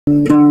I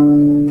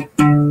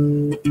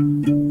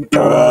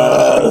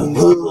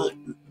put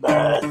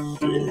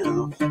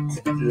myself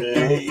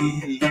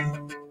today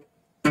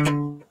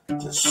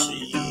to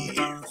see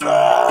if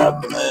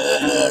I'm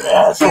an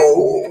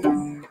asshole.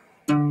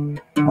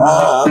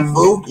 I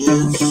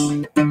focus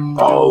on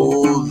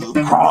the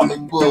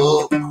comic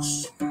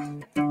books,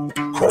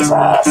 'cause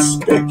I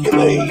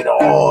speculate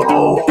on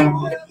all of them.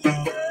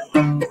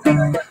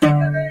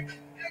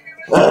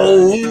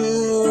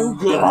 You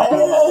can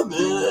have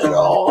it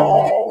all.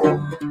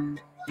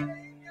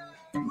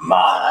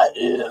 My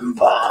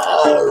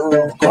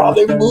empire of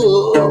comic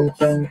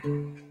books.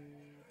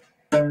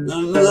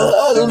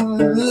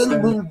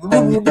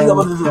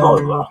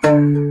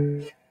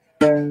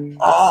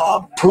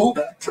 I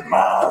pooped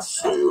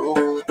myself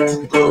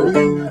today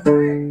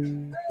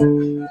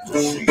to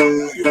see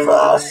if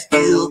I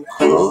still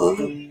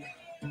could.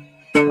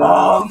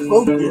 I'm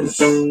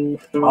focused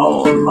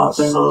on my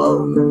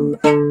son,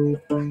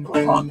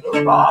 'cause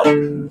Hunter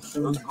Biden's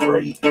a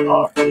great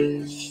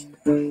artist.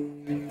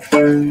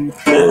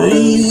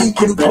 He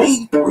can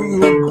paint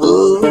real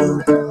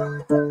good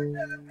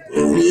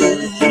in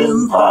his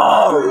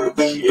empire of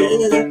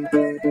shit.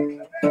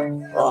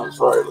 I'm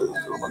sorry, ladies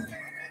and gentlemen.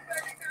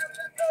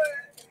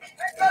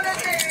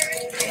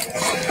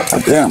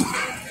 Damn.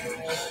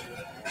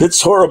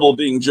 It's horrible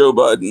being Joe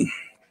Biden.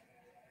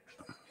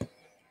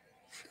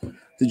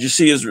 Did you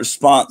see his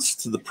response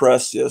to the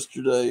press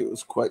yesterday? It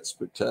was quite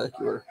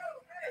spectacular.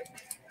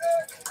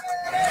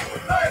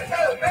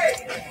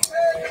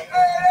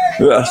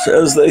 Yes,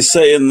 as they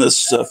say in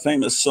this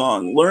famous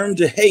song, learn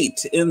to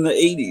hate in the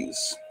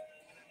 80s.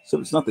 So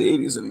it's not the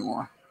 80s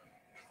anymore.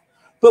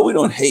 But we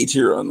don't hate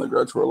here on the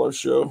Grouch Orloff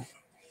Show.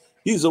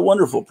 He's a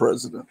wonderful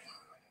president.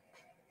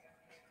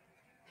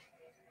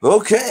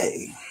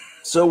 Okay,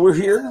 so we're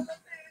here,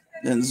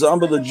 and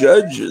Zomba the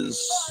Judge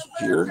is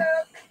here.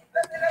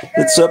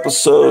 It's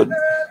episode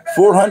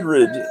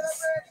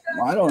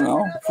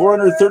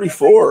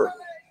 434.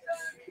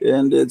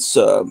 And it's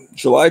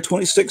July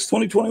 26,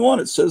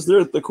 2021. It says there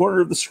at the corner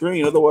of the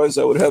screen. Otherwise,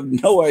 I would have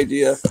no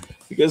idea,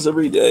 because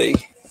every day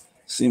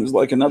seems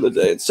like another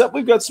day. Except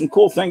we've got some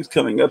cool things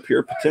coming up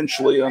here,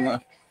 potentially on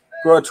the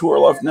Grouch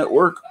Orloff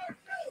Network,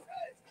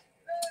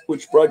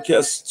 which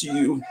broadcasts to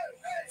you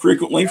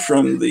frequently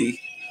from the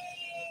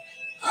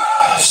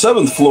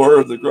 7th floor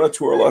of the Grouch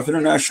Orloff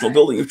International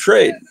Building of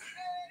Trade.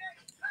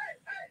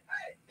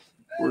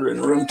 We're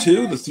in room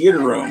 2, the theater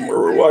room, where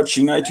we're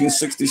watching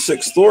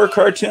 1966 Thor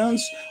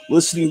cartoons,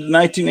 listening to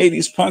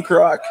 1980s punk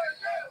rock,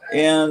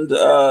 and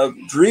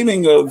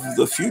dreaming of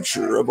the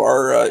future of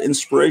our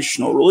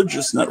inspirational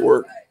religious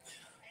network.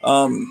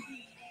 We're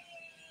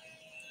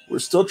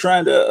still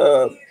trying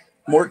to...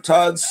 Mort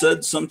Todd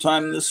said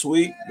sometime this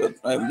week, but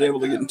I haven't been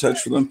able to get in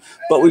touch with him.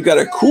 But we've got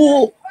a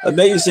cool,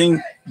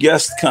 amazing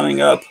guest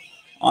coming up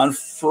on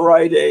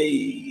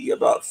Friday,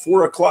 about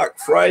 4 o'clock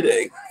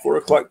Friday, 4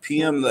 o'clock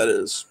p.m. that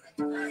is.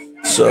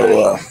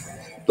 So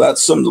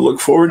that's something to look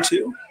forward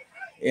to.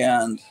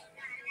 And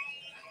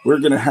we're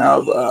going to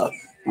have a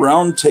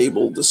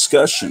roundtable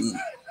discussion,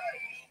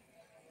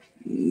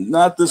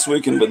 not this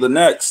weekend, but the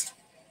next,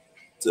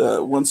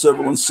 once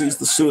everyone sees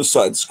the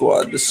Suicide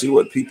Squad, to see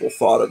what people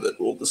thought of it.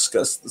 We'll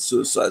discuss the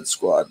Suicide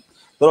Squad.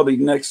 That'll be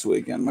next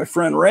weekend. My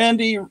friend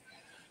Randy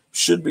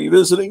should be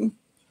visiting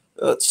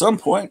at some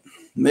point,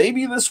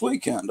 maybe this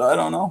weekend. I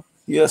don't know.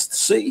 He has to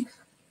see.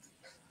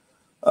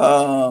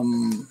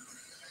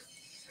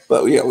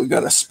 But yeah, we've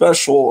got a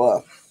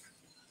special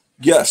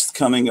guest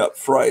coming up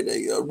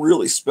Friday, a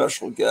really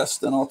special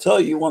guest. And I'll tell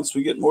you, once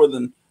we get more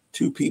than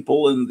 2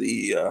 people in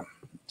the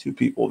 2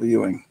 people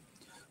viewing,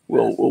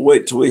 we'll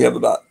wait till we have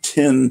about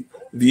 10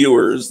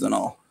 viewers, then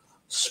I'll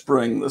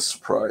spring the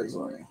surprise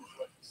on you.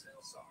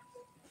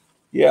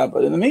 Yeah,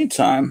 but in the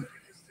meantime,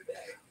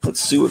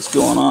 let's see what's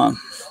going on.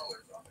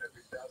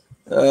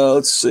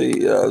 Let's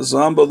see.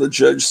 Zombo the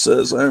Judge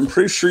says, I'm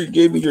pretty sure you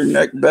gave me your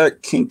neck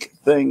back kink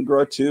thing,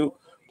 Gratu.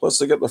 Plus,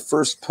 I got the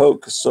first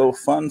poke, so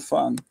fun.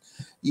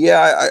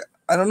 Yeah,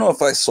 I don't know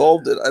if I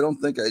solved it. I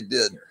don't think I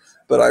did.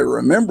 But I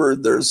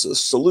remembered there's a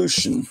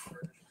solution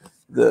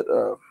that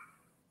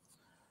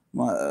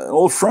an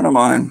old friend of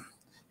mine,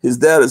 his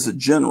dad is a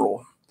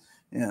general.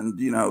 And,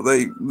 you know,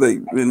 they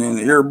been an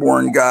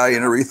airborne guy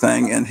and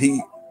everything. And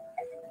he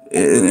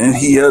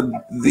had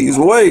these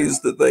ways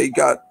that they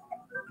got,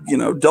 you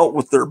know, dealt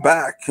with their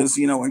back. Because,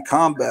 you know, in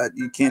combat,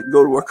 you can't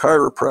go to a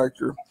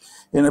chiropractor.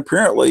 And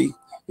apparently,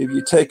 if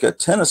you take a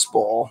tennis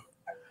ball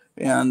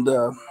and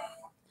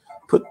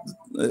put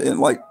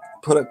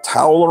a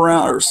towel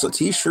around or a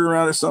t-shirt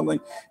around or something,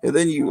 and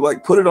then you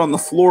like put it on the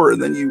floor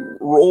and then you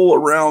roll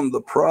around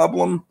the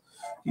problem,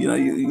 you know,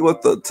 you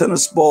let the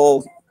tennis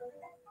ball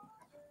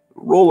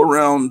roll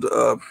around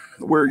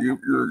where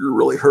you're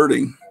really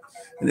hurting,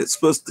 and it's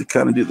supposed to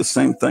kind of do the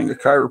same thing a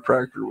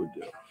chiropractor would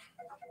do.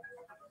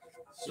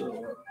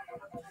 So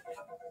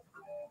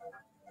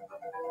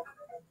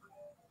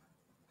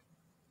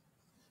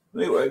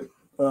anyway,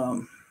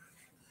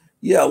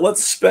 Yeah,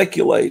 let's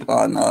speculate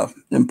on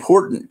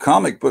important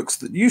comic books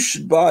that you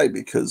should buy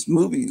because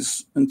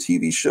movies and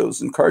TV shows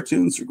and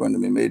cartoons are going to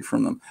be made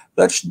from them.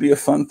 That should be a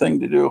fun thing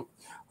to do.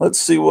 Let's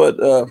see what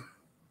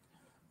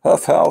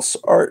Huff House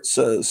Art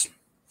says.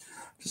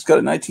 Just got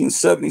a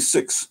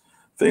 1976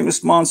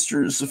 Famous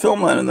Monsters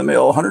Filmland in the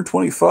mail,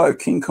 125,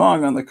 King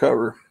Kong on the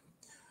cover.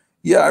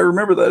 Yeah, I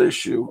remember that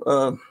issue.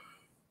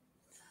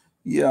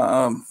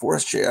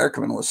 Forrest J.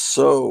 Ackerman was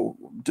so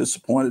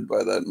disappointed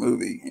by that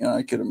movie.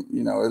 I could,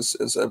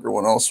 as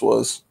everyone else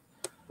was.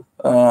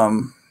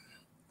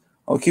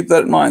 I'll keep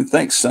that in mind.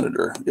 Thanks,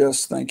 Senator.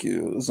 Yes, thank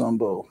you,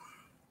 Zumbo.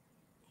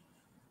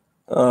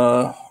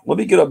 Let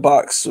me get a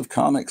box of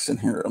comics in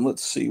here and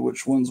let's see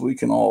which ones we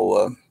can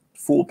all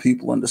fool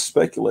people into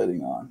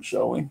speculating on,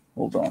 shall we?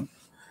 Hold on.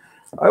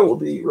 I will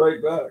be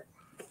right back.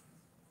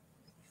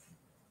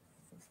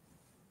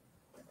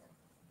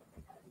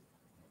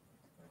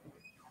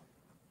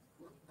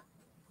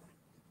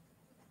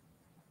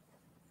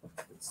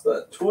 It's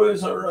that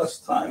Toys R Us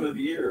time of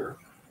year.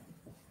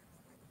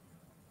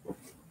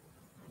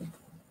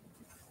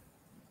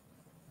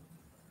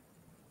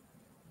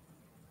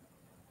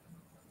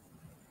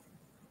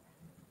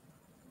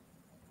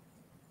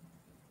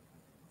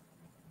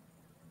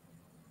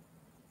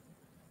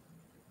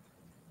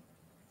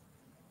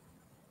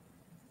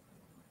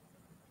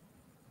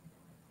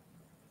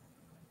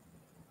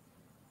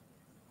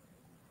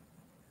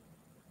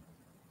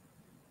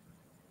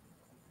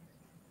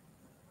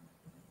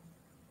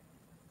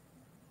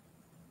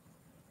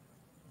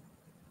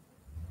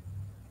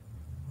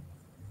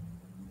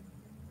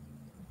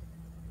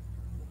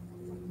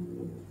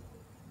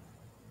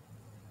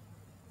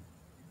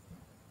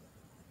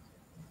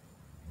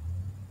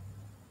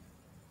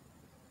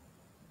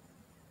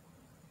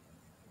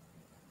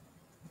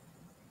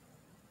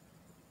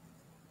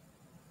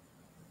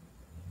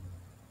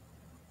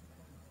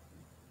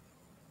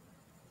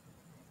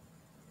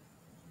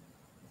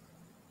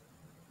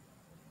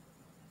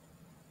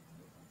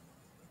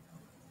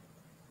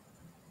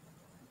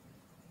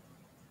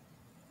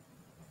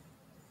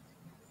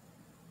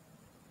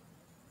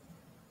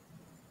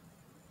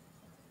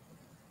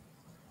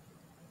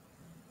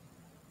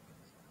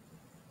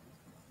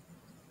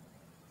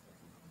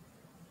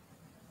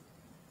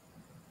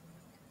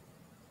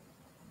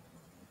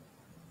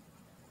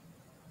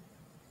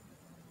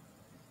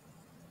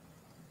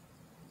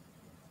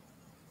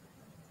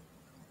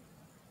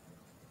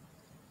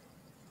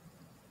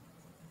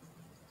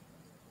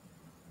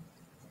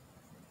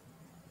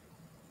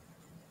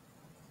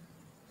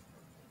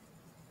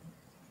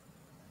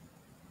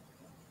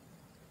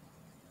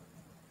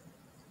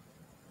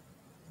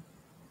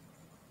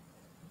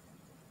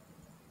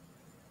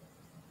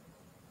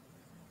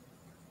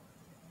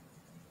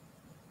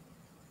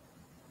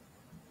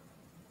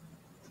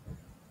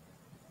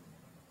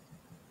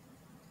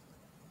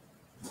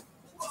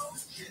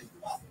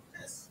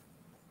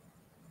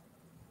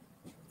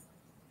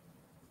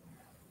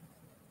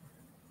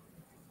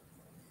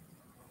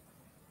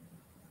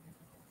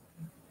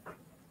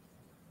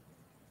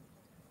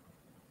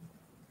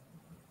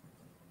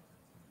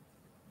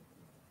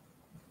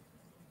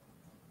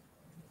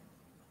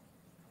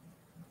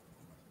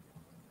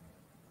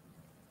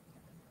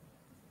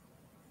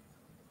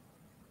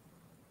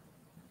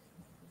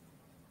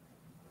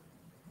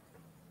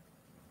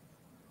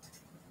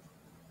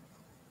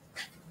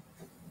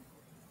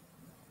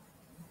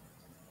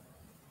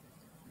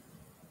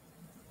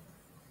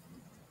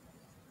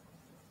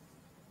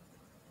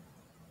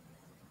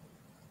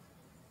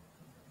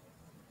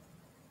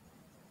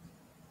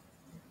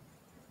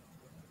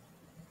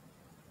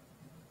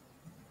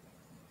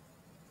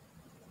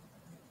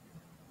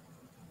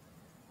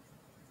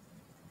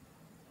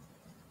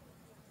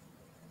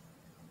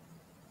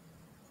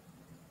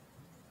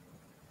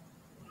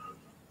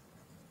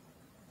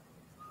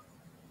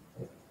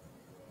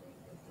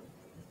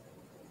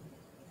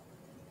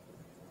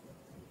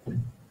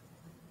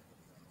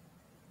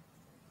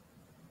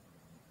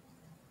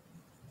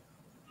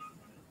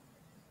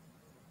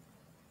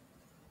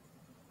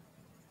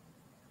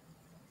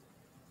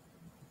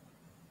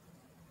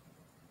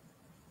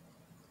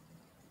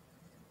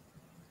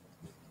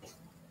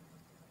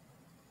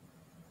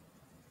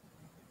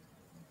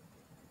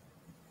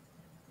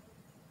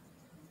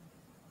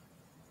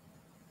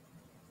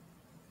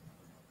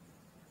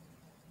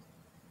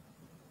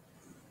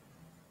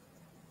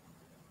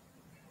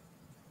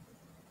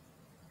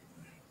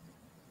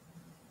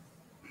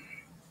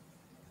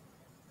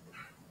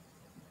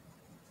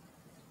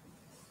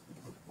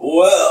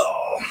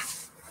 Well,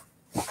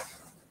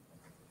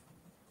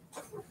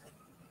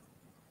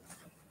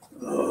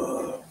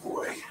 oh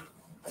boy.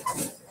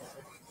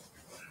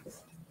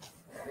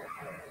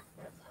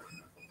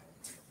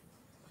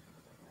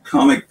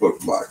 Comic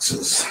book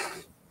boxes.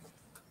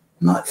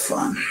 Not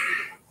fun.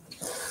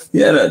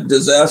 You had a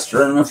disaster.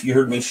 I don't know if you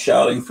heard me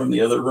shouting from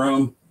the other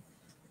room.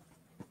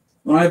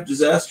 When I have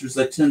disasters,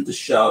 I tend to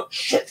shout,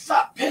 shit,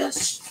 fuck,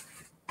 piss.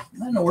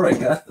 I don't know where I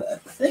got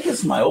that. I think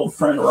it's my old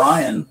friend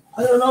Ryan.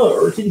 I don't know,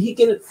 or did he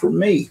get it from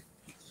me?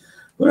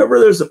 Whenever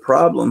there's a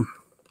problem,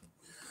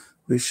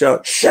 we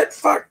shout, shit,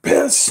 fuck,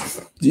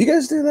 piss. Do you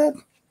guys do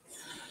that?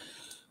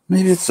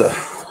 Maybe it's a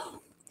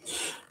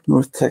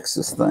North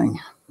Texas thing.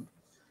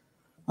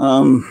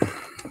 Let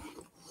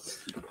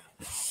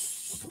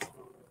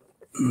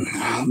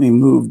me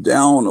move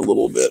down a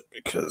little bit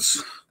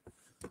because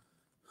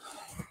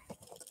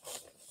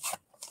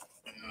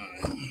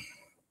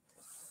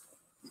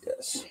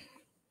yes,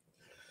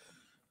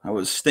 I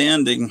was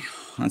standing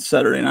on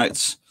Saturday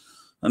night's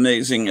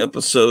amazing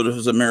episode. It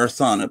was a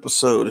marathon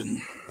episode.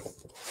 And,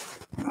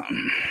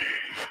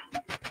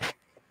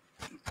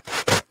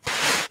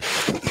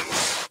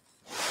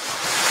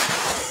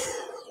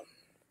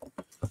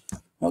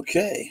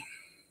 okay.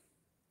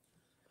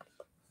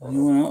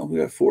 Well, we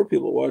got 4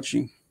 people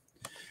watching.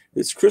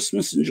 It's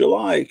Christmas in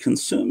July.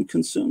 Consume,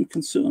 consume,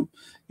 consume.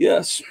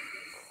 Yes.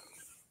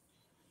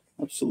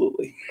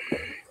 Absolutely.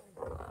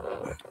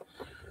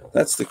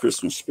 That's the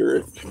Christmas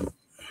spirit.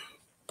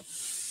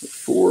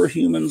 4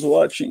 humans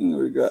watching.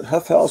 We got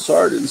Huff House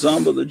Art and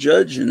Zombo the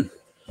Judge and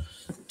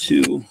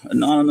 2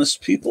 anonymous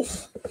people.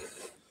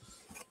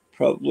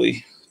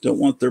 Probably don't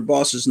want their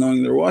bosses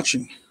knowing they're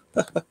watching.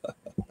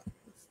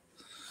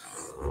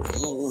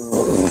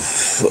 Oh,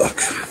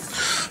 fuck.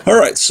 All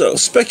right, so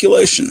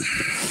speculation.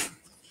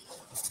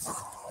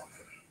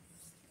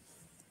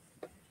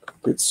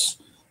 It's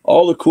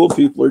all the cool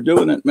people are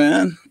doing it,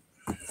 man.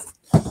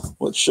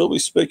 What shall we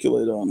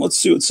speculate on? Let's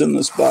see what's in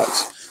this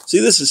box. See,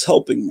 this is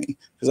helping me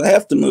because I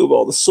have to move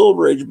all the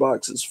Silver Age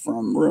boxes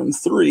from room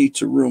 3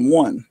 to room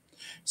 1.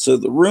 So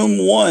the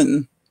room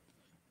 1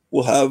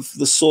 will have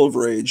the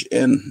Silver Age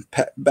and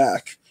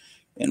back.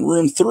 And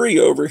room 3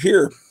 over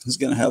here is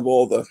going to have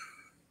all the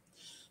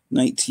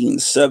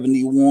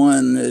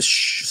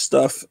 1971-ish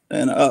stuff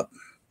and up.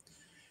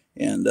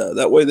 And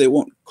that way they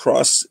won't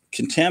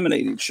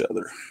cross-contaminate each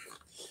other.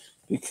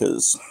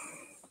 Because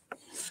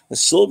a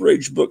Silver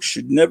Age book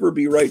should never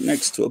be right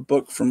next to a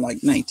book from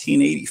like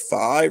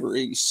 1985 or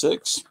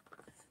 86.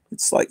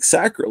 It's like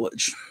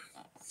sacrilege.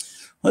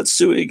 Let's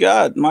see what you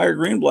got. Meyer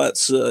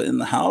Greenblatt's in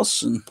the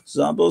house, and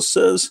Zombo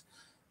says,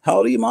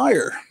 howdy,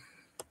 Meyer.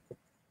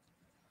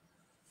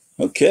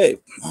 Okay.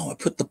 Oh, I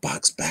put the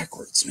box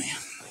backwards, man.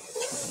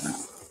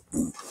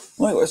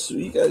 Anyway, so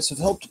you guys have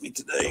helped me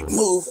today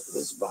move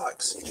this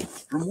box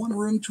from one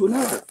room to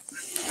another.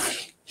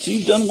 So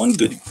you've done one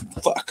good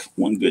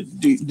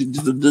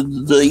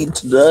deed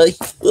today.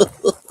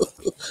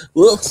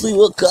 We'll see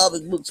what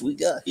comic books we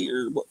got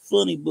here, what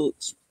funny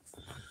books.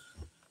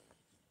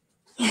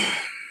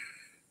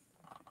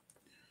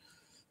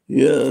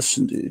 Yes,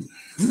 indeed.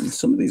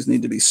 Some of these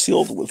need to be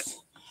sealed with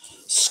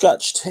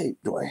Scotch tape.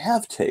 Do I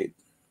have tape?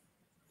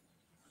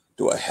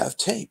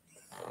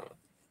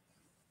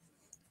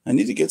 I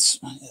need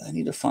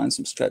to find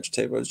some Scotch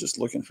tape. I was just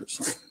looking for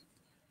some.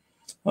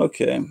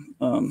 Okay.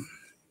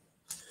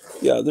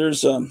 Yeah,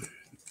 there's I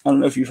don't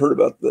know if you've heard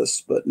about this,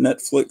 but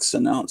Netflix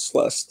announced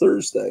last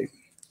Thursday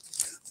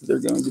that they're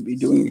going to be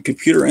doing a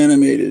computer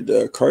animated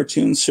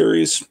cartoon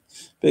series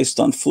based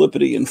on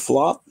Flippity and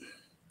Flop.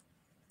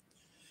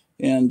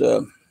 And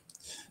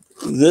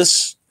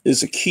this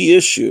is a key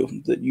issue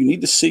that you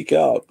need to seek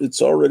out.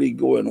 It's already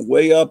going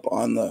way up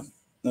on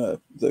the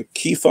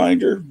key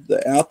finder,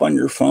 the app on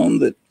your phone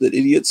that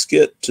idiots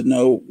get to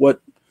know what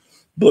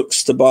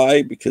books to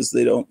buy because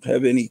they don't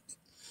have any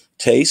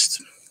taste.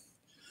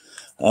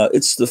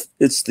 It's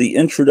the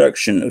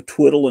introduction of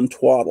Twiddle and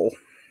Twaddle.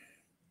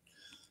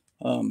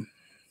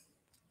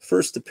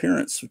 First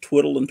appearance of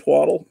Twiddle and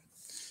Twaddle.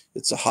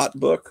 It's a hot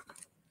book.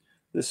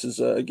 This is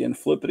again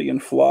Flippity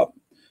and Flop,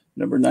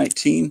 number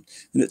 19,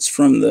 and it's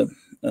from the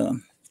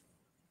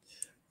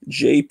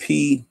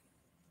JPN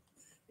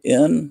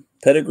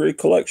Pedigree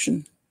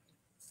Collection.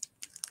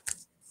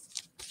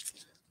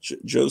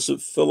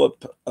 Joseph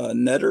Philip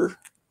Netter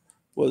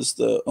was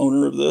the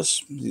owner of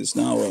this. He's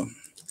now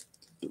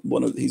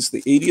he's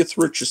the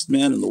 80th richest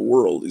man in the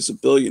world. He's a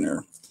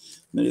billionaire.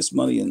 Made his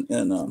money in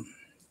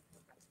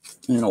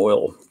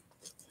oil.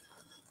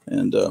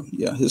 And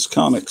yeah, his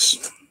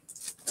comics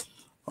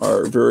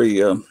are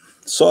very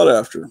sought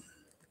after.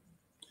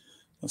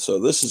 So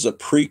this is a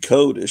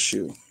pre-code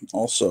issue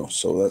also.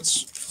 So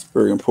that's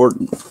very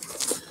important.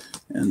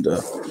 And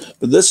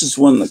but this is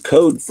when the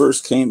code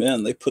first came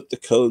in. They put the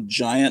code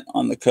giant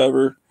on the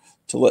cover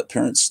to let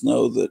parents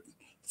know that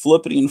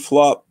Flippity and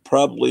Flop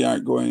probably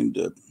aren't going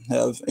to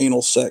have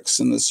anal sex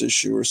in this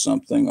issue or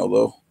something,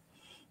 although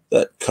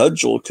that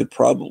cudgel could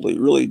probably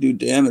really do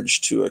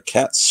damage to a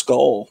cat's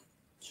skull.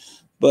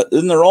 But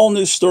then they're all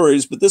new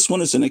stories, but this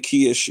one is in a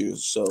key issue,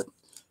 so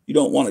you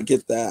don't want to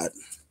get that.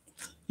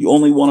 You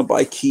only want to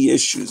buy key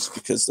issues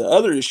because the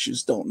other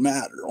issues don't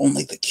matter.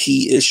 Only the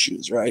key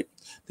issues, right?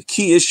 The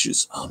key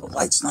issues. Oh, the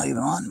light's not even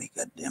on me.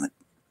 God damn it.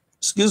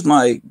 Excuse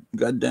my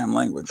goddamn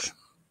language.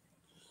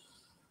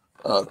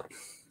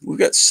 We've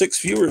got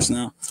 6 viewers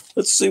now.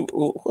 Let's see.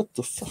 What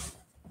the fuck?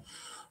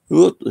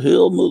 What the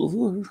hell,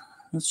 motherfucker?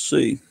 Let's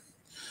see.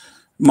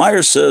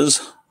 Meyer says,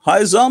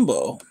 hi,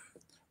 Zombo.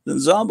 Then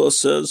Zombo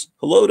says,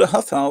 hello to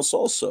Huff House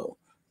also.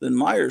 Then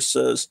Meyer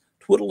says,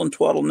 Twiddle and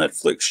Twaddle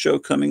Netflix show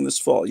coming this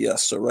fall.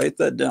 Yes, so write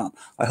that down.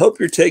 I hope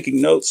you're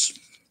taking notes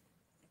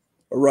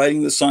or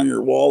writing this on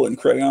your wall in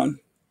crayon,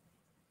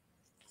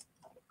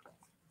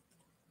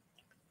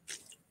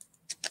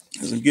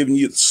 because I'm giving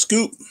you the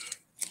scoop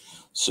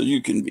so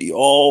you can be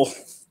all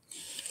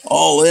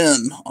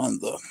in on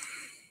the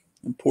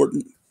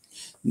important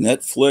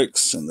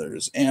Netflix, and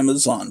there's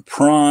Amazon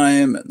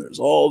Prime, and there's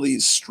all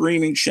these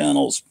streaming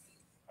channels.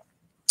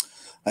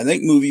 I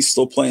think movies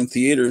still play in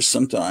theaters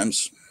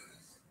sometimes.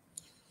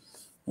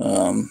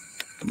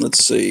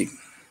 Let's see.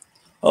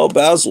 Oh,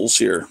 Basil's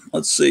here.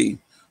 Let's see.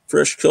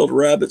 Fresh killed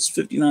rabbits,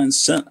 59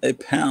 cents a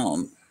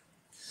pound.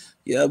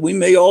 Yeah, we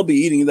may all be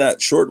eating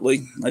that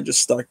shortly. I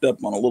just stocked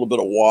up on a little bit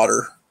of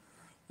water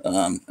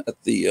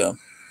at the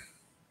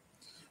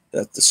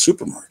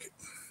supermarket.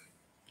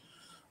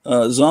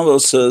 Zombo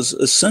says,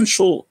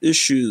 essential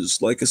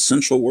issues like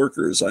essential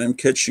workers, I am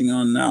catching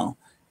on now.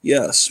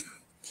 Yes,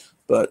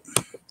 but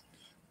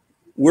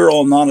we're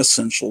all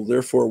non-essential.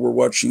 Therefore, we're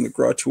watching the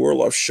Gratu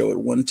Orloff show at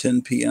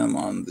 1:10 p.m.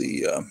 on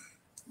the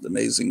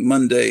amazing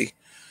Monday,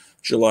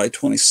 July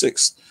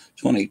 26th,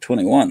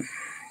 2021.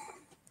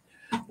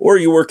 Or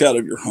you work out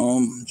of your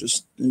home,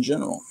 just in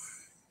general.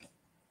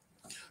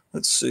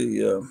 Let's see.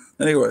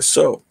 Anyway,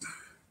 so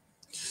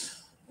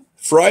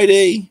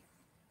Friday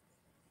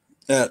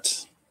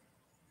at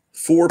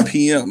 4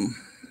 p.m.,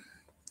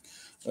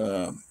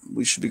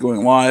 we should be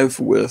going live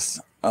with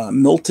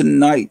Milton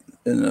Knight,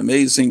 an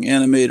amazing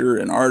animator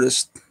and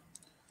artist.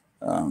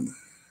 And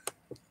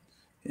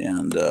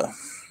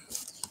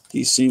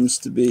he seems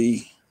to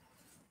be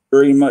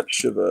very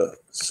much of a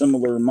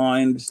similar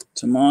mind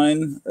to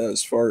mine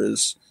as far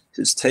as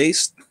his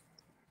taste.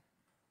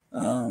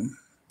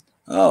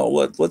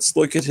 Let's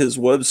look at his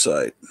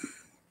website.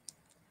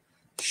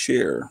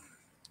 Share.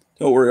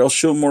 Don't worry, I'll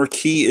show more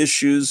key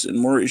issues and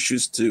more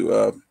issues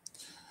to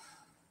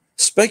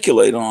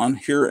speculate on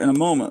here in a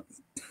moment.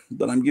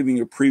 But I'm giving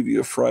you a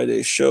preview of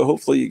Friday's show.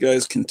 Hopefully you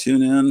guys can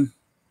tune in.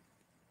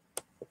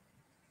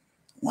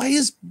 Why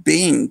is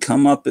Bing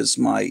come up as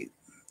my...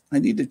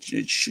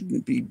 it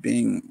shouldn't be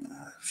Bing.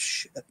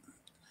 Shit.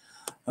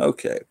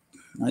 Okay,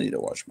 I need to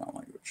watch my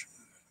language.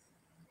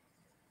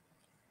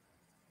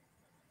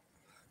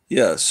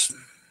 Yes.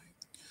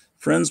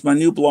 Friends, my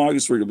new blog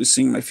is where you'll be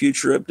seeing my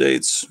future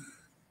updates.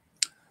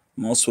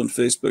 I'm also on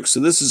Facebook. So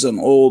this is an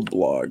old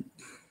blog.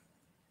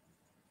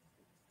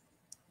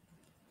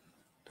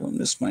 Don't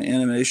miss my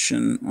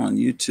animation on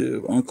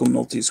YouTube. Uncle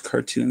Milty's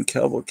Cartoon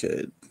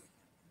Cavalcade.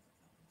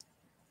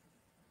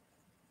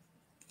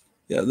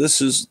 Yeah,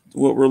 this is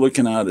what we're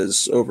looking at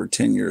is over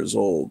 10 years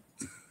old.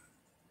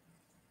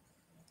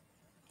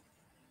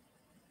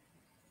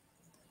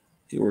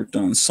 He worked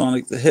on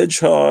Sonic the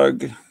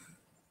Hedgehog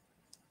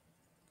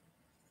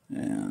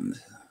and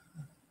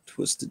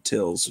Twisted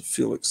Tales of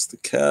Felix the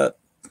Cat.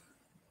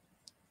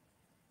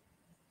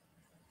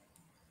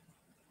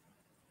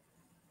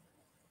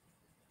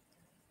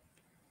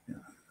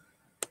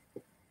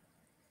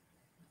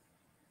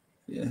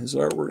 Yeah, his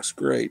artwork's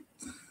great.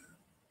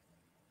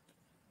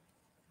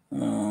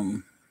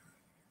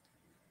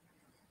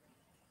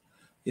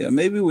 Yeah,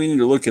 maybe we need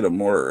to look at a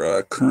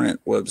more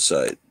current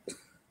website.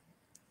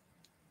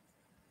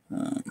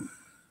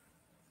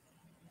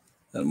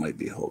 That might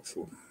be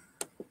helpful.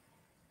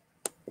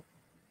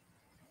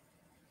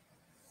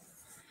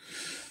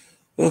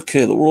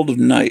 Okay, the World of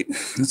Night.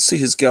 Let's see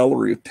his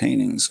gallery of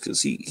paintings,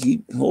 because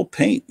he'll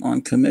paint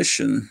on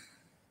commission.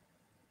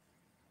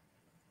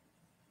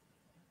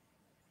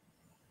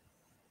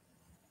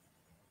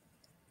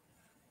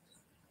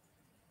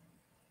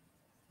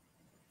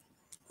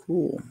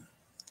 Cool.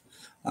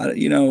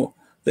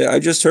 I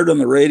just heard on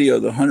the radio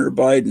the Hunter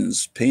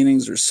Biden's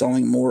paintings are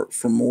selling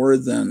for more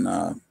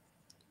than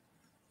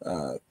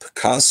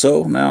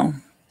Picasso now.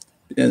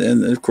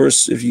 And of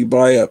course, if you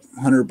buy a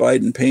Hunter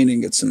Biden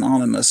painting, it's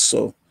anonymous,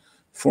 so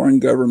foreign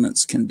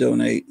governments can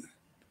donate.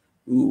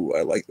 Ooh,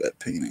 I like that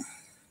painting.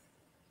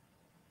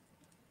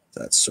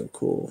 That's so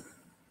cool.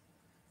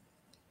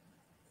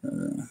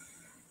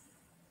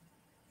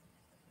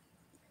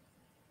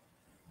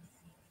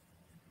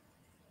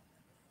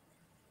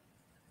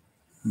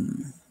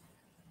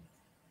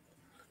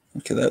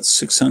 Okay, that's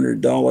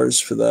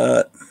 $600 for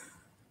that.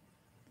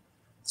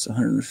 It's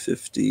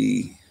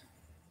 $150.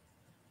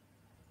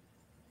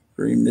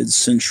 Very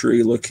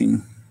mid-century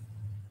looking.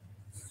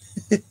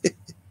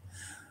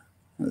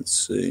 Let's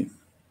see.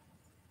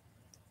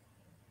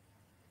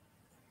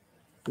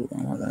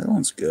 Oh, that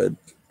one's good.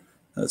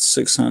 That's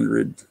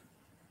 $600.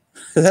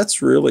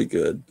 That's really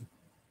good.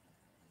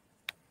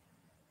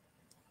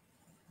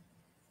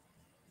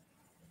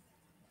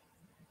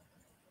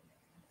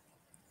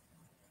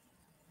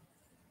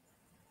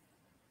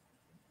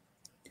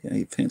 Yeah,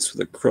 he paints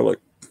with acrylic.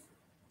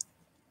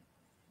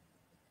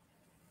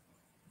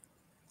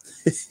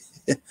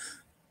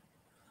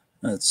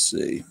 Let's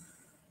see.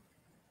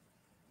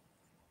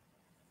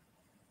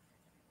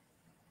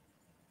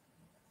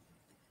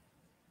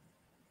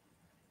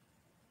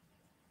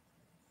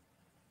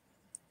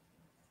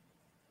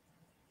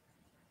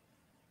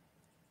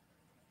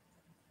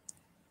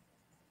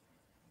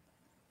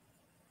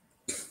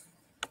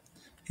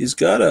 He's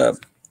got a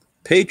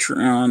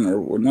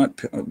Patreon or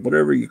not,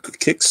 whatever you could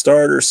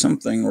Kickstart or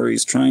something, where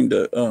he's trying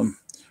to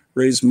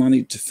raise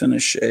money to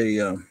finish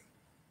an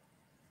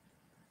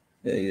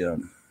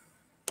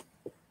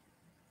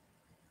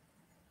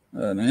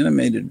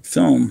animated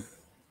film.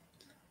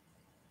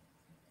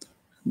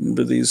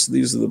 Remember,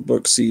 these are the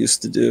books he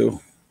used to do.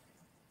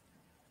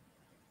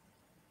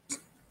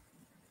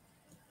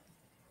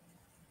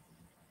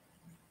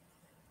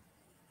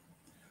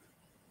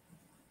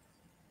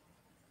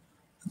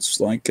 It's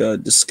like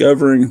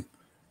discovering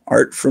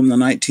art from the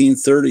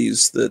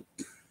 1930s that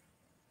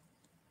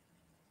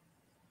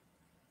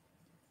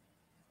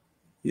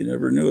you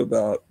never knew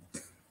about.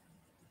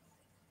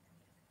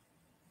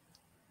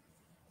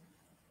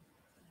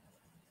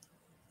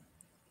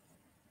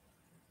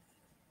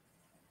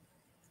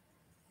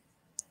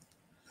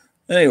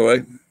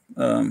 Anyway,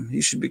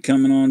 he should be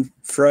coming on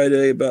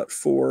Friday about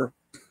 4.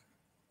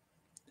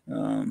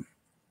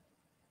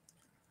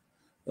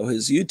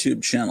 His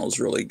YouTube channel is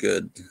really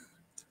good.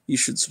 You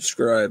should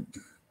subscribe,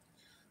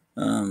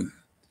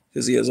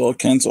 because he has all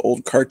kinds of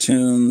old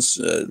cartoons.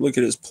 Look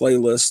at his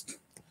playlist.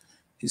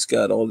 He's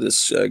got all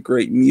this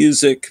great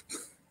music,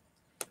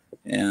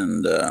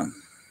 and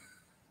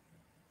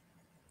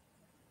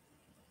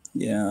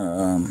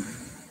yeah.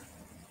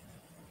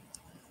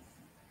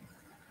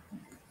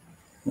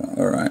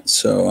 All right,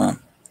 so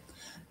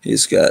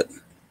he's got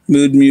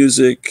mood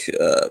music,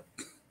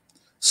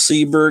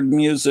 Seberg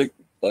music,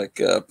 like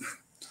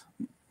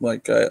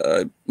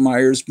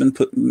Meyer's been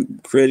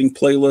creating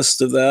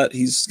playlists of that.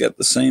 He's got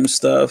the same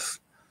stuff.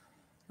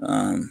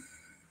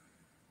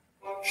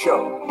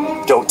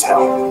 Show, don't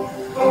tell.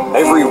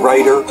 Every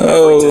writer,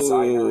 every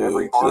designer,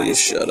 every please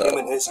shut up.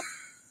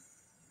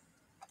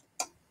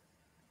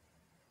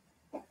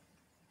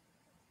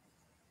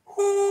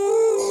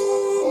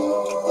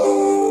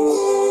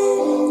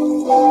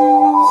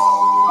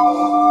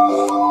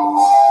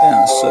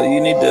 Yeah, so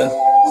you need to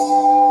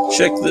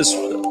check this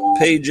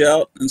page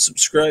out and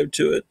subscribe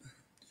to it.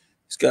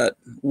 He's got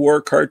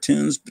war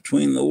cartoons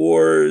between the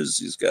wars.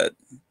 He's got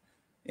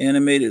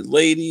animated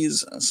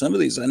ladies. Some of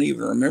these, I don't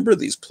even remember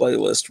these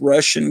playlists.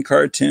 Russian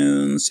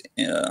cartoons,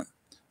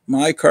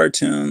 my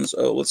cartoons.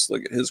 Oh, let's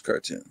look at his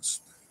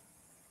cartoons.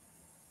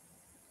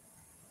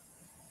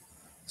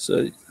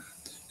 So,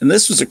 and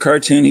this was a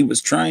cartoon he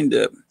was trying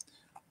to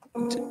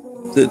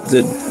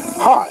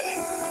Hi,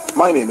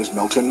 my name is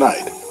Milton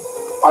Knight.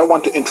 I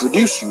want to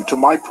introduce you to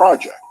my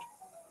project,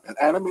 an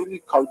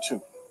animated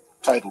cartoon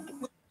titled...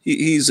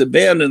 He's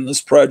abandoned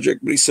this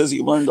project, but he says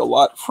he learned a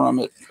lot from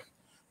it.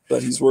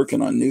 But he's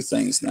working on new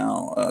things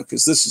now,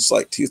 because this is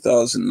like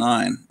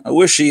 2009. I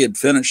wish he had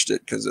finished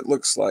it, because it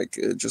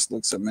just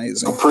looks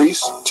amazing.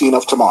 Caprice, Teen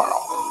of Tomorrow.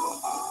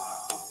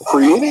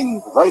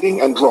 Creating,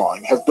 writing, and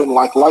drawing have been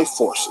like life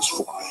forces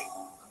for me.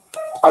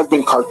 I've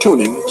been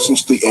cartooning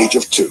since the age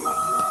of 2.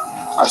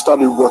 I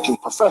started working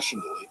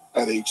professionally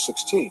at age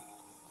 16.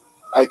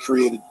 I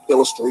created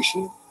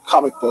illustration,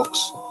 comic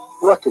books,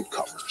 record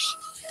covers.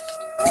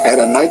 And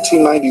in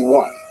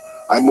 1991,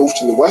 I moved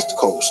to the West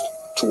Coast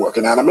to work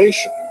in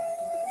animation.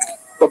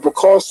 But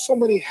because so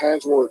many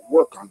hands were at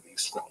work on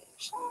these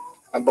films,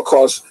 and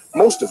because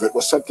most of it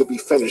was sent to be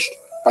finished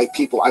by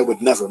people I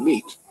would never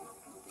meet,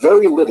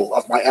 very little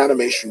of my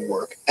animation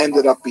work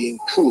ended up being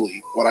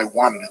truly what I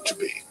wanted it to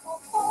be.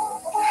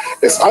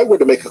 If I were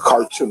to make a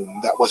cartoon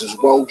that was as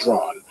well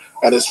drawn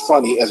and as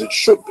funny as it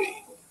should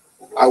be,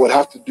 I would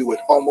have to do it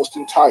almost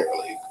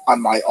entirely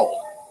on my own.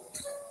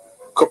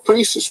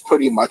 Caprice is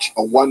pretty much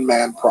a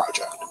one-man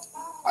project.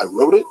 I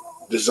wrote it,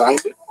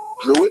 designed it,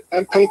 drew it,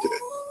 and painted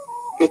it.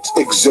 It's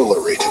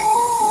exhilarating.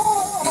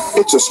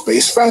 It's a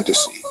space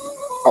fantasy,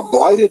 a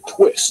blighted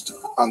twist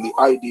on the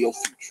ideal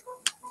future.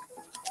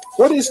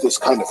 What is this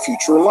kind of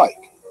future like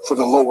for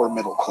the lower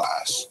middle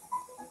class?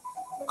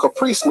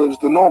 Caprice lives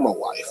the normal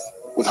life,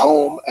 with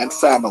home and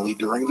family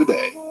during the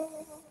day.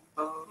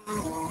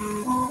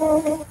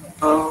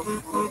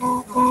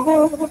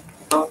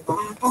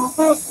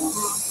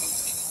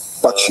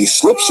 But she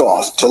slips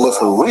off to live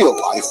her real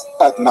life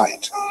at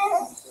night.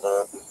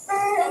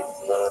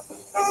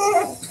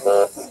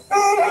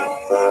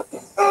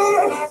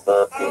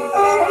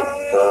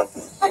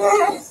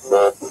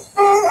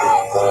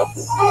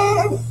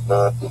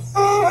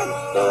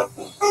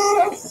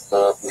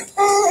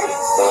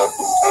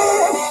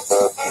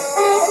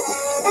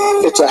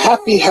 It's a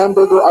happy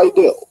hamburger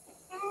idyll,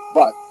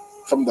 but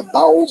from the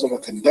bowels of a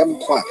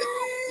condemned planet,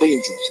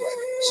 danger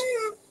threatens.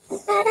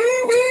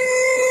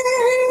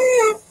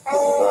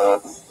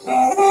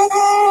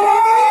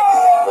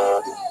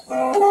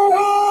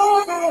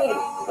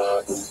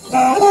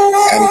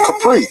 And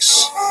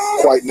Caprice,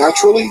 quite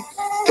naturally,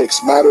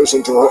 takes matters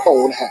into her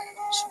own hands.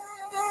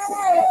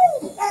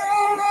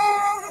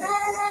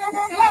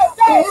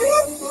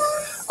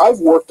 I've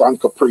worked on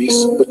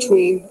Caprice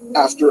between,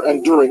 after,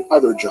 and during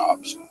other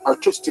jobs,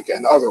 artistic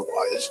and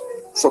otherwise,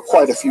 for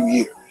quite a few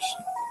years.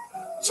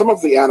 Some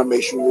of the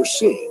animation you're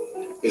seeing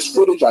is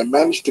footage I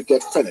managed to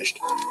get finished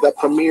that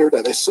premiered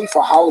at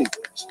Asifa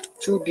Hollywood's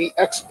 2D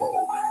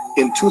Expo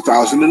in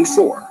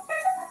 2004.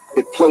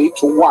 It played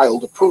to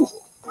wild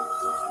approval.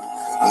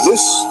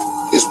 This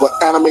is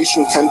what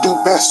animation can do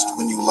best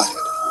when you let it.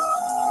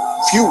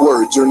 Few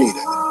words are needed.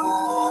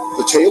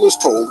 The tale is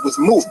told with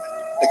movement,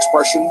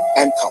 expression,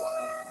 and color.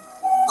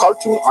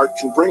 Cartoon art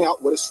can bring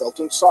out what is felt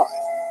inside.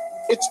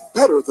 It's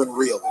better than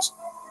realism.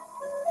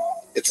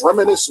 It's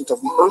reminiscent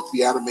of the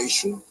earthly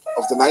animation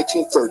of the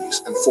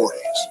 1930s and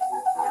 40s.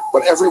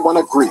 But everyone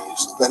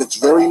agrees that it's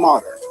very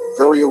modern,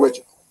 very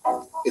original.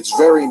 It's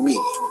very me,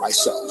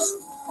 myself.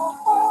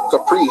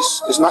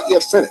 Caprice is not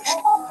yet finished,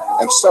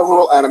 and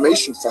several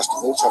animation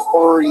festivals have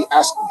already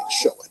asked me to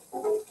show it.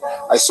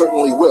 I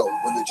certainly will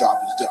when the job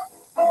is done.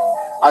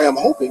 I am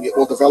hoping it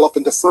will develop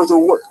into further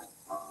work,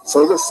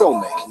 further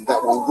filmmaking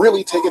that will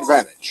really take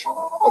advantage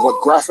of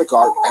what graphic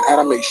art and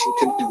animation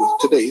can do with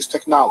today's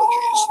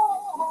technologies.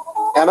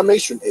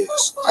 Animation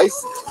is, I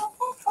feel,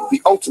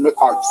 the ultimate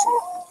art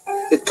form.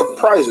 It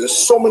comprises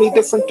so many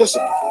different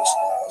disciplines: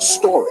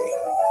 story,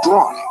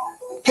 drawing,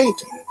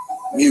 painting,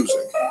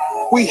 music.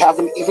 We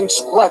haven't even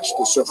scratched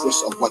the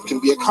surface of what can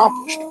be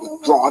accomplished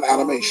with drawn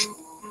animation.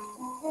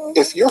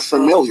 If you're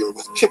familiar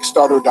with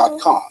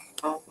Kickstarter.com,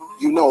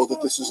 you know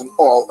that this is an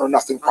all or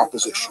nothing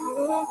proposition.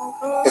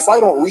 If I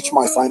don't reach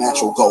my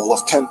financial goal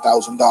of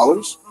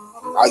 $10,000,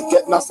 I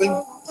get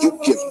nothing, you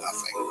give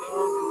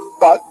nothing.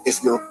 But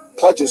if your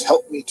pledges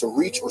help me to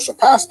reach or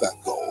surpass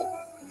that goal,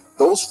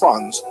 those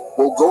funds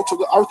will go to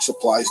the art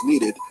supplies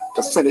needed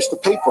to finish the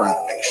paper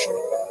animation,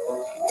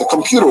 the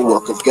computer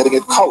work of getting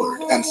it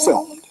colored and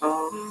filmed,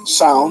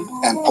 sound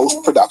and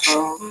post-production.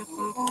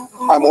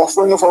 I'm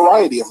offering a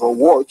variety of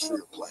rewards for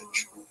your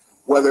pledge,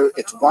 whether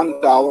it's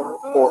 $1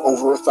 or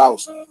over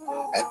 1,000,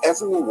 and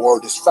every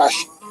reward is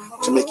fashioned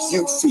to make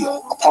you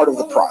feel a part of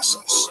the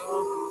process.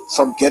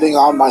 From getting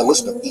on my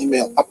list of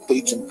email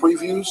updates and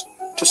previews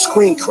to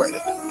screen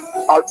credit,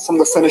 art from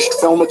the finished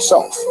film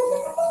itself,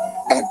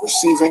 and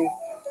receiving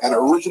an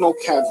original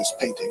canvas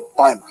painting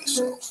by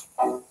myself.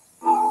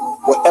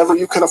 Whatever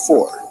you can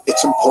afford,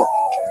 it's important.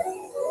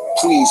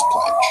 Please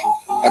pledge,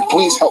 and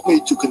please help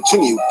me to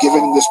continue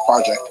giving this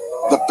project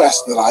the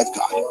best that I've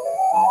got.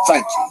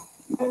 Thank you.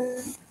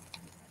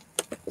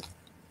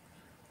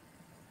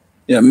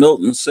 Yeah,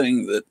 Milton's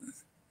saying that.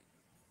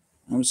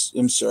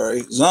 I'm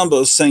sorry.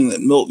 Zombo's saying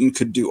that Milton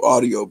could do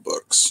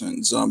audiobooks,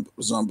 and Zombo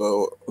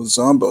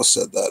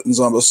said that. And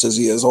Zombo says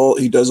he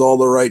does all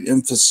the right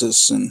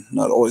emphasis, and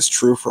not always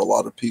true for a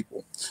lot of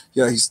people.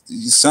 Yeah, he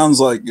sounds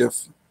like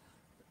if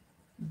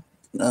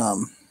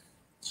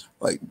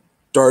like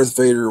Darth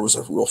Vader was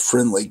a real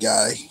friendly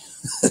guy.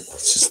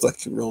 It's just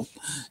like a real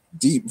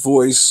deep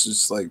voice.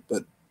 It's like,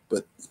 but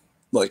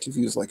like if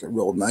he was like a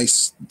real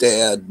nice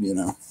dad, you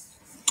know.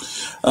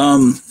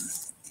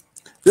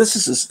 This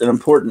is an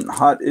important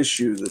hot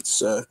issue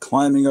that's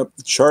climbing up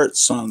the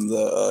charts on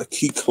the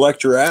Key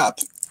Collector app.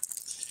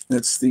 And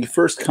it's the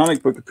first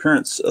comic book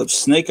appearance of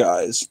Snake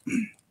Eyes,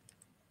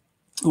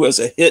 who has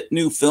a hit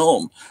new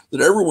film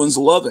that everyone's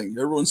loving.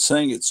 Everyone's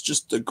saying it's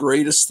just the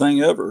greatest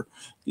thing ever.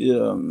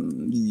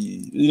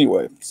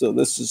 Anyway, so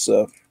this is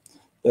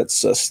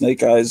that's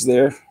Snake Eyes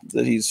there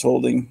that he's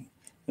holding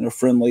in a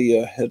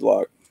friendly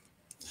headlock.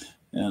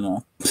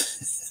 And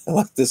I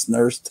like this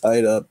nurse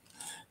tied up.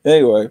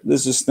 Anyway,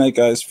 this is Snake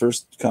Eyes'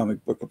 first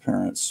comic book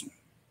appearance.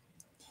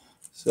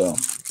 So,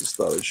 just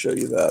thought I'd show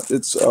you that.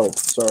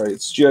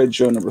 It's G.I.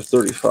 Joe number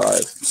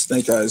 35.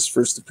 Snake Eyes'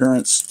 first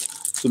appearance.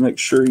 So make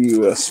sure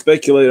you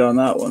speculate on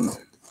that one,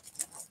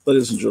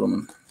 ladies and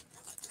gentlemen.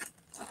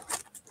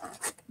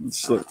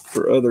 Let's look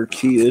for other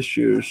key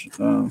issues.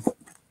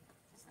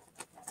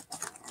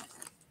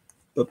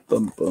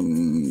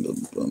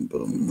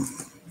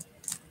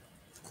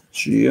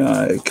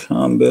 G.I.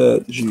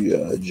 Combat,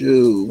 G.I.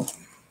 Joe.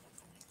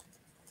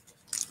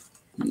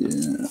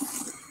 Yeah.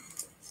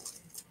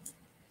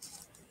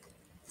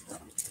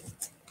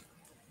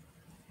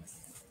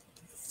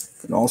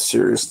 In all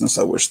seriousness,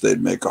 I wish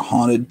they'd make a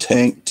haunted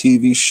tank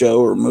TV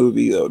show or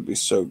movie. That would be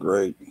so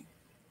great.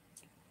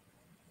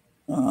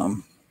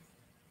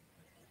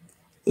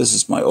 This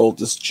is my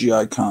oldest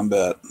GI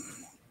Combat.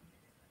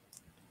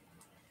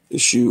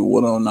 Issue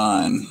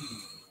 109.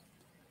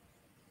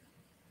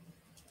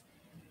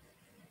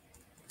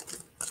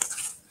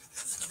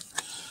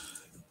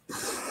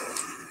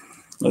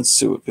 Let's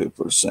see what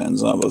people are saying.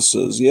 Zombo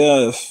says,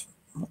 if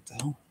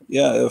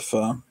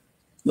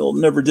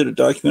Milton never did a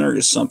documentary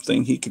or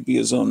something, he could be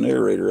his own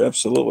narrator.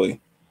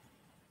 Absolutely.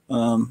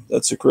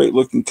 That's a great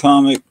looking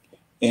comic,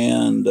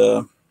 and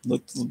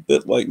looked a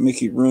bit like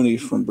Mickey Rooney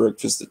from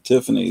Breakfast at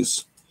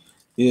Tiffany's.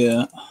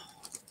 Yeah.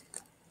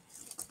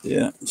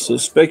 So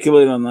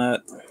speculate on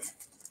that.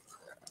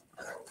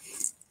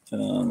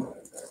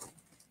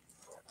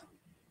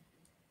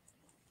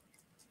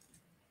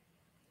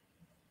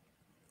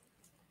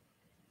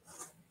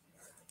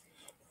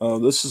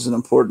 This is an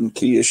important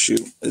key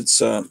issue.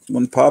 It's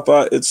when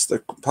Popeye. It's the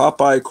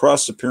Popeye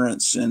cross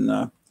appearance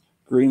in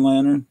Green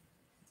Lantern.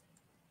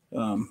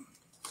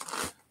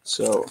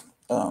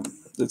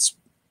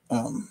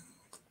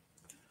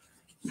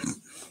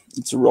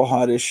 It's a real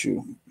hot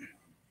issue.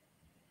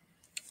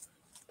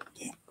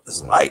 Damn, this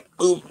Light,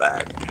 move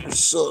back.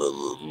 Son of a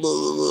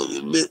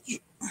bitch.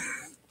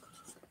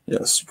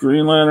 Yes,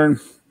 Green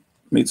Lantern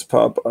meets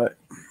Popeye.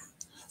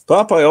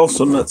 Popeye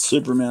also met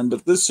Superman,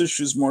 but this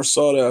issue is more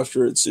sought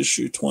after. It's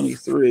issue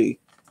 23.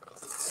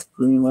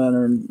 Green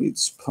Lantern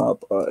meets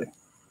Popeye.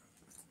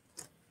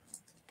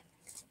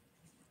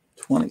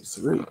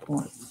 23.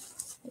 Boy.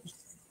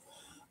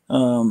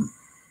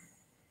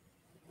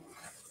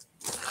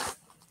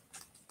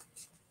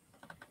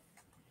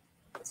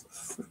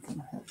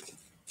 Freaking heck.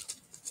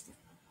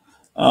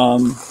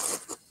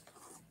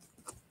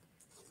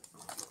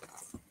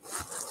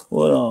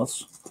 What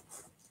else?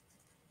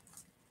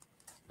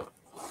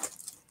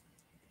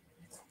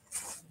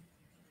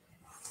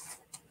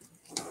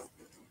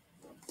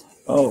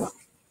 Oh,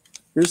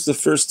 here's the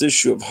first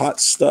issue of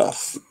Hot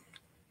Stuff.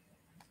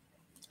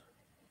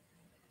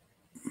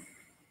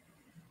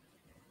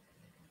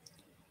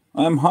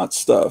 I'm Hot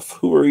Stuff.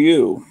 Who are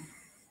you?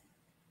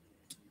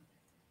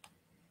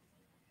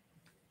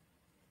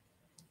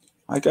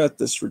 I got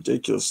this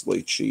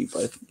ridiculously cheap.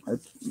 I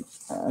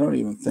don't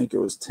even think it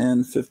was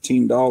 $10,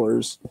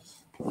 $15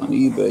 on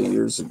eBay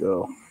years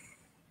ago.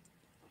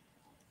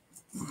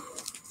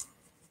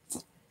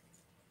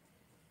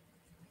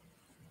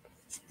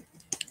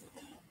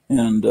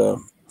 And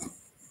and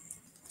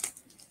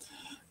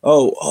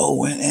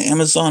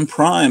Amazon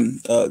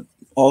Prime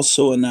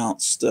also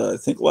announced, I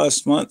think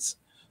last month,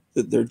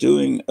 that they're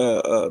doing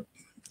a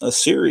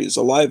series,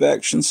 a live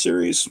action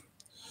series,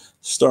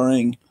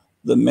 starring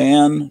The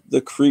Man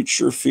the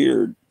Creature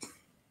Feared.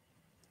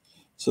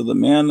 So the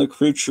man the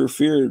creature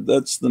feared,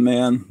 that's the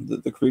man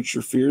that the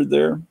creature feared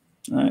there,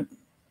 right?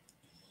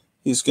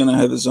 He's going to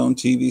have his own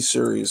TV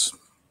series.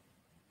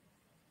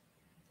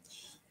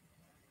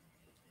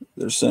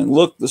 They're saying,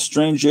 look, the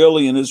strange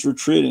alien is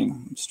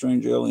retreating.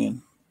 Strange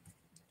alien.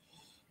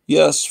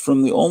 Yes,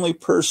 from the only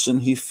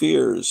person he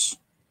fears,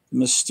 the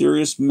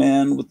mysterious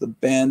man with the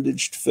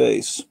bandaged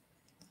face.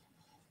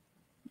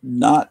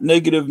 Not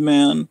Negative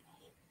Man,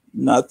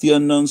 not the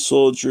Unknown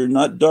Soldier,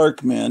 not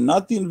Dark Man,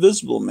 not the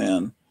Invisible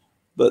Man,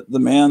 but the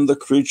man the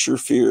creature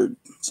feared.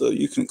 So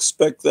you can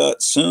expect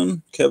that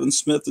soon. Kevin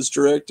Smith is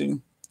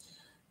directing.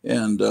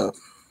 And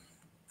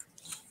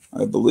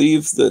I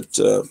believe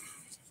that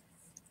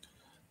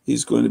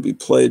he's going to be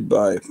played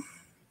by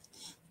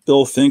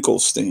Bill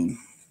Finkelstein.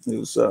 He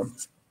was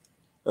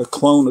a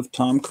clone of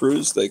Tom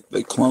Cruise. They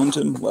cloned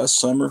him last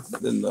summer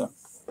in the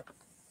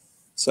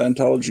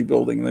Scientology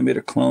building. They made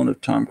a clone of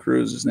Tom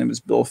Cruise. His name is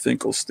Bill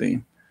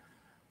Finkelstein.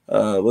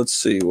 Let's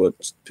see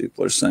what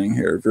people are saying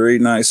here. Very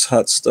nice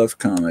Hot Stuff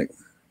comic.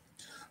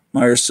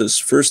 Meyer says,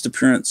 first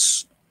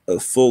appearance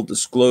of Full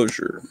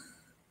Disclosure.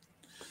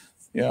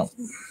 Yeah.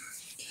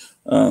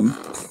 Wouldn't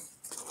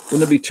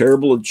it be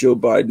terrible if Joe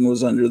Biden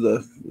was under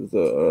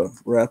the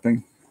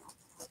wrapping?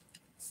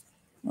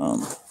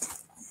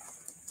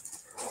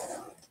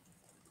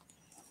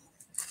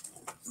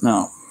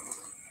 Now,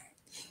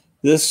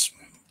 this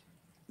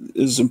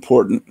is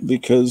important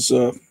because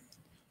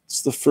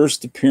it's the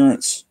first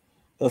appearance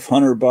of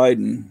Hunter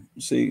Biden.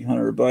 See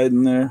Hunter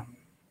Biden there?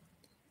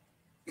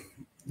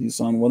 He's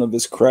on one of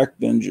his crack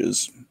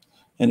binges,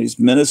 and he's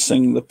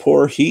menacing the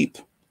poor Heap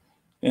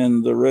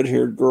and the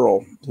red-haired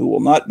girl, who will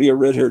not be a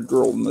red-haired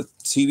girl in the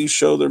TV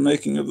show they're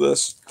making of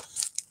this,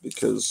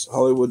 because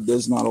Hollywood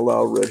does not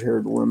allow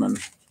red-haired women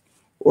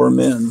or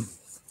men.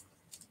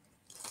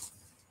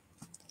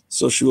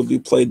 So she will be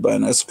played by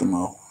an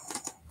Eskimo.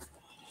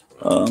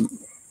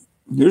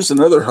 Here's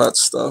another Hot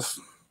Stuff.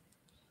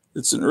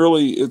 It's a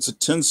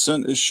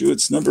 10-cent issue.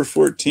 It's number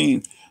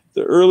 14.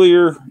 The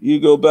earlier you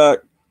go back,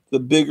 the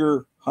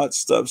bigger Hot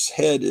Stuff's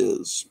head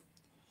is.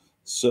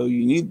 So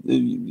you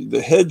need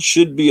the head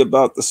should be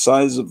about the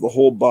size of the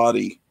whole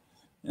body,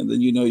 and then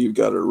you know you've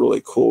got a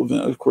really cool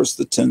event. Of course,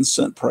 the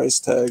 10-cent price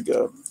tag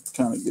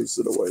kind of gives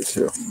it away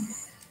too.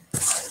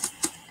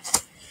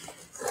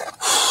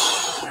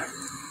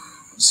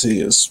 See,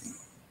 his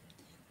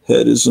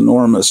head is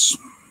enormous.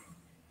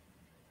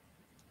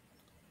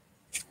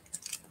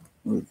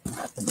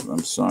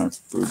 I'm sorry,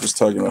 we were just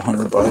talking about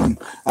Hunter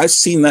Biden. I've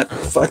seen that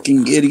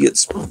fucking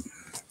idiot's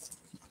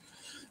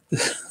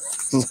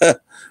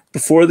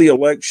before the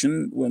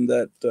election when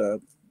that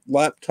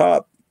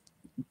laptop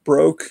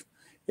broke,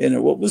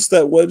 and what was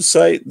that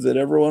website that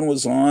everyone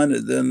was on,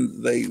 and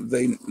then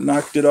they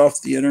knocked it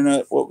off the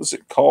internet? What was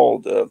it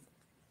called?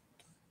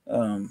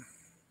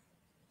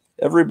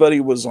 Everybody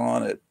was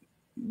on it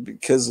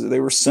because they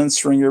were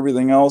censoring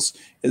everything else,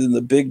 and then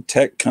the big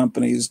tech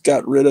companies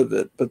got rid of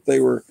it, but they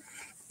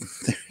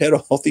had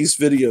all these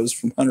videos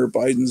from Hunter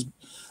Biden's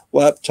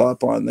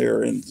laptop on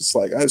there, and it's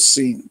like, I've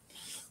seen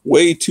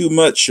way too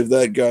much of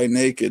that guy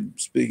naked.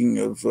 Speaking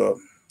of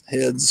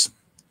heads,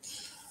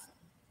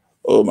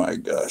 oh my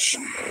gosh.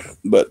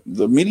 But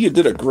the media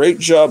did a great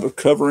job of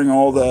covering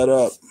all that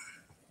up.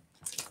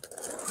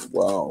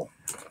 Wow.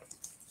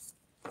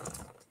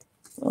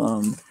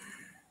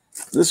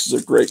 This is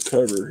a great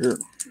cover here.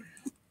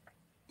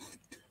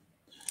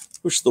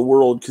 Wish the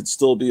world could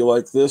still be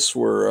like this,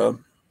 but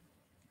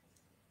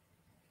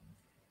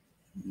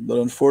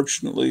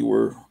unfortunately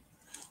we're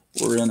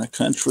we're in a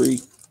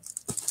country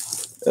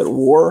at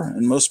war,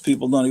 and most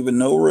people don't even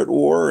know we're at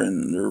war,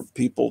 and there are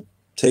people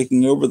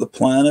taking over the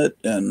planet,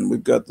 and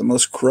we've got the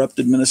most corrupt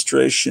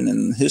administration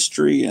in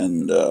history,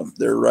 and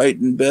they're right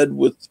in bed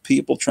with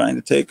people trying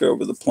to take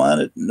over the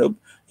planet. Nope.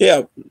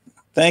 Yeah,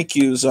 thank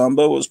you,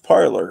 Zombo. It was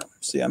Parler.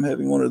 See, I'm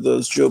having one of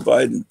those Joe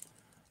Biden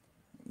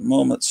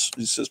moments.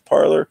 He says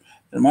Parler.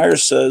 And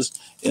Myers says,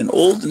 in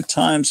olden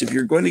times, if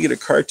you're going to get a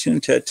cartoon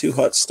tattoo,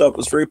 hot stop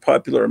was very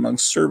popular among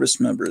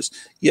service members.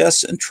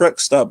 Yes, and truck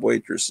stop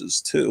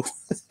waitresses, too.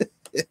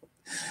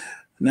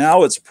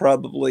 Now it's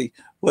probably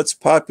what's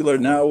popular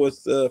now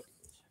with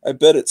I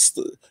bet it's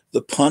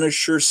the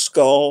Punisher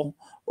skull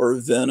or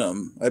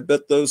Venom. I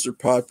bet those are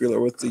popular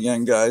with the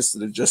young guys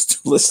that are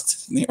just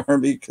enlisted in the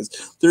Army,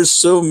 because there's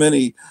so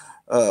many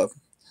I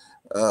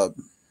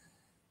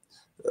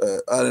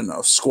don't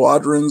know,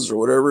 squadrons or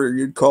whatever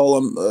you'd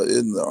call them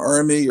in the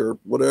Army or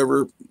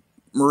whatever,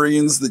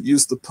 Marines that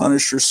use the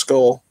Punisher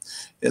skull.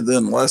 And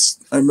then I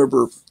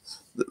remember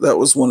that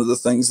was one of the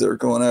things they were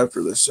going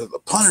after. They said the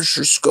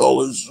Punisher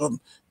skull is some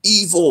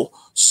evil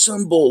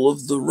symbol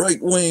of the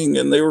right wing,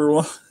 and they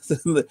were.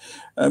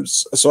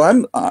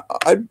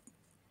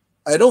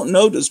 I don't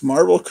know. Does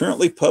Marvel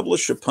currently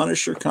publish a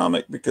Punisher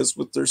comic? Because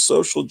with their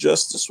social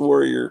justice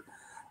warrior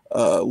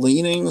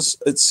leanings,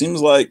 it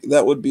seems like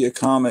that would be a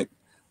comic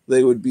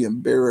they would be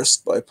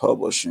embarrassed by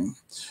publishing.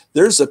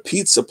 There's a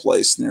pizza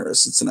place near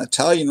us. It's an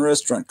Italian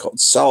restaurant called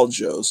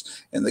Salgio's,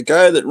 and the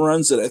guy that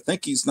runs it, I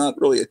think he's not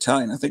really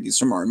Italian. I think he's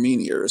from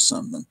Armenia or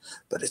something,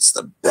 but it's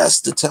the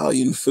best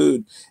Italian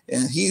food,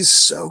 and he's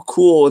so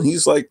cool, and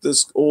he's like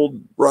this old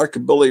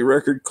rockabilly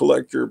record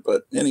collector.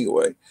 But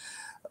anyway,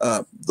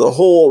 the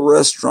whole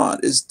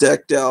restaurant is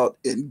decked out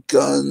in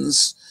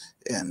guns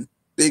and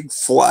big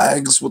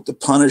flags with the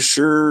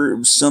Punisher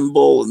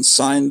symbol and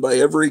signed by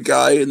every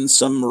guy in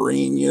some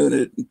Marine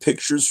unit, and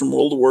pictures from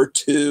World War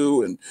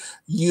II and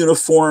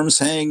uniforms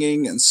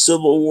hanging and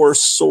Civil War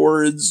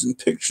swords and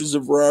pictures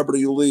of Robert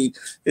E. Lee.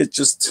 It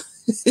just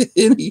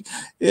any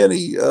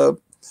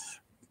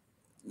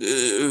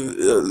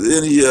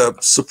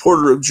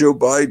supporter of Joe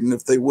Biden,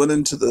 if they went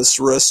into this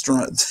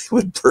restaurant, they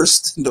would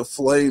burst into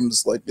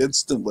flames like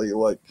instantly,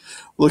 like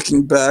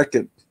looking back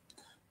at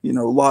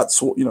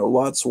Lot's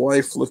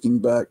wife looking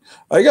back.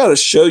 I got to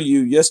show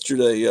you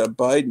yesterday,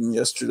 Biden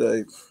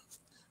yesterday.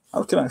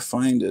 How can I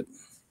find it?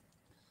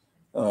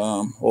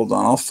 Hold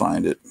on, I'll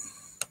find it.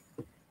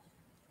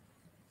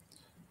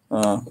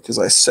 Because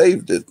I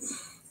saved it.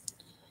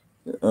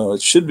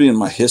 It should be in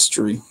my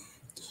history.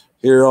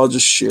 Here, I'll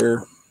just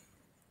share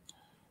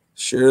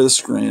the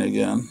screen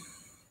again.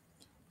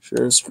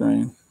 Share the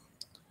screen.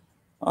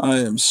 I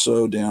am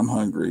so damn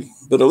hungry.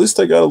 But at least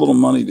I got a little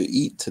money to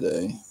eat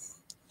today,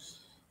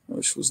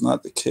 which was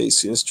not the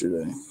case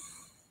yesterday.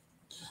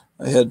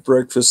 I had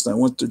breakfast. I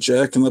went to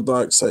Jack in the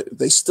Box.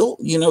 They still,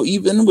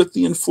 even with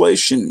the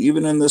inflation,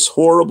 even in this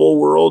horrible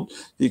world,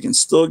 you can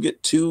still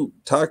get 2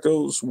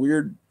 tacos,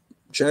 weird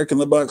Jack in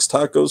the Box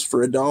tacos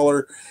for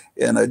 $1,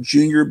 and a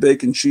junior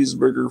bacon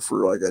cheeseburger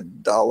for like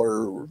 $1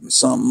 or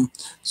something.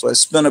 So I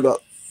spent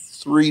about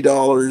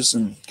 $3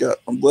 and got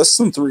less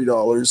than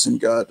 $3 and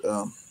got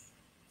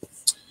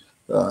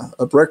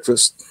a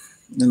breakfast.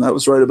 And that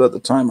was right about the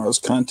time I was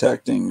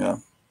contacting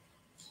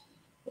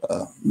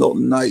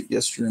Milton Knight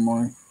yesterday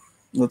morning.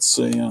 Let's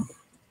see.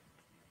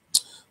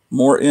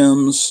 More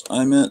M's.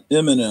 I meant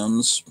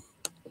M&M's.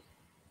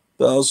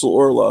 Basil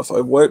Orloff.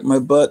 I've wiped my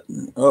butt.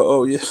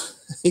 Oh yeah.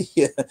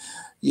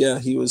 yeah.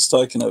 He was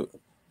talking about.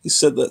 He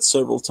said that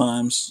several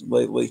times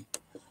lately.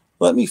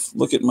 Let me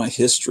look at my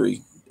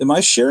history. Am I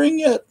sharing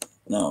yet?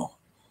 No.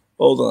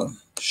 Hold on.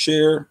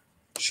 Share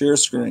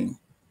screen.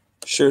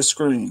 Share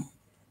screen.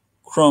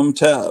 Chrome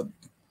tab.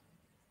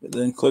 And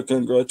then click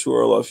on Groucho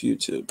Orloff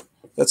YouTube.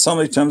 That's how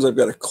many times I've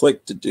got to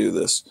click to do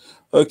this.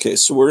 Okay,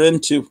 so we're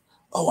into,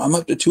 I'm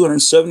up to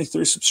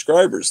 273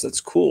 subscribers.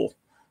 That's cool.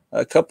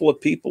 A couple of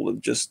people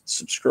have just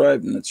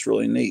subscribed, and it's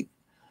really neat.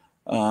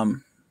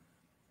 And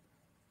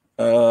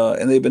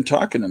they've been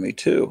talking to me,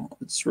 too.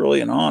 It's really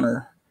an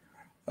honor.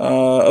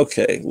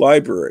 Okay,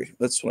 library.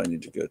 That's what I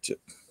need to go to.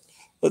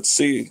 Let's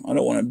see. I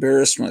don't want to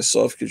embarrass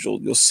myself because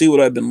you'll see what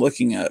I've been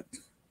looking at.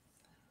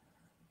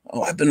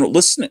 Oh, I've been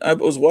listening. I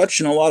was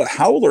watching a lot of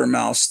Howler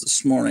Mouse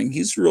this morning.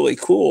 He's really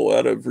cool,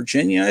 out of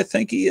Virginia, I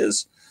think he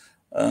is.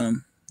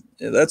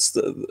 That's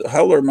the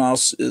Howler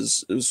Mouse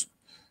is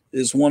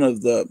one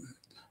of the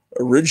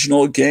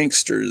original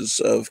gangsters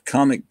of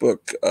comic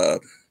book,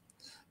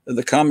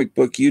 the comic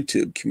book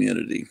YouTube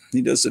community.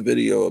 He does a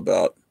video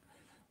about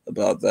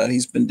that.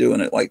 He's been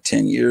doing it like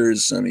 10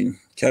 years. I mean,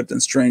 Captain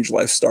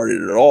Strangelove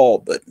started it all,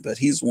 but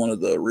he's one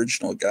of the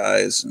original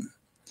guys, and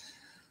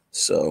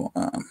so.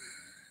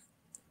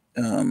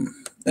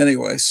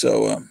 Anyway,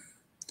 so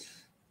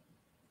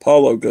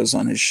Paulo goes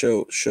on his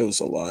shows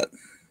a lot.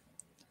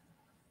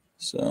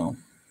 So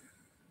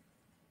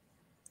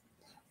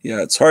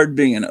yeah, it's hard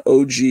being an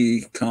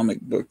OG comic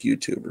book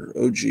YouTuber.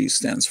 OG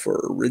stands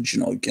for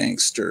original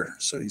gangster.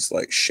 So he's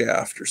like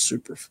Shaft or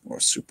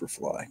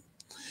Superfly.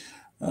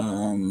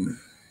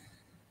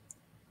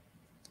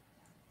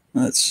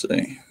 Let's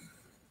see.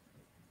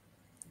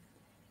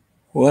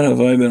 What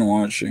have I been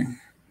watching?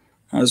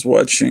 I was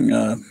watching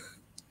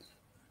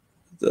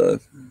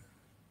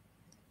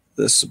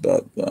this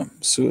about the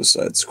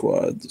Suicide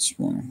Squad this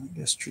morning,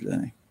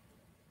 yesterday.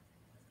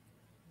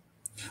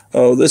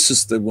 Oh, this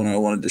is the one I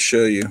wanted to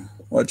show you.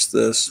 Watch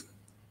this.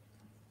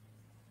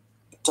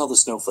 Tell the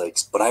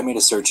snowflakes, but I made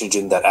a search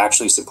engine that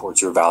actually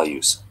supports your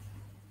values.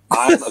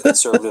 I'm a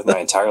conservative my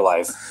entire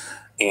life,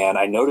 and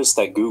I noticed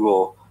that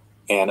Google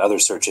and other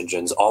search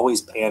engines always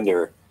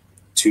pander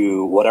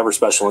to whatever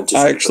special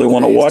interest. I actually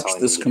want to watch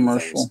this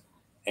commercial.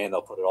 And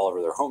they'll put it all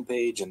over their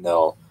homepage, and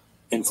they'll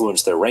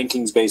influence their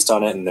rankings based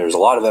on it. And there's a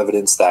lot of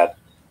evidence that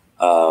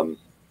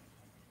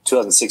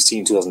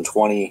 2016,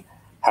 2020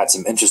 had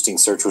some interesting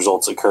search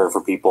results occur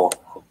for people.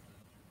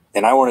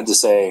 And I wanted to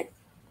say,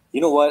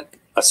 you know what?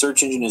 A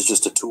search engine is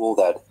just a tool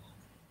that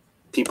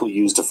people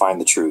use to find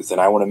the truth.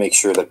 And I want to make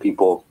sure that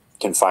people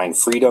can find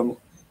freedom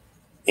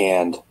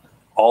and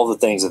all the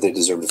things that they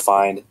deserve to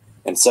find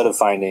instead of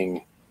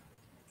finding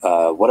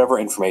whatever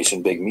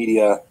information big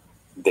media,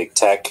 big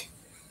tech,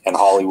 and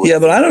Hollywood. Yeah,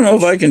 but I don't know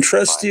if I can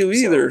trust you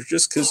either,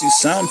 just because you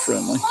sound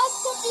friendly. What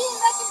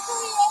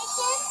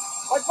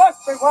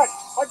must be what?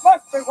 What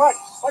must be what?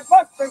 What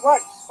must be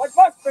what? What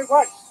must be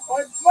what?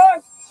 What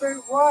must be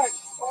what?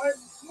 What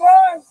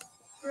must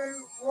be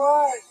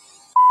what?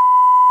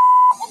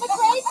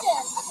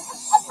 Immigration,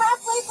 a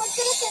pathway for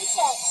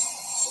citizenship.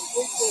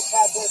 Completely a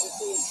pathway for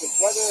citizenship.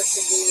 Whether it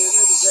can be an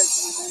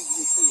immigration remains to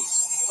be seen.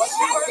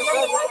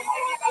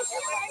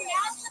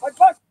 What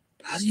must?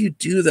 How do you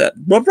do that?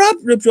 What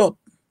must be what?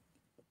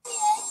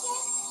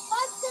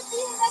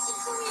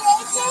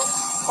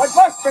 What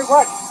must be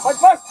what?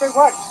 What must be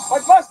what?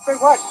 What must be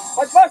what?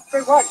 What must be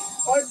what?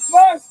 What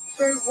must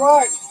be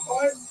what?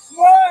 What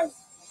must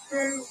be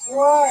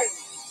what?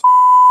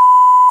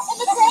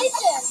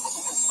 Immigration,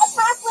 a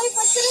pathway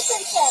for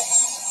citizenship.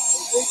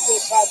 Completely a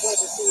pathway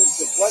for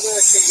citizenship. Whether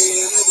it can be an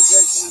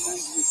immigration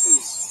remains to be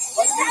seen.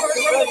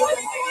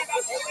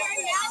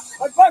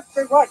 What must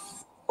be what?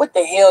 What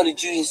the hell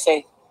did you just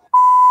say?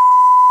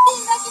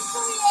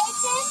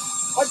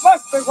 What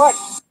must be what?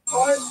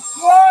 What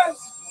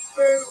must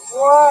be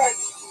what?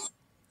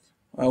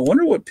 I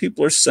wonder what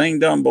people are saying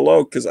down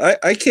below, because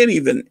I can't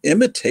even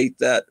imitate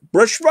that.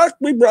 Brush rock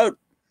me, bro.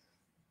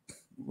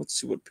 Let's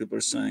see what people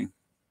are saying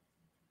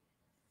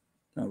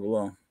down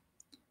below.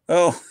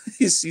 Oh,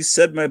 he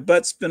said my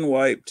butt's been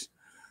wiped.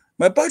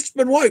 My butt's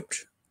been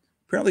wiped.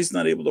 Apparently he's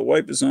not able to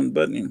wipe his own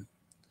buttoning.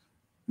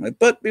 My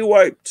butt be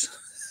wiped.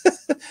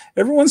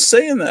 Everyone's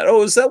saying that.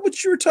 Oh, is that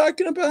what you were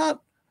talking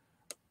about?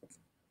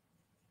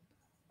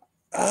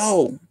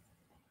 Oh,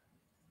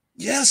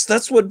 yes,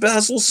 that's what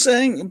Basil's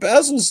saying.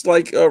 Basil's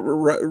like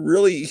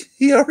really,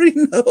 he already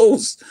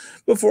knows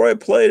before I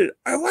played it.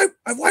 I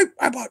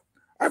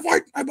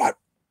bought.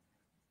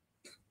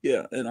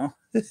 Yeah, you know,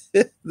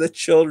 the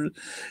children.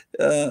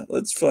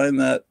 Let's find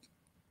that.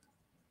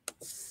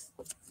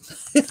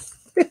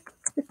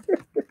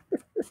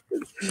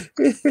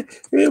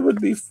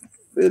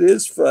 It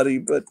is funny,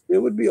 but it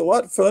would be a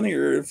lot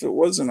funnier if it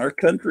wasn't our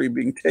country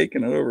being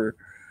taken over.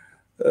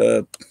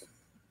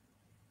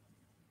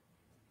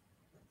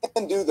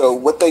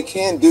 What they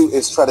can do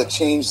is try to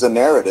change the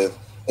narrative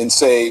and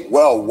say,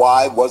 well,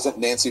 why wasn't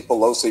Nancy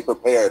Pelosi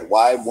prepared?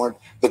 Why weren't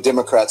the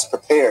Democrats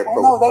prepared?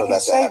 Well, no, they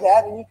can say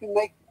that, and you can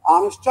make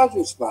honest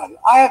judgments about it.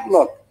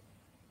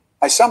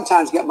 I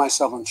sometimes get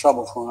myself in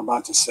trouble for what I'm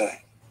about to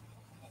say.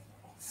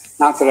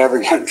 Not that I ever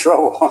get in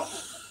trouble.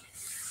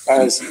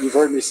 As you've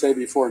heard me say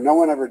before, no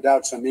one ever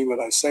doubts I mean what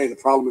I say. The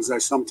problem is I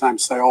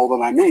sometimes say all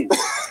that I mean.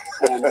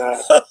 And,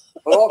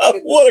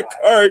 what a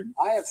card.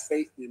 I have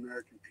faith in the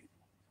American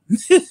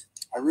people.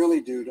 I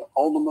really do, to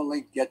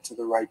ultimately get to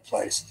the right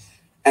place.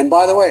 And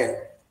by the way,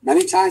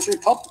 many times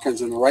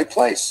Republicans are in the right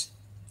place.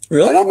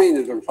 Really? I don't mean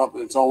that the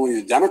Republicans, it's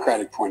only the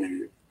Democratic point of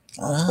view.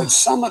 But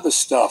some of the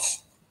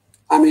stuff,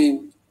 I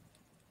mean,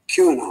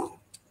 QAnon,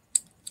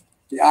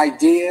 the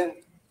idea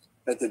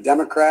that the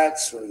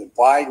Democrats or the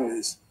Biden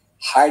is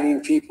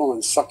hiding people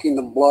and sucking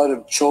the blood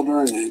of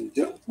children.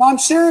 No, I'm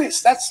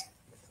serious.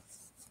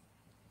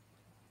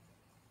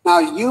 Now,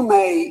 you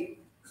may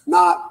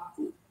not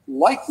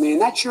like me,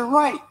 and that's your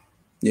right.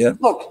 Yeah.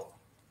 Look,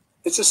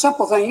 it's a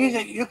simple thing.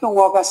 You can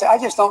walk out and say, I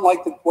just don't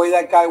like the way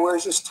that guy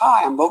wears his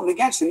tie. I'm voting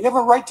against him. You have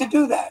a right to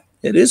do that.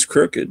 It is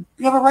crooked.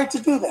 You have a right to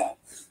do that.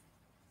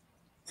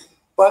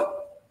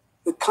 But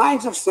the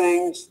kinds of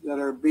things that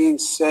are being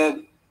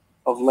said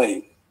of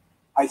late,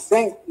 I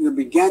think you're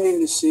beginning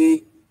to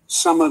see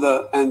some of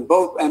and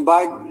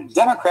by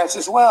Democrats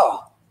as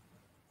well,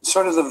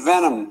 sort of the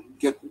venom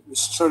get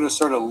sort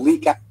of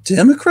leak out.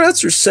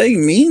 Democrats are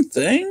saying mean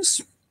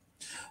things.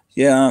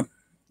 Yeah,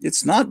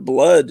 it's not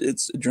blood,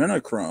 it's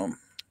adrenochrome.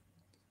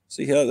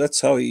 See how that's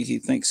how he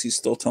thinks he's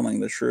still telling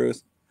the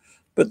truth.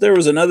 But there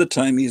was another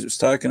time he was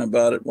talking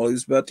about it while he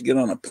was about to get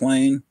on a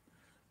plane,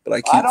 but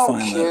I can't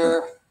find that. I don't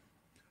care.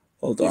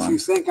 Hold on. If you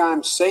think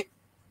I'm Satan.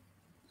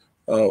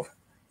 Oh,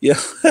 yeah.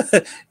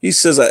 He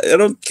says, I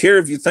don't care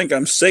if you think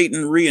I'm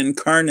Satan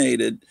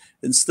reincarnated.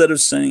 Instead of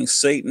saying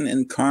Satan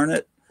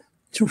incarnate,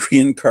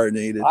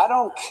 Reincarnated. I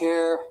don't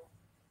care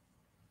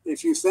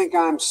if you think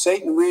I'm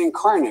Satan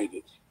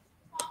reincarnated.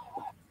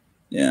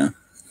 Yeah.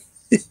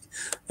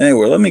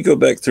 Anyway, let me go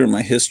back through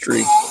my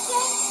history.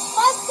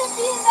 Must it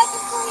be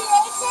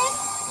reconciliation?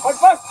 What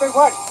must be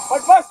what?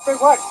 What must be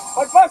what?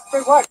 What must be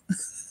what?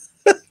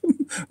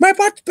 My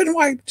butt's been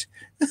wiped.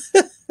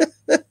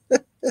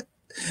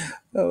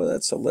 Oh,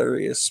 that's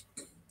hilarious.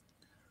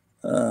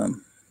 My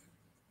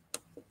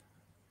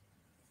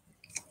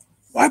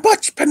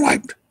butt's been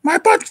wiped. My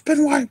butt's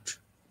been wiped.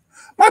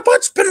 My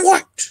butt's been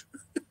wiped.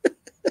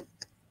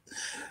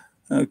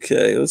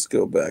 Okay, let's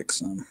go back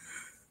some.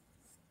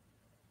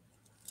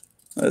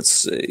 Let's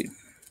see.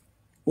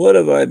 What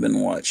have I been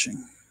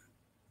watching?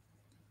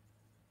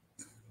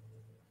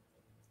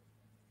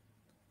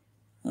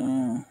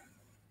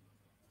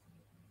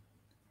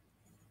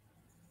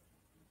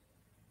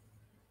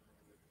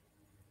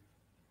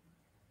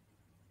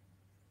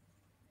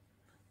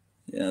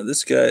 Yeah,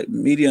 this guy,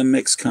 Media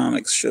Mix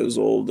Comics, shows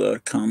old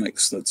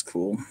comics. That's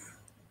cool.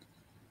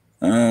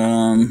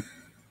 I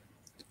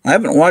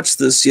haven't watched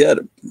this yet.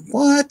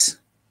 What?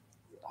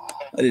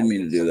 I didn't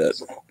mean to do that.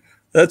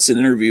 That's an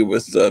interview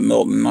with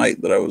Milton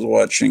Knight that I was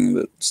watching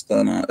that's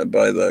done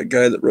by the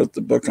guy that wrote the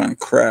book on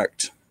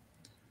Cracked.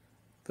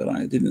 But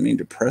I didn't mean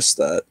to press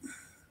that.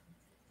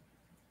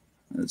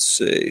 Let's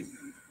see.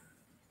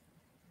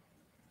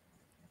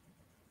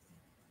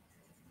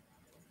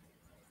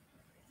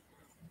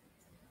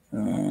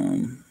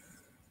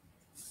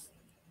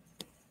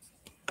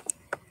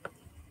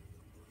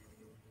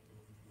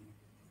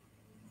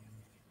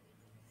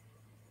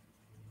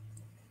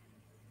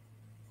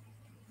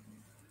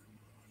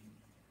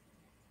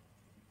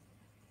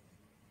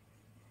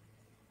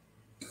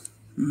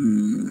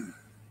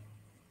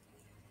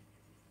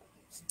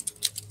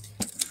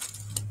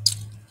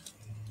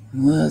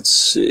 Let's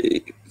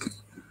see.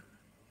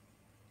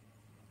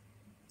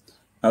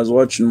 I was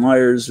watching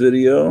Myers'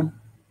 video.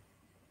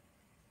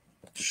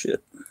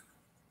 Shit.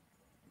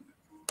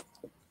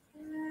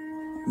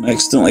 I'm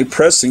accidentally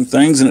pressing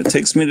things and it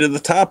takes me to the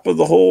top of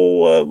the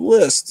whole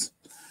list.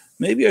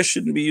 Maybe I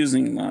shouldn't be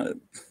using that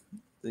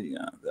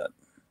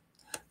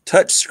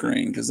touch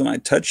screen, because then I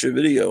touch a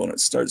video and it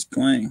starts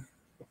playing.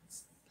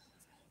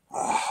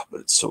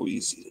 But it's so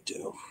easy to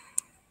do.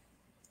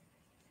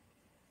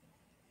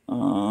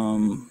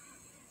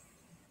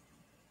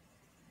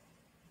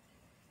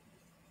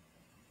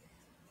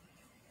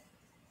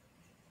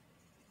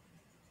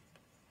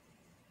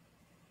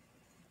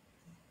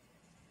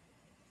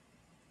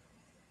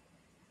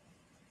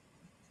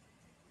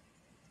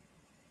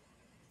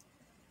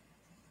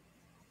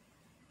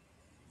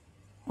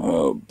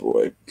 Oh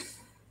boy.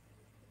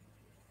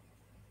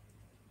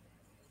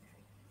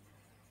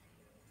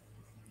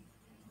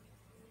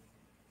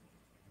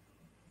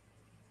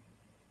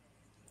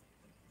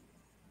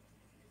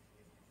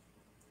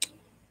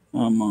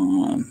 Come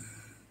on.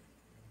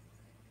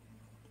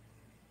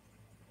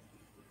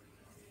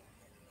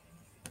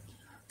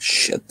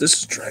 Shit, this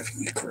is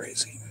driving me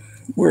crazy.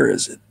 Where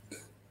is it?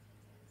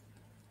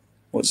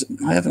 Was it?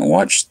 I haven't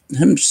watched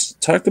him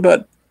talk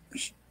about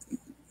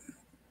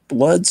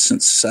blood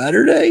since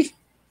Saturday?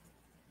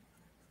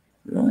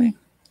 Really?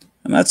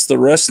 And that's the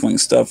wrestling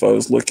stuff I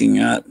was looking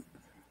at.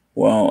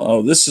 Well,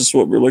 oh, this is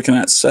what we're looking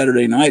at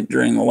Saturday night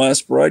during the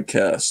last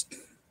broadcast.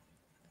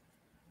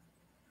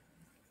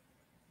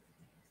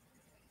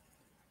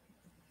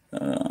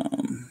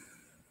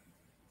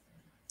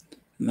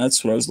 And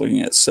that's what I was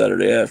looking at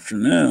Saturday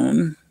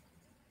afternoon.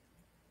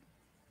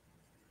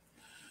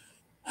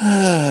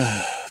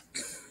 Oh,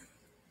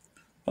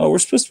 we're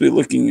supposed to be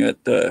looking at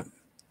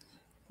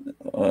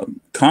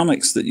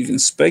comics that you can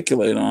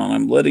speculate on.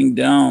 I'm letting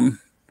down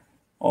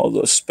all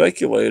those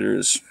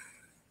speculators.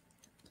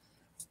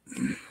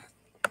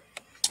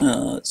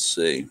 Let's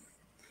see.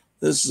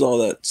 This is all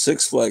that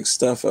Six Flags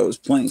stuff I was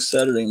playing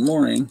Saturday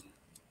morning.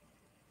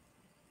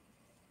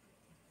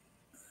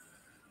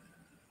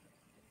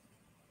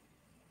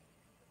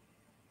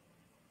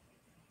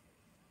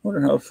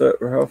 Wonder how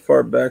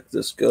far back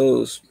this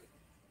goes.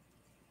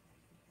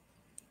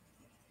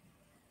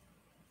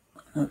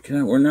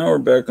 Okay, we're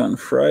back on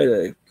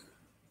Friday.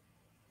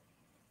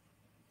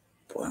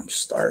 Boy, I'm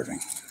starving.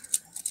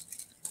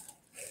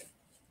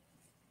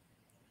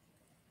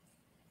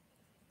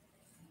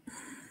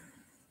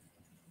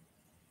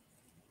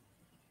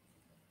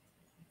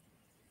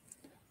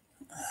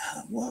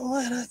 Well,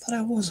 I thought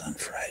I was on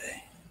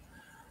Friday.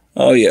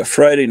 Oh yeah,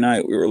 Friday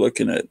night we were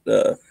looking at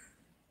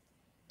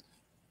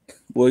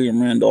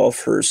William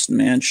Randolph Hearst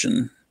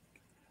mansion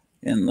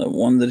and the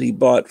one that he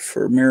bought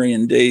for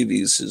Marion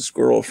Davies, his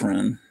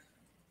girlfriend.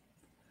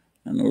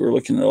 And we were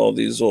looking at all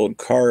these old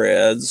car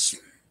ads.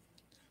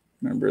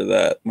 Remember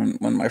that when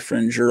my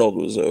friend Gerald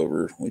was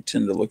over, we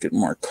tend to look at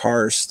more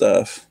car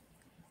stuff.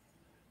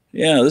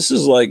 Yeah, this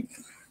is like,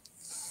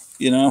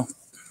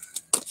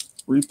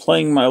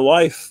 replaying my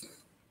life.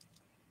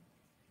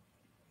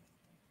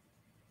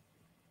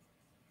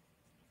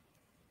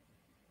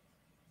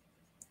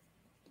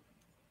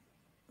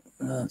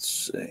 Let's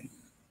see.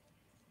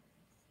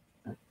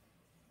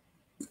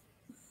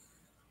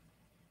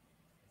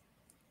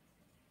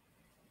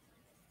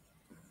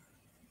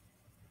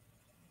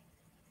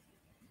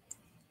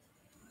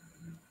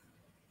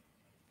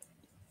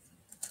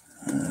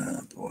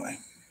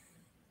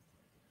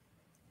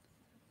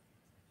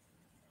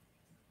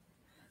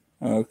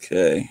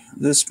 Okay,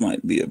 this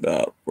might be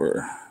about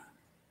where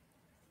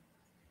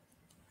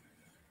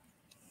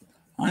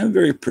I'm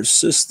very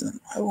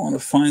persistent. I want to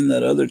find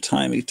that other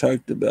time he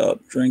talked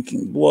about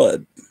drinking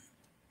blood.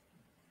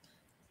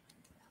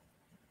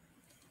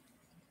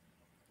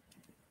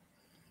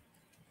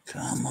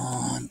 Come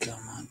on,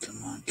 come on,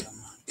 come on, come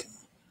on, come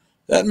on.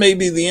 That may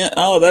be the end.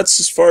 Oh, that's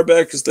as far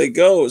back as they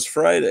go. It's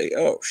Friday.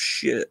 Oh,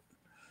 shit.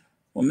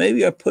 Well,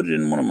 maybe I put it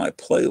in one of my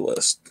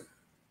playlists.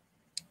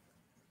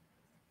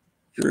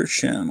 Your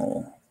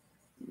channel.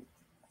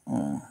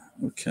 Oh,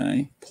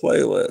 okay.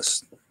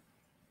 Playlist.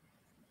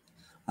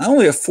 I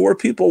only have 4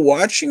 people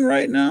watching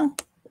right now.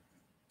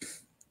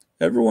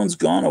 Everyone's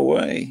gone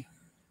away.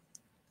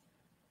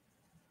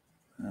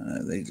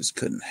 They just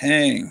couldn't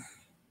hang.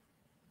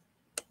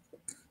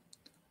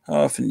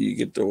 How often do you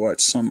get to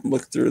watch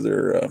look through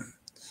their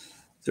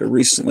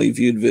recently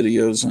viewed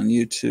videos on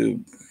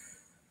YouTube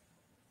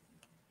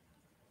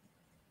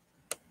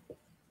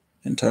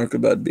and talk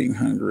about being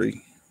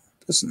hungry?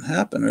 Doesn't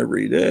happen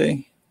every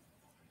day.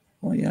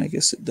 Well, yeah, I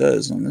guess it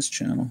does on this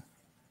channel.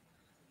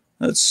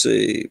 Let's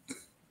see.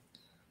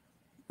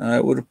 I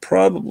would have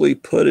probably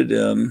put it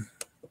in.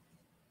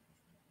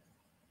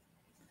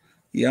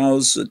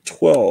 Yowza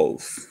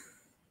 12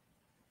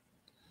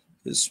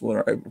 is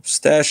what I'm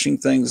stashing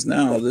things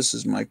now. This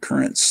is my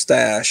current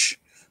stash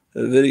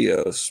of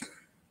videos.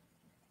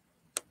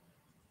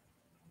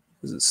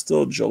 Is it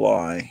still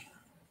July?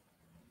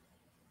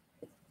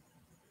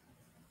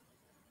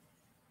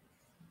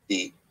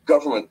 The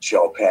government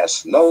shall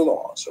pass no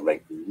laws or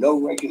make no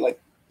regulation.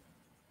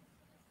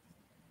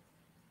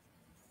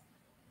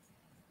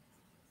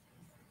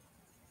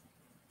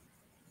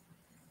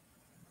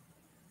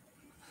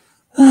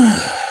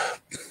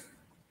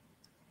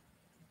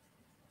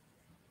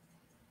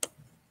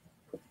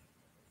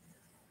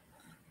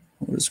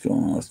 What is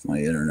going on with my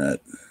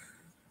internet?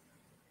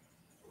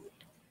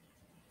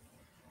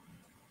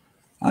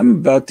 I'm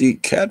about to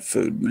eat cat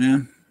food,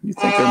 man. You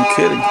think I'm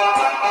kidding?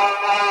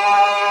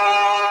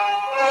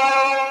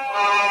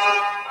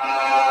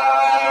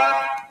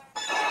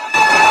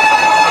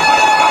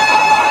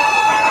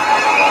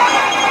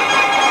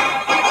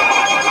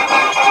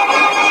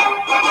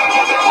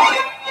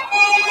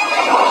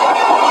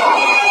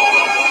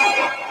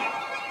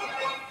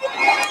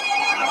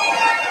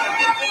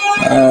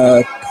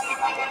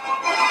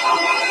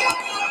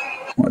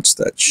 What's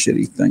that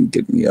shitty thing?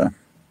 Give me a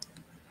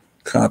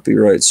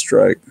copyright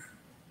strike.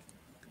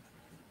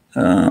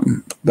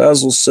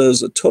 Basil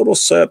says a total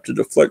sap to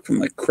deflect from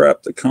the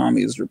crap the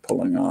commies are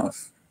pulling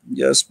off.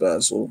 Yes,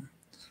 Basil.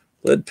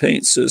 Lead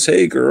Paint says,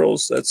 hey,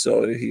 girls. That's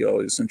how he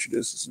always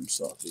introduces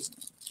himself, isn't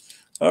it?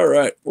 All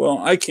right. Well,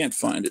 I can't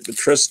find it, but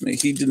trust me,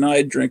 he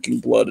denied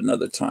drinking blood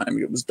another time.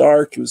 It was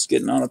dark. He was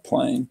getting on a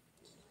plane.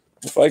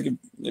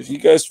 If you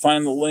guys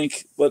find the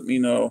link, let me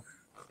know.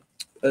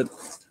 I'm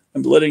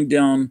letting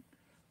down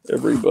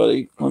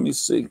everybody. Let me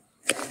see.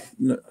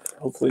 No,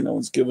 hopefully no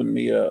one's given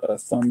me a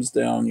thumbs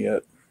down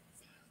yet.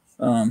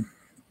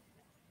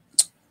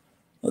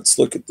 Let's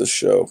look at the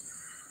show.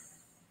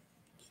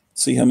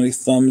 See how many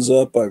thumbs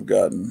up I've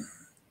gotten.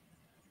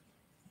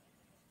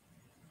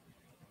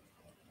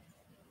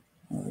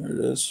 Oh, there it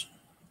is.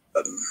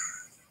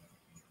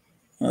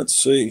 Let's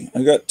see.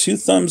 I got 2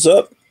 thumbs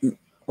up.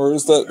 Or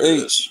is that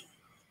 8?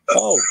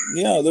 Oh,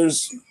 yeah,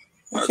 there's...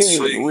 I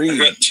can't even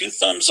read. I got 2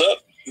 thumbs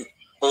up.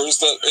 Or is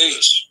that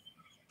 8?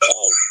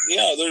 Oh,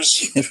 yeah,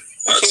 there's...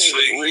 I can't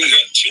even read. I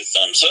got 2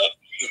 thumbs up.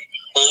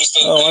 Or is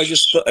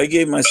that I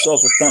gave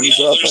myself a thumbs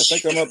up. I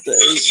think I'm up to 8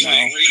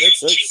 now.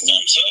 That's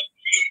excellent.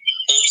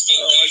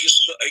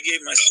 I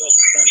gave myself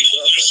a thumbs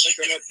up. I think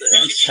I'm up to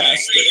 8.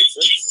 Fantastic.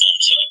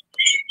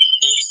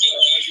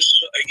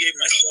 I gave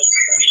myself a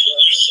thumbs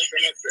up. I think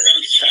I'm up to 8.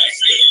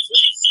 Fantastic.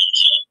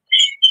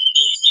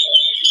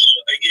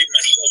 I gave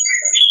myself a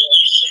thumbs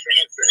up. I think I'm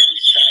up to 8.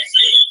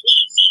 Fantastic.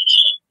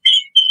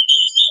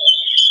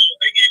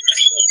 I gave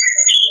myself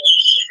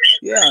a thumbs up.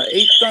 Yeah,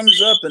 8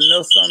 thumbs up and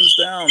no thumbs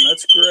down.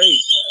 That's great.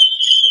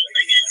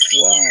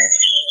 Wow. Yeah,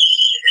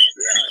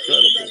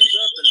 incredible. 8 thumbs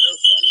up and no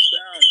thumbs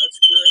down. That's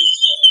great.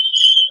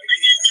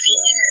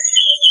 Wow.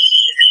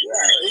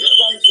 Yeah, 8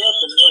 thumbs up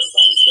and no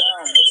thumbs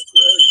down. That's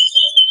great.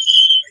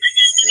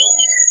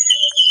 Wow.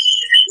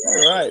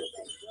 All right.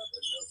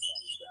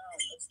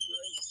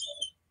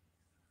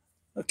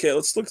 Okay,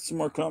 let's look at some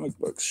more comic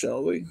books,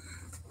 shall we?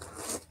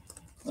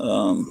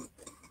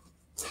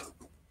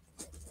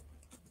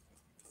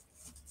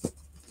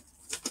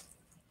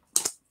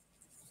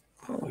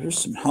 Here's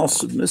some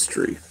House of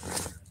Mystery.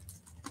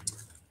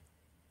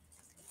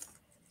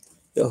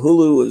 Yeah,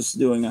 Hulu is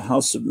doing a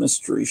House of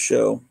Mystery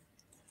show.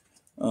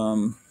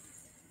 Did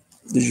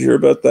you hear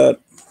about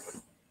that?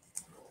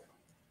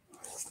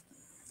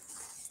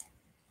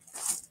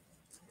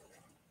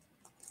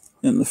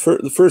 And the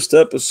first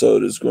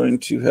episode is going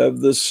to have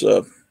this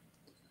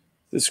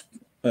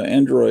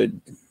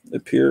android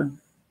appear.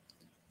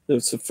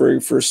 That's the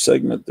very first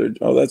segment. There.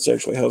 Oh, that's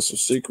actually House of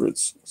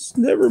Secrets.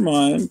 Never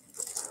mind.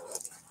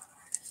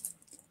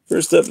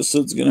 First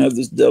episode's going to have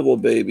this devil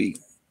baby.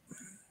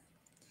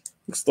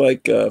 Looks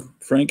like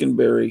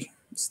Frankenberry.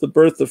 It's the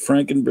birth of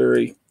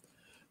Frankenberry.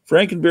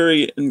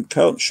 Frankenberry and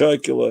Count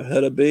Chocula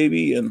had a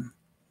baby, and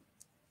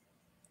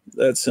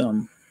that's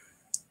him.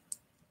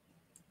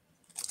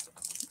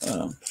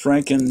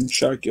 Franken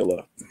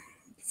Chocula.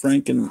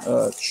 Franken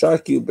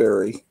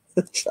Chocuberry.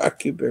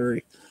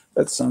 Chocuberry.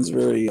 That sounds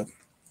very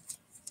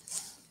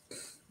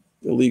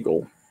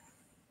illegal.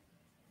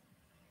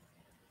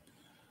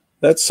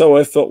 That's how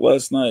I felt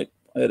last night.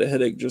 I had a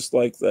headache just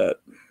like that.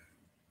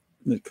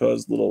 It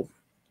caused little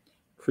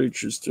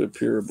creatures to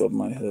appear above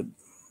my head.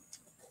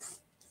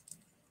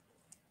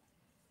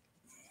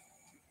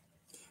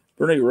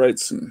 Bernie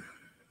Wrightson,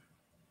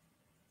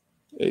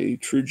 a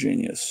true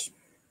genius.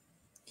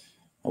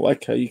 I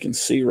like how you can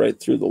see right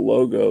through the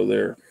logo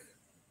there.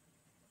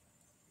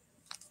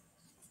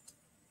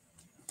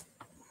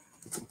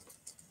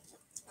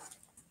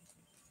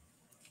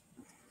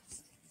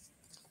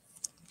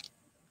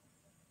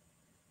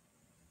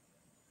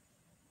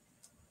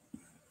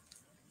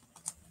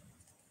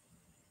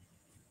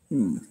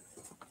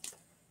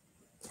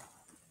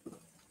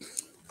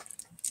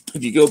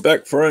 If you go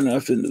back far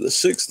enough into the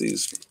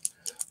 60s,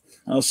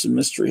 House of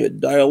Mystery had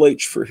Dial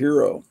H for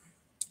Hero.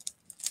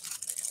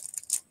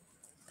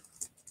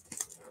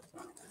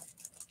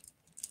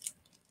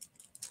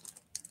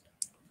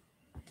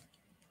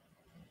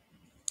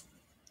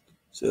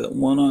 See that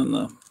one on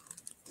the,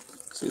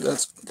 see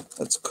that's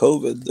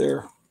COVID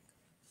there.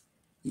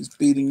 He's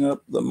beating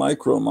up the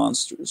micro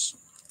monsters.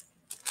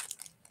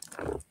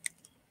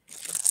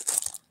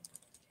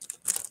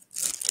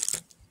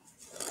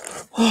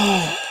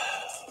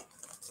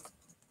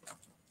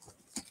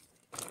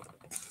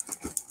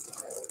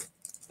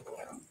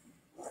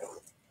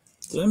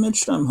 Did I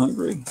mention I'm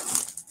hungry?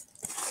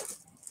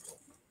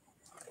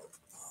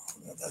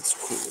 Oh, that's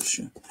cool as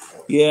shit.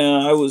 Yeah,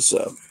 I was,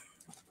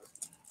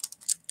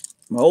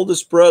 my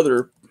oldest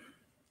brother,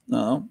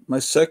 no, my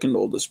second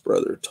oldest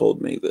brother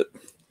told me that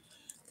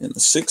in the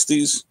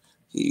 60s,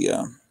 he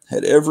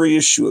had every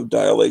issue of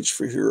Dial H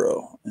for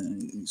Hero.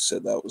 And he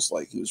said that was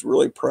like, he was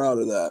really proud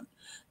of that.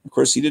 Of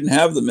course, he didn't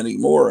have them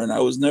anymore. And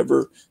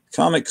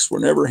comics were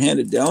never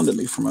handed down to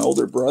me from my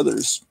older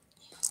brothers.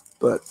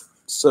 But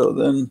so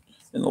then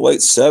in the late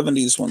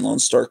 70s, when Lone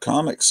Star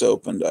Comics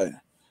opened, I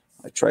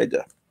tried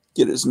to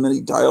get as many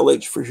Dial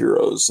H for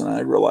Heroes, and I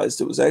realized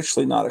it was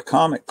actually not a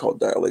comic called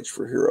Dial H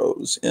for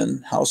Heroes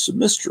in House of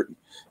Mystery.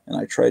 And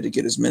I tried to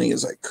get as many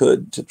as I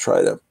could to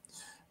try to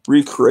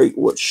recreate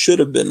what should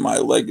have been my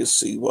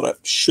legacy, what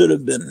should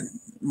have been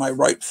my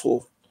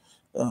rightful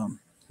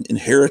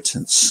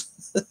inheritance.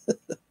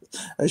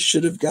 I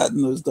should have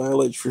gotten those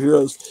Dial H for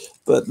Heroes,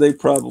 but they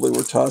probably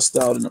were tossed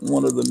out in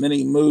one of the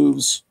many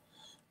moves.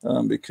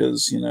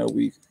 Because, you know,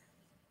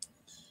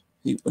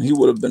 he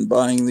would have been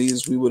buying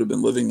these. We would have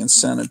been living in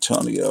San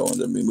Antonio, and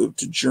then we moved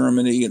to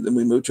Germany, and then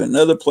we moved to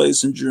another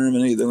place in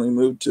Germany. Then we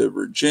moved to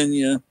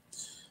Virginia.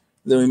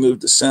 Then we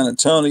moved to San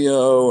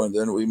Antonio, and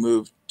then we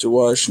moved to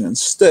Washington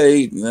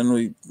State, and then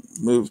we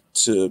moved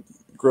to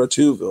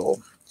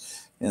Grotuville.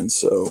 And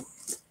so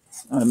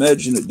I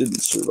imagine it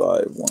didn't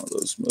survive one of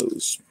those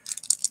moves.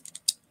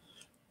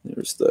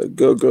 There's the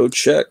go-go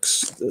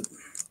checks that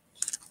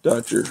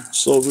Dr.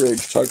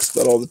 Silveridge talks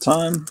about all the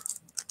time,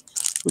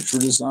 which were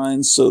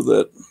designed so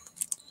that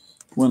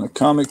when a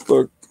comic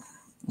book,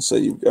 let's say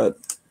you've got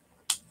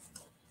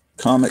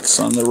comics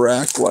on the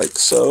rack like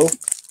so,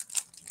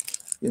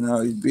 you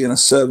know, you'd be in a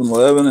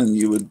 7-Eleven and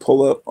you would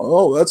pull up,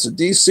 oh, that's a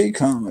DC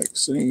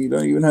Comics. And you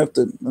don't even have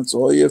to, that's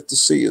all you have to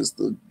see is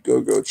the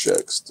go-go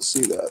checks to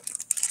see that.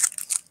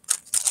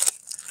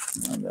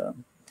 And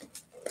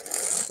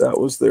that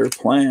was their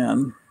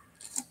plan.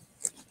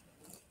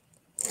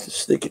 To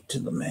stick it to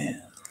the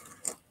man.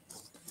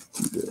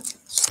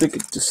 Stick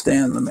it to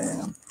Stan the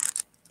Man.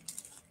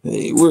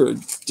 Hey, we're a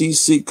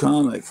DC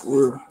comic.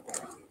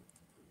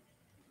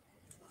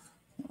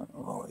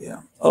 Oh,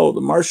 yeah. Oh,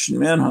 the Martian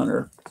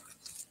Manhunter.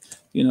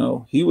 You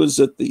know, he was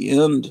at the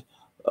end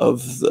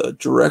of the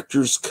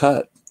director's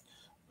cut.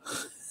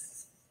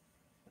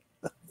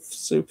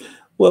 So,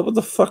 what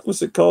the fuck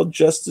was it called?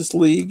 Justice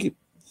League?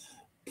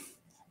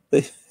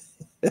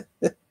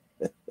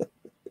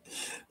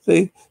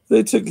 They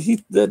took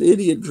that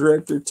idiot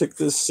director took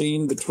this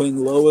scene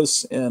between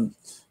Lois and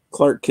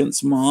Clark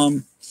Kent's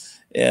mom,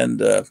 and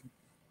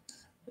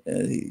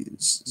he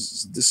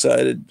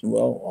decided,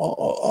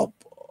 well,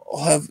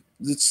 I'll have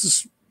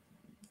this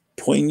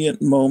poignant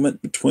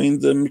moment between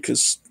them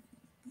because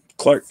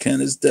Clark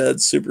Kent is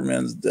dead,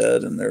 Superman's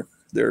dead, and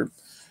they're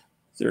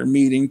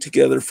meeting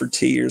together for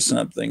tea or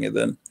something, and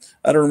then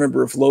I don't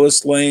remember if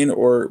Lois Lane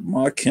or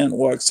Ma Kent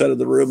walks out of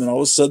the room, and all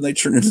of a sudden they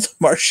turn into the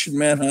Martian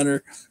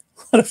Manhunter.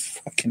 What a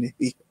fucking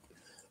idiot.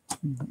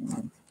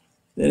 And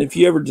if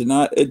you ever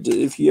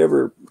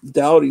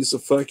doubt he's a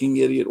fucking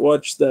idiot,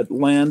 watch that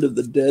Land of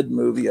the Dead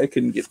movie. I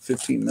couldn't get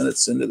 15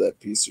 minutes into that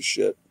piece of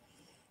shit.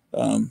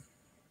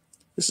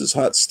 This is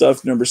Hot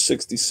Stuff number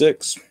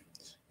 66.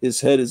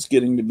 His head is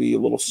getting to be a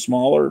little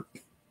smaller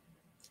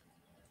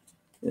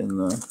in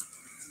the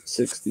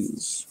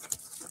 60s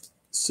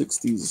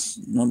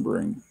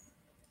numbering.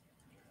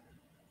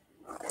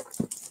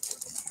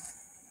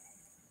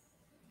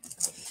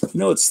 You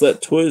know, it's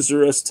that Toys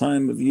R Us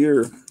time of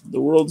year. The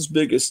world's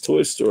biggest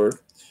toy store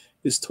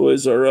is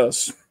Toys R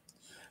Us.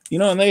 You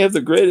know, and they have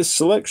the greatest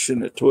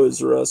selection at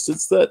Toys R Us.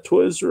 It's that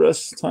Toys R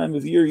Us time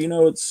of year. You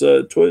know, it's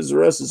Toys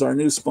R Us is our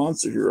new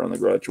sponsor here on the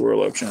Garage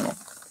Warlock channel.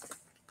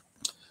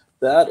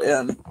 That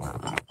and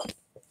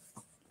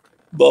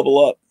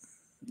Bubble Up.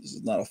 This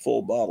is not a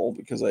full bottle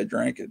because I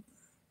drank it.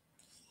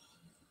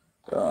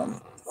 I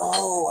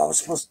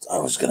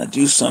was going to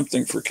do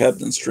something for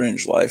Captain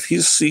Strange Life.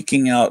 He's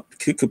seeking out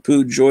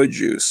Kickapoo Joy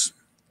Juice.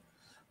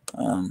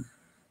 I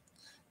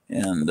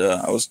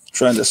was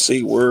trying to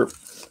see where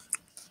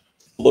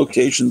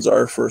locations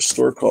are for a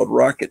store called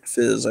Rocket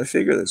Fizz. I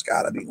figure there's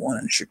got to be one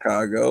in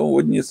Chicago.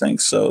 Wouldn't you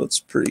think so? It's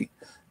a pretty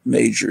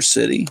major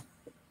city.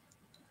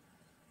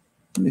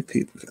 How many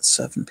people? Got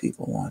 7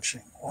 people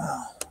watching.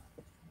 Wow.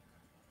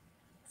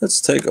 Let's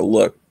take a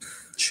look,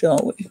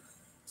 shall we?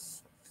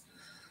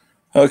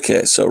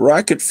 Okay, so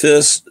Rocket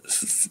Fizz,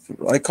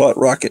 I call it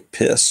Rocket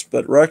Piss,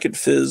 but Rocket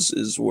Fizz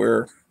is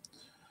where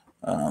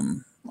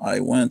I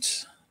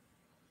went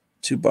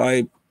to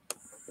buy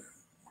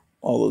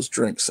all those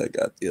drinks I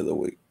got the other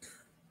week.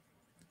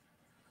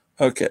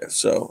 Okay,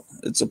 so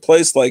it's a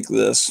place like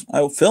this.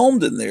 I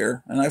filmed in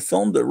there, and I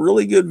filmed a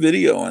really good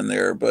video in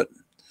there, but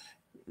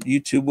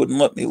YouTube wouldn't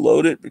let me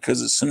load it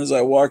because as soon as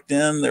I walked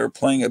in, they were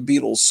playing a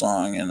Beatles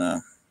song,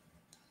 and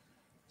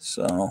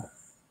so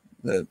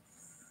that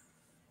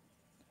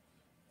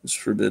was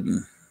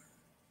forbidden.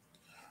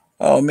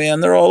 Oh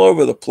man, they're all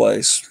over the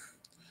place.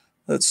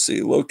 Let's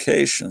see,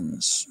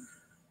 locations.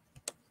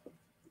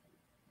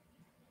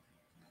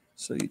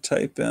 So you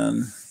type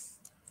in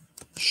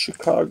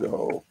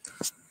Chicago,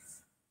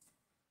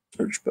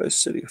 search by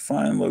city,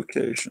 find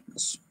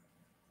locations.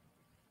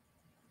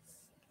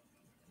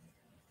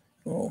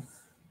 Oh,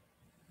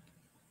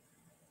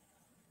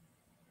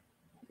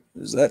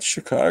 is that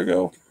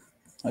Chicago?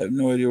 I have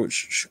no idea what.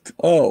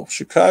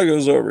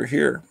 Chicago's over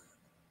here.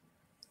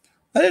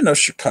 I didn't know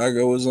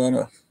Chicago was on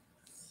a.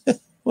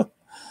 I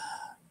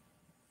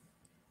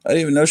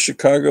didn't even know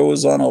Chicago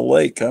was on a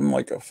lake. I'm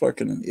like a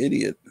fucking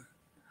idiot.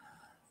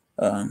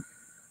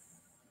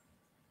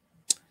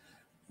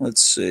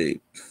 Let's see.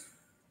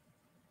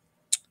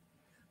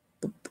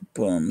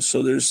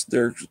 So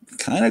they're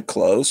kind of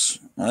close.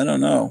 I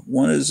don't know.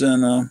 One is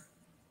in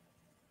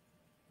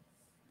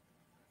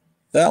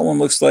that one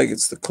looks like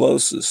it's the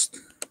closest.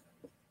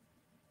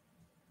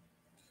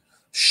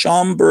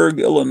 Schaumburg,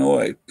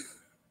 Illinois.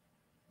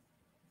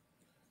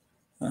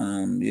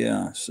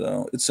 Yeah,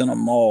 so it's in a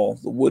mall,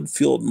 the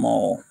Woodfield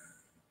Mall.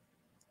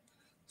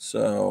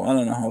 So I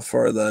don't know how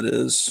far that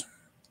is.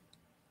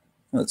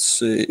 Let's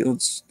see.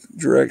 Let's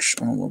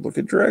direction. We'll look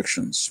at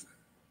directions.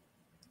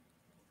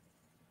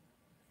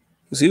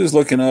 Because he was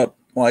looking up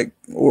like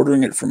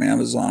ordering it from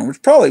Amazon,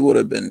 which probably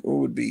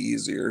would be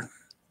easier.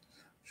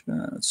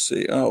 Let's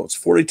see. Oh, it's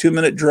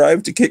 42-minute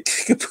drive to get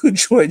Kickapoo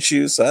Joy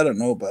Juice. I don't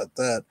know about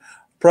that.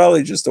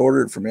 Probably just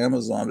ordered it from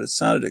Amazon, but it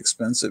sounded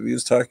expensive. He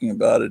was talking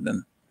about it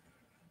in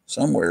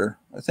somewhere.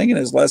 I think in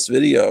his last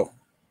video.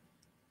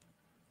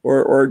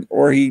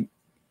 Or he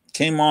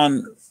came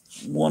on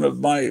one of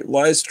my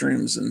live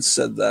streams and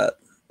said that.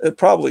 It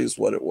probably is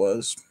what it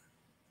was.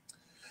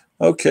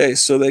 Okay,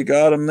 so they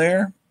got him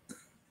there.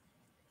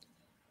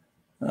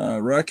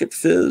 Rocket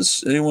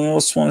Fizz. Anyone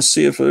else want to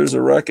see if there's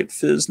a Rocket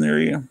Fizz near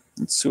you?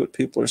 Let's see what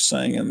people are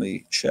saying in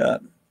the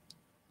chat.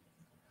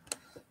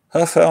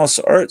 Huff House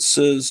Art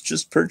says,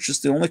 just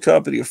purchased the only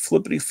copy of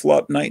Flippity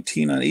Flop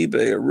 19 on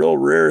eBay, a real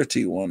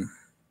rarity one.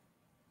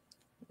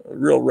 A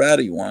real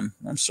ratty one.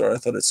 I'm sorry, I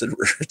thought it said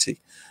rarity.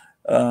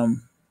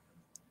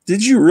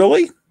 Did you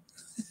really?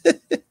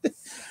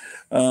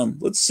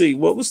 Let's see.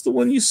 What was the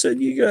one you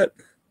said you got?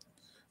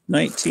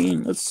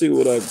 19. Let's see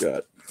what I've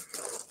got.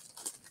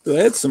 I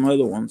had some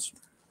other ones.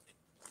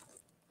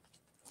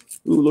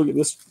 Ooh, look at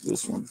this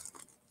one.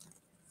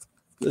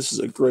 This is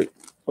a great.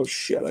 Oh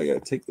shit! I gotta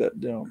take that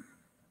down.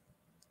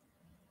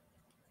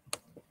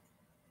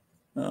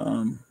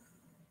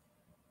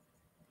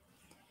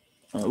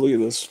 Look at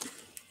this.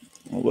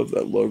 I love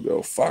that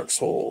logo,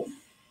 Foxhole.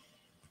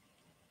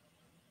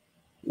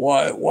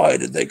 Why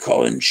did they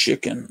call him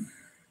Chicken?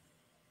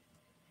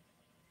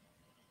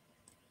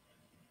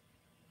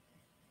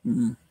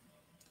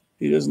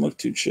 He doesn't look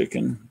too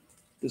chicken.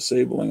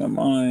 Disabling a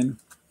mine.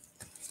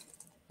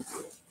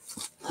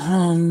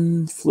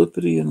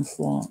 Flippity and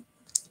flop.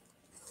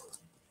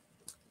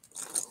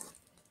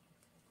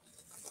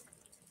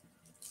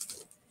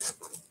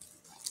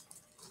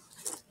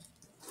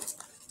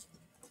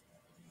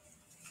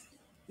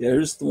 Yeah,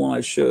 here's the one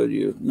I showed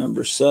you,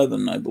 number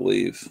 7, I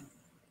believe.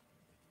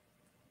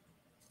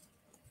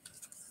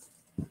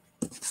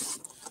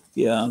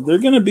 Yeah, they're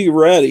going to be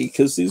ratty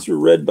because these are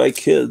read by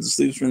kids.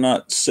 These are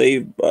not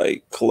saved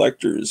by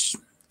collectors.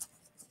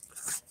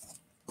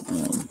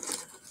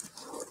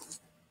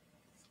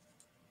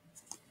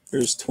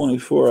 There's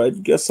 24. I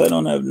guess I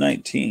don't have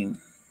 19.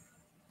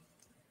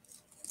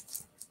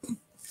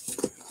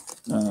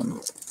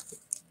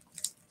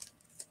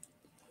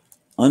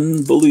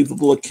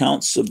 Unbelievable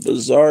accounts of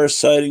bizarre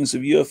sightings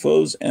of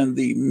UFOs and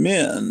the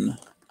men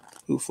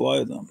who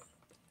fly them.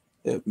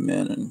 They have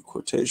men in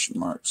quotation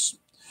marks.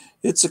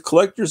 It's a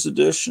collector's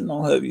edition,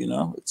 I'll have you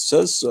know. It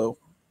says so.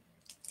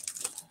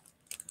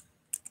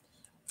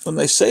 When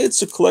they say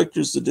it's a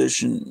collector's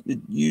edition, it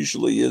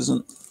usually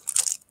isn't.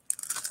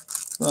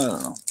 I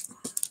don't know.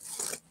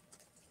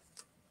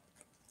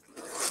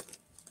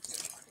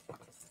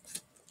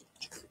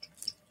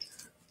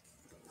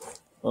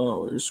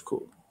 Oh, here's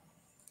cool.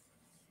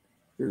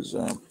 Here's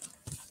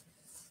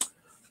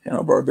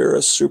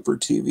Hanna-Barbera Super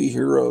TV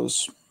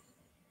Heroes.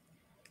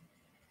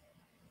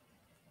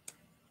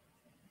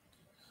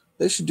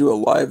 They should do a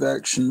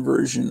live-action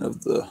version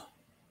of the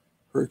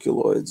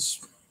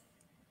Herculoids.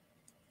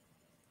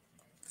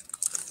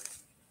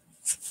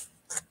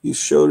 You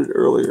showed it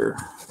earlier.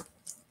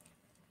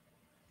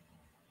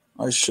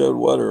 I showed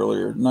what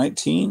earlier?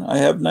 19? I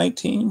have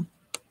 19?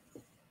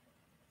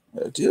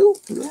 I do?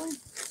 Really?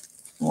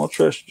 Well, I'll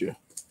trust you.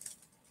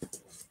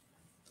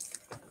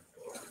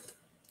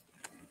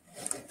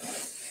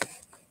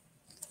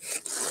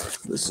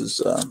 This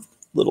is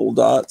Little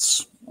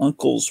Dot's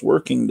Uncle's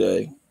Working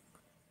Day.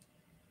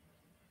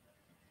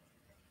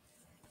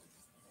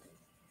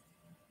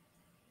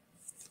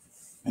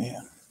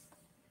 Man.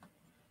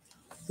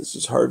 This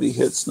is Harvey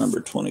Hits number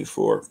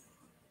 24.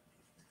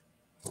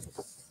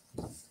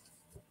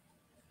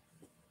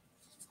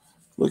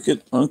 Look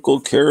at Uncle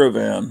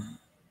Caravan.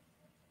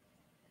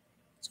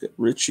 It's got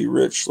Richie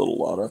Rich, Little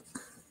Lotta.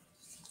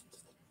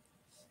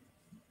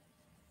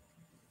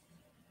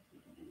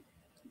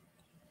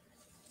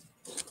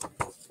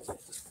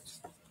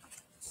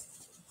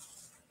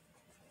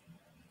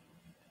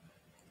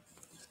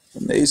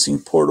 Amazing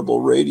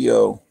portable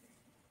radio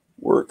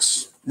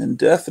works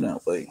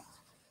indefinitely.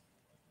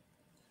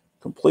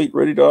 Complete,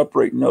 ready to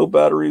operate, no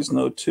batteries,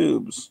 no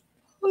tubes.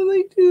 How do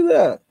they do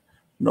that?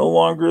 No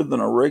longer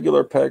than a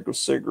regular pack of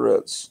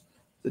cigarettes.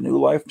 The new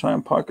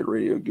Lifetime Pocket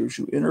Radio gives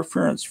you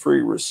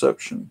interference-free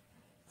reception.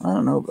 I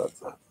don't know about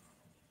that.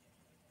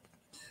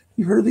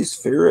 You heard of these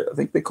I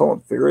think they call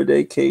them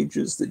Faraday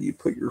cages that you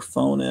put your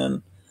phone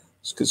in.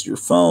 It's because your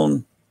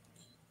phone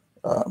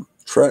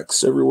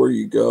treks everywhere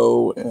you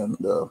go, and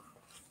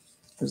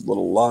there's a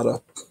little lot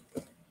of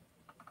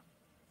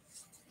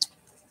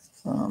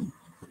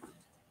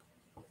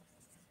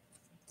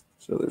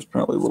so there's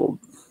probably little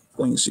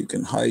things you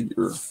can hide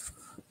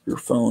your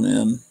phone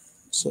in,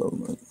 so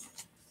that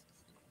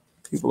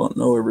people don't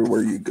know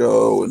everywhere you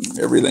go and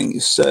everything you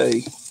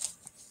say.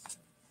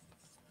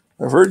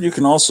 I've heard you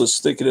can also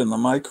stick it in the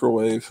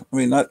microwave. I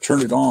mean, not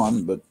turn it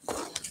on, but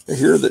I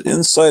hear that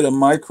inside a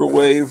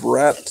microwave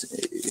wrapped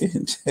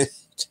in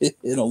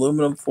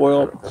aluminum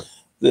foil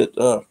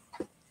that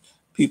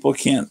people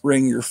can't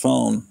ring your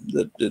phone,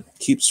 that it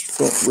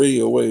keeps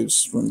radio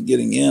waves from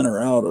getting in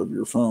or out of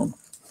your phone.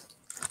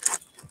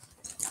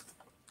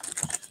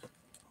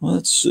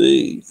 Let's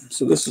see.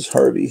 So this is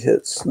Harvey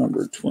Hits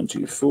number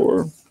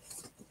 24.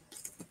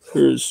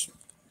 Here's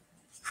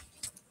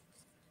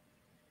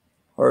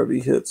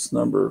Harvey Hits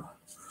number.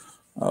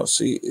 Oh,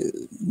 see,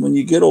 when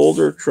you get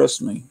older,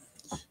 trust me,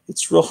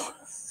 it's real.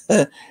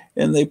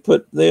 And they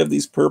have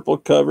these purple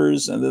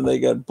covers, and then they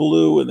got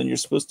blue, and then you're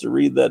supposed to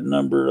read that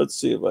number. Let's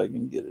see if I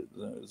can get it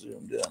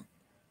zoomed in.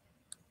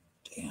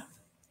 Damn.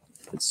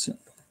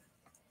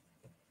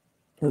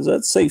 Does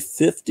that say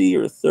 50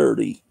 or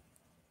 30?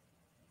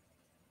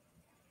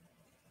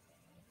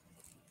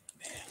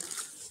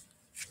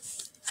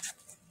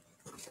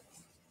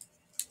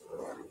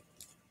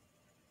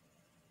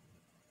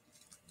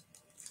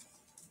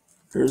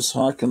 Here's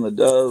Hawk and the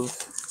Dove.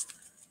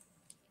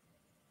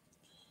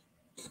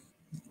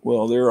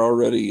 Well, they're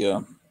already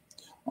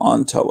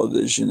on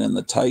television in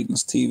the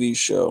Titans TV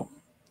show.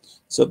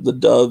 Except the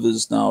Dove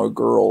is now a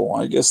girl.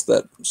 I guess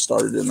that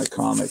started in the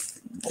comic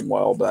a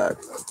while back.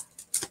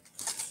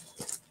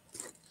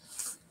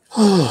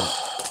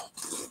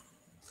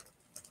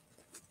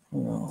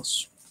 What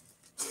else?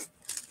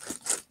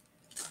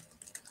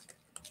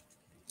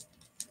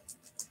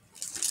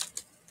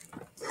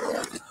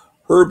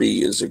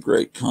 Herbie is a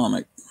great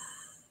comic.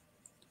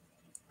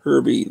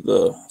 Herbie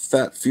the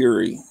Fat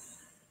Fury.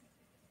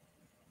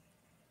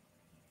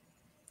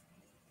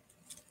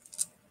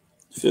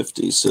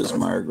 50, says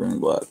Meyer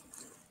Greenblatt.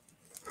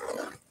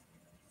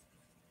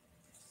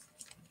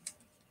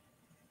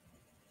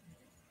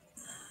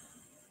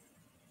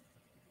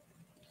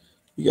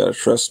 You got to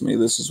trust me,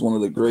 this is one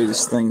of the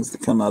greatest things to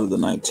come out of the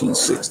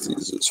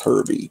 1960s. It's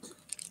Herbie.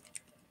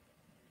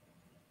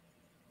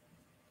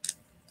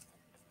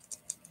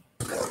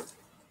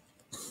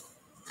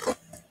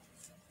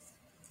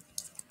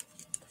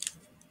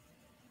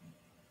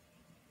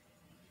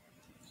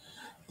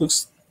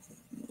 Looks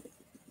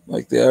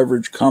like the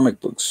average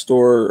comic book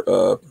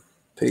store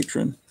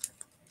patron.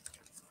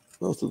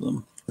 Both of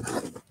them.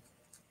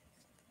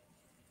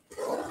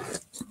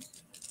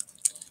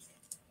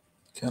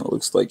 Kind of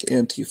looks like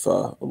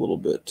Antifa a little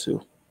bit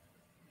too.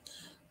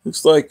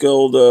 Looks like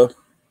old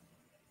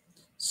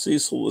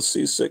Cecil the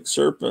Seasick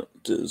Serpent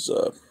is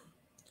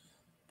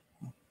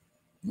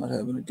not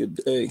having a good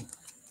day.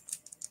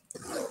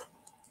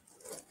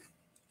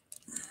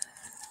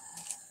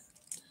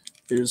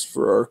 Here's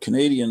for our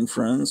Canadian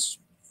friends.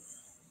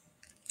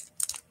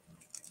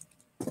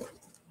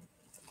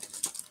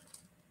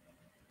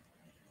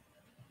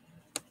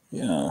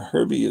 Yeah,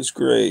 Herbie is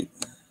great.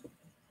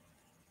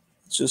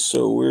 It's just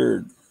so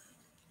weird,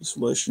 his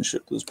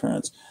relationship with his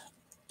parents.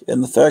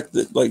 And the fact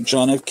that, like,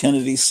 John F.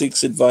 Kennedy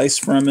seeks advice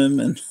from him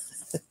and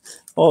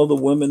all the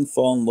women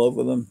fall in love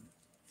with him.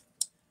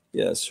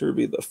 Yes,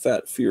 Herbie the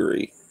Fat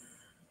Fury.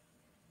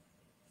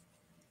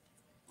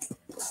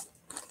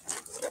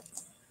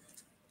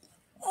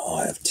 Oh,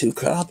 I have 2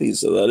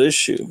 copies of that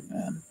issue,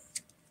 man.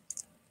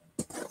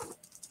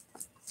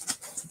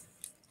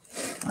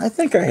 I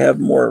think I have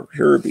more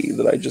Herbie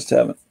that I just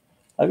haven't.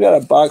 I've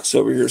got a box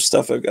over here,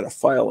 stuff I've got to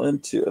file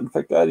into. In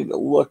fact, I need to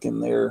look in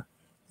there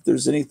if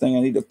there's anything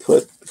I need to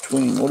put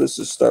between. What does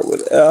this start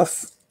with?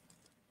 F,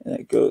 and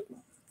it goes.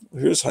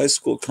 Here's High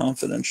School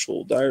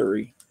Confidential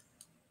Diary.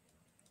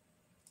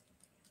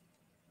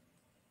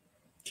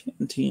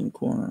 Canteen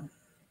corner.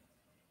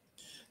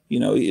 You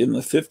know, in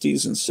the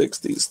 50s and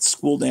 60s,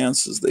 school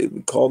dances, they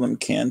would call them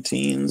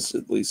canteens.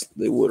 At least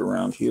they would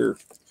around here.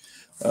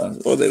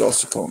 Or they'd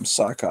also call them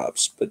sock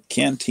hops. But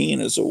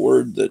canteen is a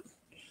word that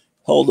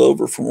held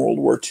over from World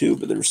War II,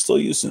 but they were still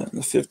using it in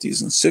the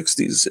 50s and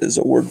 60s as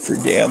a word for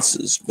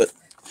dances. But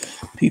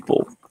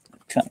people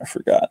kind of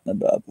forgotten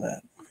about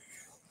that.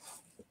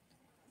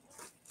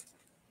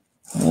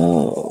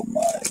 Oh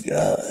my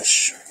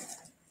gosh.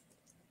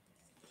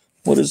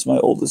 What is my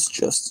oldest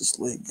Justice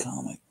League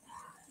comic?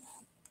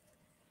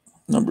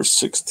 Number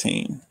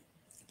 16.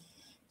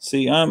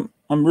 See, I'm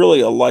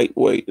really a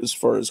lightweight as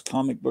far as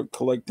comic book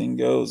collecting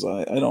goes.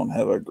 I don't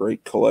have a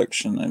great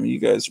collection. I mean, you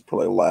guys are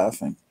probably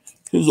laughing.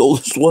 His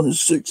oldest one is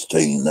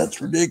 16.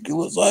 That's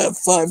ridiculous. I have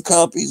 5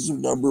 copies of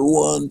number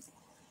 1.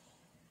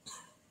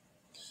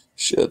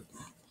 Shit.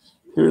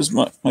 Here's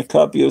my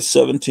copy of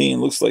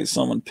 17. Looks like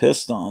someone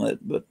pissed on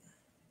it, but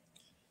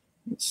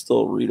it's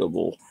still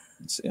readable.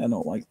 See, I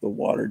don't like the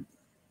water.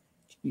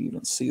 Can you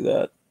even see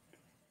that?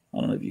 I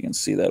don't know if you can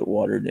see that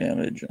water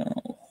damage. I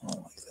don't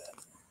like that.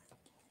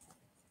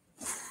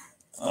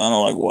 I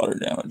don't like water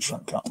damage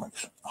on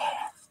comics.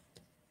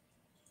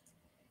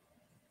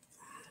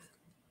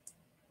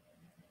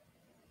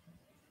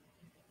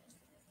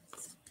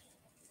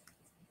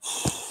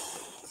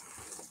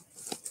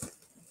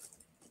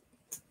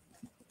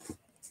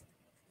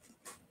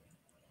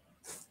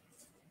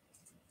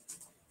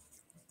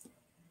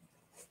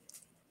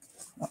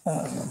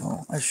 I don't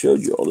know. I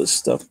showed you all this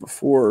stuff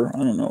before. I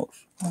don't know.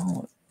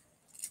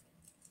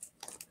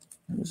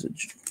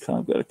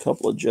 I've got a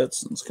couple of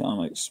Jetsons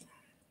comics.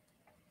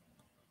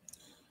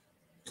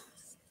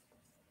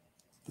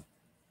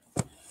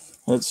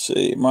 Let's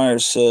see.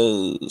 Myers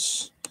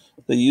says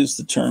they use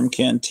the term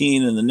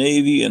canteen in the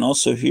Navy and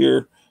also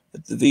here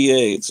at the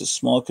VA. It's a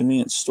small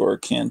convenience store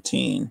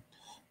canteen.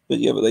 But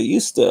yeah, but they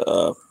used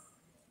to.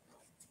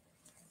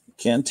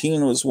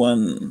 Canteen was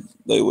when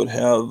they would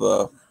have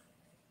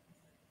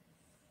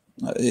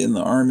in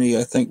the Army,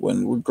 I think,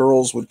 when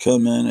girls would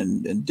come in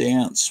and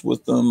dance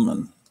with them,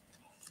 and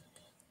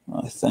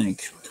I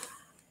think.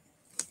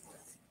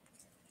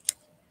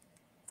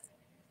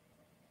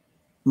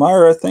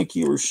 Myra, I think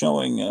you were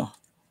showing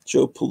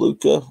Joe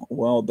Palooka a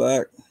while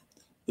back.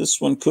 This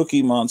one,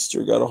 Cookie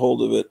Monster, got a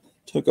hold of it,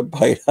 took a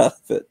bite out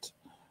of it.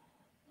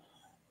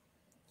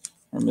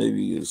 Or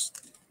maybe you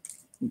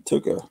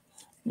took a,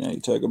 you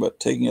talk about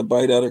taking a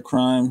bite out of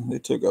crime. They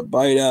took a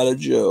bite out of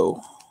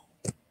Joe.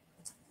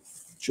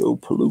 Joe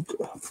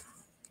Palooka.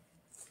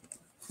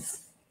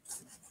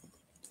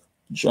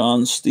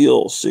 John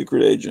Steele,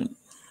 secret agent.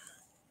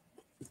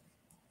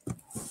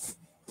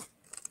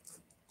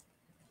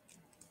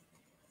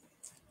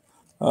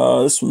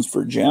 This one's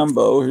for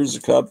Jambo. Here's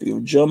a copy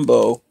of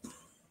Jumbo.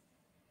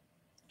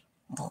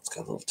 Oh, it's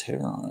got a little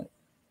tear on it.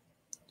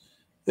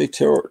 They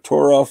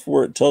tore off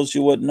where it tells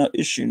you what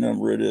issue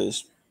number it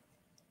is.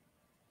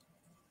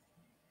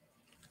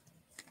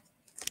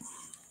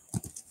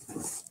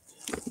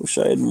 Wish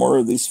I had more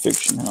of these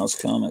Fiction House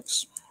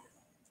comics.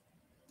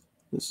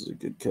 This is a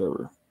good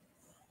cover.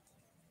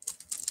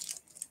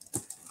 I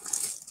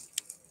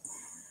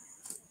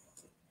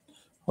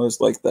always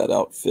like that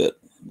outfit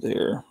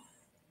there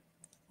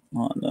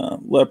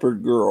on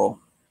Leopard Girl.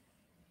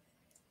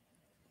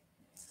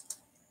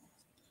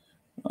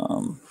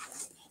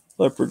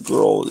 Leopard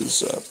Girl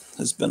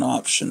has been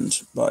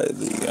optioned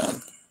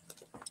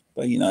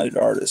by United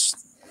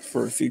Artists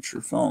for a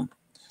feature film.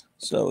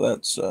 So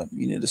that's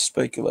you need to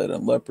speculate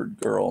on Leopard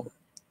Girl.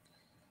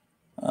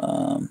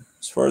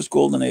 As far as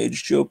Golden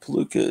Age, Joe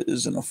Palooka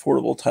is an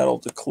affordable title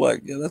to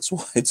collect. Yeah, that's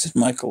why it's in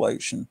my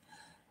collection.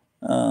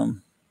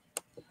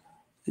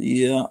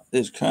 Yeah,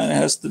 it kind of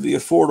has to be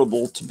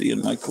affordable to be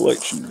in my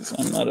collection because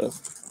I'm not a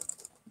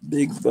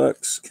big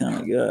bucks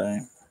kind of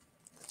guy.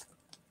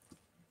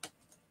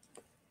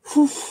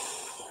 Whew.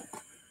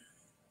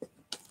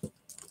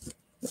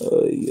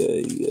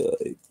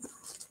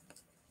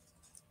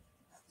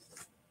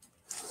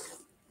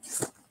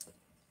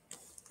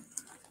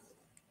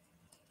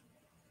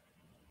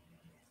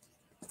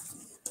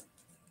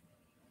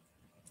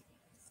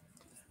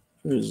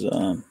 There's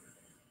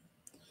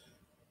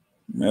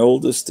My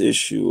oldest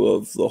issue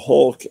of the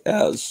Hulk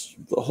as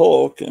the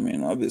Hulk. I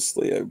mean,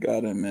 obviously, I've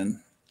got him in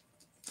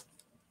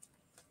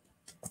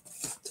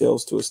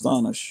Tales to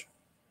Astonish.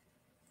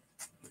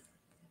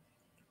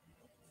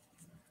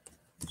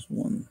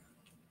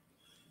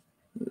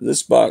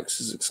 This box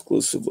is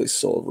exclusively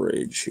Silver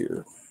Age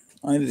here.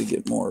 I need to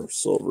get more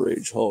Silver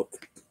Age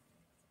Hulk.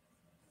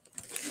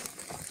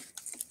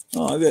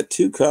 Oh, I got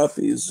 2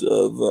 copies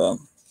of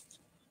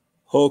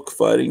Hulk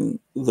fighting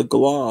the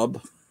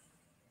Glob.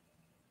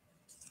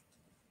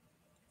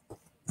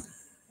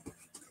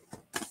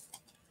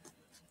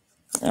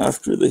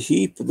 After the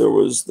Heap, there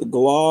was the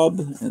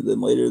Glob, and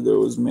then later there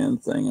was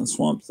Man-Thing and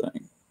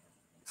Swamp-Thing.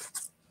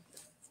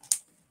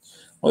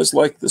 I always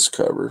liked this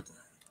cover,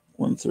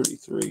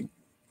 133.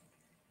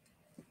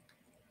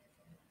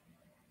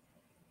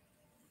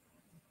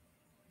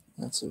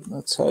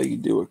 That's how you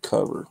do a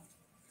cover.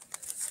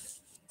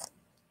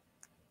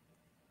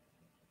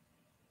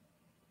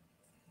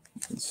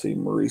 You can see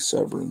Marie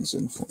Severin's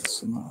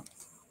influence in that.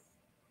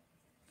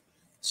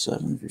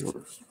 7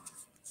 viewers.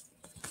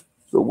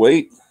 The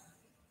Weight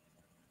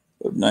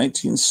of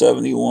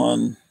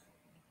 1971.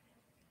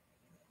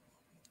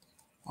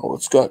 Oh,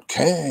 it's got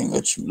Kang.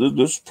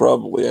 This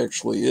probably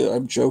actually is.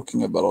 I'm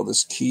joking about all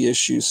this key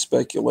issue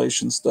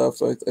speculation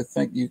stuff. I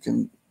think you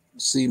can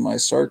see my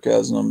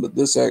sarcasm, but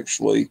this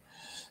actually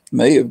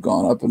may have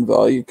gone up in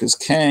value because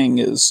Kang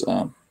is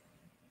going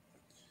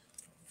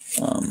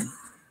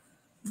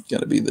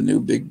to be the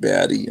new big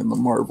baddie in the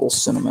Marvel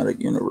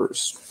Cinematic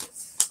Universe.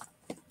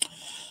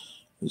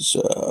 Is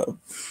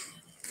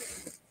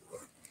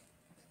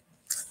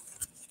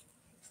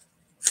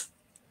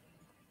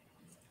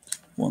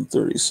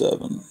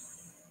 137.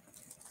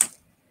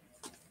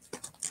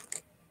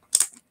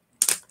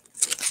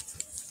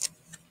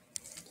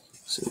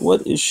 So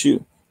what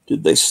issue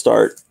did they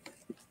start?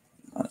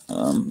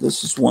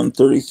 This is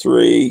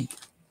 133.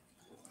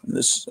 And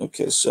this,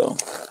 okay, so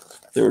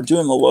they were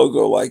doing the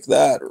logo like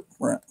that,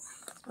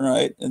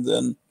 right? And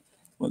then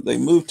when they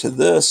moved to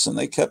this, and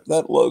they kept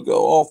that logo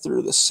all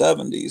through the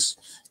 70s,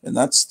 and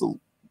that's the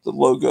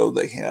logo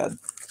they had,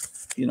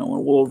 you know,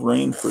 when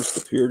Wolverine first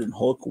appeared in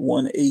Hulk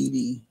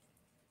 180.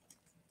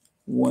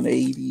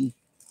 180.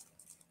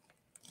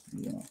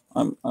 Yeah,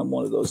 I'm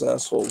one of those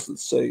assholes that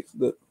say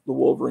that the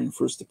Wolverine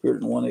first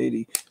appeared in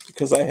 180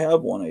 because I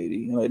have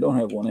 180 and I don't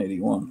have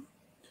 181.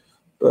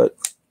 But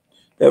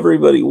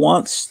everybody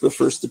wants the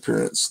first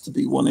appearance to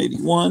be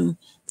 181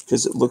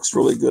 because it looks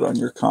really good on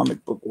your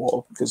comic book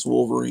wall because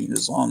Wolverine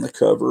is on the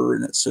cover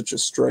and it's such a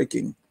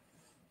striking,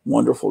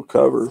 wonderful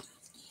cover.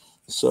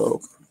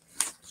 So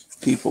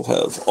people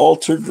have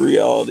altered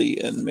reality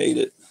and made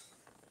it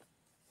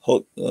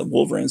Hulk,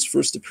 Wolverine's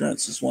first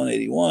appearance is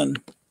 181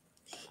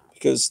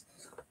 because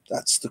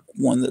that's the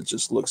one that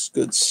just looks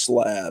good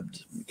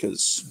slabbed,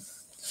 because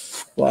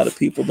a lot of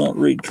people don't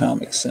read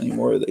comics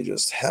anymore. They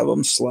just have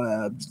them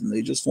slabbed and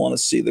they just want to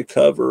see the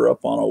cover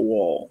up on a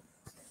wall.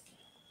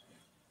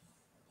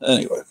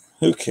 Anyway,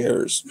 who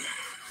cares?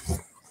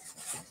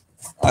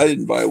 I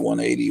didn't buy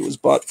 180. It was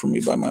bought for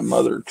me by my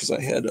mother because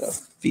I had a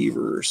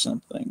fever or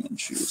something,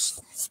 and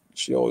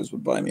she always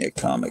would buy me a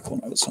comic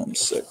when I was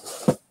homesick.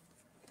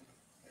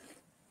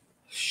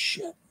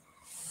 Shit.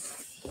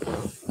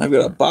 I've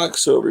got a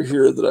box over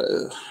here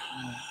that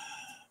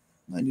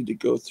I need to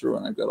go through,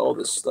 and I've got all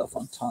this stuff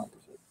on top of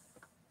it.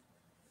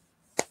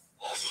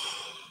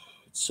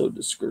 It's so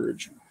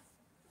discouraging.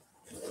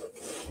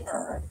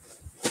 All right.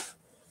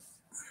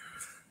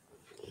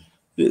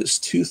 It is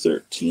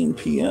 2:13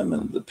 p.m.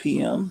 in the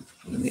p.m.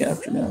 in the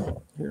afternoon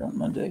here on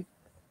Monday.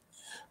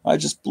 I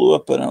just blew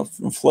up an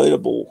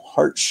inflatable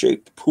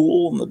heart-shaped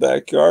pool in the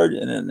backyard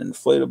and an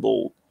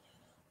inflatable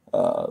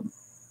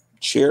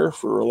chair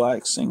for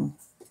relaxing.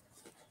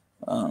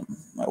 My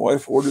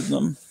wife ordered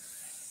them.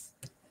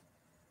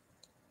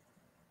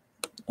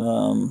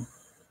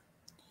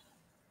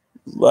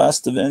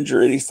 Last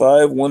Avenger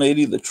 85,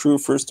 180, the true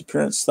first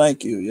appearance.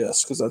 Thank you.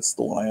 Yes, because that's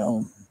the one I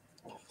own.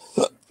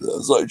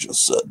 As I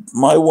just said,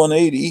 my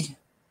 180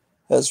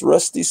 has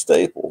Rusty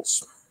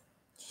Staples.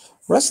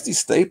 Rusty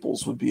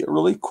Staples would be a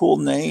really cool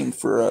name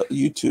for a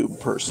YouTube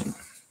person.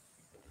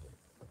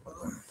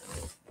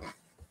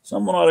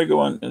 Someone ought to go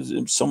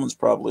on. Someone's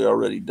probably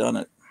already done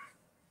it.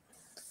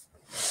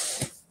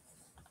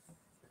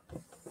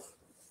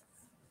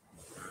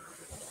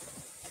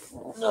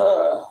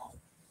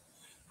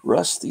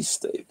 Rusty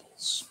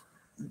Staples.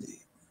 Indeed.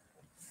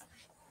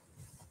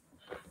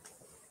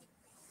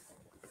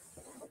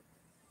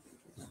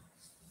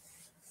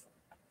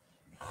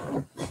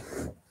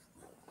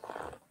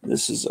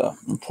 This is an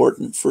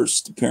important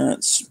first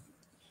appearance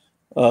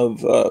of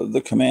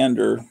the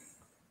Commander.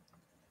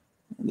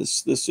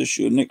 This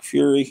issue of Nick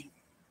Fury.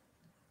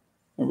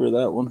 Remember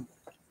that one?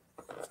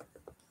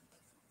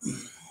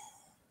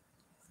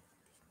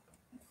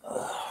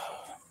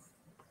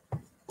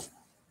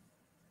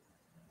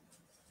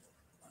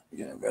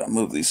 Yeah, I've got to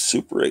move these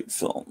Super 8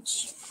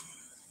 films.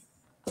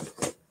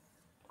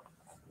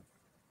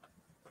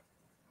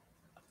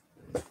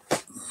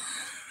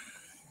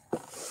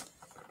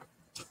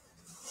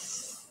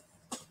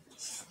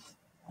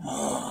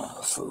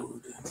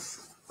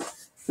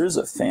 Here's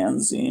a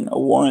fanzine, a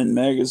Warren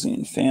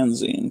magazine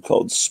fanzine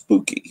called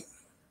Spooky.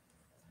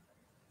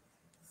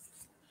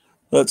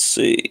 Let's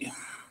see.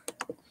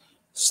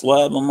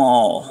 Slab them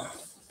all.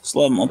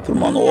 Slab them all, put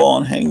them on the wall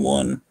and hang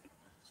one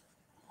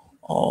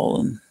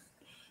all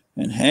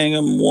and hang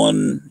them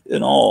one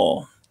and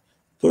all.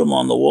 Put them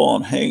on the wall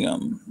and hang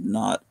them,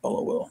 not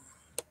LOL.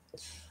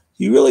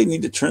 You really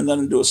need to turn that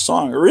into a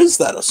song, or is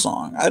that a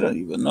song? I don't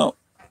even know.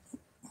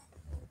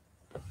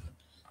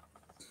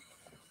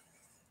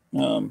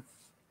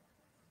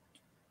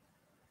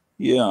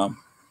 Yeah.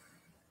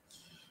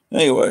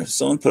 Anyway,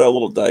 someone put out a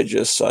little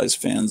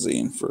digest-sized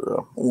fanzine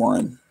for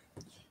Warren.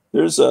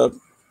 There's a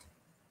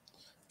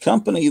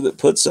company that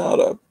puts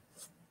out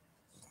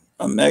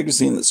a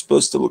magazine that's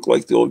supposed to look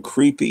like the old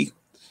Creepy,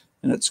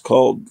 and it's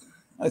called,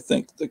 I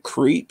think, The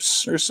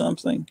Creeps or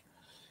something.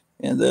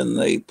 And then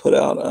they put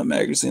out a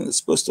magazine that's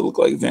supposed to look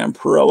like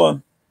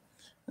Vampirella,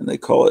 and they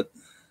call it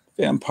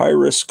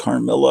Vampirus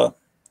Carmilla.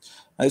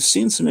 I've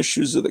seen some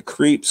issues of The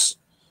Creeps,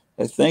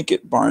 I think,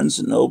 at Barnes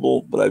 &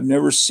 Noble, but I've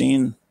never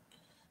seen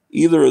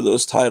either of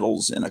those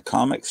titles in a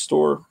comic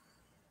store,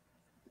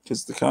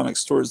 because the comic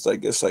stores I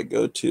guess I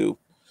go to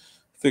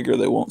figure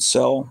they won't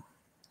sell.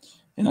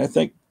 And I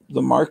think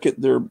the market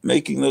they're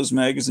making those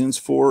magazines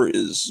for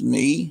is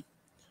me,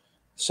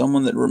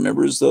 someone that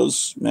remembers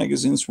those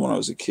magazines from when I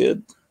was a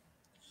kid.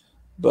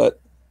 But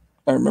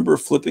I remember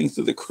flipping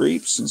through The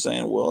Creeps and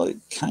saying, well, it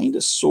kind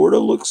of sort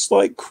of looks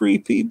like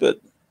Creepy, but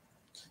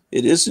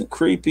it isn't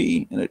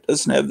Creepy, and it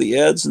doesn't have the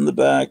ads in the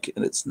back,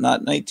 and it's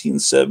not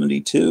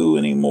 1972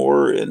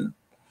 anymore. And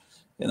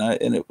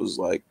it was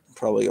like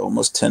probably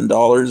almost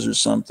 $10 or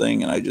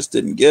something, and I just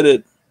didn't get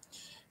it.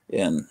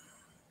 And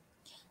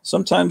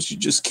sometimes you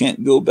just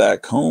can't go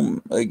back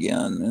home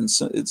again, and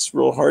so it's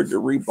real hard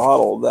to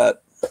rebottle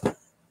that.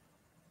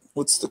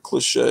 What's the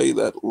cliche?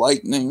 That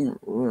lightning,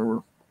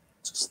 or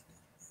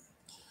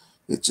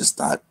it's just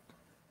not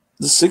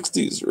the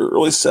 60s or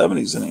early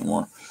 70s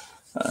anymore.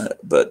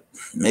 But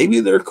maybe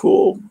they're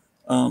cool.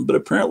 But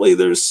apparently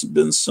there's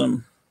been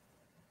some.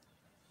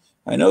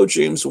 I know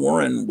James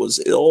Warren was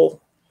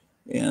ill,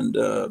 and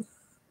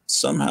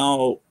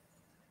somehow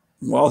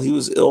while he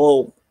was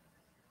ill,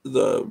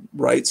 the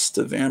rights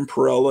to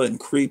Vampirella and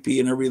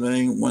Creepy and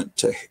everything went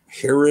to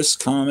Harris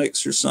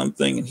Comics or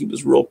something, and he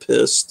was real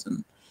pissed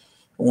and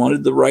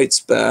wanted the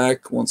rights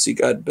back once he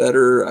got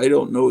better. I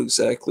don't know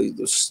exactly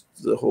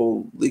the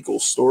whole legal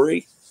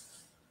story,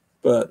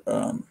 but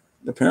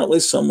apparently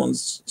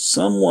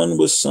someone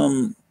with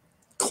some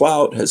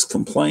clout has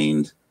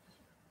complained,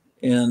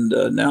 and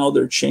now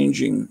they're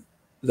changing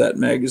that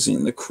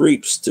magazine, The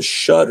Creeps, to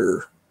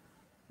Shudder,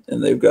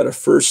 and they've got a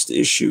first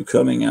issue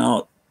coming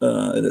out,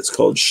 and it's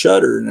called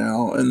Shudder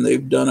now, and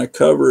they've done a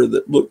cover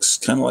that looks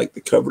kind of like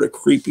the cover to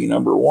Creepy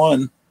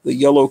 #1, the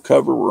yellow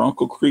cover where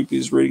Uncle Creepy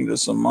is reading to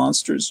some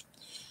monsters.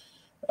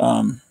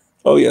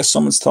 Oh yeah,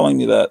 someone's telling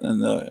me that in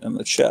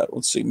the chat.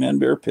 Let's see, Man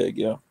Bear Pig,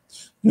 yeah.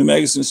 New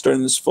magazine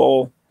starting this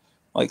fall,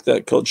 like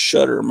that, called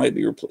Shudder. Might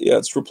be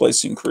it's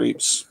replacing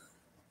Creeps.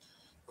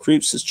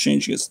 Creeps is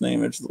changing its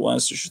name after the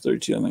last issue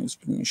 32. I think it's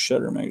becoming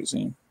Shudder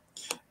magazine.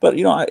 But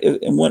you know,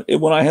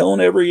 when I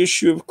own every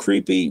issue of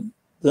Creepy,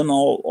 then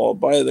I'll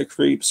buy the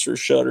Creeps or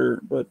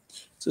Shudder. But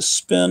it's a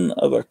spin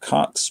of a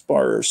Cox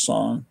Sparrer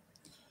song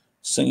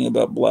singing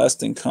about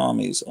blasting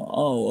commies.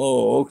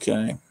 Oh,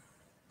 okay.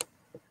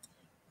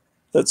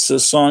 That's a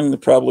song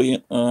that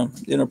probably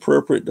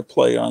inappropriate to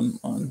play on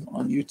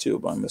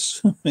YouTube, I'm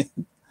assuming.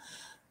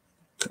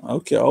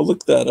 Okay, I'll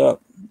look that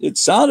up. It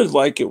sounded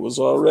like it was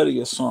already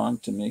a song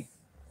to me.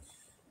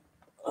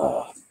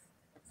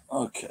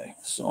 Okay,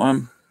 so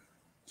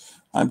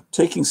I'm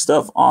taking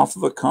stuff off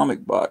of a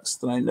comic box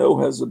that I know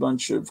has a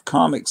bunch of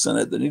comics in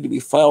it that need to be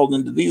filed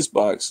into these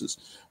boxes.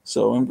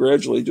 So I'm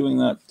gradually doing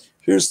that.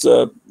 Here's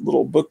the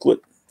little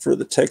booklet for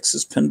the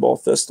Texas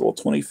Pinball Festival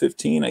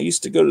 2015. I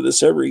used to go to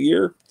this every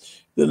year.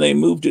 Then they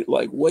moved it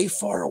like way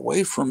far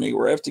away from me,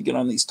 where I have to get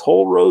on these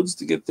toll roads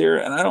to get there,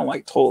 and I don't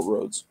like toll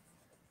roads.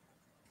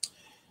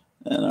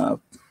 And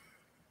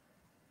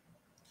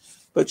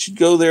but you'd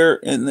go there,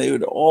 and they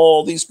would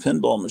all these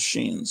pinball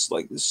machines,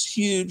 like this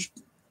huge.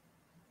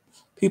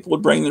 People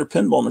would bring their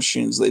pinball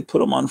machines. They put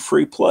them on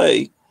free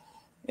play,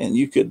 and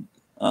you could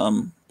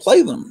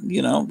play them.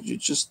 You know,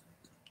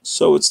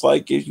 so it's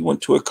like if you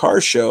went to a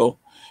car show,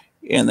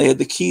 and they had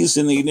the keys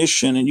in the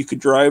ignition, and you could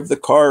drive the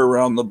car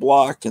around the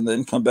block and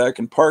then come back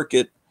and park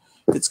it.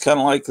 It's kind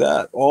of like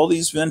that. All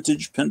these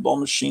vintage pinball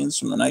machines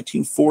from the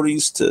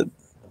 1940s to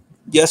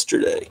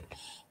yesterday,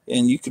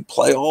 and you could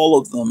play all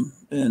of them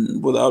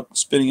and without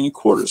spending any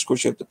quarters. Of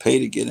course, you have to pay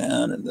to get in,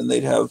 and then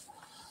they'd have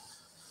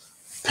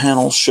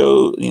panel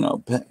show,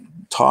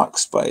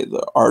 talks by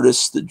the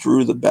artists that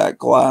drew the back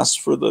glass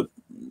for the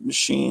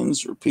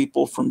machines, or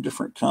people from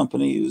different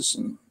companies,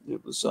 and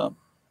it was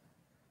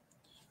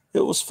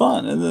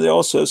fun. And then they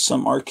also have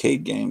some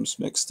arcade games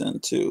mixed in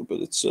too,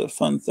 but it's a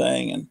fun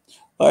thing. And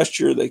last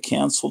year they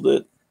canceled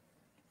it.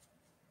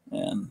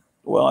 And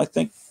well, I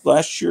think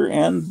last year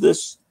and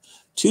this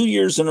 2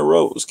 years in a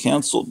row it was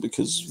canceled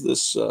because of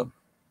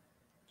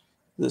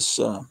this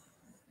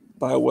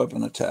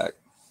bioweapon attack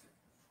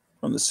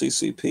from the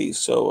CCP.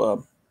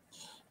 So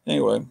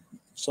anyway,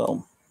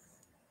 so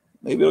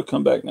maybe it'll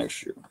come back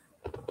next year.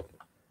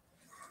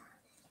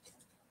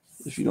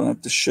 If you don't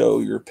have to show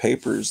your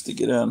papers to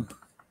get in.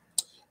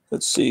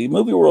 Let's see.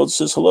 Movie World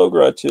says, hello,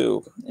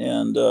 Gratu.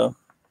 And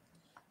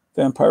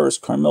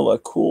Vampirus Carmilla,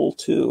 cool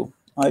too.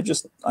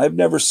 I've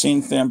never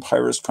seen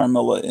Vampirus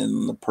Carmilla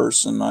in the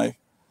person.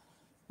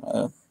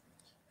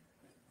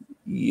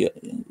 Yeah,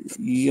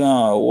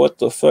 what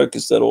the fuck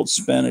is that old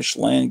Spanish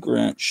land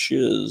grant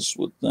shiz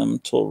with them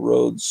till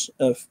roads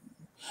F?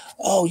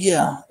 Oh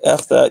yeah,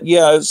 F that.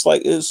 Yeah,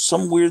 it's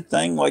some weird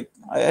thing. Like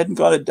I hadn't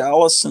gone to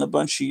Dallas in a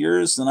bunch of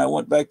years, and I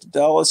went back to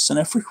Dallas, and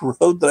every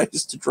road that I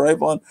used to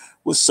drive on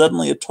was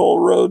suddenly a toll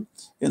road.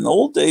 In the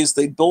old days,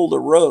 they'd build a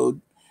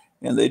road,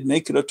 and they'd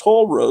make it a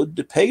toll road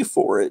to pay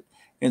for it.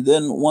 And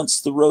then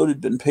once the road had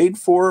been paid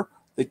for,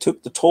 they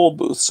took the toll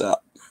booths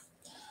out.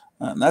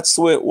 And that's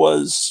the way it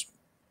was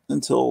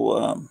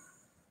until,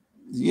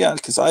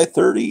 because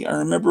I-30, I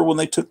remember when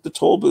they took the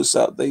toll booths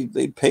out, they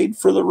paid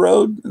for the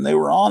road and they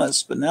were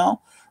honest. But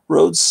now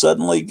roads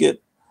suddenly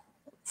get,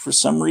 for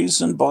some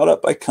reason, bought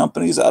up by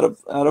companies out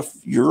of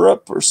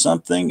Europe or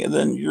something, and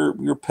then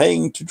you're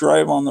paying to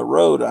drive on the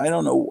road. I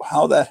don't know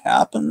how that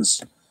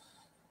happens.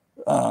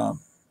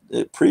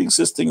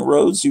 Pre-existing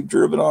roads you've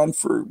driven on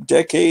for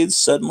decades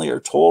suddenly are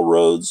toll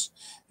roads,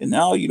 and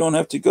now you don't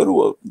go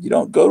to a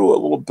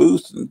little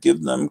booth and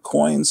give them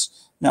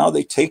coins. Now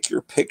they take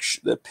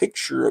the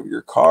picture of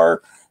your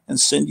car and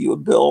send you a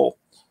bill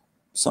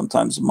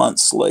sometimes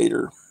months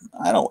later.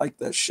 I don't like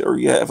that shit. Or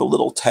you have a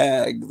little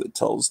tag that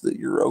tells that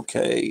you're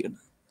okay, and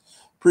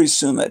pretty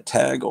soon that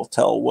tag will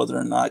tell whether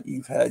or not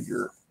you've had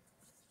your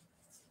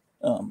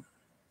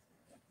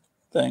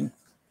thing.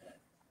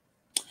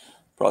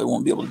 Probably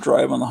won't be able to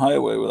drive on the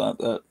highway without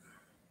that.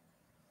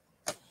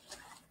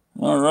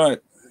 All right,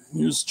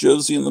 here's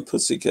Josie and the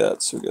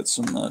Pussycats. We got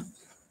some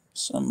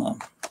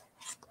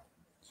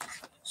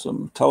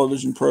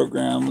television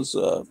programs.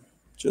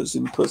 Josie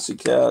and the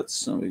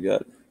Pussycats, and we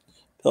got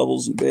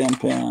Pebbles and Bam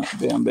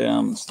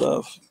Bam and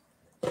stuff.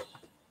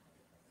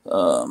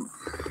 All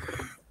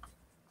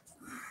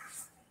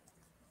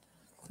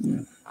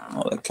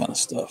that kind of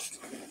stuff.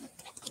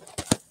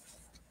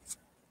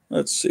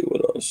 Let's see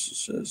what else it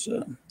says.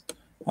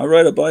 I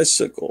ride a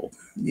bicycle.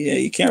 Yeah,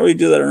 you can't really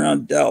do that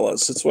around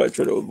Dallas. That's why I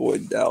try to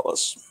avoid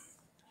Dallas.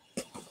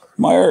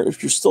 Meyer,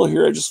 if you're still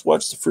here, I just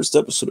watched the first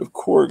episode of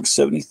Korg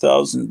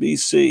 70,000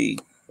 BC.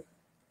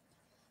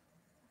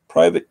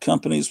 Private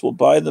companies will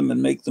buy them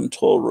and make them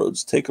toll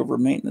roads, take over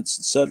maintenance,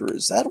 etc.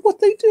 Is that what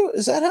they do?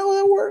 Is that how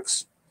that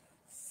works?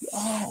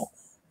 Oh,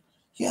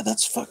 yeah,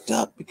 that's fucked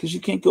up because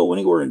you can't go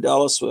anywhere in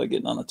Dallas without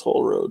getting on a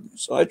toll road.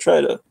 So I try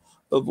to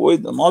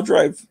avoid them. I'll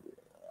drive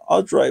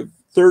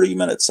 30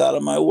 minutes out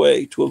of my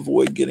way to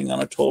avoid getting on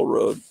a toll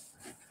road.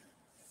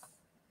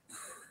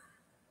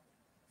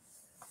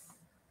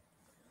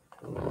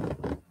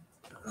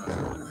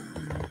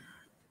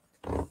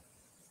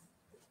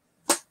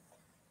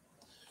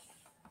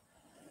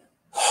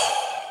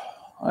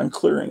 I'm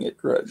clearing it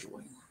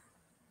gradually.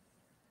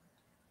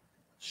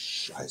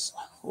 Scheiße.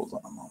 Hold on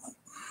a moment.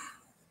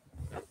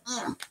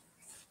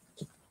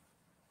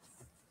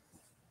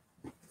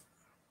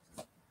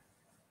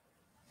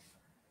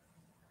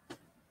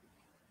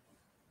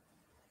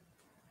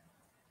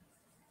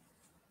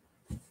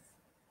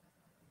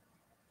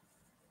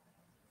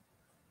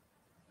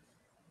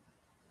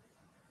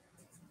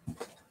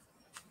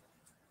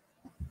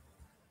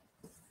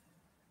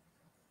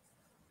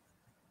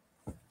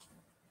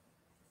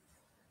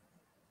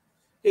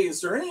 Hey,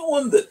 is there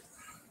anyone that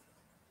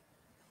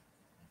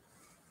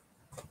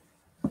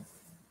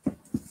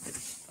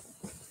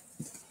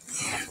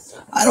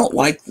I don't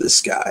like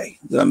this guy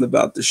that I'm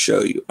about to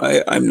show you.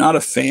 I'm not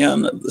a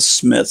fan of the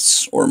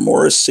Smiths or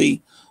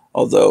Morrissey,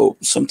 although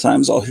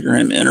sometimes I'll hear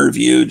him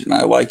interviewed and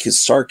I like his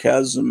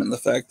sarcasm and the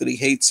fact that he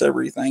hates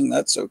everything.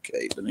 That's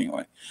okay. But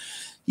anyway,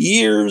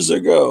 years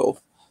ago,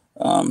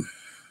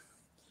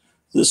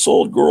 this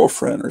old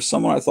girlfriend, or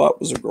someone I thought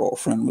was a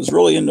girlfriend, was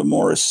really into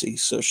Morrissey.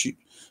 So she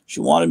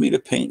wanted me to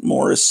paint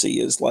Morrissey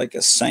as like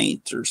a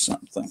saint or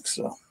something.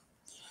 So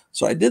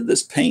I did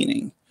this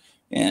painting,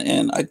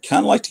 and I'd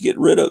kind of like to get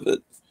rid of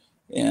it.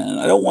 And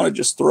I don't want to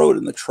just throw it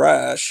in the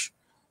trash.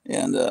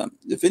 And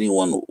if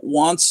anyone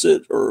wants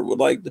it or would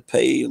like to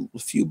pay a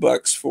few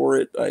bucks for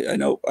it, I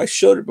know I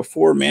showed it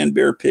before. Man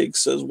Bear Pig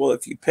says, well,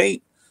 if you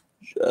paint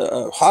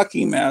a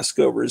hockey mask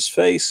over his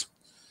face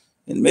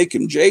and make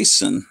him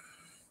Jason,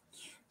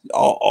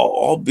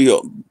 I'll be.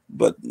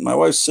 But my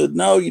wife said,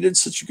 no, you did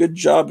such a good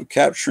job of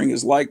capturing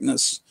his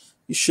likeness.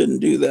 You shouldn't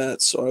do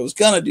that. So I was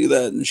going to do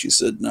that. And she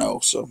said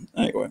no. So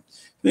anyway,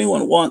 if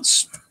anyone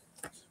wants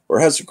or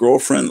has a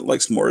girlfriend that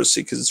likes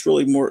Morrissey, because it's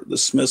really more, the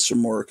Smiths are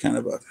more kind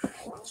of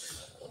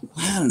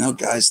I don't know,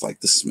 guys like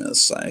the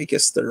Smiths. I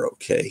guess they're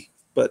okay.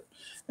 But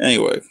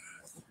anyway,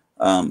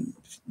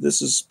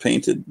 this is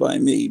painted by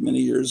me many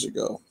years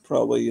ago,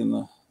 probably in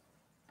the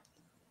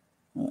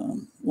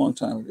long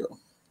time ago.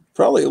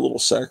 Probably a little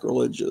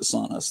sacrilegious,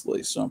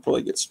 honestly. So I'll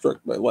probably get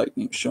struck by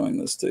lightning showing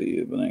this to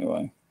you. But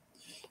anyway,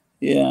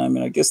 yeah, I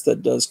mean, I guess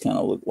that does kind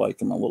of look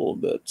like him a little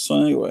bit.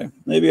 So anyway,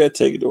 maybe I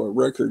take it to a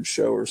record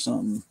show or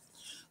something.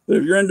 But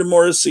if you're into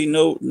Morrissey,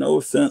 no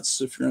offense.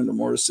 If you're into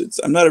Morrissey,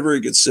 I'm not a very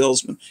good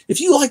salesman.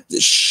 If you like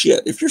this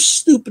shit, if you're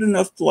stupid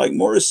enough to like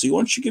Morrissey, why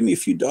don't you give me a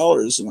few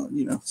dollars? And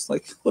you know, it's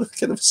like, what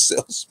kind of a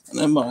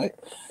salesman am I?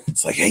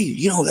 It's like, hey,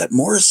 you know, that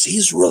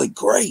Morrissey's really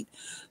great.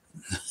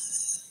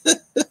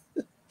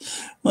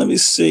 Let me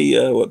see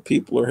what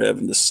people are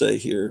having to say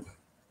here.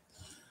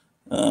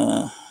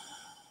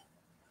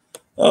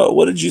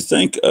 What did you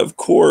think of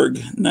Korg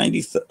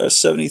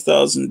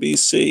 70,000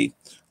 BC?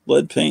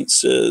 Lead paint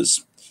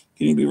says,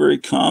 can be very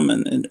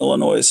common in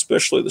Illinois,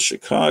 especially the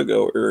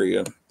Chicago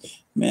area.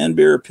 Man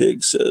Bear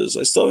Pig says,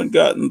 I still haven't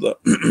gotten the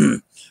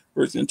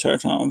work the entire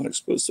time. I've been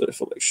exposed to it. I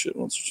feel like shit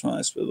once or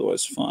twice, but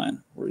otherwise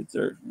fine. Right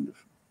there.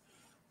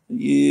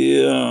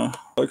 Yeah.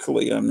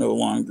 Luckily, I'm no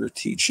longer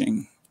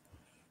teaching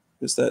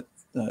because that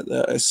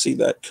I see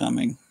that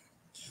coming.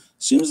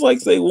 Seems like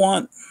they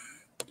want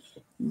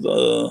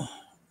the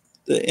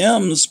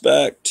M's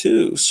back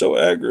too. So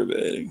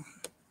aggravating.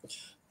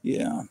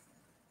 Yeah.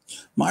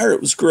 Meyer,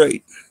 it was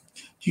great.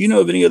 Do you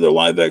know of any other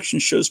live action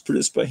shows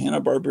produced by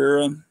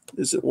Hanna-Barbera?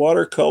 Is it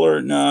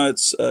watercolor? No,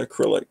 it's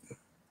acrylic.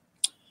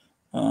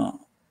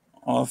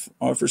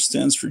 Offer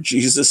stands for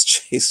Jesus,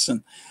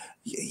 Jason.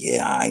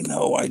 Yeah, I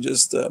know. I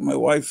just, my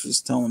wife is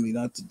telling me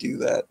not to do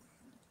that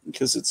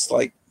because it's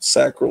like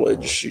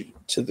sacrilege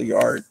to the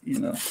art, you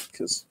know,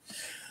 because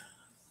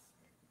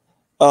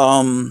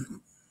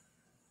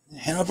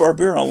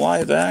Hanna-Barbera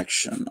live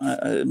action.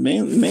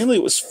 Mainly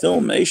it was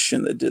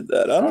Filmation that did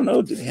that. I don't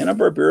know. Did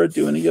Hanna-Barbera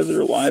do any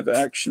other live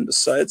action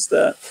besides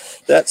that?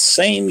 That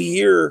same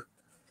year,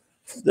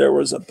 there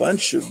was a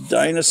bunch of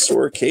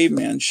dinosaur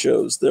caveman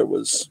shows. There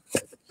was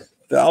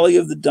Valley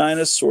of the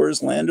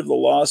Dinosaurs, Land of the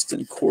Lost,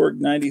 and Korg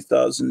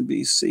 90,000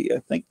 BC. I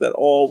think that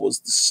all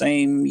was the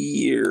same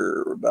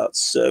year, about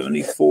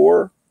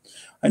 74.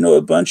 I know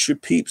a bunch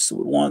of peeps that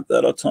would want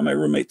that. I'll tell my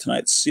roommate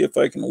tonight to see if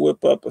I can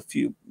whip up a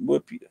few.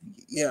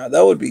 Yeah,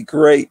 that would be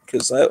great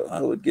because that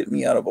would get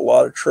me out of a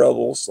lot of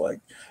troubles. Like,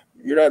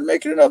 you're not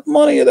making enough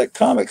money at that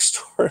comic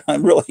store.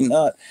 I'm really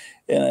not.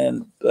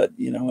 But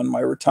you know, in my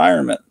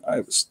retirement,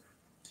 anyway.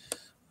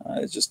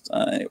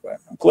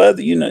 I'm glad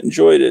that you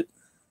enjoyed it.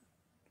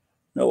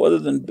 No, other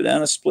than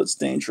Banana Splits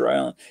Danger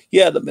Island.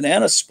 Yeah, the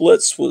Banana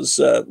Splits was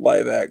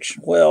live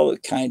action. Well,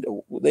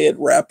 they had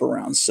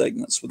wraparound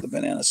segments with the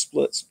Banana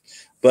Splits.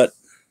 But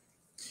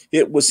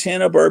it was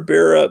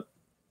Hanna-Barbera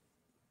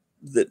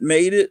that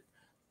made it.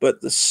 But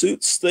the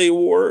suits they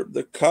wore,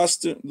 the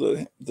costume,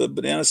 the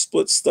Banana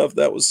Split stuff,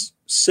 that was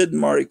Sid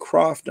and Marty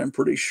Krofft, I'm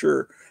pretty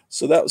sure.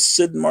 So that was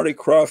Sid and Marty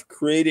Krofft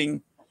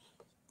creating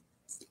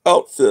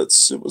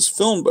outfits. It was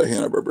filmed by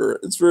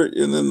Hanna-Barbera.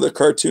 And then the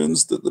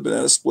cartoons that the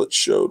Banana Split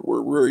showed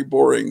were very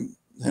boring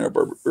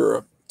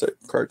Hanna-Barbera type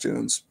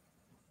cartoons,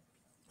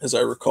 as I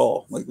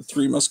recall, like the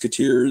Three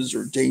Musketeers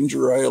or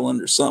Danger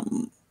Island or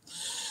something.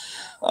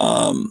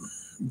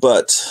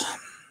 But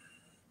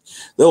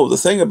though the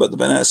thing about the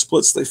Banana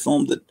Splits, they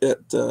filmed it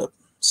at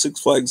Six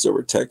Flags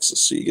Over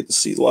Texas, so you get to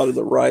see a lot of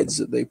the rides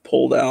that they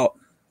pulled out.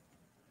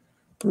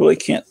 I really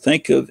can't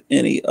think of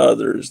any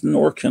others,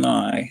 nor can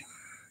I.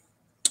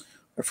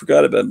 I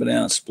forgot about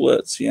Banana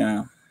Splits.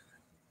 Yeah,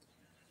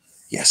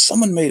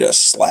 someone made a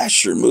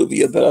slasher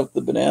movie about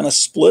the Banana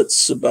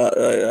Splits.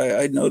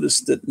 I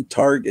noticed it in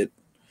Target,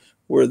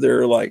 where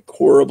they're like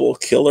horrible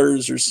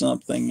killers or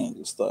something. I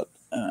just thought,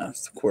 of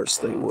course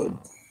they would.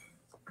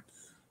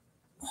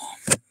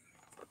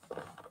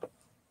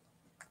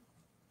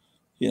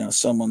 You know,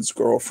 someone's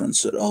girlfriend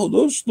said, "Oh,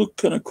 those look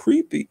kind of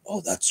creepy."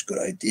 Oh, that's a good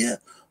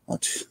idea.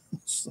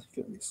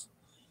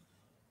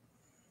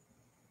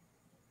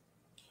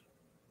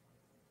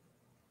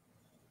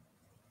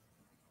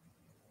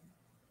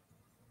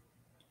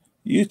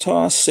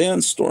 Utah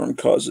sandstorm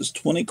causes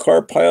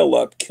 20-car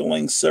pileup,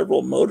 killing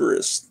several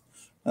motorists.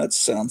 That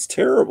sounds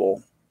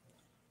terrible.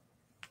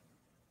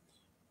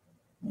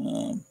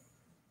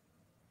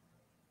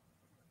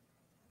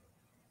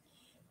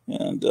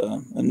 And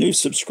a new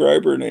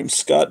subscriber named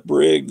Scott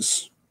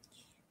Briggs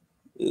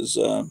is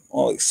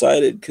all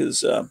excited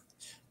because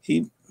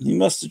he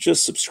must have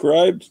just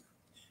subscribed,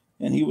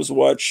 and he was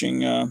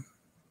watching.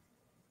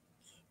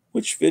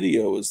 Which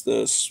video is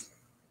this?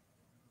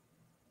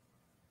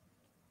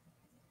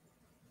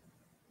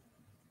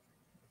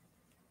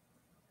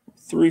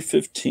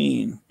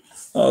 $3.15.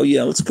 Oh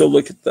yeah, let's go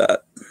look at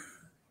that.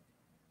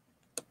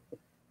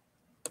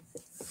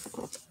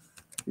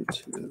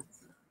 YouTube.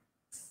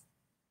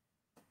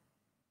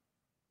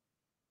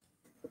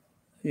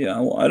 Yeah,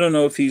 well, I don't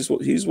know if he's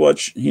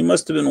watching. He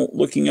must have been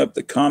looking up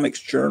the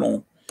Comics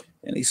Journal,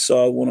 and he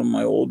saw one of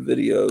my old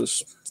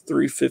videos.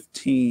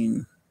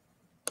 3:15.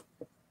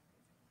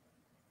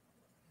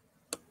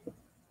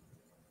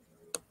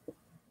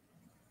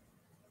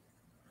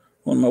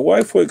 When my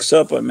wife wakes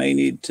up, I may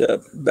need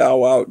to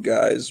bow out,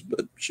 guys,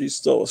 but she's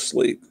still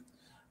asleep.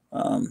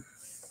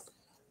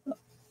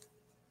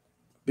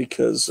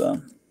 Because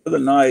the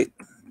night,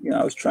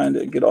 I was trying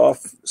to get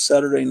off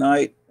Saturday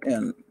night,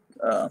 and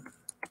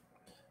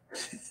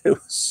it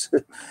was,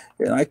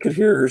 and I could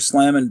hear her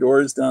slamming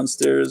doors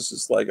downstairs.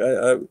 It's like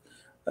I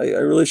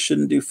really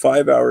shouldn't do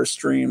 5-hour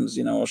streams,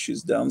 while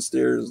she's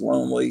downstairs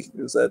lonely,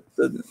 because that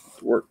didn't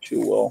work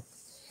too well.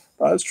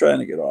 I was trying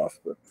to get off,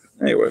 but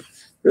anyway,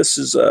 this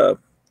is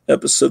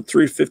episode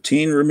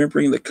 315,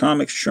 Remembering the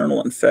Comics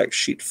Journal and Fact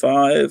Sheet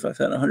 5. I've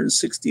had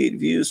 168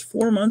 views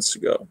 4 months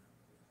ago.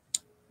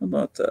 How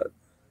about that?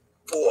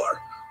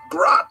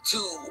 Brought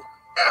to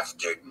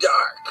After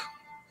Dark.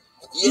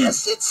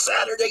 Yes, it's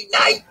Saturday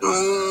night,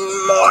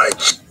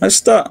 March.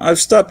 I've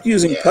stopped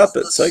using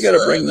puppets. I got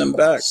to bring them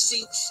back.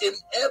 Sinks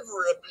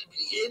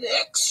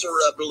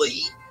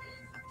inexorably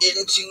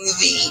into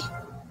the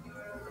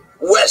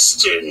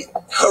western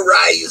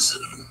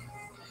horizon.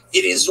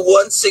 It is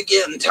once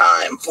again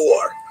time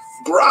for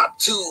Brought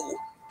to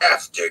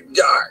After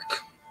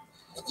Dark.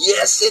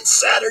 Yes, it's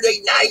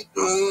Saturday night,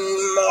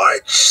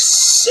 March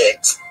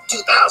 6th,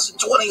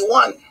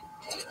 2021.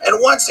 And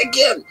once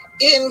again,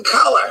 in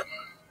color,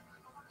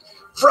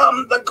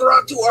 from the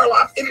Grotto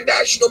Orloff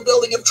International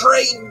Building of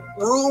Trade,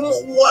 room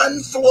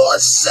 1, floor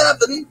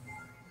 7,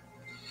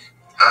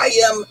 I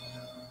am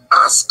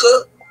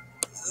Oscar,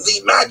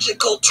 the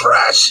magical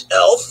trash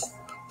elf,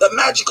 the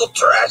magical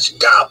trash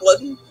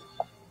goblin.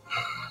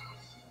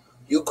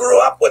 You grew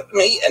up with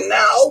me, and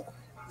now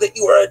that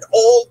you are an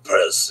old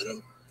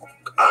person,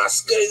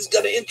 Oscar is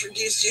going to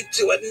introduce you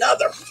to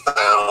another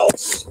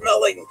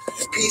foul-smelling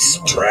piece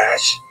of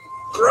trash.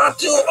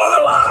 Grotto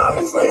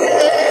Orloff.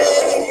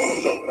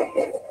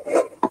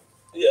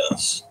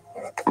 Yes.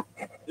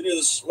 It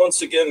is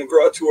once again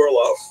Grotto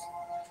Orloff.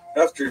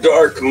 After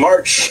Dark,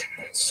 March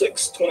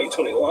 6,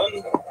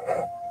 2021.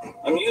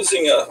 I'm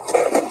using a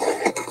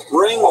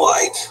ring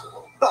light.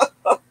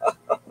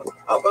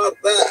 How about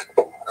that?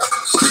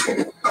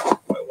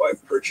 My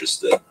wife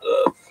purchased it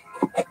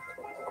a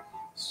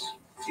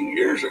few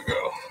years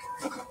ago.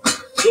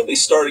 She'll be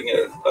starting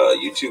a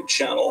YouTube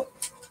channel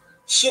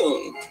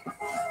soon.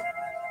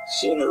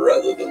 Sooner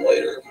rather than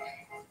later.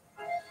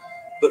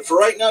 But for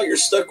right now, you're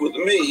stuck with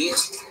me,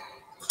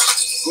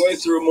 going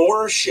through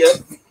more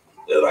shit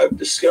that I've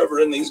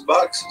discovered in these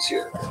boxes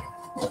here.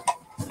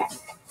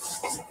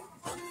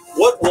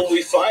 What will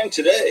we find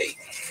today?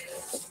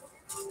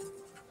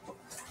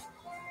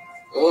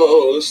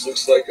 Oh, this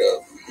looks like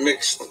a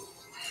mixed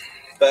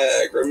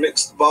bag, or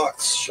mixed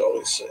box, shall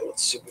we say.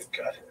 Let's see what we've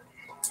got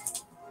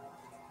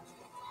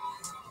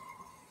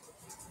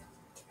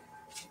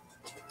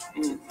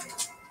here.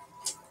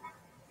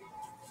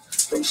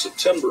 From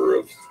September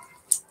of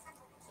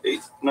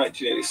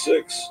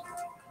 1986.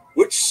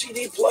 Which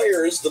CD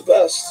player is the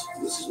best?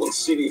 This is when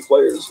CD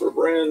players were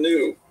brand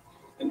new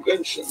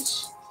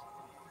inventions.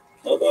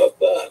 How about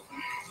that?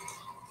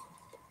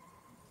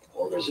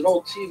 Oh, there's an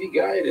old TV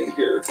guide in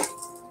here.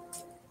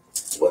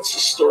 What's the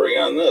story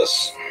on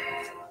this?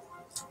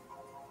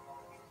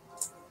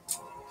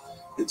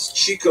 It's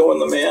Chico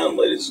and the Man,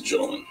 ladies and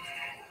gentlemen.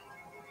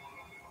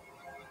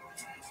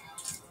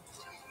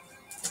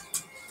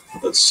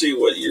 Let's see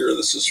what year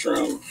this is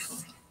from.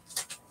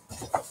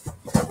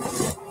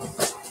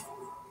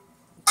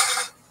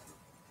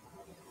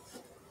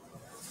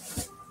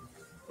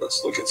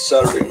 Let's look at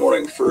Saturday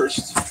morning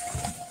first.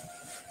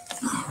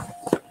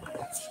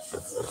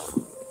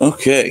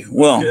 Okay,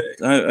 well,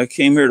 I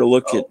came here to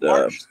look at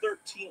March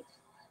 13th,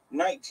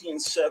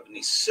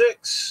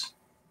 1976.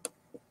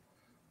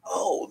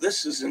 Oh,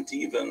 this isn't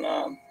even,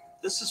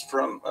 this is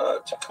from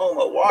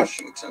Tacoma,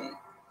 Washington,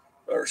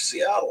 or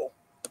Seattle.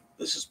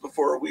 This is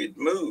before we'd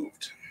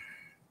moved.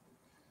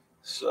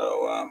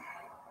 So,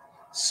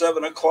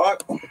 7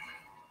 o'clock,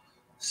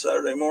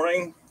 Saturday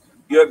morning,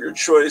 you have your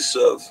choice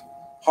of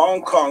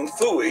Hong Kong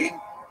Phooey,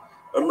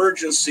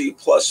 Emergency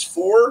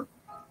 +4.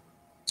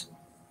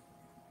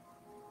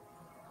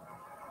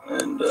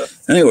 And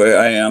anyway,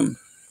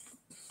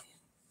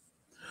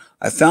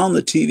 I found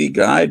the TV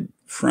guide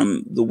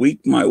from the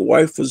week my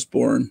wife was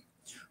born.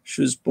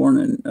 She was born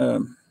in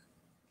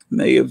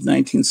May of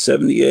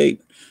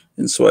 1978.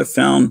 And so I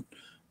found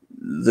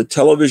the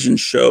television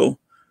show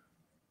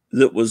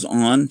that was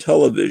on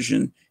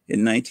television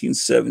in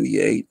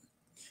 1978.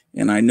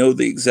 And I know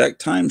the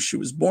exact time she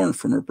was born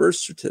from her birth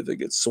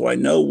certificate. So I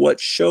know what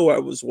show I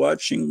was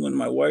watching when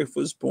my wife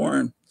was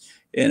born.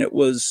 And it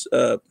was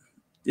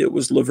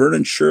Laverne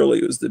and Shirley.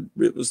 It was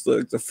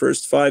the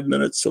first 5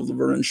 minutes of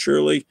Laverne and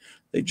Shirley.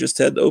 They just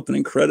had the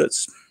opening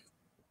credits,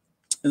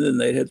 and then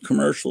they had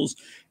commercials,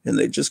 and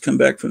they just come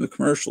back from the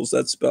commercials.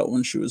 That's about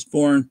when she was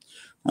born,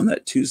 on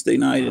that Tuesday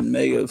night in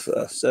May of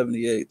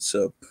 78.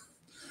 So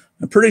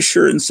I'm pretty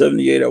sure in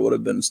 78 I would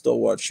have been still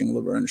watching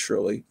Laverne and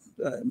Shirley.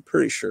 I'm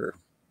pretty sure.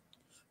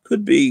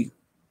 Could be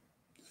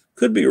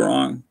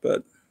wrong,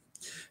 but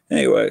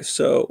anyway.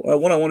 So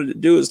what I wanted to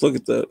do is look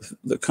at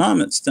the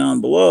comments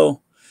down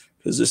below,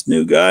 because this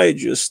new guy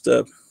just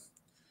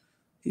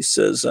he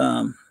says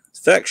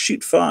fact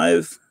sheet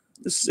 5.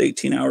 This is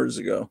 18 hours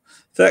ago.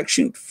 Fact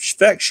sheet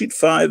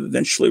 5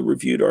 eventually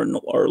reviewed our now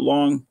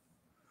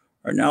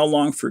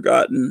long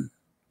forgotten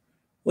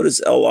What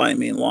does LI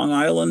mean? Long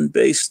Island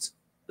based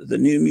the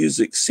new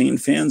music scene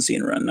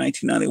fanzine around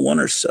 1991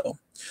 or so.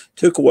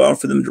 Took a while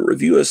for them to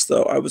review us,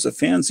 though. I was a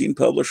fanzine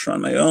publisher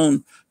on my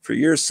own for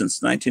years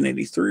since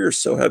 1983 or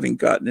so, having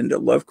gotten into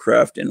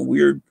Lovecraft and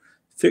weird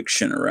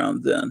fiction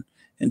around then,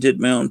 and did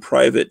my own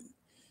private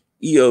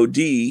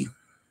EOD.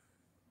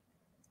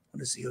 What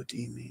does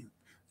EOD mean?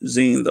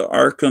 Zine, the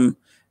Arkham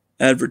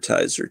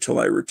Advertiser, till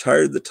I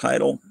retired the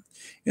title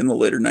in the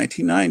later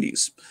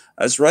 1990s.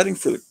 I was writing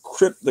for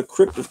the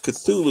Crypt of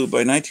Cthulhu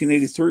by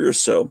 1983 or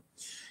so,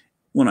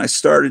 when I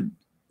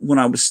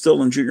was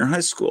still in junior high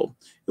school.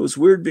 It was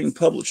weird being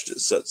published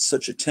at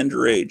such a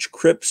tender age.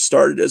 Crypt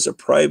started as a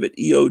private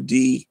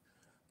EOD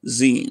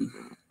zine,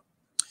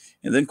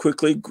 and then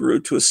quickly grew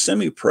to a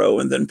semi-pro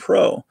and then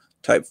pro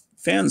type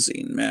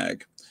fanzine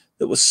mag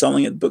that was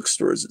selling at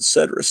bookstores,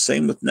 etc.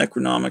 Same with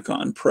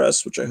Necronomicon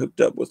Press, which I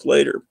hooked up with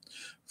later.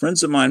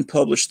 Friends of mine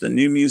published the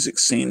new music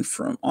scene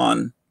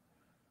I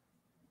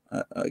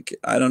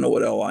don't know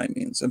what LI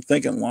means. I'm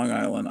thinking Long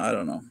Island. I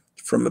don't know.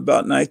 From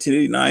about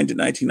 1989 to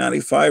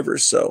 1995 or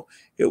so.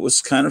 It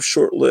was kind of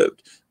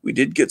short-lived. We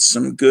did get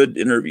some good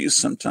interviews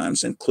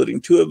sometimes,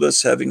 including two of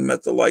us having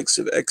met the likes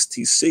of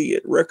XTC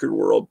at Record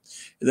World,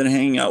 and then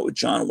hanging out with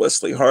John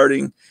Wesley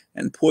Harding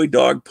and Poi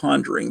Dog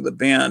Pondering, the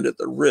band, at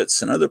the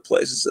Ritz and other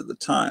places at the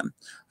time.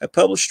 I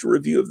published a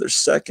review of their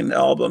second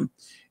album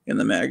in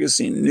the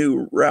magazine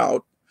New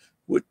Route,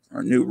 which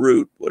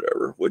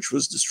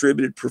was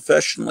distributed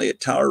professionally at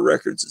Tower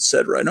Records,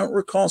 etc. I don't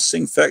recall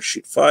seeing Fact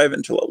Sheet 5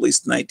 until at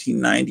least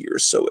 1990 or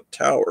so at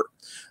Tower,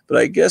 but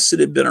I guess it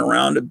had been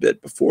around a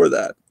bit before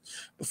that.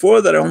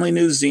 Before that, I only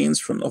knew zines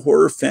from the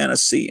horror,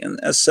 fantasy,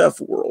 and SF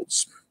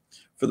worlds,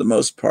 for the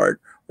most part,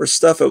 or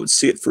stuff I would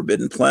see at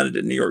Forbidden Planet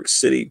in New York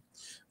City,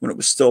 when it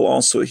was still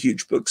also a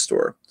huge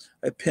bookstore.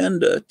 I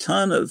penned a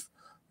ton of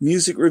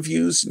music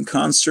reviews and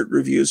concert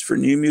reviews for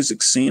New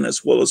Music Scene,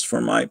 as well as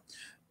for my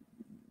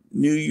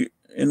new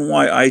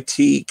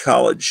NYIT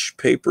college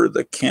paper,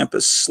 the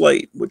Campus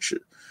Slate,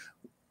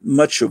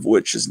 much of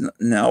which is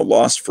now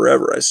lost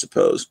forever, I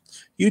suppose.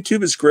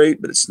 YouTube is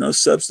great, but it's no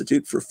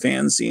substitute for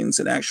fanzines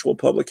and actual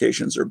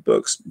publications or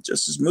books,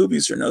 just as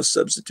movies are no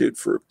substitute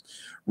for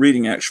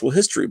reading actual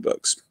history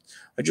books.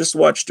 I just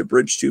watched A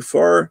Bridge Too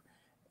Far,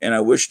 and I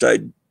wished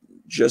I'd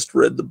just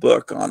read the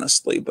book,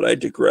 honestly, but I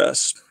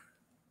digress.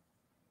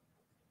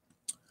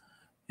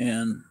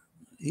 And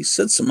he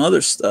said some other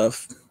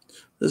stuff.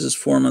 This is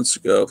 4 months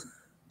ago.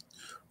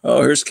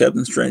 Oh, here's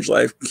Captain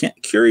Strangelove.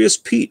 Curious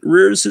Pete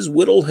rears his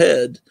whittled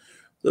head.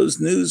 Those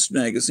news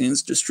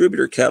magazines,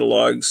 distributor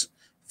catalogs,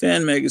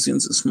 fan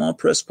magazines, and small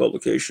press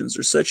publications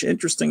are such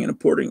interesting and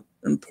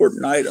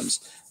important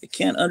items. I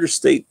can't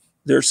understate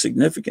their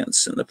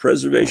significance in the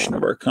preservation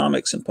of our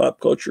comics and pop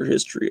culture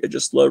history. I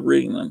just love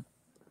reading them.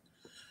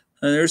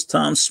 And there's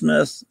Tom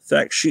Smith.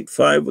 Fact Sheet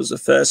 5 was a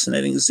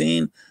fascinating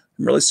zine.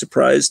 I'm really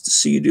surprised to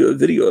see you do a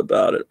video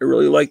about it. I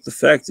really like the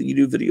fact that you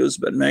do videos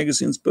about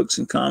magazines, books,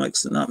 and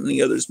comics that not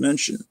many others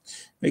mention.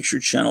 Makes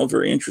your channel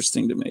very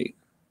interesting to me.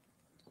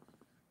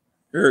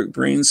 Eric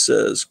Breen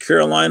says,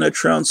 Carolina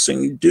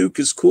trouncing Duke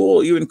is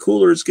cool. Even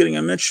cooler is getting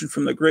a mention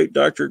from the great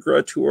Dr.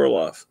 Gratu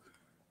Orloff.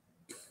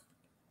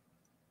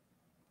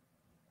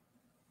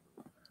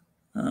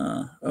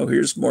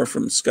 Here's more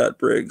from Scott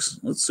Briggs.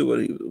 Let's see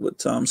what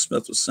Tom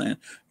Smith was saying.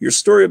 Your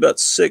story about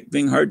Sick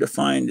being hard to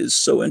find is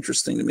so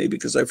interesting to me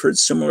because I've heard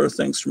similar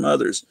things from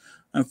others.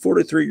 I'm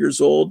 43 years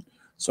old,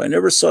 so I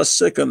never saw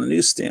Sick on the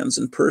newsstands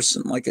in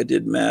person like I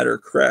did Mad or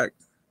Crack.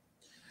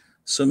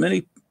 So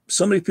many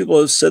people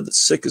have said that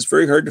Sick is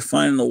very hard to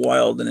find in the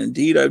wild, and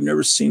indeed, I've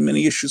never seen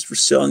many issues for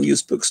sale in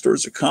used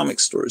bookstores or comic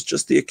stores,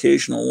 just the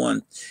occasional one.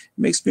 It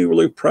makes me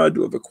really proud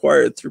to have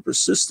acquired, through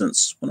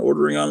persistence, when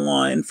ordering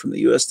online from the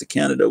U.S. to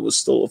Canada was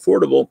still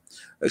affordable,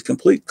 a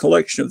complete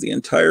collection of the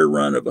entire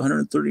run of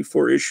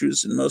 134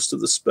 issues and most of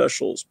the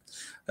specials.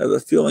 I have a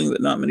feeling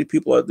that not many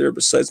people out there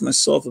besides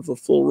myself have a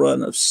full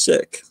run of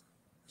Sick.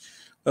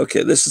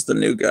 Okay, this is the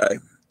new guy.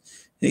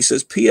 And he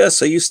says,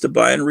 P.S. I used to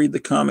buy and read the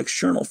Comics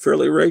Journal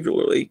fairly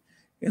regularly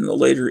in the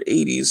later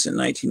 80s and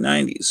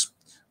 1990s.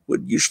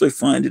 Would usually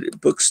find it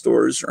at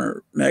bookstores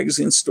or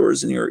magazine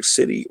stores in New York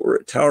City or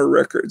at Tower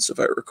Records, if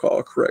I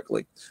recall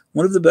correctly.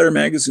 One of the better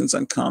magazines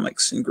on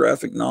comics and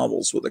graphic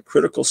novels with a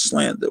critical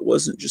slant that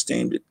wasn't just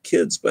aimed at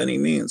kids by any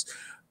means.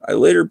 I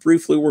later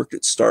briefly worked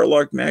at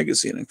Starlog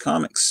Magazine and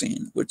Comics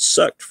Scene, which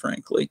sucked,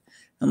 frankly.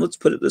 And let's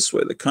put it this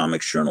way, the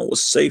Comics Journal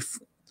was safe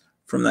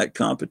from that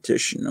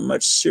competition, a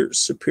much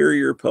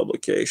superior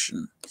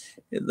publication.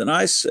 And then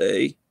I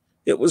say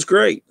it was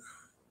great.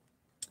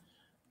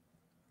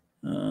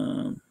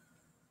 And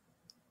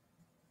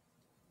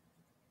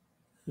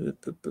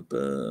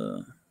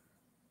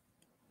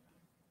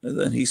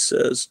then he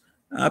says,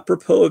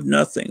 apropos of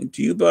nothing,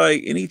 do you by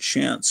any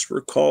chance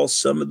recall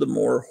some of the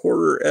more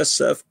horror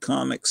SF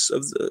comics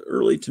of the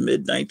early to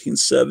mid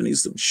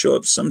 1970s that would show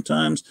up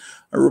sometimes?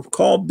 I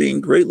recall being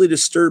greatly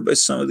disturbed by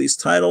some of these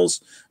titles.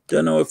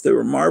 Don't know if they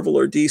were Marvel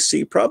or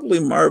DC, probably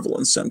Marvel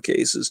in some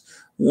cases.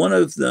 One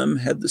of them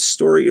had the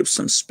story of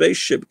some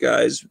spaceship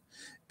guys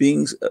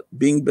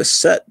being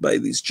beset by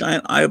these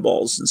giant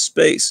eyeballs in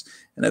space,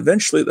 and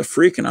eventually the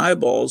freaking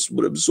eyeballs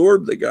would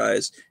absorb the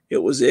guys. It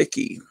was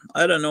icky.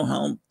 I don't know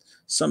how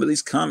some of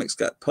these comics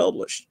got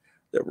published.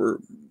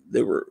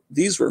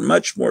 These were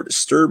much more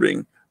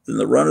disturbing than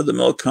the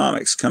run-of-the-mill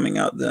comics coming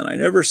out then. I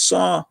never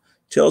saw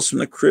Tales from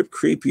the Crypt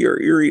creepy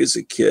or eerie as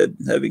a kid,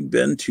 having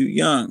been too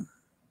young.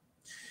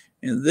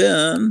 And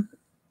then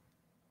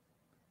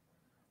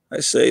I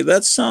say,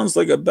 that sounds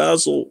like a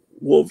Basil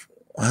Wolf.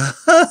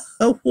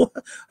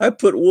 I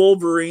put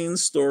Wolverine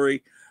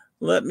story.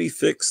 Let me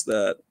fix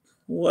that.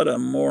 What a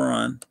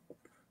moron.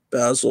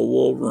 Basil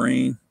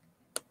Wolverine.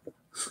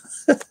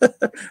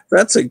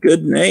 That's a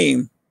good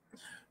name.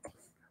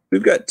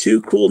 We've got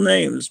two cool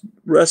names,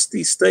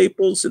 Rusty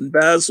Staples and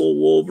Basil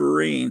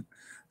Wolverine.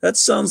 That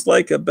sounds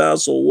like a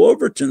Basil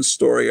Wolverton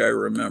story I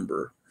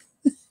remember.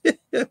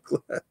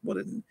 What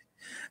a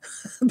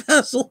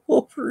Basil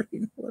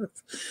Wolverine.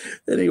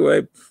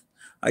 Anyway,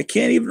 I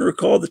can't even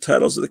recall the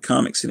titles of the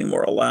comics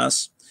anymore,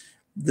 alas.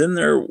 Then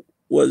there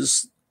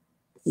was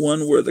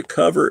one where the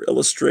cover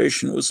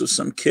illustration was of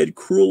some kid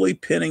cruelly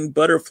pinning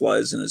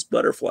butterflies in his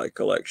butterfly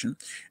collection,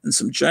 and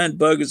some giant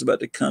bug is about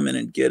to come in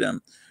and get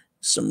him.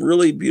 Some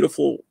really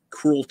beautiful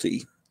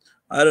cruelty.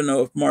 I don't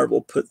know if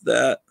Marvel put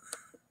that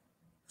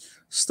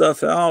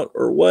stuff out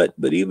or what,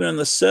 but even in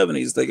the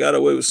 70s, they got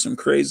away with some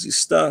crazy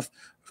stuff.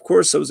 Of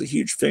course, I was a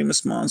huge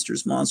Famous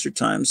Monsters, Monster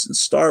Times, and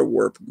Star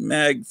Warp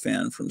mag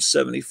fan from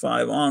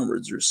 75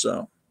 onwards or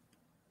so.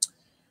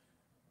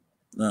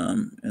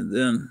 And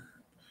then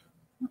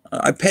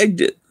I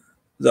pegged it.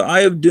 The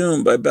Eye of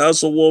Doom by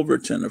Basil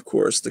Wolverton, of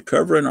course. The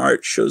cover and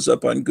art shows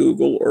up on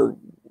Google or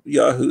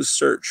Yahoo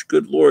search.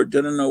 Good Lord,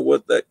 didn't know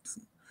what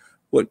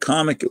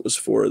comic it was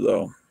for,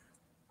 though.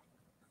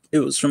 It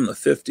was from the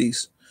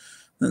 50s.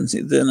 Then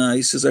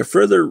he says, I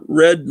further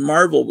read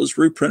Marvel was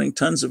reprinting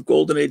tons of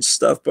Golden Age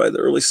stuff by the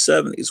early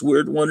 70s.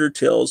 Weird Wonder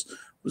Tales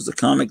was the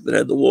comic that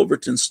had the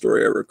Wolverton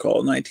story, I recall.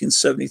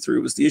 1973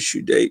 was the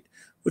issue date,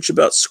 which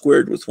about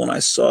squared with when I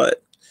saw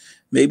it.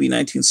 Maybe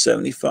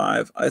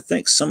 1975. I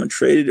think someone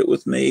traded it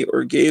with me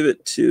or gave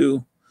it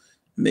to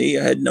me.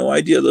 I had no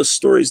idea those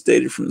stories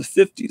dated from the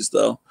 50s,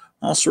 though.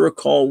 I also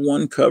recall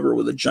one cover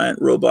with a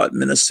giant robot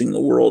menacing the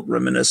world,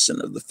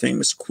 reminiscent of the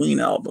famous Queen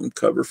album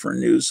cover for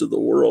News of the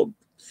World.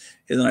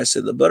 And then I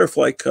said the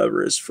butterfly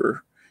cover is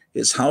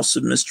House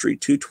of Mystery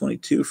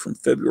 222 from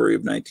February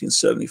of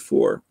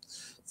 1974.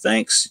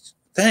 Thanks.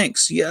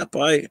 Yep,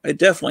 I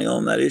definitely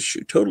own that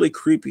issue. Totally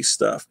creepy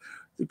stuff.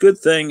 The good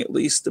thing, at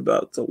least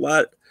about the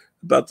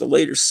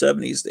later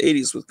 70s, the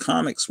 80s with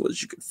comics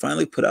was you could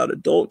finally put out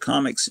adult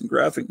comics and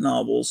graphic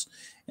novels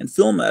and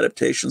film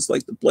adaptations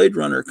like the Blade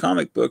Runner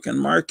comic book and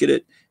market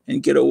it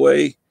and get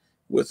away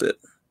with it.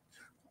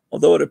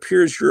 Although it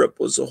appears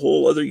Europe was a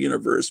whole other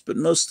universe, but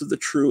most of the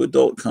true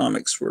adult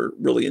comics were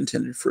really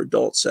intended for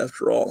adults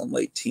after all in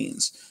late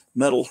teens.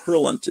 Metal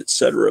Hurlant,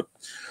 etc.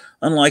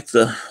 Unlike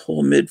the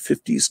whole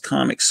mid-50s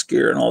comic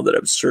scare and all that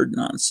absurd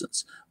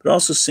nonsense. But it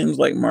also seems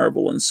like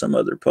Marvel and some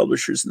other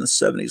publishers in the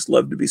 70s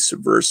loved to be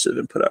subversive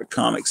and put out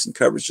comics and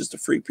covers just to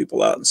freak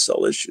people out and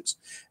sell issues.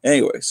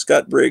 Anyway,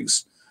 Scott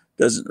Briggs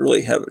doesn't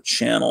really have a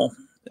channel,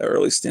 or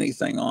at least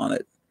anything on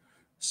it.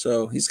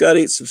 So he's got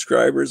 8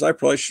 subscribers. I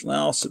probably should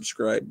now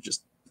subscribe,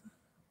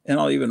 and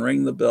I'll even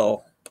ring the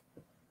bell.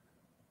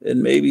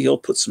 And maybe he'll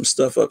put some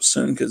stuff up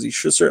soon because he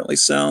certainly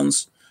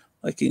sounds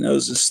like he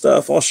knows his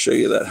stuff. I'll show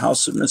you that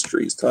House of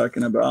Mystery he's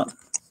talking about.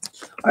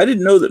 I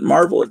didn't know that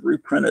Marvel had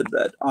reprinted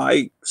that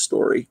Eye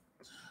story.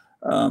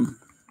 Someone's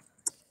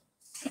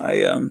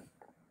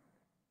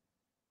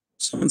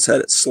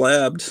had it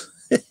slabbed.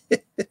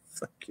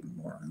 Fucking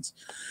morons.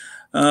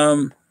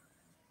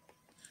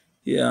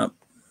 Yeah.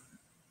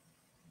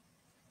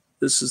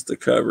 This is the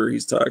cover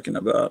he's talking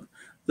about.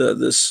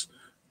 The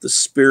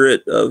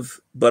spirit of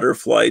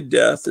butterfly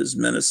death is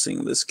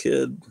menacing this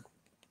kid.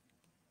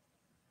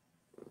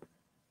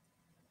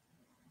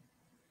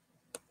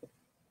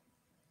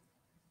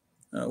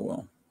 Oh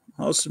well.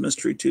 House of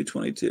Mystery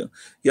 222.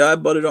 Yeah, I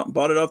bought it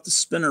off the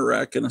spinner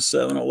rack in a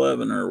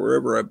 7-Eleven or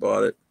wherever I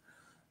bought it.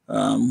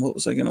 What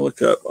was I going to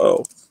look up?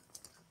 Oh,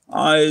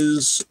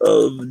 Eyes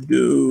of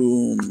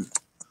Doom.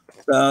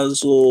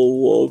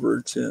 Basil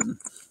Wolverton.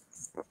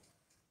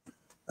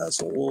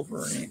 Basil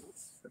Wolverine.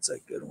 That's a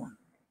good one.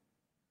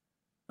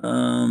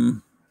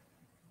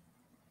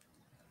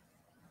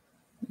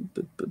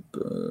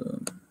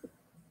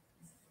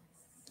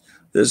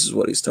 This is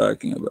what he's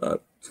talking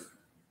about.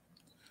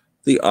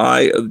 The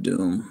Eye of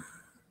Doom.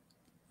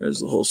 There's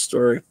the whole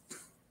story.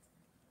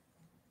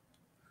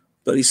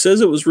 But he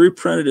says it was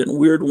reprinted in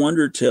Weird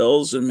Wonder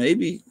Tales, and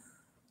maybe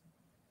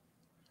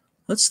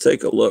let's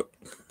take a look.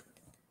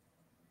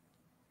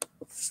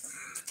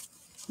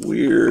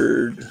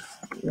 Weird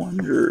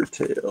Wonder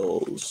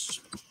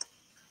Tales.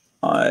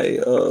 Eye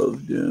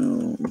of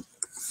Doom.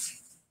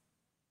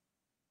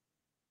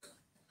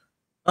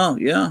 Oh,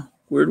 yeah.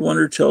 Weird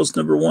Wonder Tales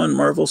 #1,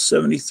 Marvel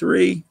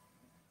 73.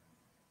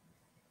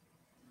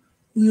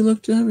 We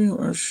looked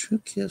everywhere. Who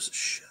gives a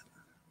shit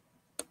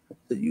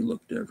that you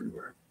looked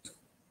everywhere?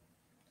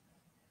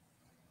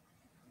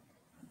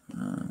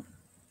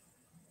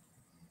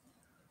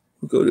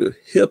 go to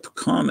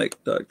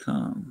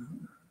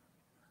hipcomic.com.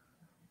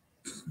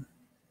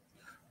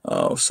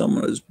 Oh,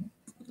 someone is,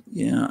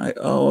 yeah.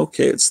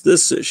 Okay, it's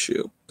this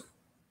issue.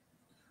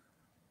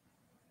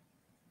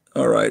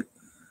 All right.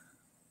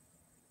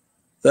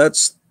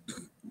 That's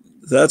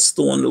the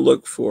one to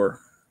look for.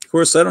 Of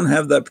course, I don't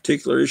have that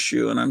particular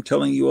issue, and I'm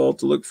telling you all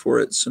to look for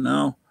it. So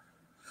now,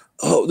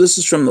 oh, this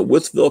is from the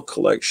Withville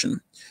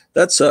collection.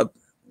 That's a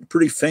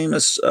pretty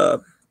famous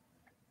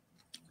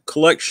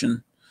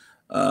collection.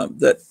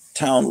 That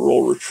town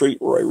rural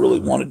retreat where I really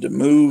wanted to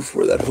move,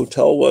 where that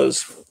hotel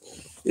was,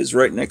 is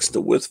right next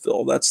to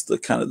Withville. That's the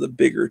kind of the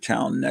bigger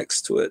town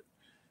next to it.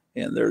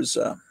 And there's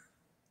a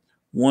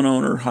one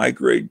owner high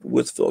grade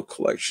Withville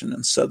collection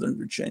in Southern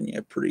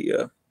Virginia. Pretty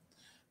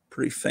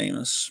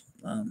famous.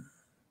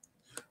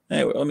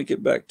 Anyway, let me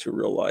get back to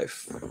real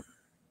life.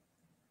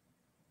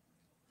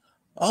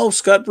 Oh,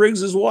 Scott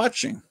Briggs is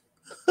watching.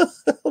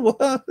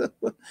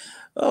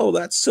 Oh,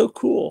 that's so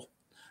cool.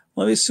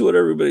 Let me see what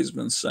everybody's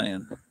been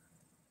saying.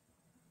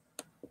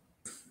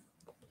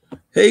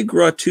 Hey,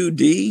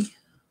 Gratu-D.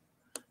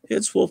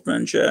 It's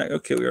Wolfman Jack.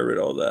 Okay, we already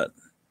read all that.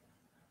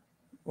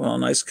 Well,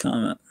 nice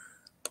comment.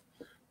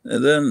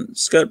 And then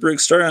Scott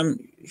Briggs, sorry, I'm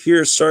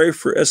here. Sorry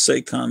for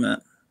essay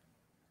comment.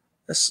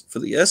 That's for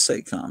the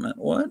essay comment.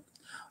 What?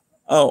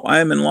 Oh, I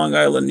am in Long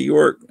Island, New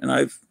York,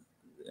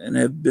 and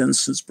have been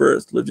since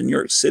birth. Lived in New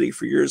York City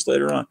for years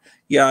later on.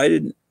 Yeah,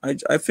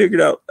 I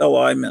figured out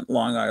LI meant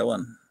Long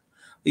Island.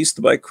 I used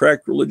to buy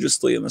crack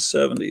religiously in the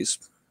 70s.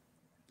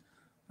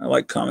 I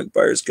like Comic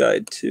Buyer's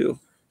Guide too.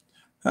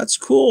 That's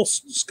cool,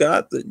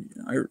 Scott.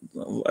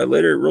 I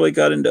later really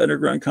got into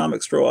Underground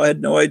Comics for a while. I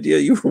had no idea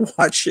you were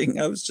watching.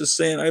 I was just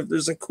saying,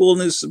 there's a cool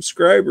new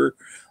subscriber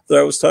that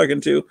I was talking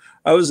to.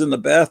 I was in the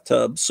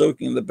bathtub,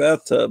 soaking in the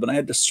bathtub, and I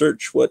had to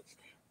search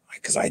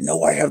because I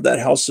know I have that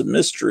House of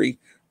Mystery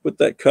with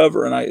that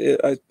cover, and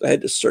I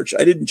had to search.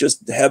 I didn't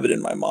just have it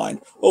in my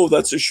mind. Oh,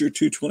 that's issue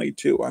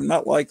 222. I'm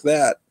not like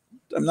that.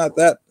 I'm not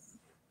that.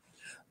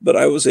 But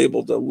I was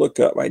able to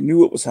look up. I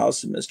knew it was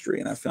House of Mystery,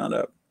 and I found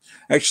out.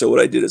 Actually,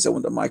 what I did is I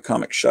went to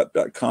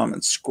mycomicshop.com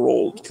and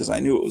scrolled because I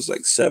knew it was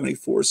like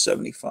 74,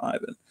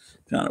 75, and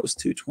found it was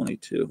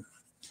 222.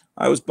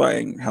 I was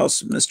buying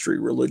House of Mystery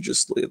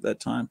religiously at that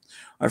time.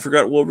 I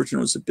forgot Wolverton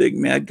was a big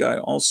mad guy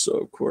also,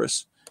 of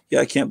course.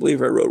 Yeah, I can't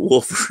believe I wrote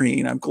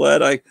Wolverine. I'm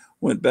glad I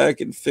went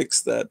back and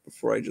fixed that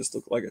before I just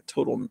looked like a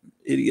total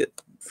idiot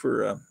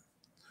for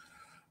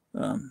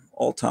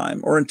all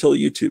time, or until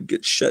YouTube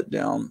gets shut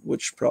down,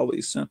 which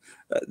probably soon.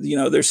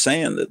 They're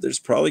saying that there's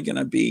probably going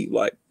to be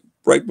like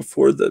right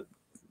before the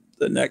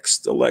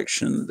next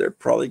election, they're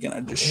probably going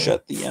to just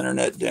shut the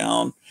internet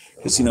down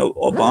because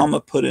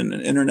Obama put in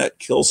an internet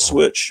kill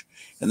switch,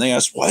 and they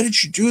asked, "Why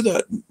did you do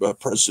that,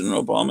 President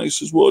Obama?" He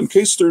says, "Well, in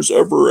case there's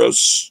ever a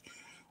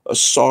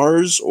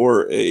SARS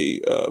or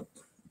a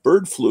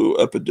bird flu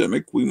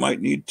epidemic, we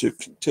might need to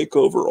take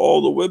over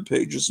all the web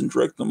pages and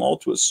direct them all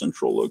to a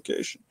central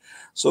location."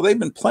 So they've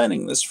been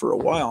planning this for a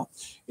while,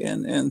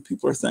 and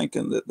people are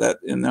thinking that,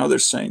 and now they're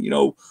saying,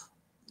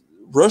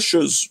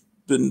 Russia's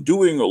been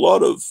doing a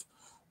lot of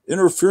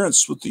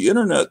interference with the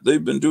internet.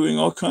 They've been doing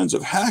all kinds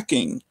of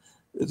hacking.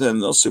 Then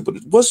they'll say, but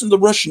it wasn't the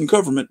Russian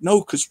government.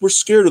 No, because we're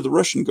scared of the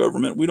Russian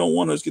government. We don't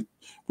want to get.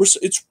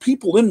 It's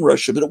people in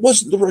Russia, but it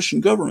wasn't the Russian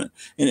government.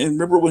 And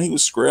remember when he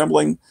was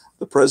scrambling,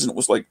 the president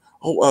was like,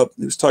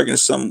 he was talking to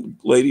some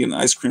lady in an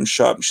ice cream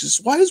shop, and she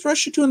says, "Why is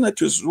Russia doing that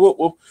to us?"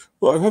 Well,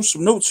 I have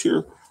some notes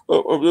here.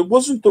 It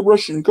wasn't the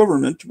Russian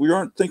government. We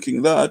aren't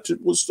thinking that.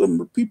 It was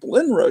some people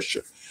in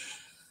Russia.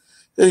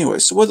 Anyway,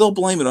 so they'll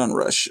blame it on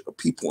Russia,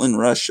 people in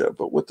Russia,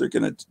 but what they're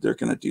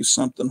gonna do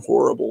something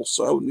horrible.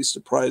 So I wouldn't be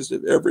surprised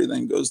if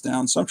everything goes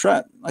down. So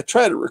I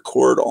try to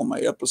record all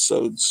my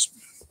episodes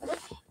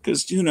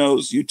because who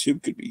knows,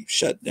 YouTube could be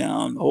shut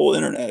down, the whole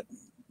internet.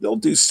 They'll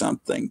do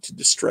something to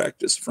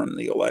distract us from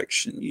the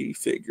election. You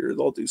figure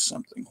they'll do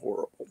something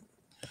horrible,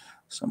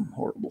 some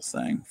horrible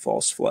thing,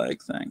 false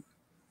flag thing.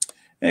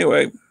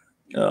 Anyway,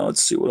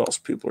 let's see what else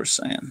people are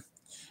saying.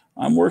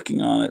 I'm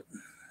working on it.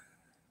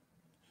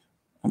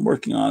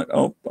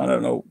 Oh, I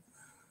don't know.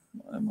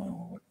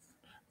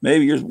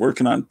 Maybe you're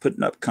working on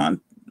putting up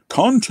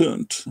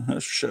content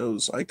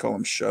shows. I call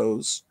them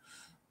shows.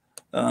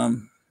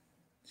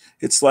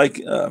 It's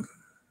like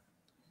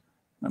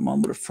my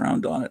mom would have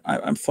frowned on it.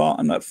 I'm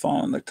not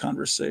following the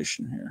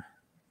conversation here.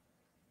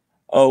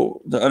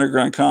 Oh, the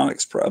Underground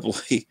Comics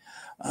probably.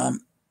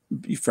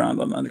 You frowned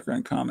on the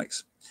Underground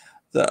Comics.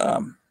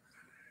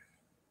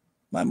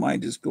 My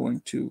mind is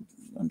going to.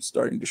 I'm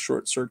starting to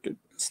short circuit.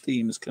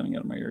 Steam is coming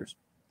out of my ears.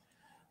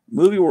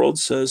 Movie World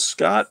says,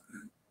 Scott,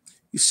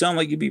 you sound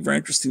like you'd be very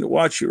interesting to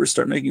watch. You ever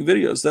start making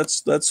videos?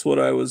 That's what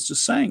I was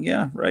just saying.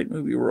 Yeah, right.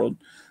 Movie World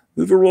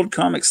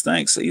Comics.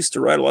 Thanks. I used to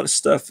write a lot of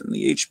stuff in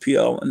the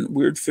HPL and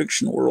weird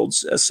fiction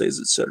worlds,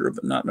 essays, etc.,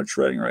 but not much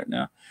writing right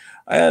now.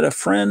 I had a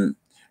friend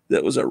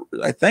that was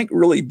I think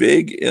really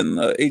big in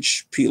the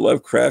H.P.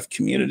 Lovecraft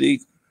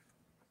community.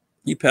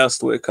 He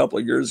passed away a couple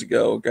of years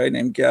ago. A guy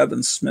named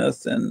Gavin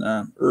Smith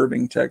in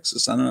Irving,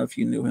 Texas. I don't know if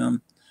you knew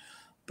him.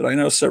 But I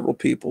know several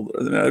people.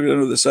 I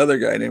know this other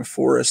guy named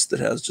Forrest that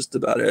has just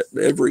about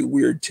every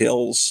Weird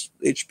Tales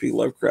H.P.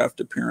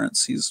 Lovecraft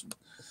appearance. He's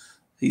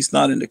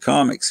not into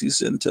comics.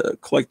 He's into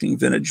collecting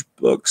vintage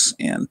books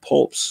and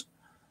pulps.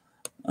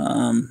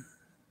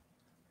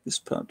 This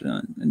popped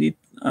in.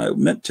 I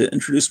meant to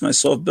introduce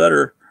myself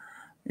better,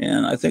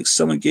 and I think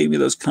someone gave me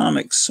those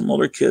comics, some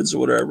older kids or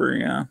whatever.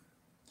 Yeah.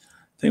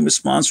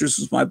 Famous Monsters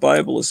was my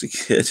Bible as a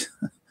kid.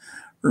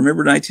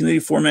 Remember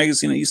 1984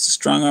 magazine? I used to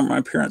strong arm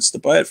my parents to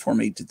buy it for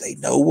me. Did they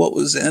know what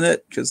was in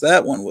it? Because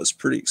that one was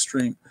pretty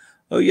extreme.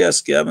 Oh, yes,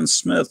 Gavin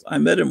Smith. I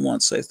met him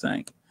once, I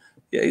think.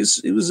 Yeah,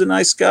 he was a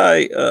nice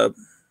guy.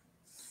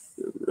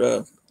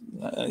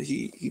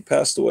 He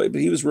passed away, but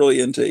he was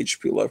really into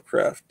H.P.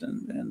 Lovecraft.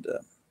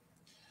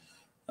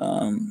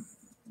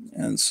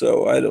 And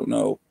so I don't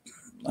know.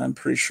 I'm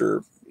pretty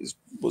sure he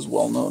was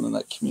well known in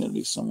that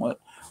community somewhat.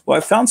 Well,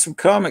 I found some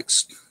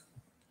comics.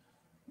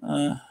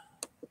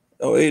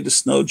 Hey, the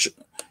Snow.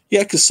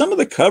 Yeah, because some of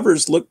the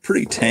covers look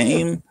pretty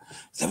tame.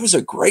 There was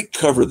a great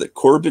cover that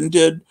Corbin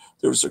did.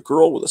 There was a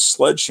girl with a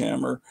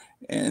sledgehammer,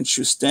 and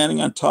she was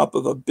standing on top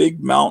of a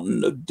big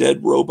mountain of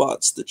dead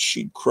robots that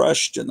she'd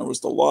crushed. And there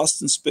was the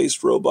Lost in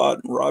Space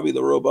robot and Robbie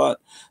the Robot.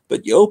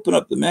 But you open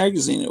up the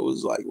magazine, it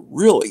was like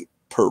really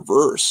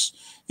perverse.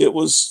 It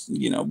was,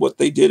 what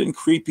they did in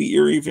Creepy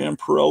Eerie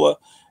Vampirella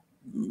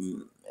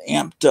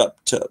amped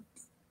up to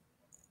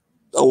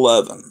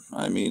 11.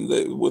 I mean,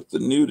 with the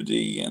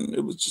nudity, and it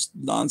was just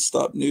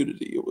nonstop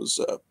nudity. It was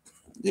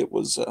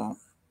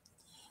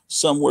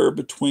somewhere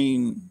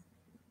between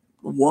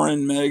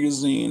Warren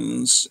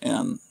magazines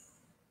and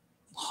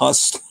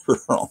Hustler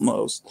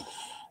almost.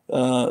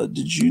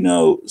 Did you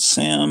know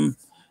Sam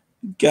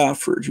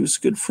Gafford? He was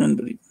a good friend,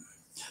 but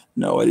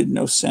no, I didn't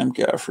know Sam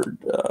Gafford.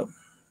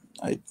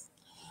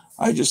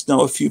 I just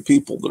know a few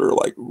people that are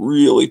like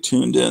really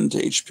tuned in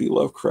to H.P.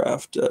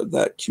 Lovecraft,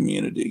 that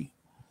community.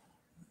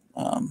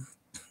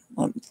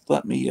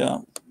 Let me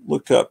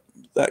look up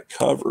that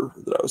cover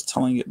that I was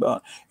telling you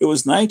about. It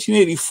was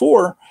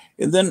 1984,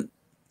 and then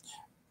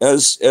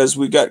as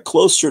we got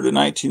closer to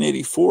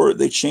 1984,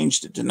 they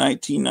changed it to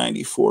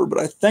 1994.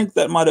 But I think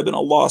that might have been a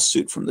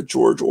lawsuit from the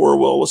George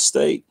Orwell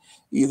estate,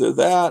 either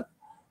that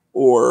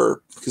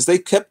or because they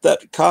kept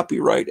that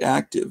copyright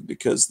active,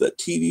 because that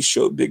TV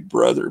show Big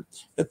Brother,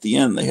 at the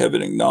end they have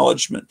an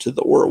acknowledgement to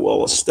the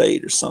Orwell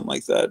estate or something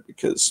like that,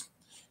 because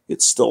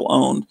it's still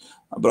owned.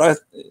 But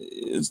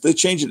they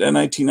changed it in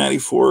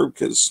 1994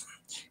 because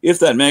if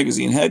that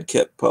magazine had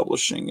kept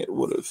publishing, it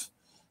would have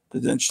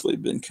potentially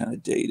been kind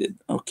of dated.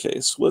 Okay,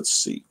 so let's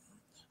see.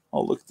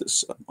 I'll look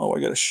this up. Oh, I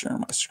got to share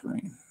my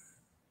screen.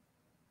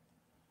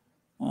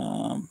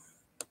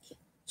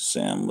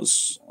 Sam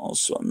was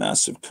also a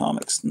massive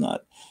comics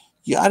nut.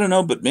 Yeah, I don't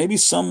know, but maybe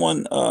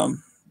someone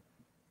that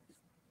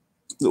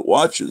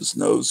watches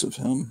knows of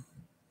him.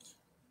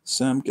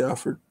 Sam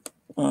Gafford.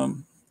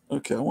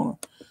 Okay, I want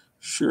to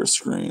share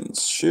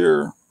screens.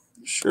 Share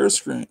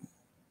screen.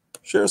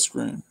 Share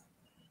screen.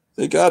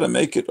 They got to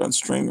make it on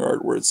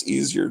StreamYard where it's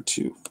easier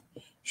to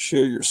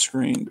share your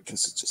screen,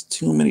 because it's just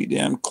too many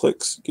damn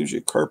clicks. It gives you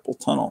a carpal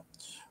tunnel.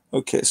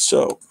 Okay,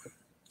 so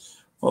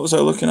what was I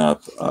looking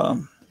up?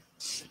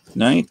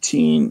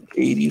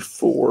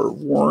 1984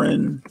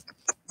 Warren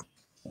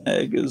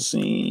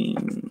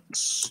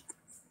magazines.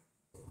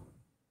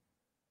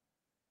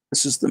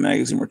 This is the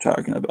magazine we're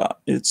talking about.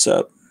 It's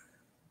up.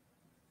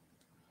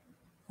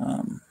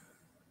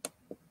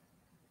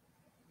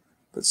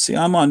 But see,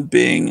 I'm on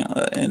Bing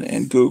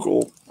and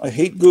Google. I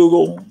hate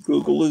Google.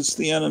 Google is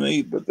the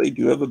enemy, but they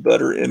do have a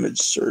better image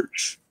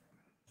search.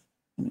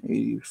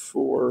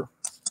 84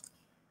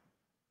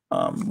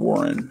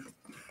 Warren.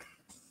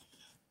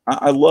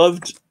 I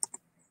loved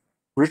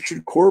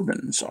Richard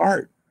Corbin's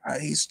art.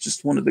 He's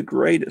just one of the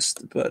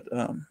greatest, but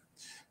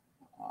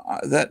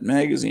that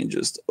magazine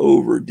just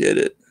overdid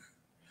it.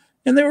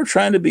 And they were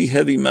trying to be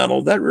heavy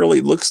metal. That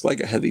really looks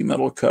like a heavy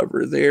metal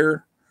cover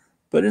there,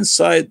 but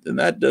inside, and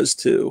that does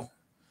too.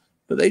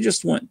 But they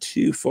just went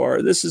too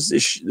far. This is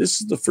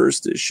the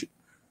first issue.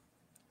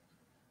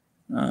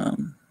 Look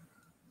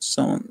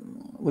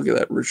at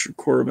that Richard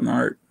Corbin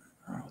art.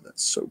 Oh,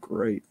 that's so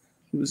great.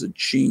 He was a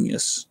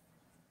genius.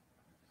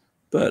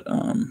 But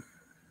oh,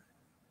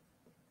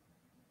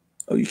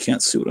 you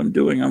can't see what I'm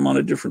doing. I'm on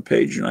a different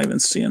page. You're not even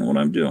seeing what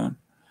I'm doing.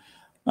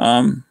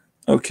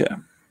 Okay.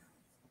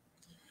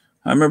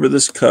 I remember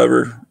this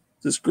cover.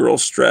 This girl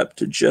strapped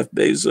to Jeff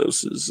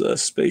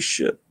Bezos's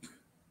spaceship.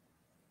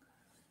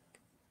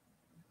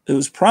 It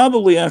was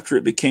probably after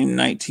it became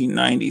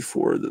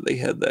 1994 that they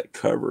had that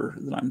cover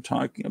that I'm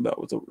talking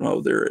about. Oh,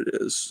 there it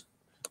is.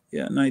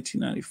 Yeah,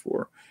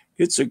 1994.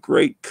 It's a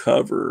great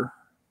cover.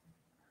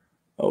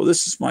 Oh,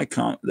 this is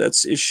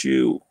that's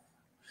issue.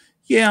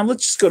 Yeah,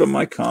 let's just go to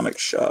My Comic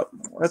Shop.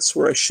 That's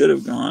where I should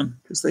have gone,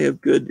 because they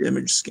have good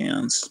image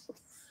scans.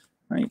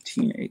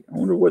 1980. I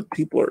wonder what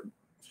people are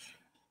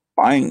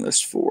buying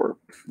this for.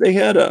 They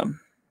had a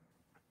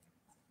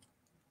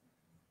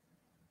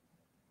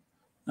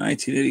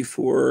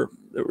 1984.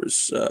 There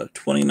was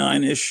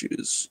 29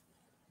 issues.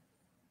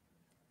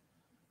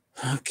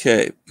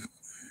 Okay.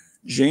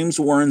 James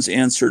Warren's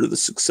answer to the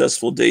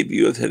successful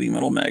debut of Heavy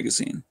Metal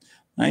Magazine.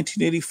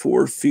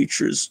 1984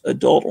 features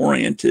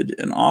adult-oriented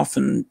and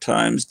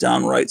oftentimes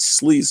downright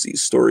sleazy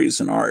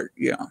stories and art.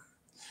 Yeah.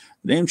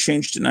 The name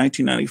change to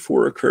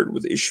 1994 occurred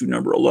with issue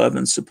number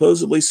 11,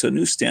 supposedly so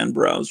newsstand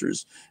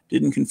browsers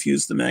didn't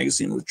confuse the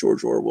magazine with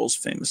George Orwell's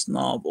famous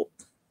novel.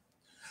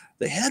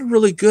 They had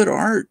really good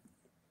art.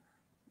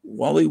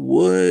 Wally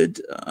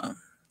Wood,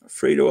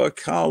 Fredo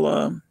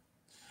Alcala,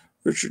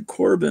 Richard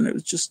Corbin.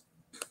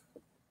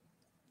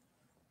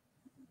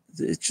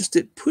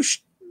 It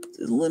pushed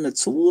the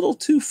limits a little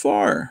too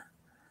far.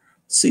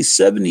 Let's see,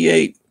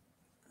 78.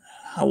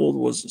 How old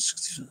was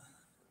it?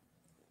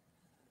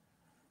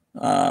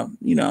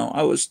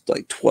 I was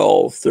like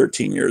 12,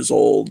 13 years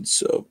old,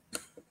 so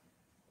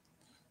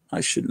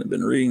I shouldn't have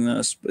been reading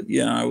this, but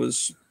yeah, I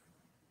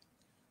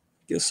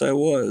guess I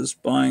was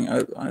buying.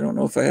 I don't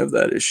know if I have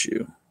that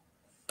issue.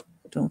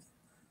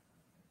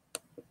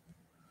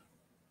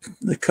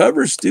 The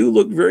covers do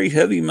look very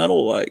heavy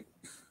metal like.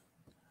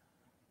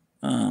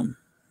 I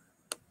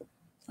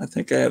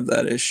think I have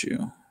that issue.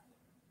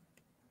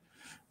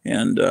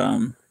 And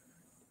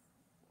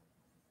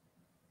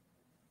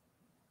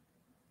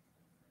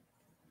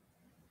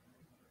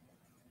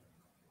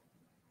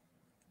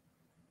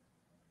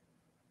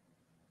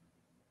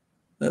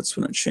that's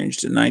when it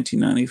changed in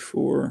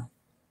 1994.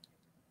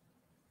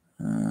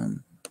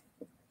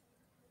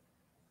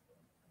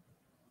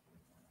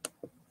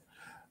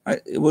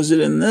 Was it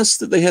in this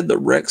that they had the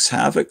Rex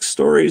Havoc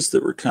stories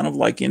that were kind of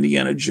like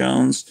Indiana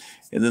Jones?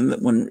 And then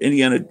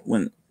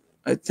when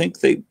I think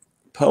they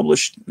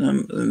published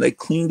them and they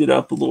cleaned it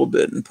up a little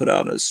bit and put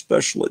out a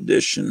special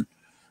edition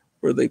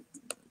where they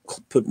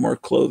put more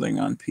clothing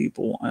on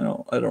people. I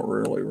don't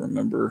really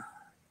remember.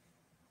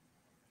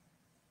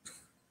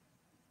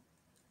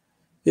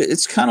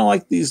 It's kind of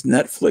like these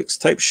Netflix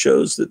type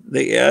shows that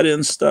they add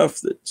in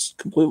stuff that's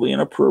completely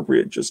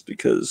inappropriate just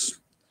because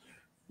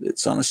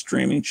it's on a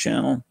streaming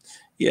channel.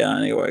 Yeah,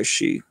 anyway,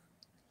 she's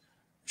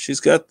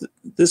got,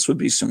 this would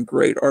be some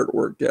great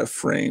artwork to have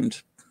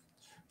framed.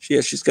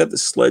 She's got the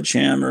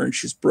sledgehammer and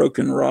she's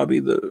broken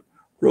Robbie the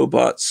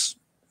robot's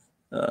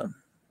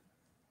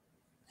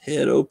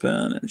head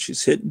open, and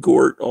she's hit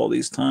Gort all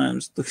these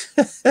times.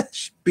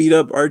 She beat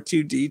up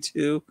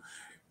R2-D2.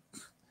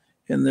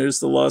 And there's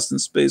the Lost in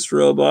Space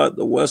robot,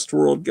 the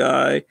Westworld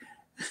guy.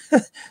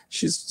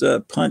 She's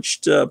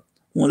punched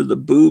one of the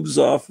boobs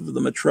off of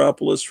the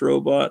Metropolis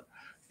robot.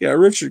 Yeah,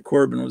 Richard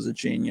Corbin was a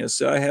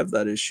genius. I have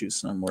that issue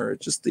somewhere.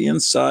 Just the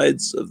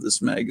insides of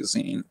this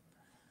magazine.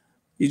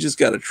 You just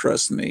got to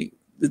trust me.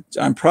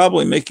 I'm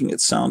probably making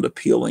it sound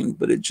appealing,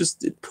 but it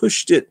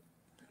pushed it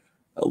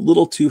a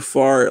little too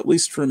far, at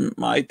least from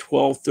my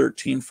 12,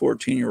 13,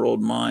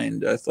 14-year-old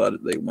mind. I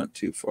thought they went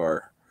too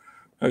far.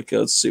 Okay,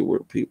 let's see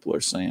what people are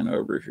saying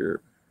over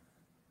here.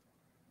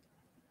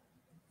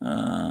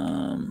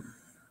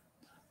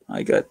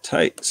 I got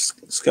tight.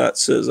 Scott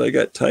says, I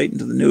got tight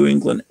into the New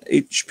England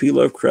H.P.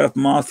 Lovecraft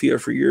Mafia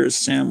for years.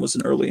 Sam was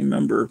an early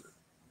member.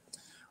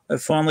 I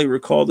fondly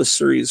recall the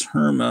series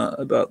Herma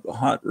about the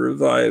hot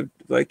revived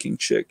Viking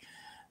chick.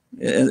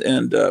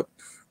 And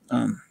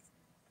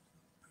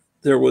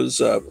there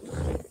was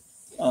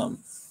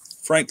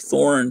Frank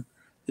Thorne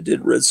that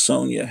did Red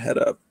Sonja, had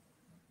a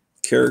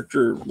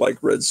character like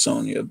Red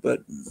Sonja, but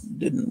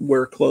didn't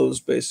wear clothes,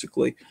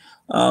 basically.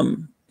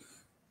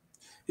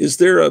 Is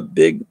there a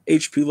big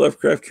H.P.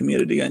 Lovecraft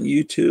community on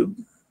YouTube?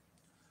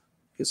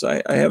 Because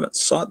I haven't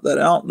sought that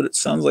out, but it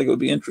sounds like it would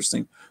be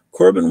interesting.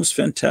 Corbin was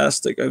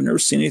fantastic. I've never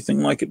seen anything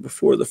like it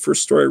before. The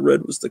first story I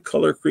read was the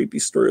color creepy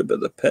story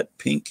about the pet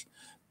pink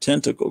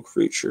tentacle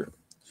creature.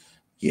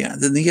 Yeah,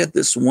 then they had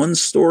this one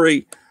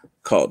story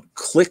called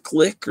Click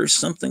Lick or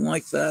something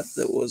like that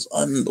was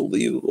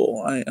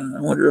unbelievable. I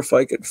wonder if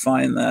I could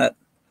find that.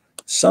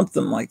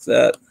 Something like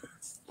that.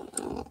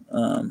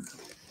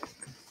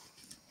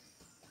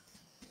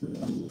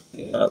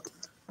 Yeah.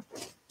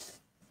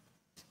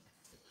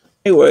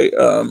 Anyway,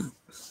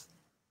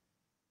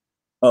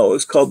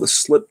 it's called The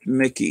Slipped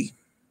Mickey.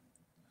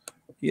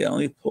 Yeah, let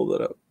me pull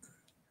that up.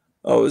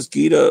 Oh,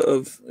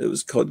 it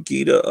was called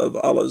Gita of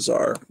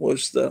Al-Azhar,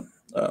 was the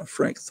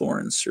Frank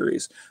Thorne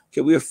series.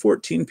 Okay, we have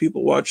 14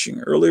 people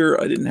watching.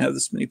 Earlier, I didn't have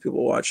this many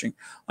people watching.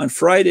 On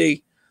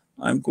Friday,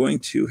 I'm going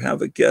to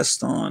have a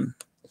guest on.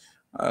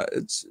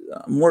 It's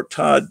Mort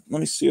Todd.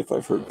 Let me see if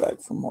I've heard back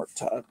from Mort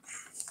Todd.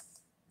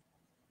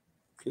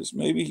 Because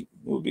maybe it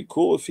would be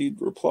cool if he'd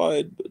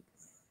replied, but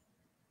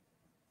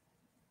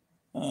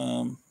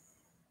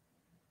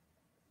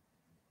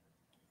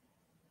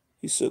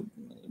he said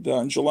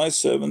on July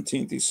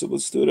 17th, he said,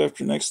 let's do it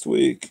after next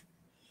week.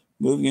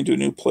 Moving into a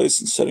new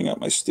place and setting up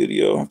my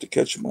studio. I have to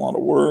catch up a lot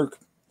of work.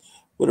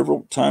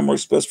 Whatever time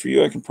works best for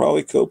you, I can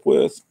probably cope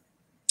with.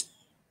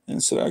 And I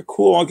said,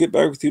 cool, I'll get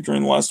back with you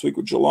during the last week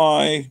of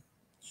July.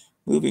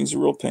 Moving's a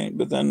real pain.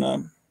 But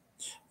then,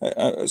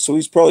 so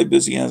he's probably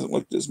busy. He hasn't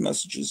looked at his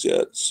messages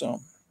yet. So,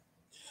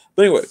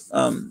 but anyway,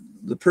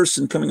 the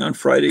person coming on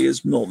Friday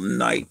is Milton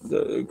Knight,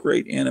 the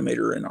great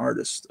animator and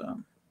artist.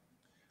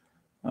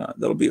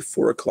 that'll be at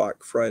 4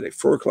 o'clock Friday,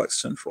 4 o'clock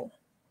Central.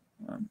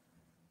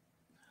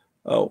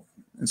 Oh,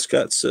 and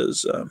Scott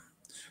says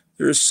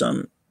there is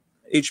some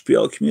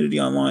HPL community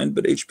online,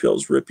 but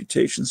HPL's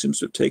reputation seems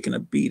to have taken a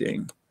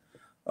beating.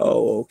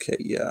 Oh, okay,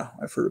 yeah,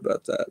 I've heard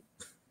about that.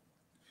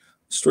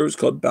 The story was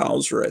called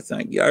Bowser, I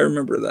think. Yeah, I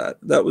remember that.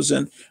 That was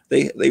in,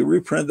 they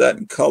reprinted that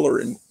in color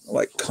in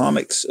like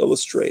Comics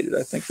Illustrated.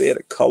 I think they had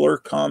a color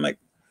comic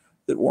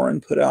that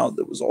Warren put out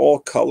that was all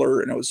color,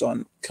 and it was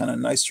on kind of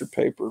nicer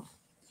paper.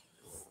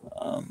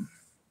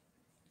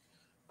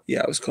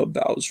 Yeah, it was called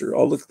Bowser.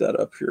 I'll look that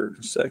up here in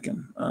a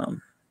second. I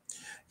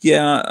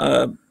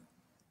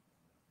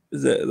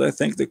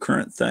think the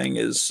current thing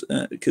is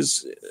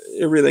because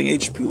everything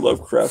H.P.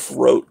 Lovecraft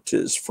wrote to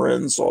his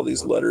friends, all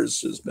these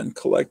letters has been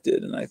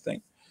collected, and I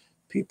think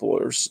people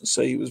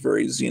say he was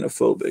very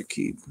xenophobic.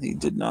 He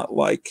did not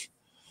like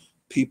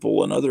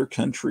people in other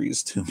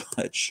countries too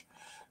much.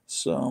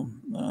 So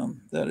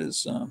that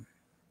is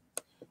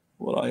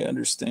what I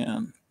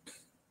understand.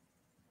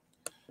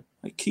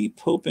 I keep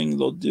hoping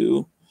they'll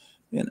do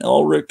an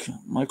Elric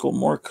Michael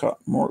Moorcock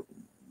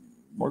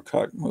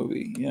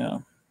movie. Yeah.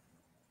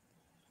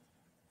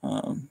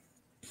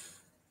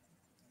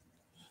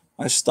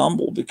 I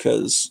stumble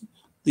because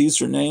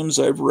these are names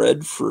I've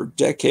read for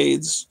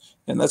decades,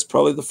 and that's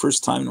probably the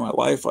first time in my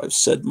life I've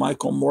said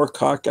Michael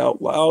Moorcock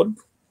out loud.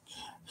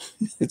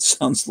 It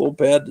sounds a little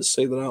bad to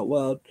say that out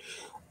loud,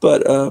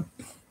 but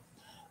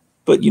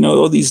you know,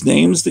 all these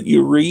names that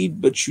you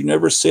read, but you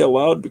never say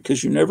aloud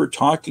because you're never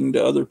talking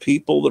to other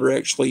people that are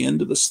actually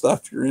into the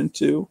stuff you're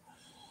into.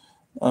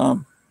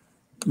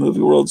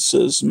 Movie World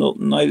says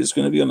Milton Knight is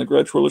going to be on the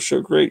Gretch Roller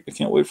Show. Great. I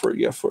can't wait for it.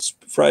 Yeah, for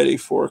Friday,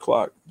 4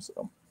 o'clock.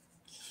 So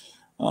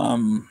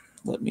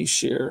let me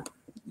share.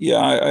 Yeah,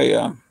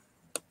 I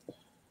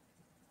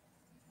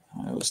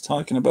was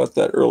talking about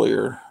that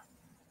earlier,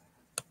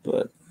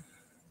 but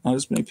not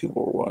as many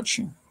people were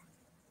watching.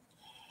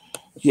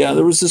 Yeah,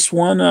 there was this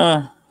one.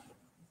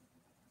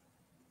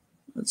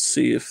 Let's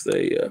see if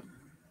they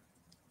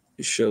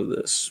show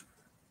this.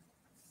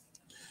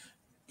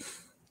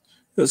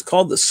 It was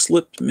called The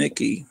Slipped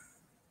Mickey.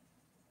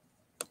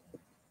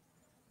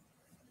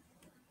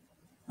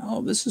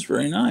 Oh, this is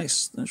very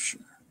nice. Let's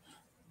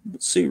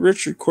see,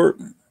 Richard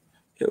Corbin.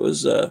 It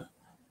was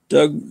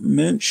Doug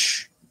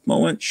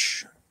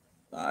Moench.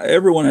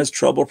 Everyone has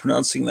trouble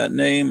pronouncing that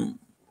name.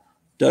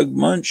 Doug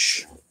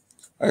Moench.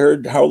 I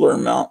heard Howler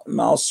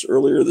Mouse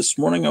earlier this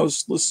morning. I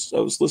was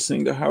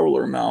listening to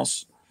Howler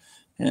Mouse,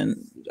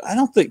 and I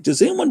don't think,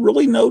 does anyone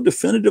really know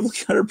definitively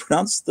how to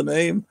pronounce the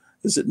name?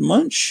 Is it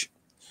Munch?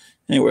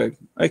 Anyway,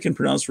 I can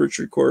pronounce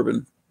Richard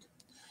Corbin,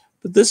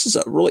 but this is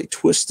a really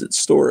twisted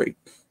story.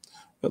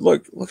 But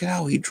look at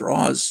how he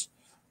draws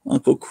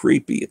Uncle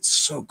Creepy. It's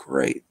so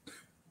great.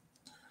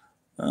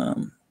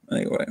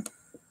 Anyway,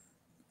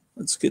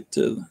 let's get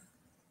to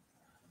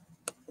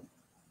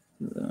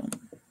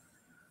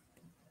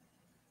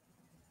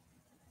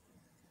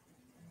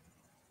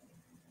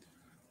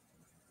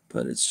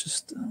but it's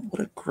just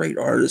what a great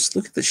artist.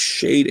 Look at the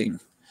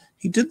shading.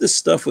 He did this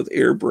stuff with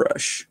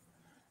airbrush,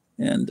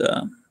 and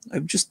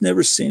I've just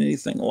never seen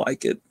anything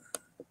like it.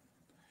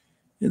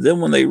 And then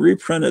when they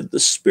reprinted the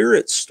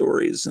Spirit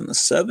stories in the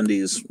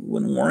 70s,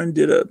 when Warren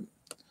did a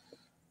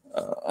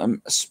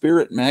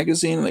Spirit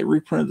magazine, and they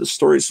reprinted the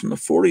stories from the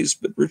 40s,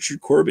 but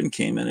Richard Corbin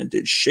came in and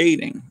did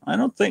shading. I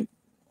don't think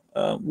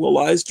Will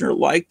Eisner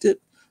liked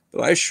it,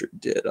 but I sure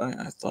did.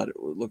 I thought it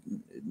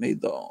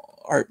made the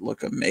art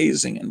look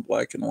amazing in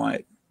black and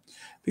white,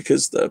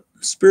 because the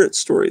Spirit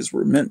stories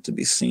were meant to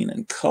be seen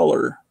in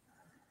color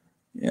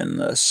in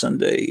the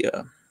Sunday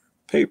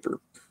paper.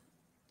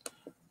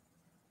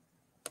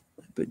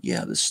 But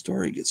yeah, the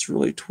story gets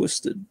really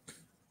twisted.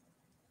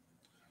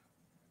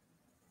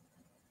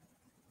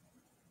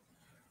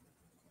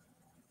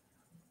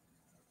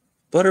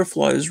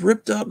 Butterflies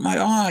ripped out my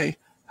eye.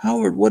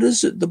 Howard, what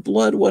is it? The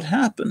blood, what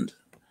happened?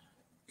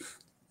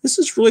 This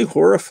is really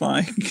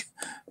horrifying,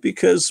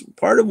 because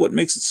part of what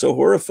makes it so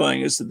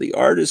horrifying is that the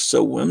art is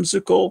so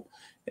whimsical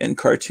and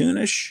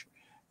cartoonish.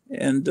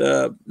 And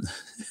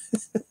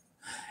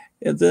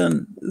and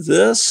then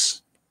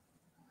this.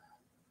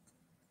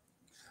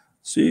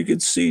 So you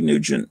could see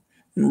Nugent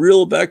and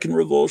reel back in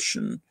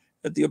revulsion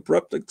at the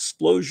abrupt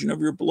explosion of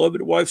your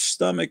beloved wife's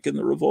stomach and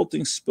the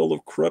revolting spill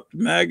of corrupt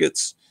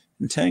maggots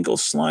and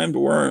tangled slimed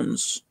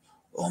worms.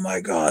 Oh my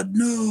God,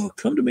 no,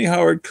 come to me,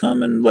 Howard,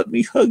 come and let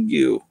me hug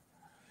you.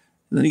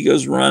 And then he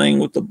goes running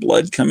with the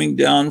blood coming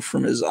down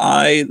from his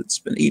eye that's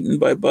been eaten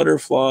by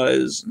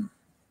butterflies.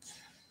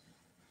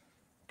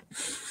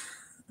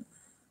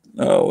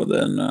 Oh,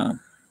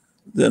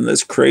 then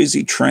this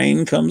crazy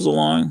train comes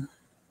along.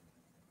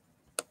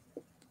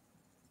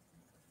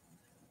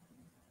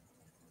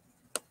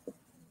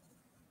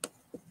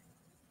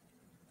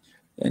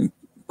 And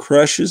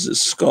crushes his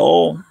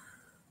skull.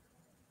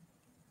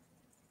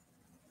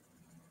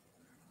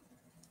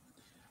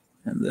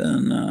 And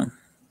then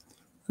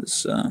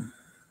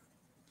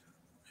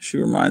she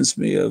reminds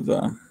me of,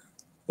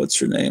 what's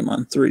her name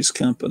on Three's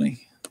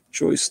Company?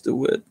 Joyce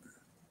DeWitt.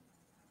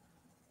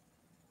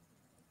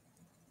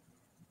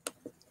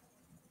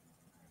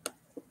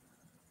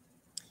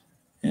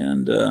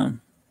 And of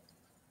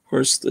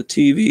course, the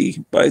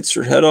TV bites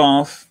her head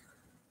off.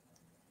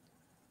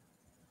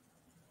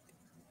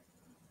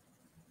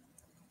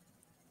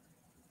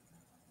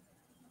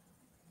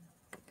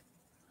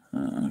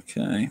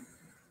 Okay.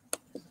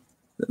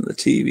 Then the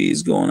TV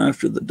is going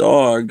after the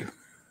dog.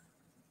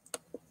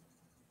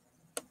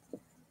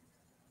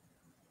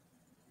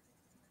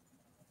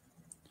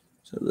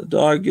 So the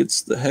dog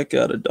gets the heck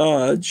out of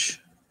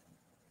Dodge,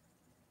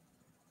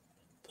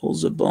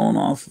 pulls a bone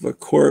off of a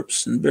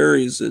corpse and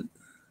buries it.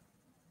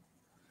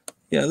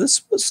 Yeah,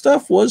 this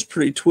stuff was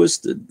pretty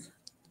twisted.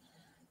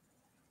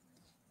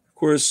 Of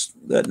course,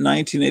 that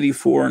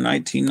 1984 and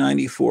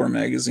 1994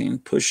 magazine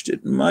pushed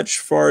it much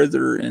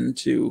farther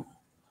into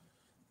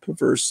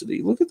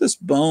perversity. Look at this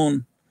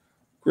bone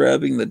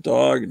grabbing the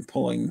dog and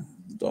pulling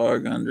the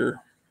dog under.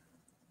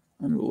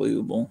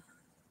 Unbelievable.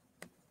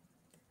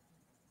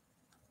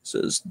 It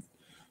says,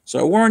 so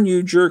I warn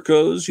you,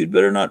 jerkos, you'd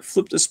better not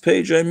flip this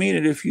page. I mean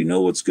it. If you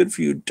know what's good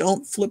for you,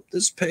 don't flip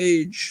this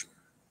page.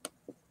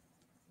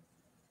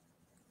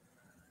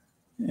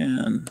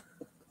 And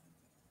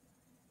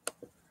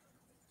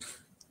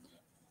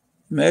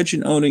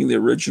imagine owning the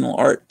original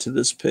art to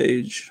this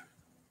page.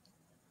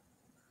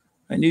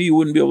 I knew you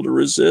wouldn't be able to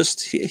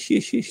resist.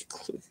 Anyway,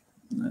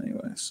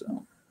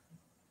 so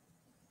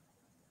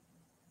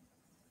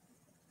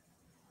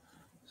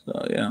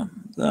yeah,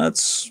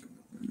 that's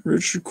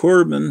Richard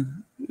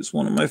Corbin. He's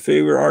one of my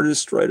favorite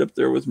artists, right up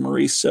there with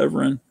Maurice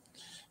Severin.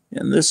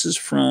 And this is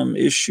from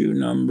issue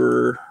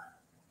number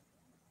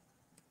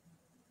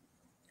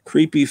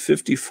Creepy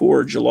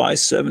 54, July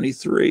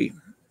 73.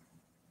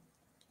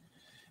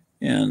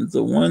 And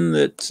the one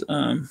that,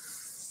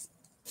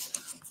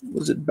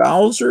 was it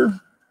Bowser?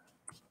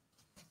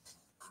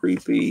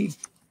 Creepy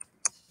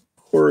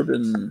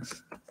Corbin.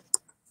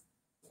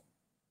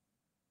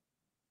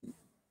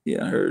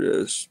 Yeah, here it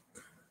is.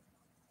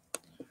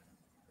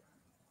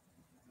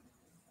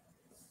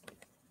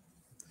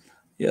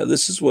 Yeah,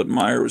 this is what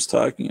Meyer was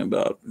talking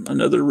about.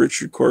 Another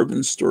Richard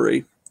Corbin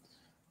story.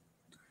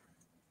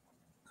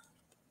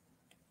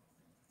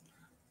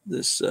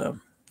 This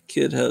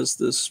kid has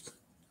this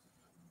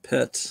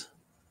pet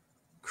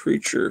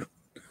creature.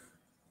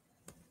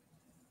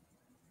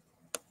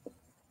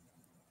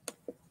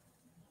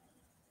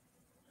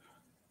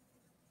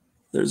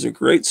 There's a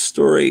great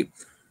story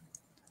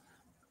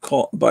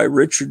by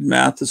Richard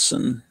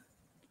Matheson,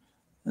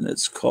 and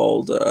it's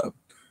called,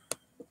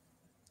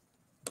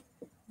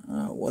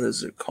 what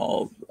is it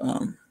called?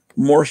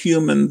 More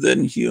Human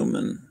Than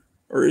Human.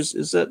 Or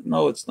is that,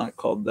 no, it's not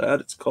called that.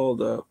 It's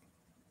called,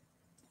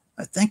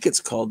 I think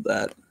it's called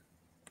that.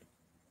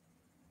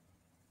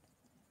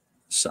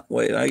 So,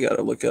 wait, I got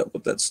to look up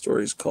what that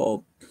story is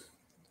called.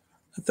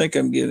 I think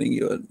I'm giving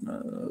you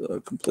a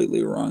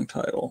completely wrong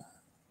title.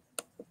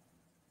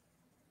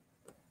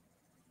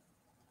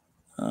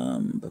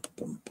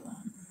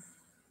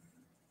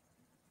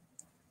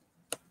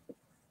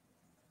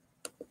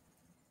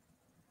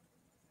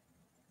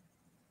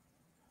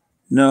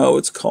 No,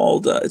 it's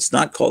called, it's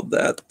not called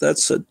that.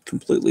 That's a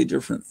completely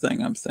different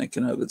thing I'm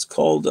thinking of. It's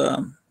called,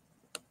 dang,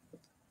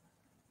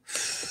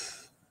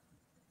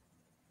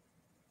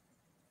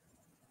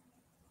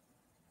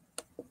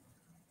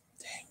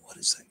 what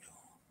is that?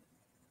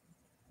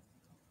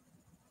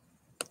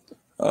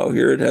 Oh,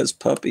 here it has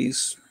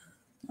puppies.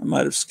 I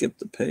might have skipped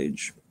the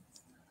page.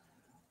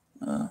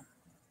 What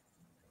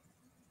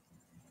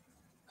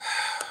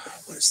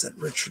is that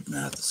Richard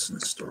Matheson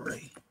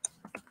story?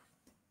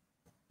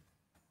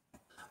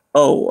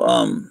 Oh,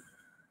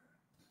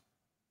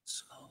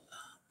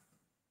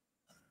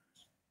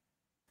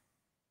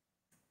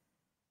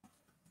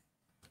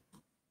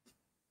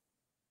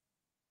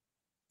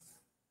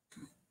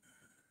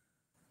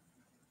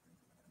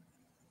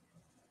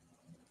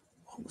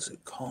 what was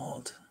it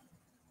called?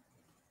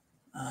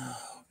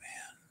 Oh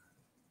man,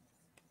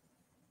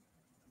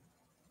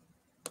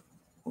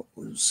 what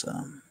was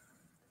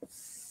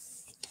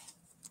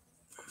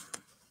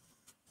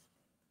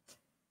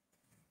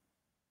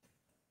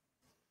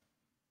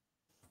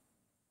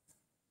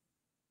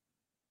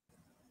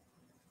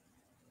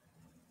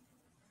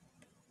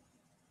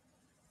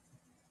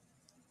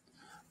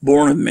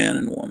Born of Man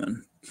and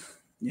Woman?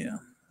 Yeah,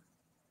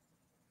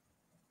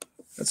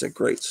 that's a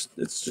great.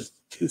 It's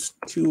just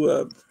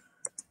two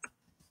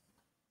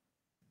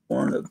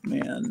Born of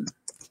Man,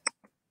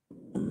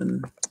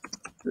 Woman,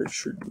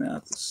 Richard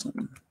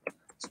Matheson.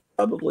 It's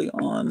probably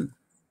on.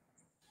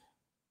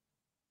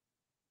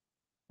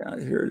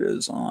 Yeah, here it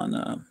is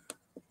on.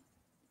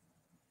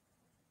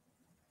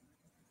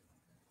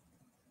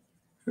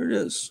 Here it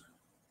is.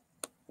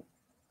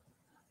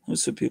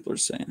 What's what people are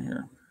saying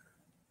here?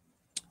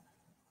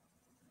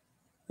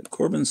 The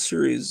Corbin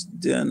series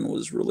Den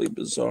was really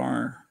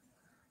bizarre,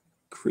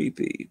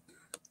 creepy.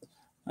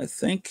 I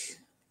think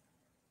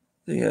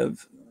they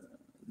have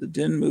the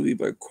Den movie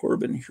by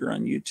Corbin here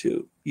on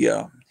YouTube.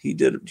 Yeah, he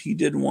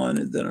did one,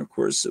 and then of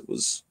course it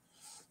was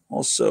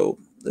also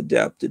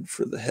adapted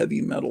for the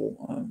heavy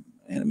metal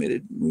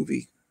animated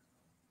movie.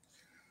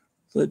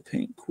 Lead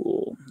Paint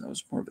Cool. That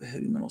was more of a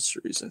heavy metal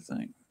series, I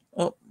think.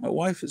 Oh, my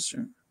wife is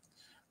here.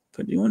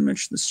 But you want to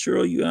mention the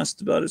cereal you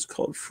asked about is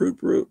called Fruit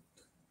Brute.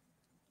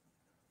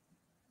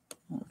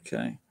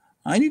 Okay.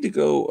 I need to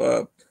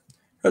go.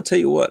 I'll tell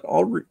you what.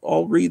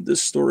 I'll read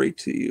this story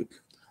to you,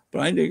 but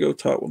I need to go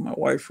talk with my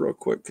wife real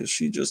quick because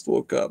she just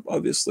woke up,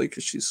 obviously,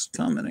 because she's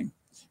commenting,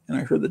 and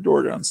I heard the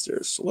door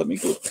downstairs. So let me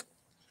go.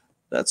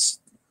 That's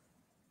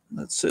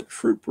it.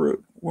 Fruit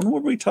Brute. When were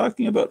we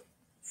talking about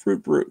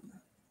Fruit Brute?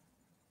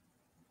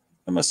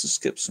 I must have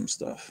skipped some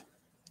stuff,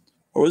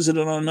 or was it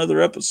on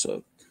another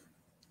episode?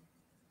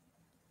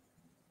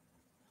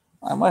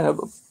 I might have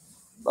a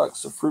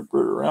box of Fruit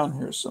Brute around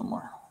here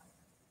somewhere.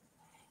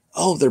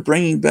 Oh, they're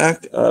bringing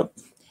back the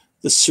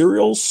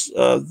cereals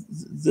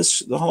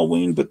the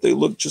Halloween, but they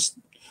look just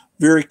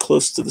very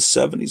close to the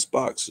 70s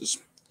boxes.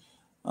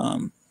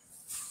 That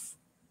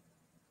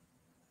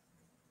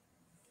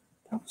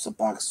was a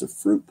box of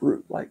Fruit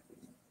Brute. Like,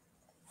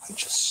 I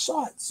just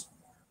saw it.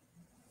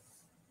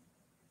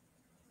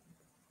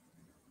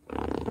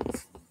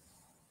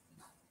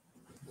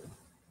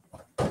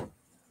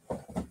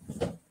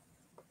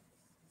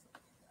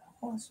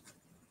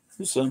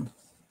 Here's some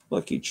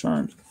Lucky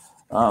Charms.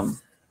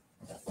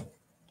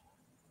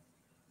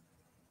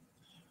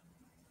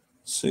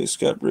 See,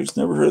 Scott Briggs,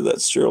 never heard of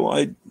that cereal.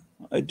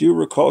 I do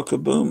recall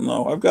Kaboom,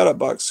 though. I've got a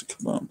box of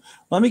Kaboom.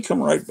 Let me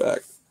come right back,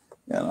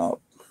 and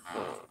I'll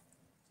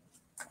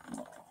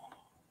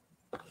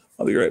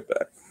be right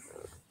back.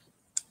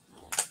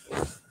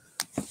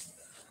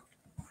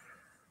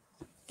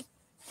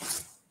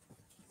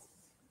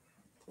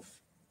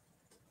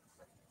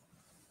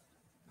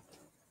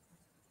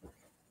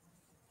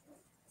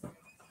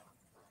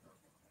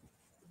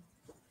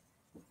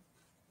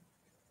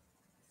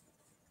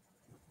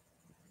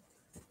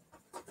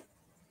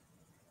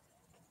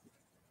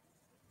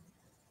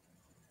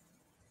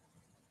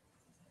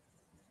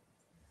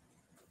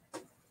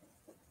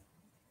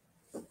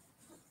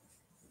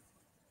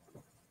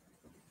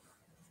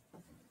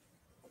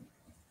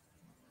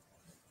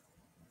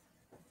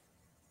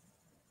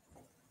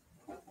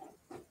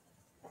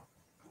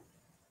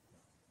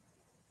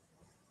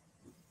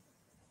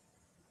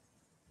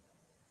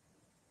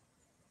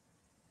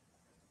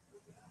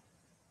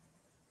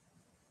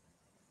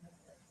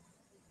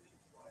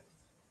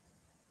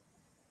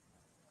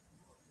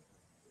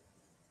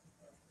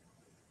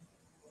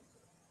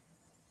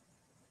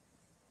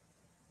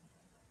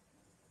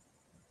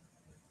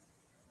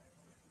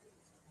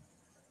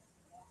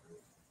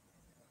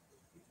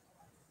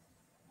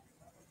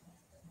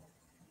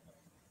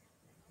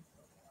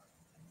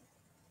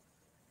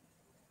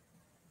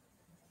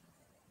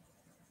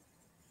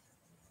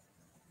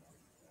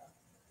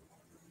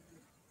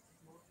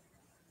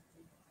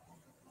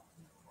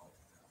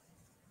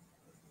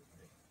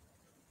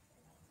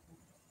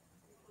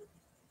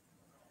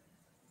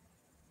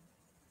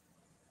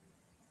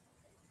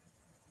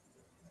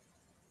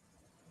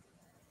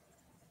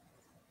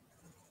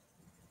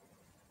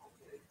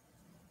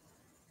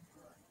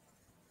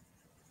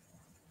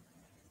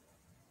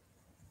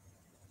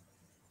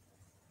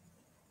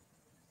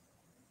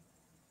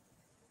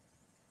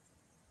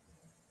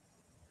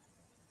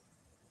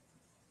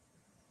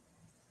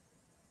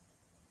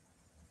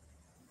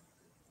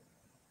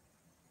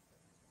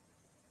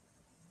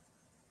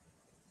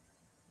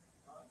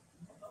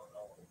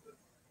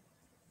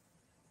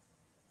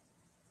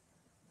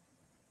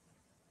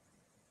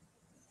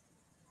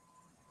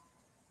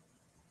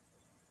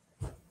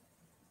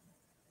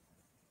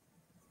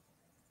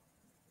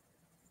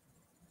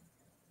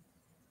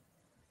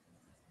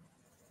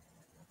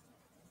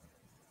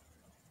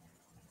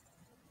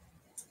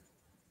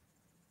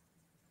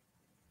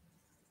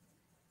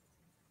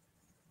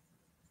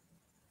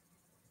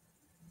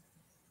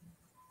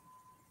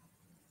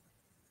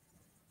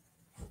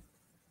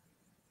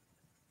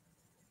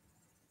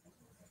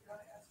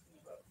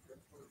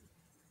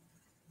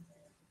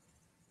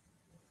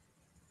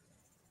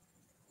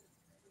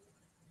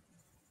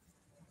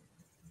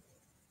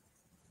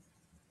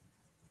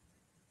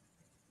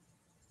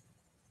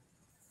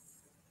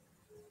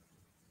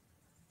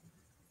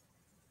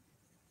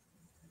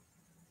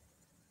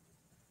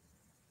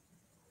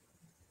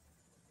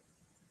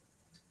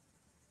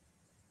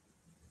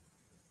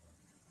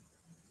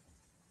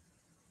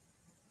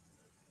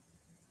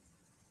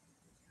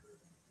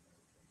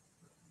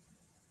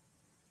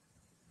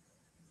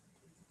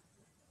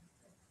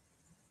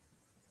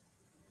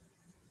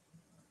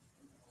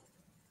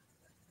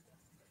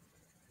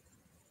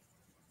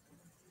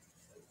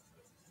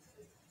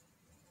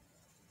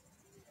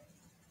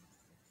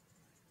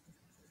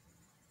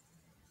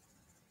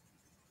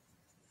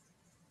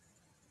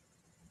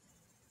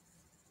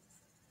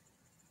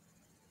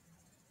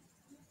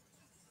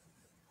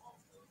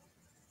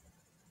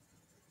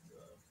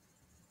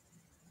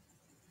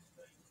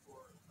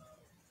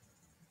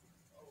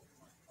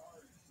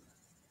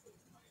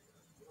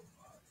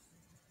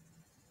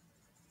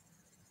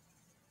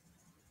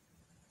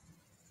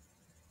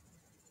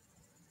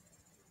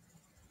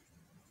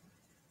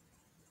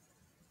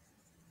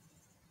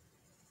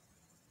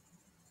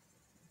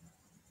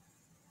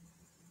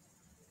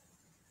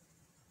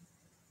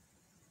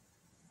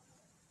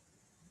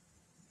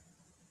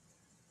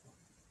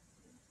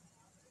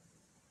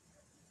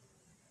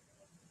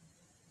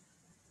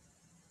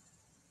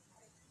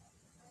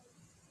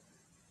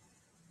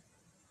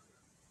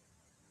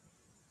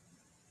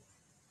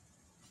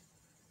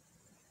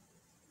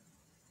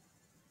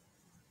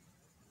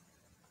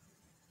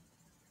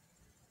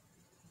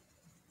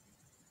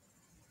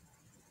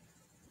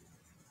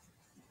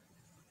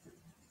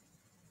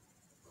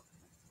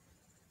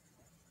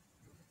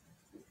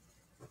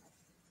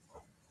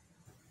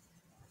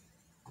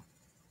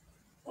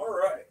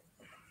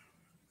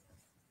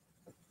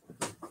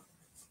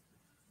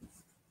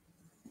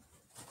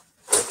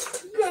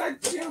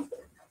 Jim.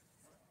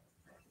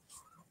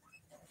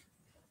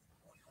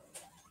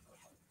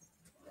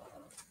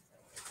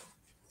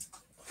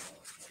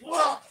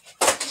 Whoa,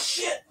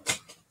 shit.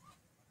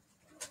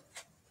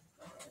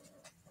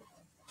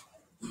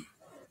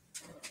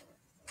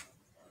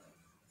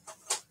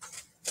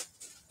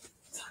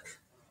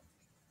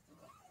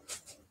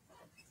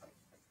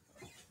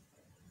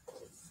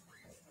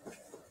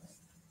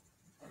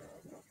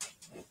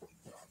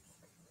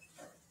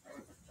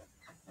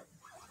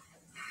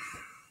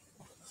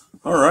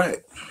 All right.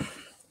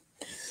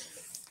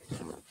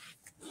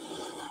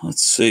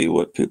 Let's see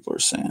what people are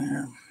saying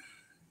here.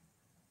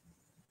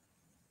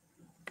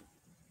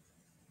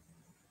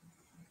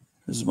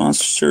 There's a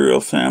monster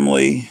cereal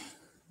family.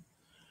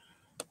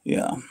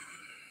 Yeah.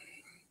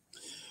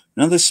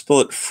 Now they spell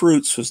it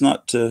fruits was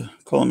not to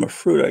call them a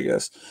fruit, I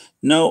guess.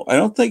 No, I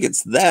don't think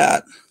it's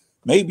that.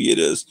 Maybe it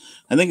is.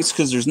 I think it's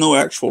because there's no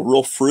actual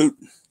real fruit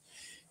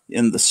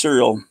in the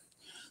cereal.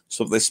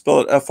 So if they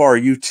spell it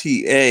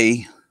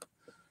F-R-U-T-A,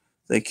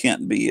 they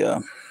can't be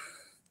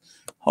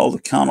held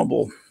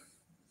accountable.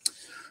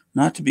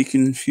 Not to be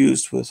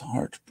confused with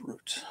Heart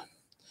Brute.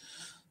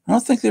 I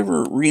don't think they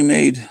ever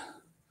remade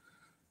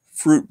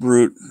Fruit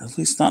Brute, at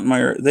least not in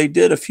my... They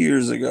did a few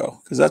years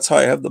ago, because that's how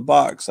I have the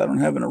box. I don't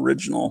have an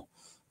original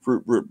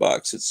Fruit Brute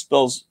box. It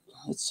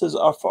says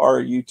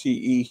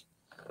F-R-U-T-E.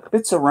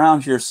 It's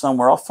around here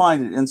somewhere. I'll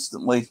find it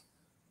instantly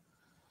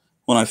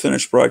when I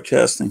finish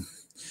broadcasting.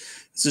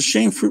 It's a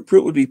shame Fruit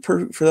Brute would be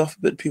perfect for the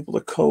alphabet people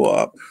to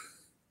co-op.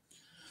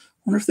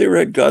 Wonder if they ever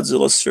had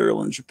Godzilla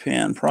cereal in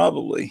Japan.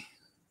 Probably.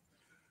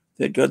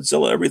 They had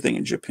Godzilla everything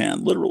in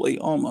Japan, literally,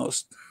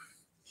 almost.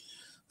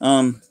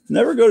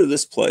 Never go to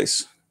this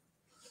place.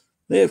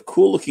 They have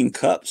cool looking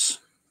cups.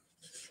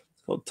 It's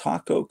called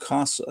Taco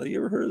Casa. You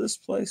ever heard of this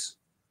place?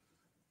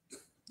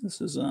 This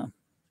is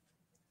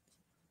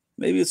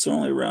maybe it's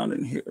only around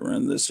in here,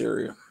 around this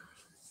area.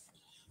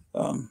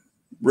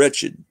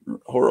 Wretched,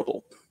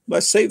 horrible. But I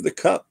saved the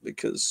cup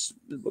because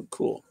it looked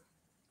cool.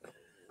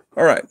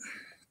 All right.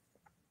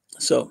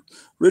 So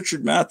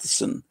Richard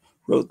Matheson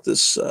wrote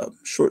this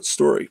short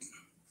story.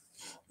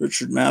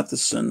 Richard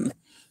Matheson,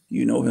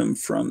 you know him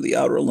from The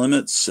Outer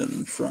Limits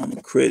and from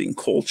creating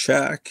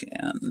Kolchak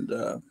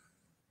and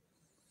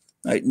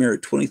Nightmare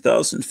at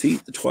 20,000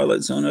 Feet, the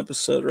Twilight Zone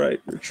episode,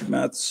 right? Richard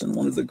Matheson,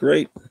 one of the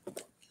great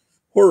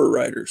horror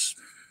writers.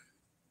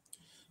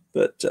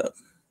 But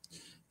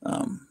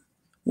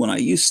when I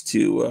used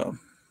to,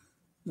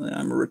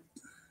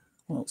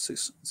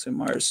 say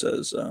Myers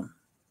says,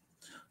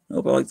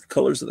 nope, I like the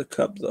colors of the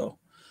cup, though.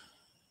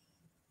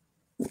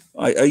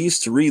 I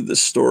used to read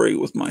this story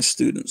with my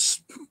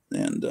students,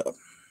 and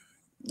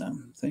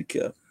and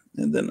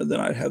then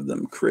I'd have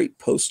them create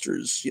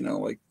posters,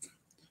 like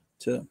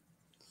to,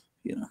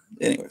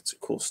 Anyway, it's a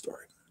cool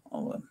story.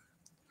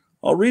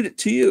 I'll read it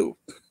to you.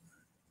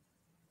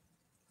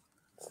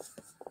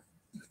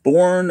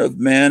 Born of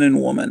Man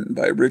and Woman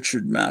by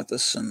Richard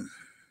Matheson.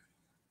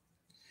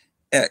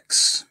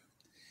 X.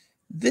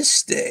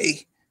 This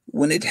day,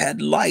 when it had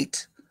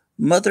light,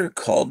 Mother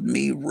called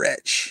me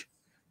wretch.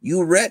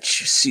 You wretch,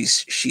 she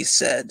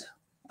said.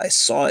 I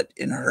saw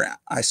in her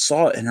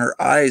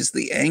eyes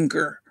the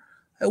anger.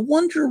 I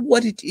wonder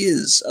what it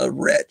is, a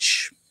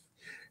wretch.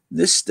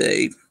 This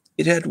day,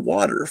 it had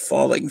water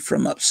falling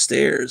from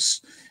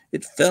upstairs.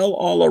 It fell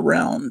all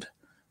around.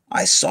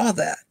 I saw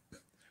that.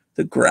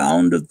 The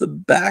ground of the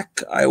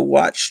back I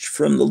watched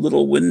from the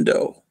little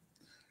window.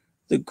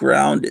 The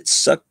ground, it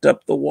sucked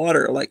up the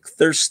water like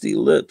thirsty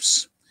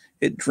lips.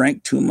 It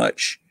drank too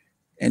much,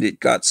 and it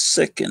got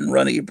sick and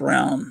runny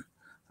brown.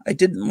 I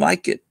didn't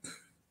like it.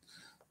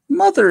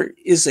 Mother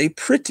is a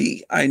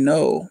pretty, I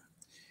know.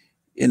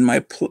 In my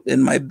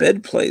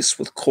bed place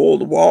with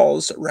cold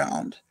walls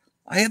around,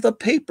 I have a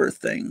paper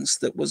things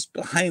that was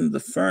behind the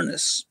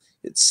furnace.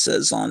 It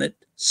says on it,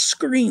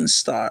 screen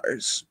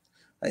stars.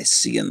 I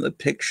see in the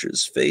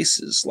pictures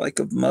faces like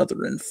of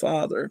mother and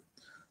father.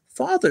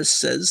 Father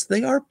says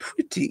they are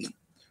pretty.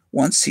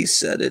 Once he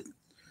said it.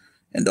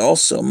 And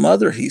also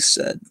mother, he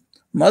said.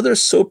 Mother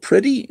so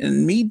pretty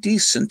and me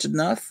decent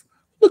enough.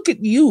 Look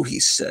at you, he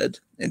said,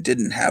 and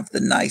didn't have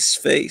the nice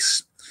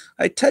face.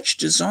 I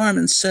touched his arm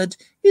and said,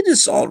 it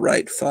is all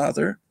right,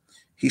 father.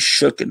 He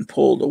shook and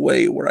pulled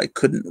away where I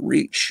couldn't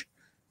reach.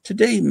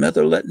 Today,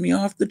 mother let me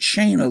off the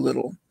chain a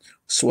little,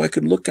 so I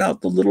could look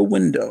out the little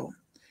window.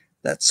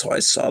 That's how I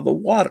saw the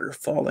water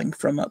falling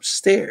from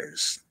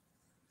upstairs.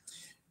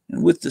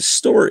 And with the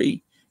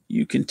story,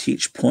 you can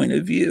teach point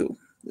of view.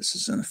 This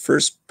is in a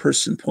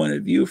first-person point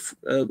of view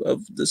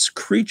of this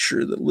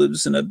creature that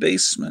lives in a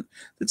basement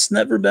that's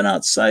never been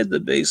outside the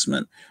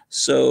basement,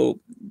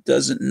 so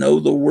doesn't know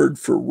the word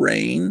for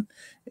rain,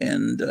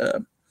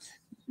 but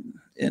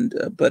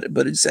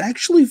it's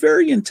actually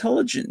very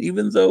intelligent,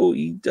 even though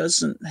he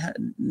doesn't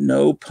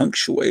know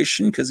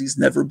punctuation because he's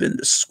never been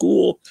to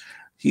school.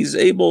 He's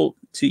able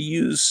to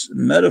use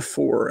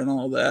metaphor and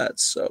all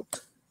that. So,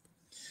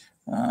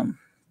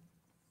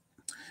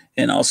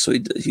 and also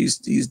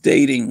he's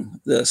dating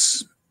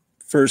this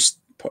first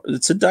part.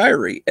 It's a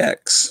diary,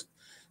 X,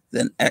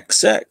 then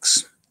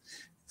XX.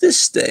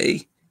 This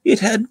day it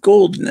had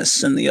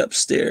goldness in the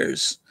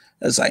upstairs.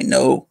 As I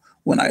know,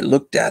 when I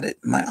looked at it,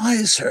 my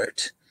eyes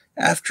hurt.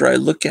 After I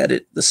look at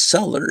it, the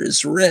cellar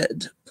is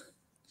red.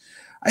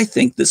 I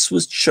think this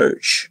was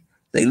church.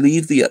 They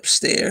leave the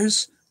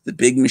upstairs. The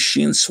big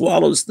machine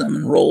swallows them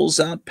and rolls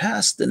out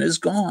past and is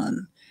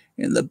gone.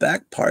 In the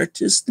back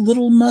part is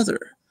little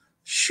mother.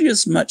 She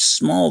is much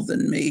smaller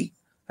than me.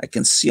 I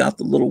can see out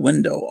the little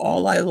window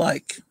all I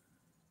like.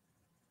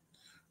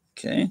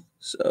 Okay,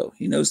 so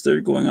he knows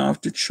they're going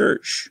off to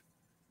church.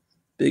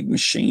 Big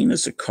machine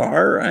is a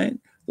car, right?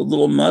 The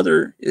little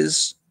mother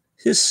is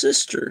his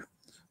sister,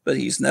 but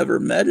he's never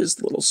met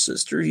his little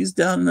sister. He's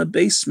down in the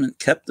basement,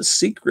 kept a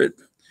secret,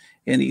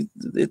 and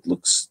it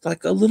looks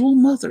like a little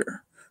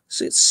mother.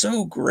 See, it's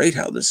so great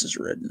how this is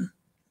written.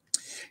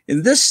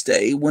 In this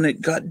day, when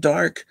it got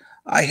dark,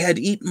 I had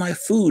eaten my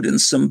food and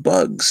some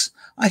bugs.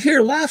 I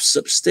hear laughs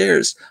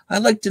upstairs. I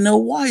like to know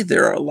why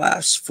there are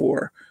laughs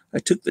for. I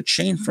took the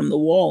chain from the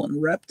wall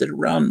and wrapped it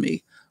around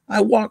me.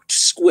 I walked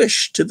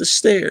squish to the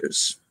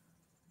stairs.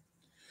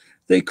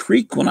 They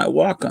creak when I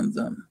walk on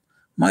them.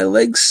 My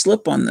legs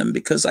slip on them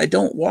because I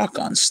don't walk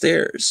on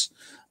stairs.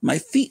 My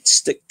feet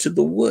stick to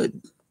the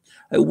wood.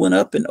 I went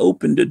up and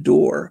opened a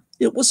door.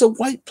 It was a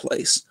white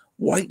place,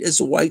 white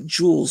as white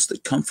jewels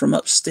that come from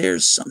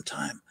upstairs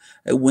sometime.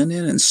 I went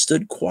in and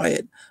stood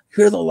quiet.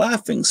 Hear the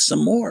laughing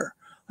some more.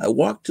 I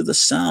walked to the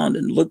sound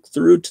and looked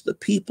through to the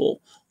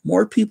people,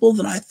 more people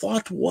than I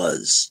thought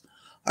was.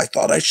 I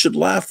thought I should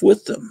laugh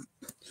with them.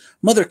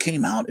 Mother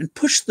came out and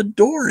pushed the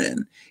door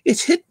in. It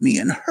hit me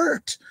and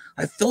hurt.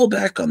 I fell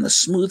back on the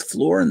smooth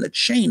floor and the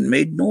chain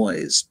made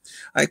noise.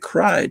 I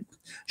cried.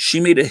 She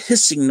made a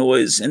hissing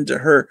noise into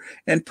her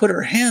and put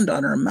her hand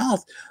on her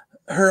mouth.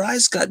 Her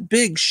eyes got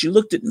big. She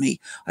looked at me.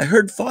 I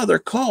heard Father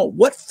call.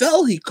 What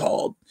fell, he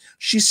called.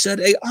 She said,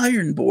 a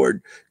iron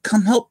board.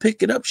 Come help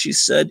pick it up, she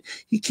said.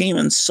 He came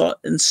and saw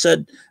and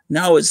said,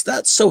 now is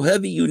that so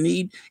heavy you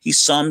need? He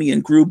saw me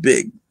and grew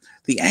big.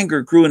 The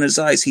anger grew in his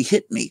eyes. He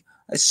hit me.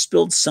 I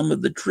spilled some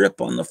of the drip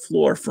on the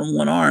floor from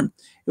one arm.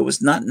 It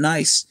was not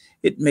nice.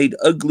 It made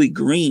ugly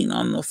green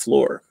on the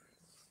floor.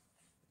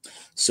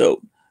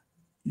 So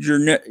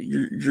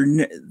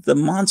the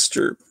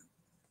monster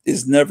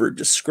is never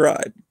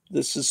described.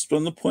 This is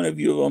from the point of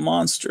view of a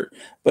monster.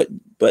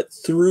 But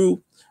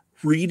through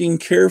reading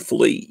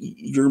carefully,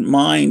 your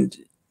mind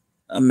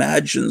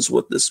imagines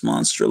what this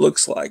monster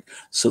looks like.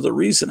 So the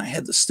reason I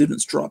had the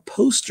students draw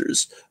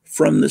posters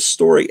from this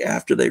story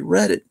after they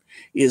read it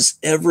is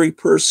every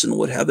person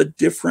would have a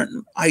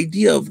different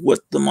idea of what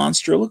the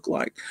monster looked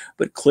like.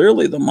 But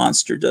clearly the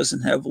monster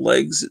doesn't have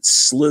legs. It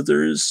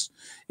slithers.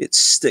 It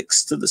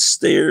sticks to the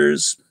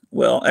stairs.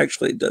 Well,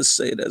 actually, it does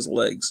say it has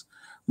legs.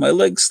 My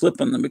legs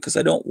slip on them because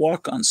I don't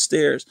walk on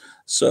stairs.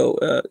 So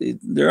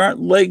there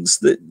aren't legs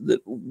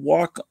that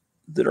walk,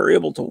 that are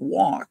able to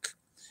walk.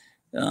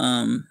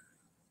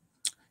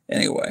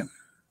 Anyway,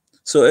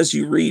 so as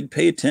you read,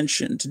 pay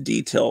attention to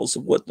details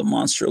of what the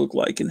monster looked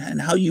like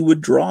and how you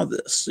would draw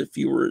this if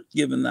you were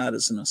given that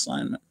as an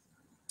assignment.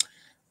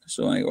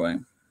 So anyway,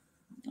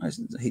 I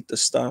hate to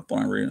stop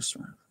when I read a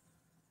story.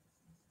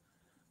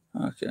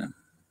 Okay.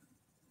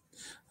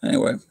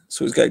 Anyway,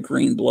 so he's got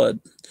green blood.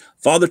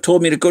 Father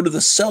told me to go to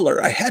the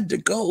cellar. I had to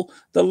go.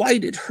 The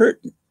light had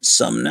hurt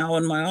some now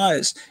in my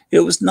eyes. It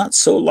was not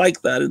so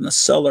like that in the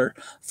cellar.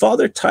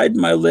 Father tied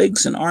my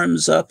legs and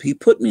arms up. He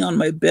put me on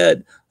my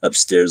bed.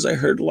 Upstairs I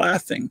heard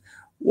laughing.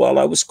 While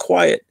I was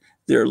quiet,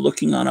 they were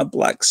looking on a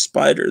black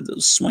spider that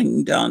was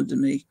swinging down to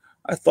me.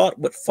 I thought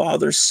what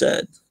Father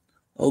said.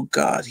 Oh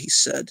God, he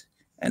said,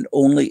 and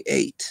only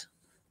 8.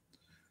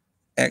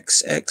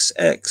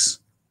 XXX.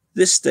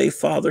 This day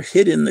Father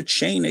hid in the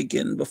chain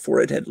again before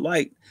it had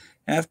light.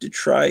 I have to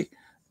try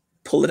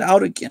pull it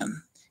out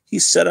again. He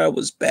said I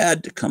was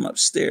bad to come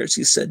upstairs.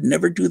 He said,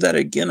 never do that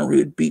again or he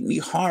would beat me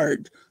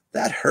hard.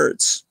 That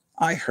hurts.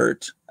 I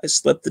hurt. I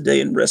slept the day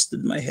and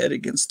rested my head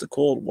against the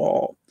cold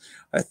wall.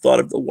 I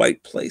thought of the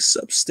white place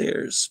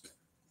upstairs.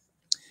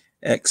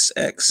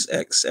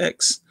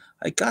 XXXX.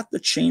 I got the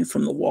chain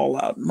from the wall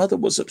out. Mother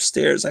was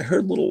upstairs. I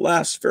heard little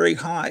laughs very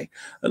high.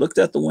 I looked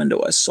out the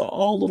window. I saw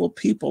all little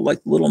people like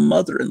little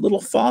mother and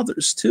little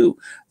fathers too.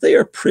 They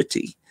are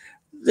pretty.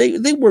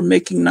 They were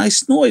making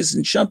nice noise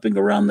and jumping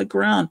around the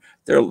ground.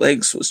 Their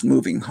legs was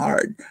moving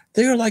hard.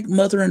 They are like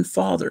mother and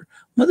father.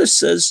 Mother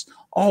says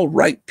all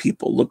right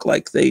people look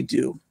like they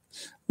do.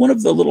 One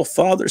of the little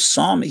fathers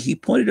saw me. He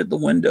pointed at the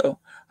window.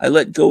 I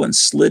let go and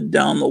slid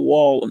down the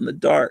wall in the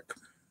dark.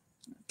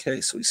 Okay,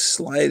 so he's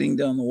sliding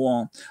down the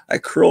wall. I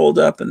curled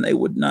up and they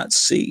would not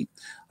see.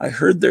 I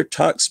heard their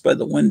talks by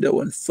the window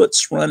and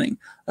foots running.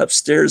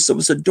 Upstairs there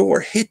was a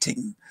door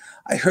hitting.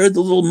 I heard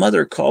the little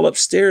mother call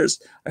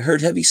upstairs. I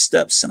heard heavy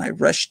steps and I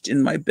rushed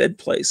in my bed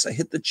place. I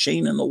hit the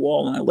chain in the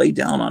wall and I lay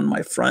down on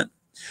my front.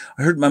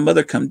 I heard my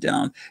mother come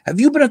down. Have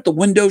you been at the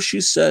window? She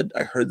said.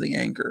 I heard the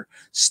anger.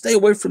 Stay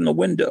away from the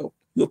window.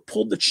 You have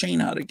pulled the chain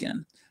out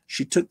again.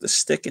 She took the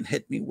stick and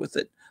hit me with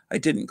it. I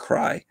didn't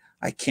cry.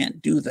 I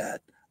can't do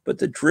that. But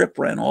the drip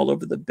ran all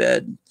over the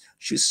bed.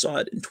 She saw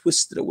it and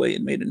twisted away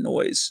and made a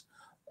noise.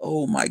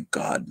 Oh, my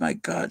God,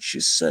 she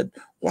said.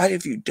 Why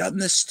have you done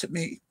this to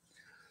me?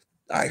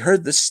 I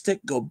heard the stick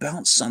go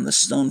bounce on the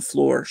stone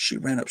floor. She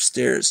ran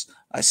upstairs.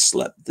 I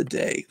slept the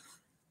day.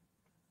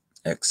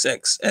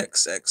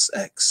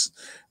 XXXXX.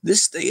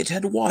 This day it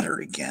had water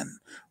again.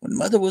 When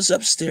Mother was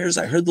upstairs,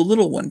 I heard the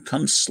little one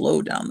come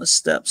slow down the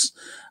steps.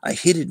 I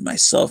hid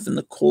myself in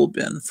the coal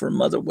bin, for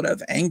Mother would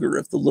have anger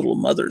if the little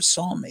mother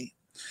saw me.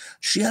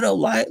 She had a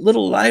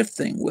little live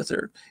thing with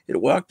her.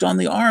 It walked on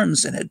the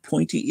arms and had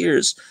pointy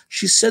ears.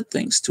 She said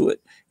things to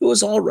it. It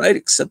was all right,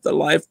 except the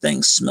live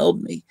thing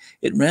smelled me.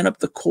 It ran up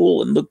the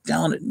coal and looked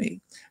down at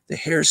me. The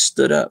hair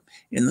stood up.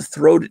 In the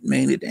throat it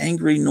made an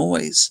angry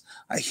noise.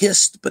 I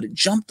hissed, but it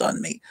jumped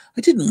on me.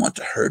 I didn't want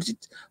to hurt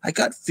it. I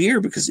got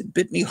fear because it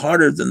bit me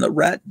harder than the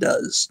rat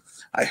does.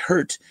 I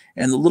hurt,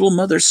 and the little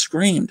mother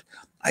screamed.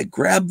 I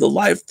grabbed the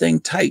live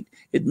thing tight.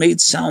 It made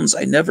sounds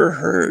I never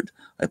heard.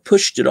 I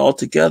pushed it all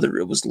together.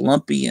 It was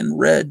lumpy and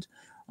red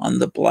on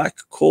the black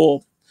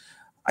coal.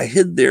 I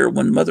hid there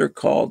when Mother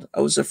called.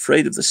 I was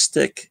afraid of the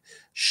stick.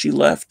 She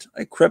left.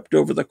 I crept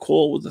over the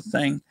coal with the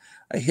thing.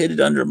 I hid it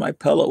under my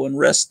pillow and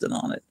rested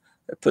on it.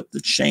 I put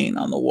the chain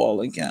on the wall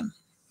again.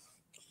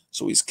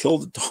 So he's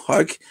killed a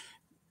dog,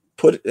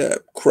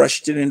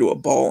 crushed it into a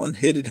ball and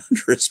hid it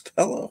under his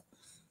pillow.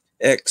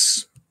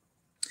 X.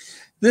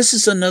 This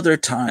is another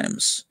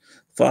times.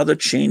 Father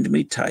chained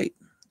me tight.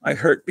 I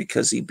hurt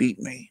because he beat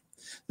me.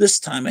 This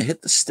time I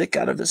hit the stick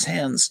out of his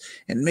hands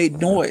and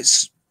made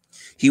noise.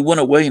 He went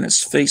away and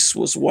his face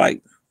was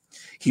white.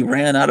 He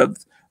ran out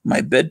of my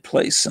bed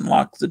place and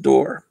locked the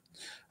door.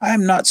 I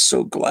am not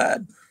so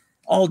glad.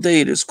 All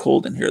day it is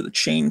cold in here. The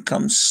chain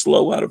comes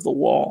slow out of the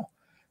wall.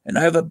 And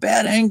I have a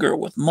bad anger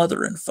with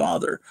Mother and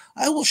Father.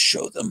 I will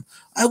show them.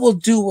 I will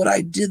do what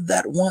I did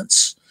that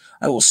once.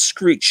 I will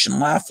screech and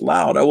laugh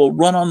loud. I will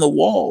run on the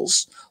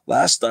walls.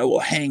 Last I will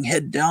hang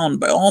head down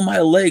by all my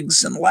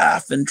legs and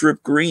laugh and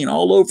drip green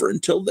all over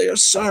until they are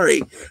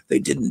sorry they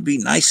didn't be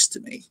nice to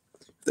me.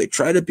 If they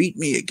try to beat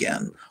me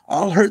again,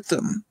 I'll hurt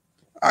them.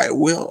 I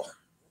will.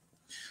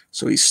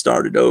 So he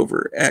started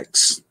over.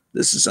 X.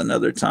 This is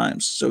another time.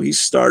 So he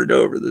started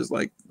over. There's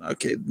like,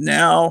 okay,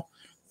 now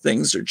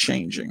things are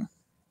changing.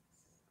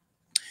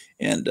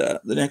 And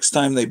the next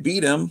time they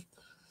beat him,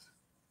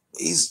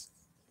 he's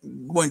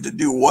going to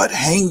do what?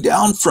 Hang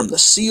down from the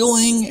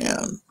ceiling,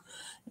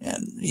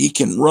 and he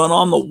can run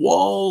on the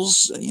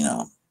walls, you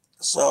know.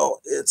 So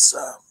it's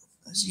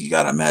you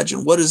got to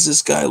imagine, what does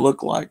this guy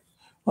look like?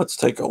 Let's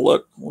take a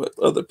look what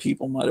other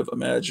people might have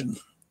imagined.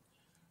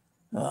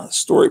 The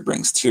story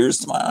brings tears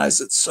to my eyes.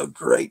 It's so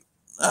great.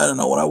 I don't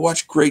know, when I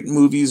watch great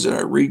movies and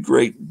I read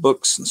great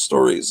books and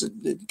stories,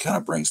 it kind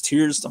of brings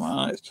tears to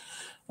my eyes.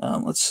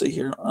 Let's see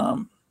here.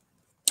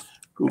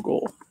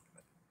 Google.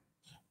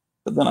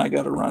 But then I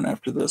got to run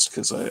after this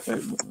because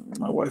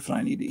my wife and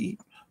I need to eat.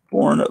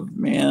 Born of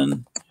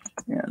Man.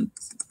 And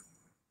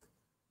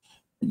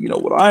you know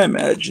what I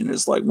imagine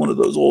is like one of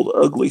those old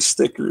ugly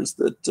stickers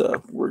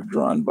that were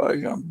drawn by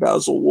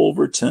Basil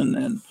Wolverton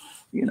and,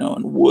 you know,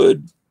 and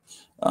Wood.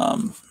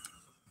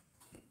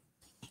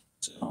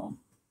 So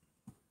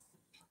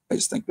I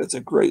just think that's a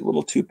great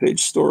little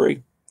 2-page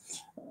story.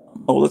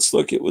 Let's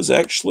look. It was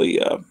actually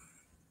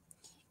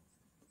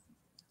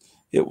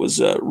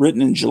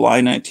written in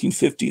July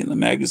 1950 in the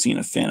magazine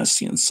of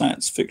Fantasy and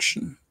Science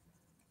Fiction.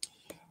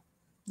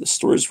 The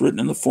story is written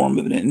in the form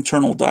of an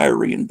internal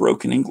diary in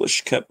broken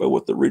English kept by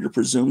what the reader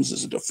presumes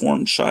is a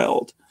deformed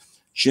child.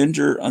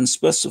 Gender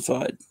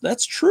unspecified.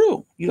 That's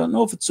true. You don't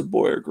know if it's a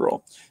boy or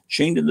girl.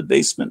 Chained in the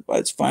basement by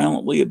its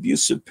violently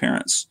abusive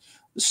parents.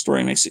 The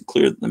story makes it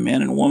clear that the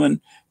man and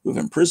woman who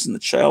have imprisoned the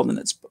child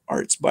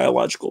are its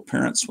biological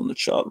parents. When the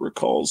child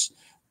recalls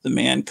the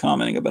man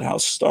commenting about how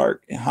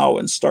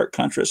in stark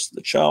contrast to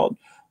the child,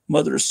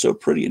 Mother is so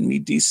pretty and me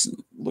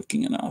decent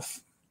looking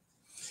enough.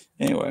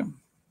 Anyway,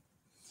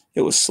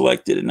 it was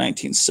selected in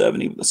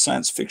 1970 by the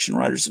Science Fiction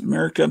Writers of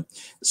America.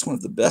 It's one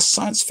of the best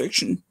science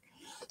fiction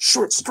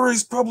short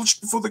stories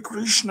published before the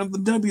creation of the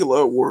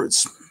Nebula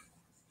Awards.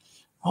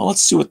 Well,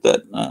 let's see what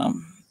that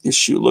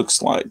issue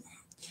looks like.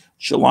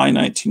 July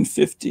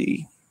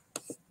 1950.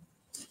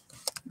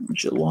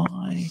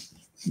 July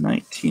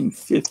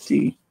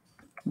 1950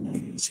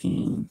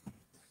 magazine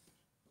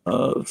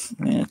of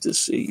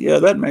Fantasy. Yeah,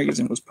 that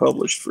magazine was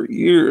published for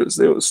years.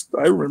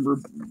 I remember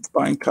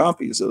buying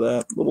copies of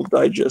that little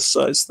digest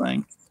size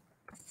thing.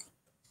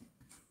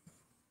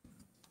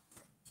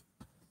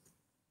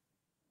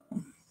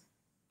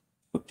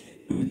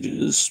 Okay,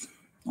 images.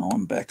 Oh,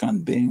 I'm back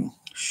on Bing.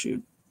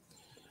 Shoot.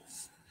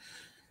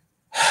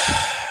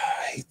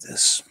 I hate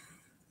this.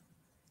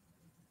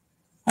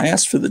 I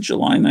asked for the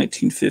July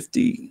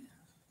 1950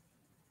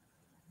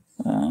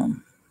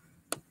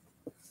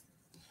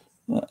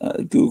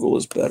 Google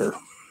is better.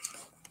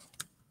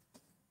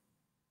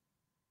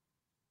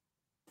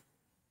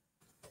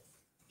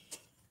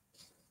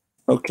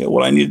 Okay,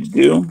 what I need to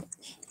do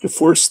to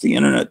force the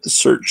internet to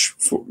search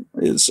for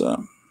is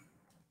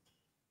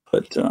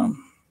put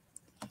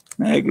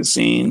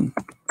magazine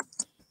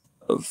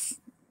of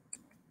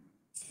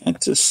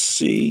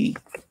Fantasy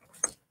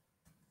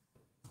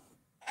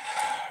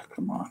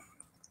Come on.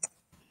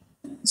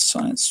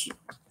 Science.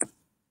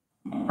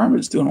 My arm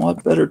is doing a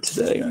lot better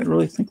today. I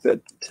really think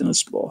that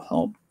tennis ball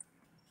helped.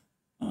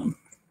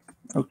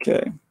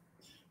 Okay.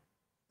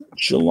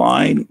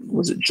 July.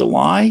 Was it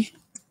July?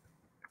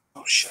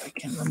 Oh, shit. I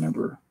can't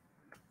remember.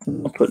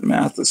 And I'll put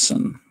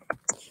Matheson.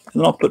 And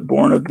then I'll put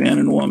Born of Man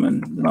and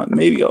Woman.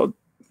 Maybe I'll.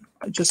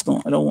 I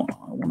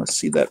want to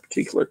see that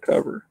particular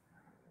cover.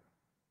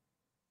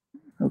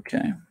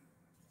 Okay.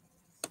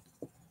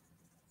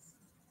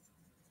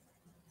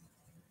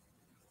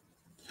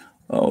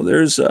 Oh,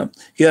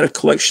 he had a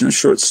collection of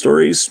short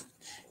stories,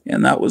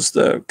 and that was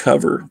the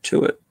cover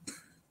to it.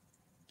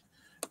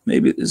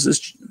 Maybe,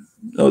 this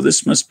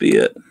must be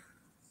it.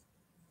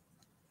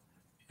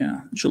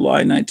 Yeah,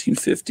 July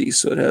 1950.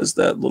 So it has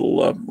that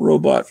little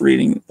robot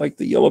reading like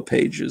the Yellow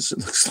Pages, it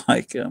looks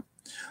like.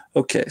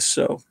 Okay,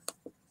 so.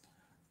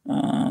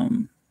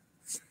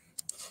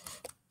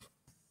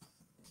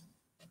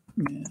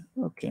 Yeah,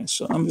 okay,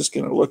 so I'm just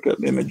going to look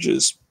up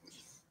images,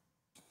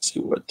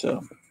 see what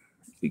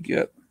we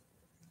get.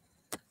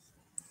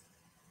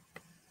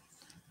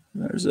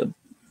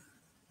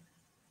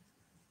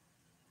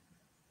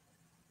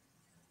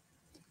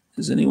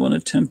 Has anyone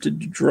attempted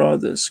to draw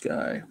this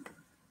guy,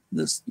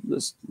 this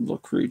little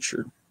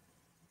creature?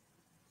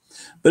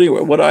 But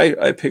anyway, what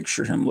I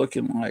picture him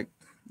looking like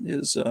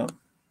is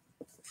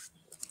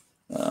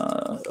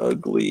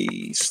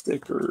ugly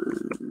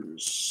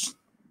stickers,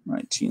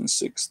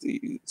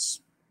 1960s.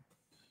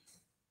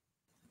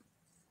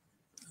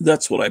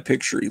 That's what I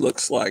picture he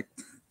looks like,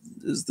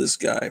 is this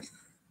guy.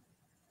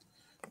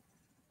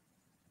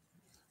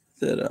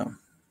 That,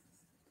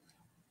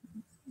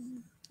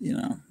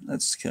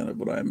 that's kind of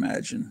what I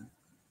imagine.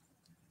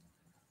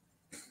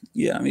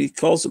 Yeah, I mean, he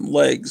calls them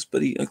legs,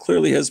 but he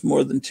clearly has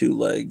more than 2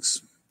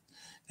 legs.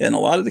 And a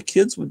lot of the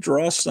kids would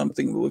draw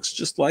something that looks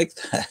just like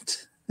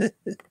that.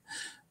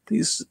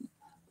 These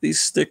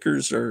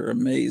stickers are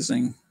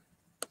amazing.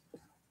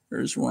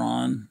 There's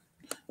Ron,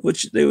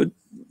 which they would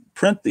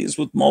print these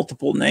with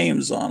multiple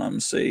names on them,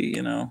 say,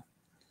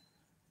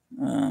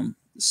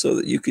 so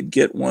that you could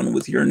get one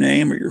with your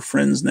name or your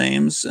friends'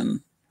 names.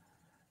 And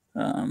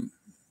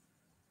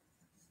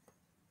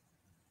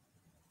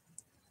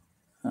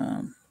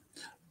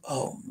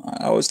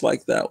I always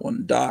like that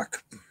one,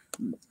 Doc.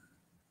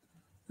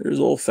 There's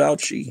old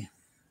Fauci.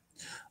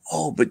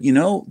 Oh, but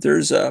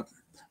there's a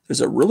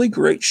really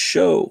great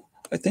show.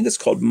 I think it's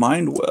called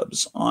Mind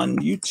Webs on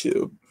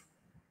YouTube.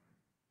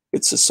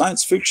 It's a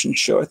science fiction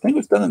show. I think it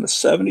was done in the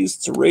 70s.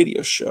 It's a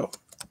radio show.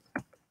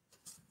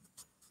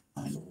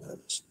 Mind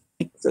Webs.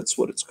 I think that's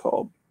what it's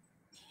called.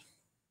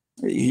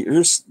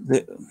 Here's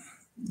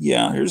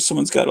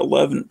someone's got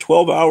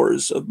 12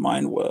 hours of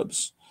Mind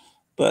Webs.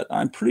 But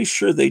I'm pretty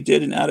sure they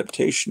did an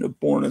adaptation of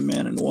Born a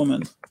Man and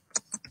Woman.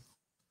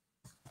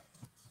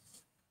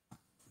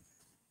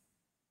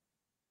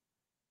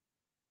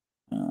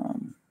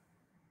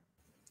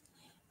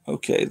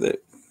 Okay,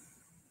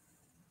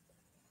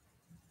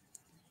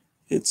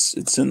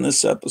 it's in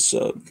this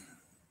episode.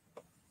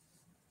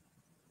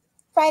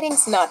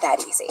 Writing's not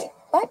that easy,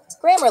 but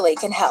Grammarly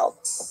can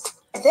help.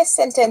 This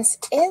sentence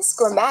is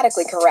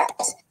grammatically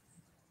correct.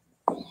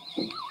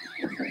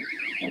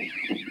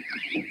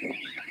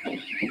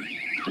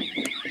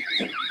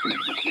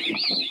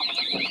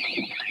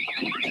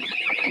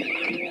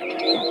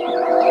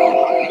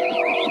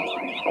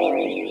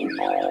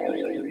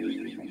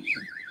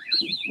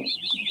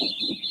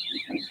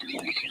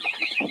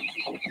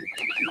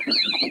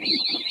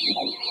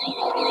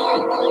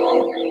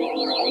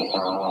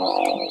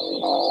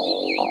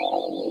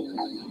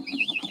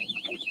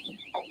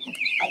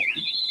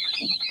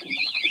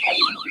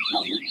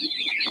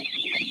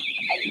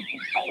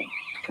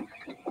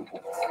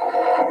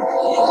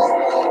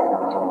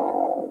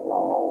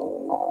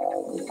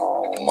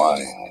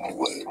 Mind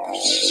Webs.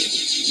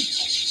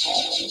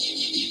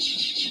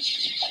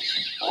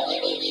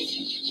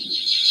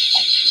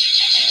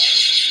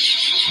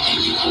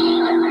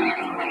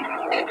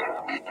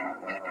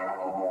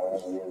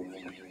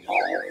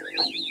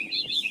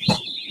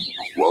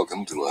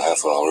 Welcome to a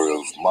half hour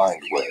of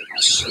Mind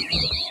Webs.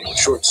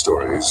 Short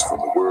stories from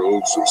the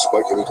worlds of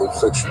speculative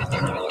fiction.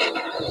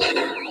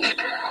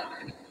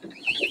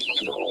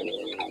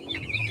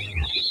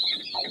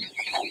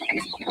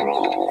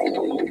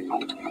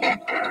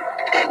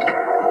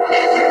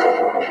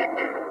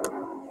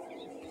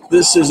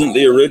 This isn't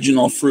the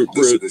original Fruit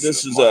Brute.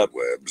 This is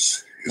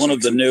one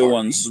of the new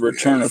ones, The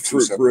Return of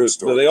Fruit Brute.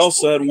 But they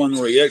also had one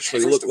where he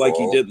actually looked like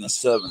he did in the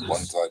 70s.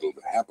 One titled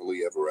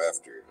Happily Ever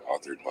After,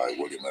 authored by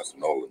William F.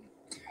 Nolan.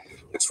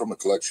 It's from a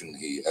collection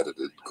he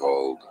edited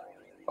called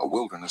A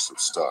Wilderness of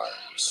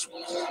Stars.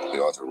 The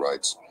author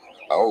writes,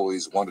 I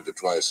always wanted to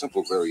try a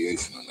simple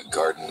variation on the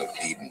Garden of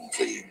Eden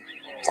theme.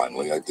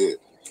 Finally, I did.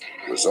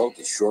 The result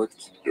is short,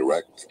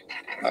 direct,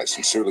 and I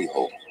sincerely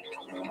hope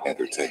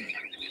entertaining.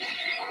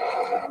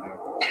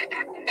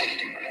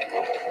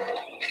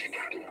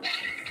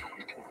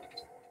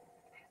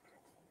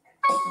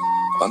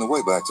 On the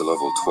way back to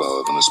level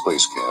 12 in the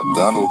space cab,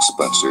 Donald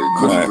Spencer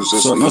couldn't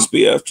resist. So it must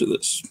be after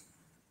this.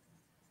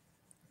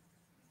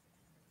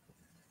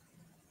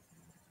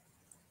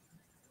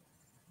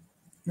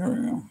 Here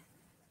we go.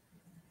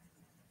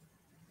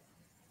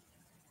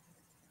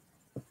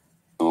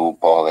 To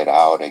pull it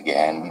out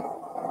again.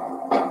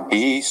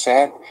 He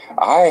said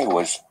I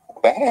was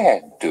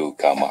bad to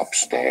come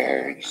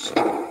upstairs.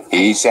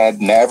 He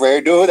said never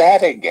do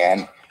that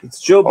again.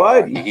 It's Joe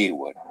Biden. He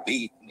would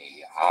beat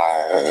me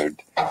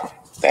hard.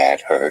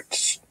 That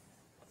hurts.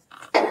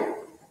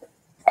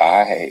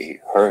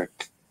 I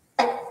hurt.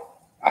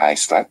 I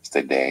slept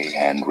the day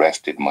and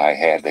rested my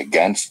head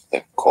against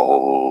the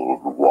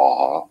cold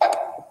wall.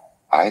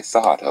 I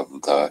thought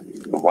of the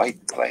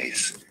white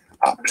place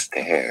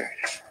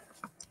upstairs.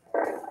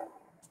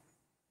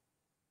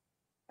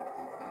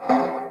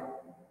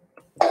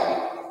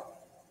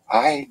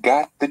 I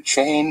got the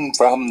chain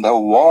from the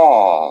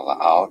wall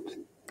out.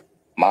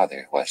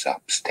 Mother was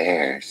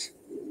upstairs.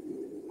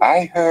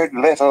 I heard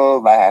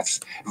little laughs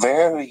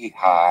very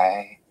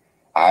high.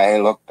 I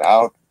looked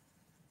out.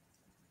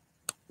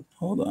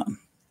 Hold on.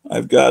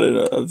 I've got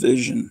a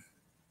vision.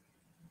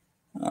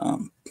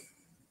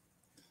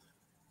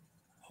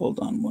 Hold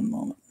on one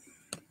moment.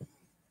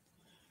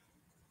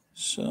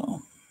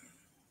 So,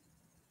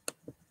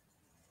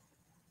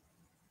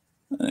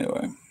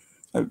 anyway,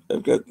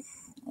 I've got,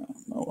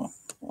 one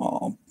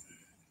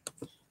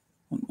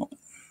moment.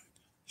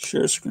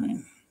 Share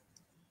screen.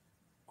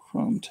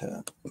 Chrome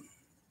tab.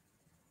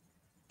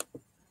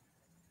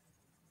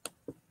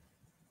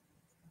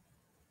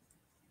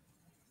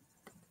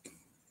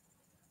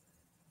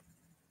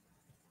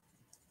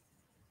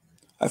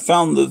 I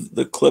found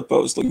the clip I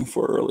was looking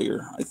for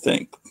earlier, I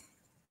think.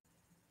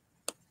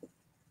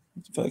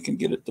 If I can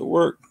get it to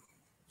work.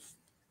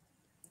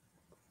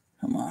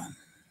 Come on.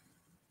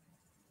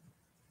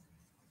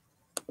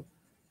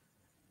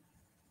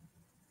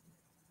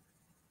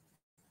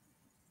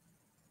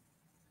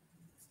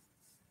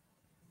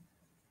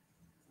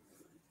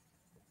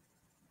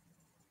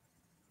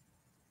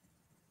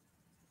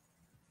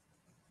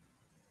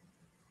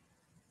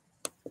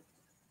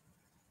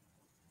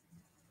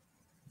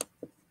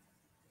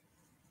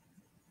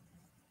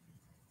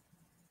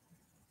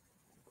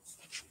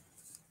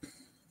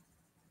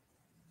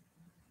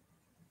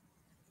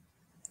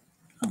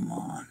 Come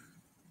on.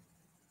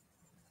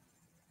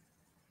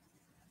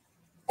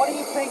 What do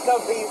you think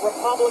of the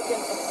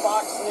Republicans and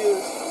Fox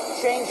News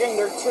changing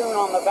their tune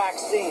on the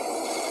vaccine?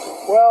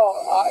 Well,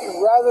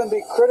 rather than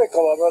be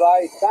critical of it,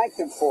 I thank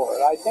them for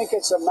it. I think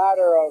it's a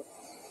matter of,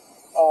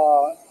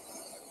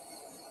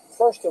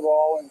 first of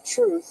all, in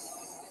truth,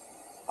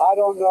 I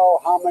don't know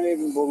how many of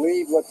them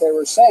believed what they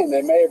were saying.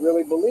 They may have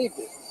really believed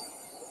it,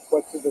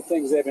 the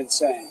things they've been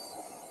saying.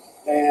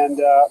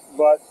 And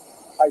but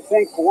I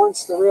think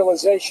once the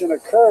realization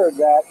occurred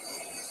that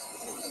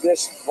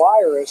this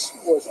virus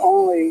was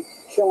only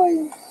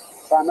killing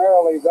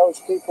primarily those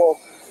people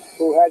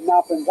who had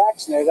not been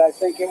vaccinated, I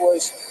think it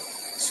was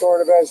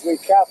sort of, as we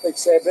Catholics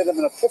say, a bit of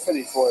an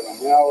epiphany for them.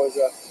 You know, it was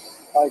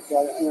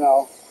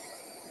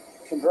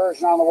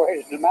conversion on the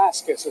way to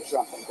Damascus or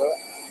something. But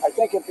I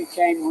think it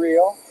became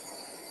real,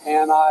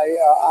 and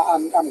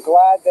I'm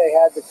glad they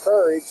had the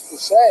courage to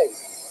say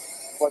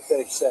what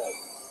they've said.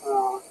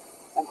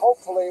 And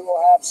hopefully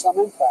we'll have some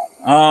impact.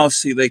 Oh,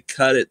 see, they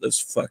cut it, those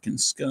fucking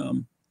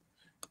scum.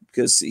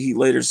 Because he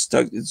later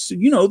stuck,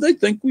 they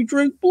think we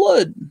drink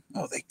blood.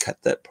 Oh, they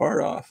cut that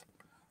part off.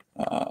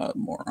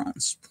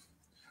 Morons.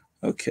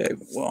 Okay,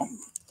 well,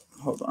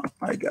 hold on.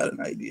 I got an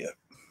idea.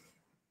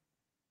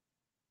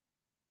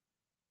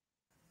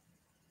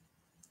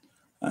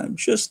 I'm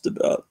just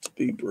about to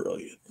be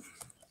brilliant.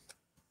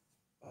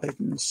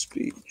 Biden's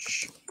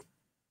speech.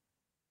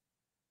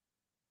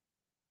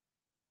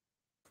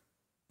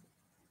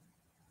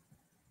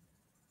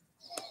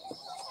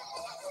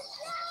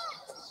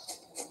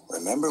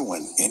 Remember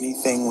when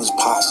anything was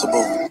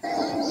possible?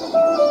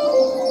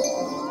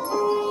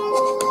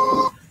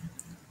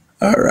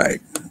 All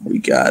right, we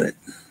got it.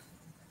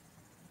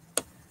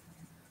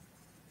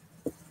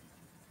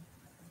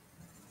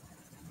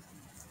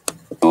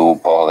 To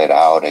pull it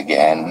out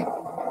again.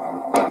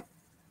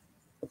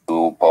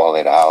 To pull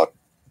it out.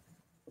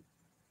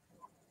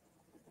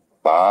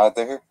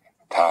 Father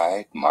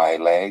tied my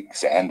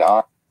legs and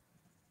arms.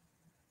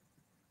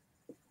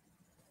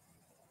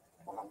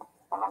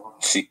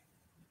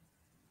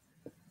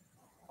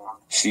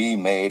 She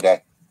made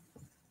it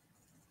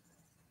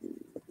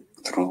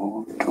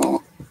through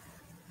to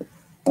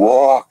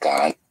walk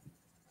on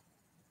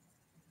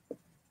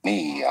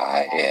me.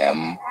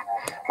 I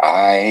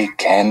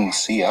can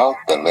see out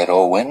the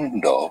little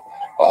window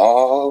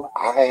all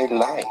I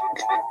like.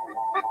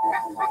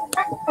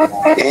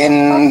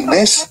 In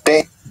this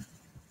day,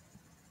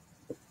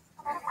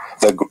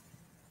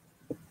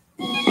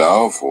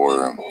 Now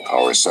for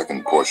our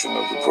second portion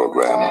of the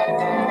program.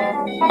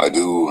 I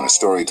do a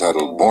story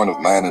titled Born of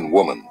Man and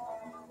Woman.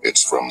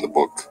 It's from the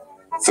book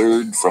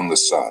Third from the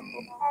Sun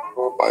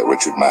by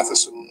Richard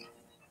Matheson.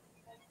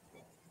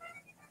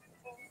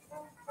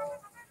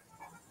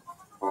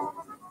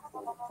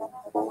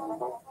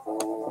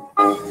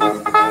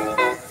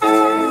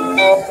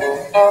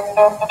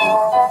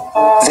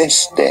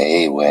 This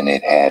day when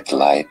it had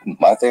light,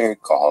 Mother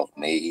called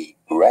me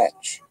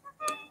 "Wretch,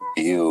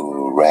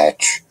 you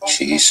wretch,"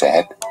 she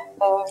said.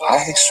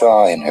 I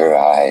saw in her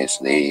eyes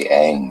the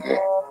anger.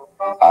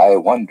 I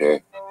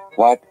wonder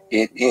what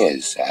it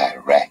is, a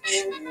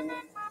wretch.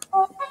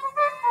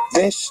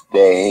 This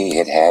day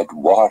it had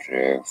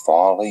water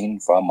falling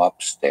from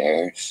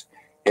upstairs.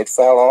 It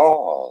fell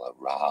all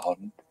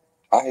around.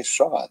 I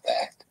saw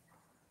that.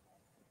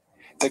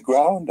 The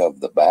ground of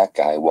the back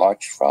I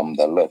watched from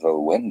the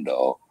little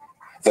window.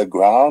 The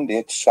ground,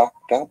 it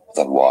sucked up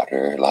the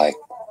water like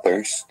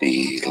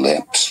thirsty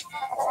lips.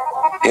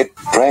 It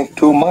drank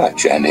too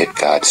much and it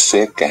got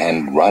sick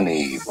and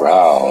runny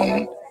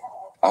brown.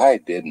 I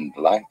didn't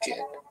like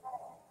it.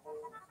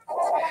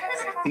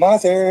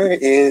 Mother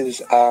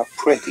is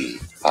pretty,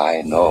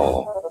 I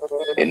know.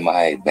 In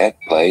my bed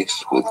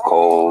place with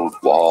cold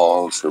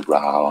walls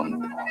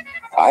around,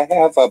 I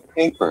have a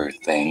paper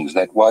things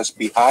that was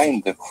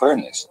behind the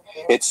furnace.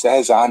 It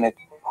says on it,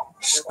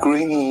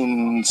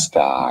 "Screen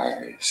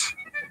stars."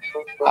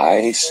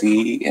 I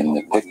see in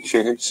the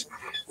pictures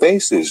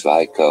faces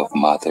like of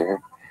mother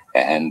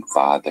and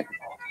father.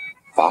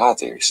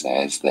 Father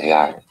says they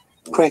are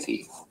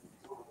pretty.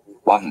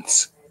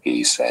 Once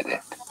he said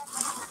it.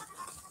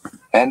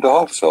 And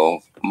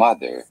also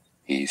mother,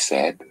 he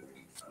said.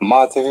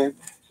 Mother,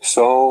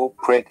 so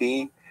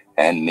pretty,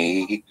 and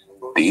me,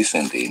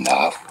 decent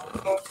enough.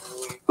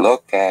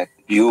 Look at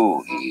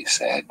you, he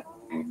said,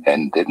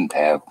 and didn't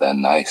have the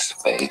nice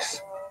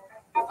face.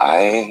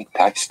 I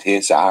touched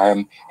his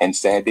arm and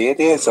said, "It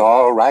is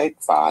all right,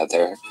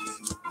 Father."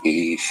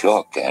 He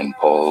shook and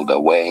pulled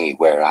away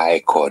where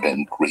I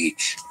couldn't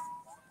reach.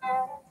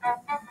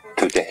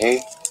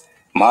 Today,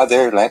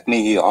 Mother let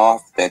me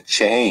off the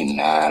chain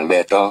a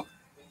little,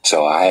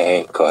 so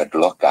I could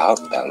look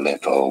out the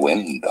little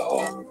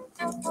window.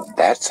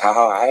 That's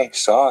how I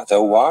saw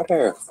the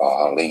water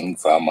falling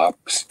from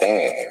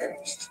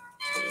upstairs.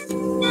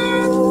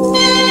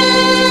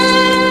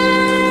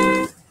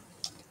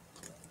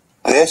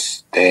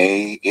 This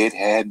day it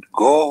had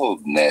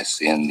goldness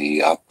in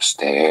the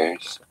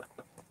upstairs.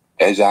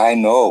 As I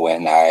know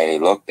when I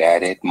looked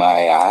at it,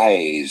 my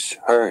eyes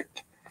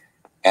hurt.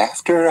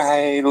 After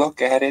I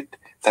look at it,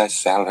 the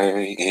cellar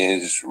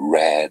is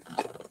red.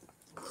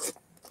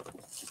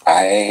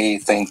 I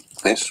think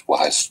this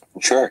was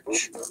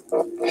church.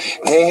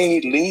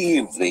 They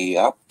leave the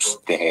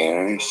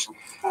upstairs.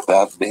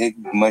 The big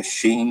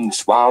machine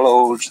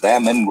swallows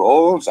them and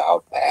rolls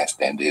out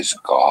past and is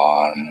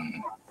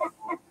gone.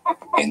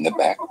 In the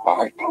back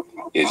part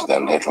is the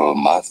little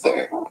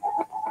mother.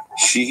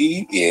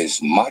 She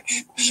is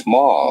much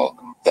small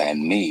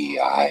than me,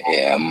 I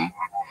am.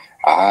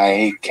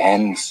 I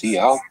can see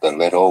out the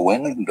little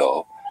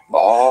window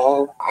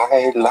all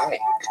I like.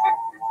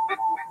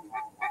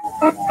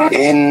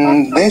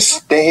 In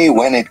this day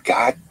when it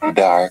got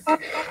dark,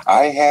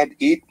 I had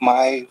eat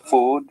my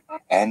food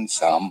and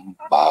some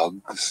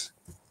bugs.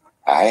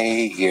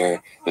 I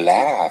hear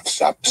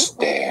laughs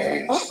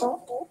upstairs.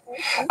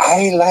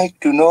 I like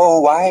to know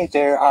why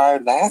there are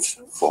laughs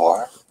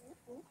for.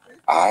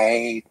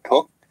 I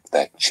took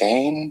the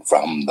chain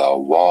from the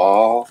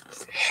wall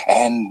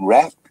and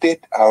wrapped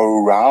it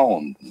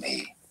around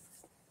me.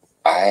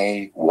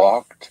 I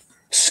walked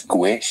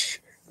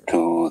squish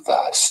to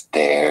the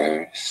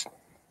stairs.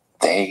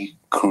 They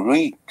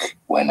creak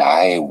when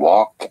I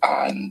walk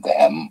on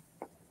them.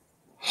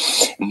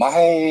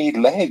 My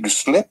legs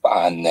slip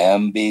on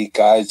them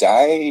because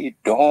I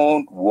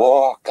don't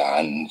walk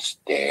on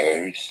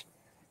stairs.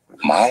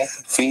 My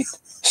feet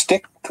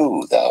stick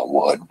to the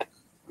wood.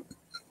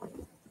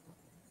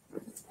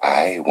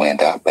 I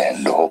went up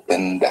and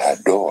opened a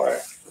door.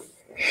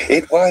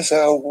 It was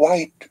a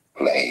white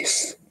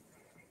place.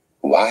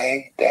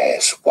 White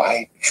as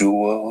white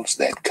jewels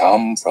that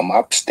come from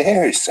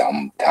upstairs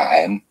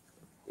sometime.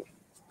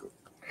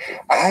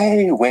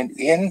 I went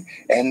in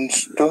and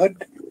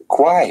stood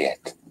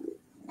quiet.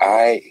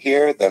 I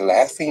hear the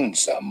laughing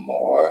some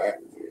more.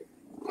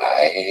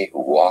 I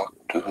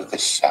walked to the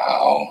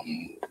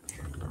sound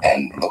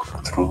and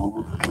looked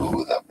through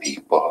to the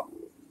people.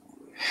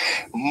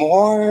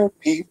 More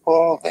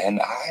people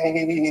than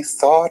I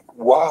thought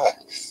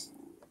was.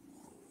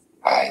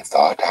 I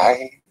thought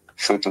I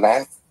should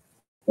laugh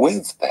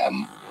with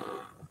them.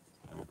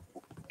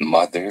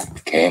 Mother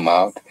came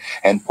out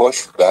and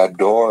pushed the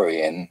door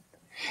in.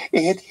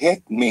 It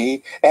hit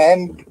me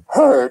and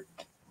hurt.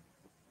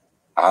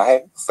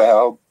 I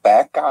fell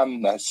back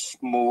on the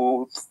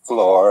smooth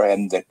floor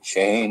and the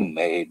chain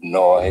made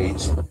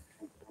noise.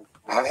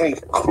 I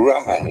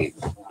cried.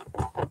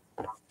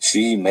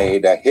 She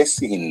made a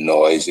hissing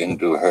noise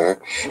into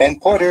her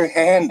and put her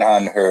hand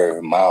on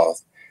her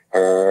mouth.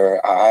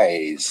 Her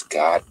eyes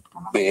got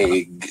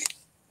big.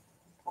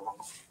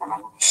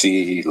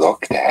 She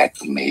looked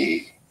at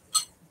me.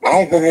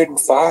 I heard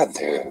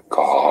Father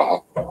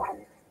call.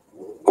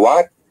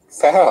 What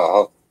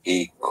fell?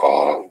 He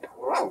called.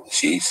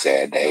 She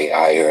said, "A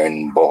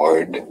iron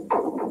board."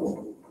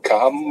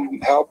 Come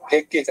help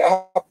pick it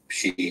up,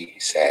 she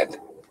said.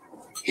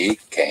 He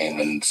came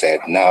and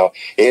said, "Now,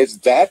 is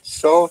that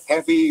so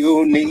heavy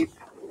you need?"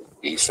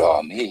 He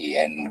saw me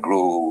and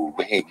grew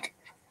big.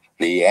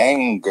 The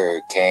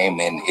anger came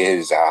in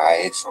his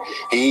eyes.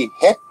 He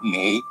hit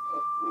me.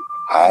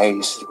 I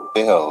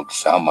spilled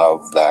some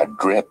of the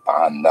drip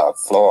on the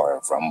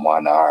floor from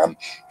one arm.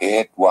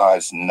 It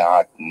was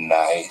not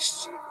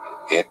nice.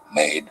 It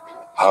made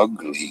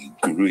ugly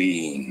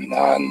green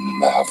on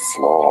the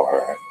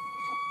floor.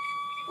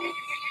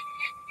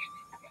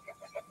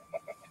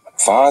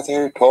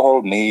 Father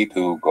told me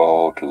to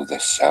go to the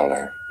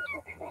cellar.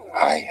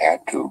 I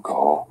had to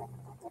go.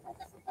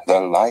 The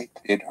light,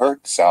 it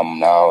hurt some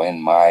now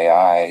in my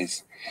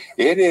eyes.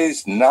 It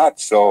is not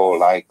so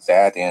like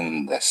that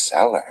in the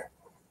cellar.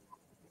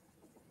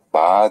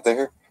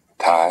 Father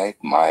tied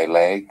my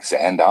legs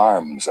and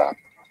arms up.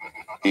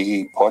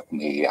 He put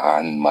me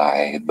on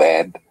my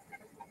bed.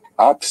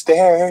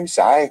 Upstairs,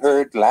 I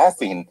heard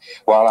laughing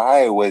while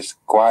I was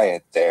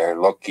quiet there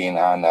looking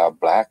on a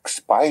black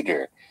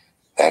spider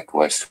that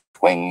was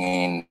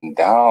swinging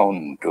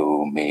down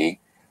to me.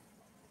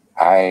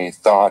 I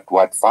thought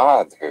what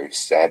Father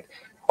said.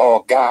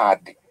 Oh,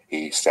 God,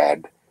 he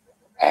said,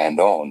 and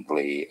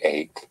only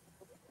ate.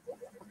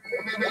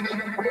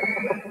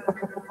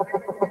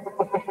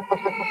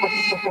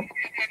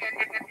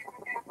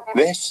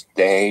 This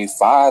day,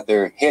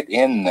 Father hit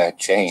in the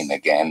chain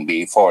again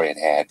before it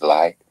had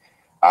light.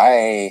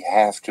 I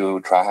have to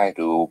try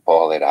to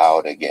pull it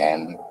out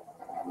again.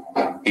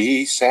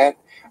 He said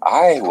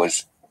I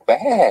was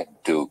bad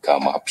to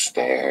come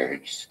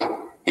upstairs.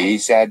 He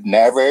said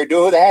never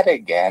do that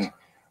again,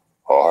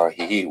 or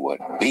he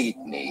would beat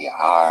me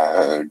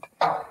hard.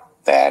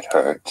 That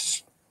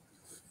hurts.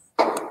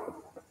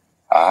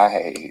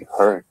 I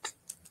hurt.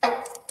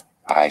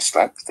 I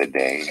slept the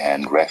day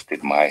and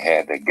rested my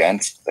head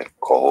against the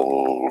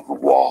cold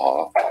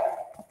wall.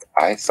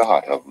 I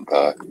thought of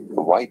the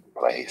white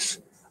place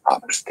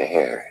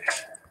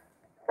upstairs.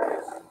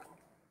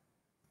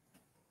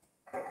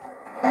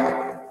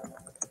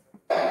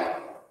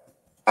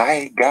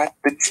 I got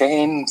the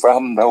chain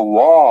from the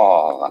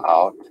wall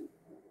out.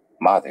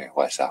 Mother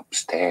was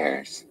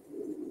upstairs.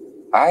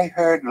 I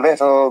heard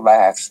little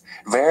laughs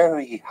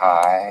very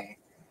high.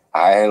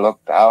 I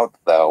looked out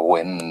the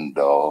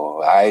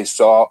window. I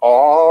saw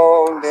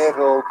all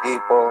little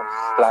people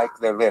like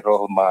their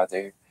little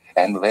mother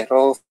and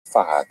little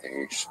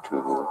fathers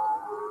too.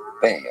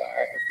 They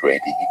are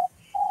pretty.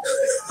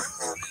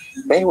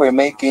 They were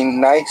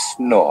making nice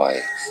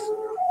noise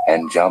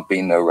and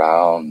jumping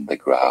around the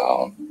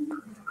ground.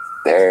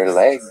 Their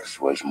legs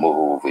was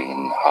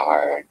moving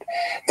hard.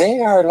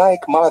 They are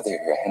like mother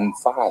and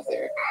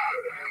father.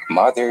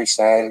 Mother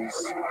says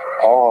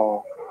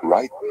all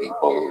right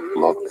people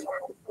look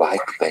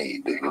like they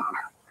do.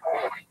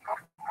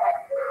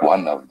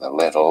 One of the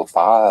little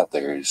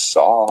fathers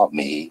saw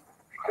me.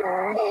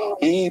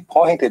 He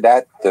pointed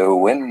at the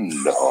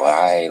window.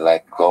 I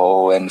let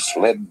go and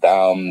slid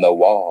down the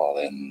wall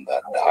in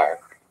the dark.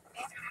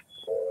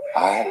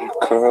 I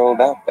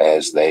curled up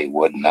as they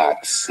would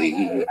not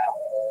see.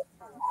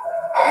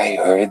 I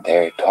heard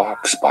their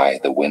talks by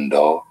the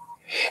window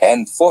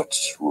and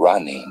foots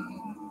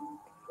running.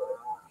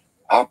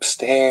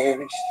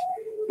 Upstairs,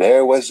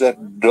 there was a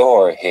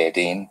door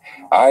hitting.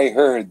 I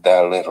heard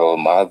the little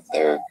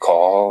mother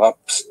call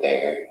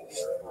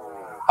upstairs.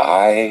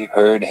 I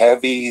heard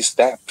heavy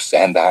steps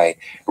and I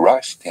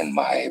rushed in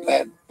my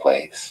bed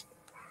place.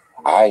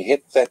 I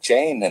hit the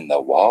chain in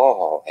the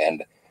wall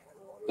and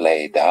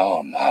lay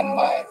down on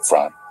my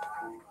front.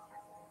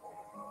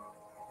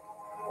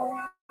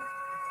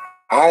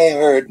 I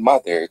heard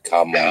mother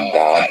come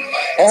down.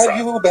 Have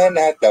you been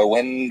at the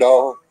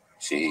window?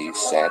 She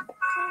said.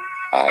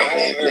 I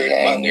heard the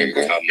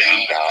anger.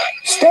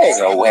 Stay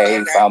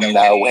away from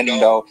the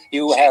window.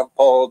 You have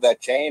pulled the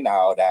chain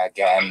out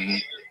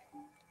again.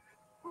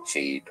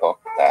 She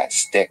took the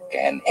stick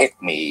and hit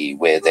me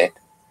with it.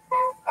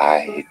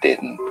 I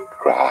didn't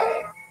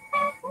cry.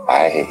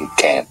 I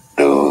can't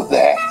do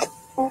that.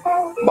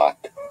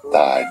 But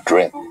the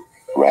drip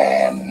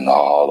ran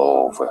all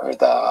over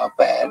the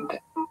bed.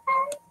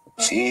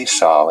 She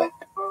saw it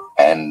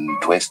and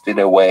twisted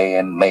away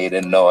and made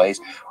a noise.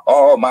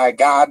 Oh, my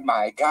God,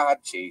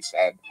 she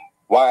said.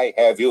 Why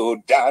have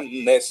you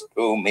done this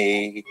to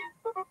me?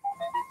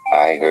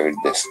 I heard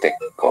the stick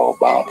go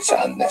bounce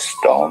on the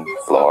stone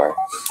floor.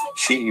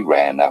 She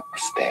ran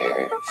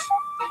upstairs.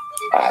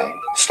 I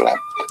slept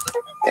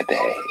the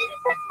day.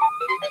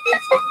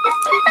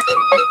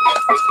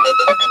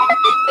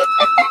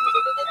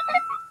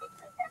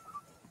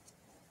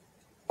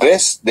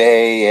 This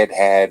day it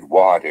had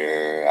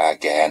water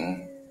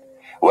again.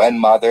 When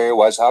mother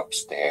was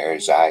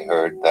upstairs, I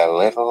heard the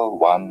little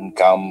one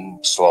come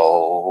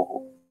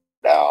slow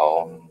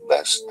down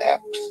the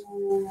steps.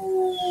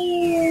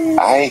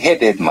 I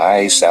hid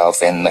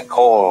myself in the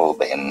coal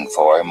bin,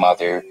 for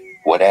mother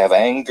would have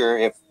anger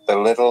if the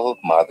little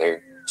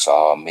mother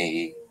saw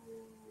me.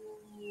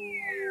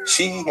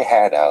 She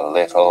had a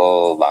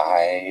little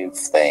live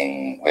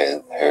thing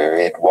with her.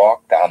 It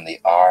walked on the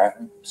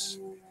arms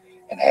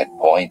and had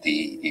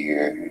pointy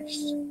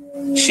ears.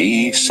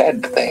 She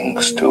said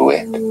things to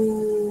it.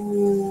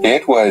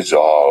 It was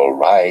all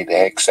right,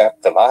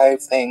 except the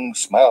live thing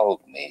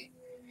smelled me.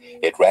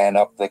 It ran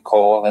up the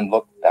coal and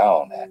looked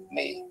down at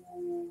me.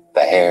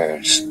 The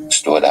hairs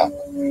stood up.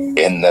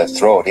 In the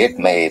throat it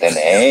made an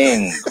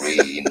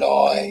angry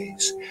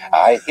noise.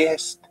 I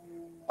hissed,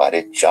 but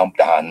it jumped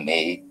on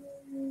me.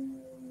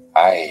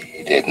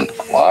 I didn't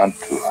want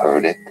to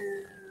hurt it.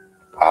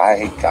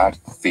 I got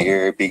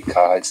fear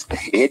because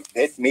it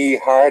bit me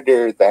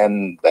harder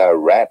than the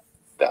rat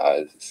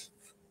does.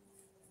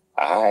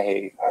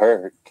 I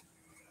hurt,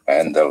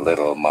 and the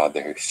little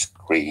mother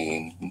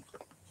screamed.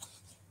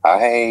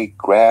 I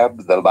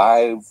grabbed the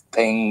live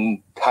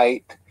thing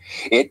tight.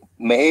 It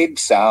made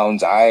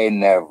sounds I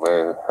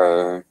never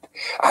heard.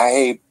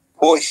 I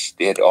pushed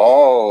it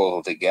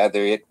all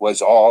together. It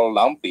was all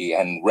lumpy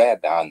and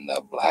red on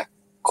the black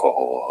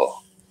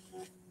coal.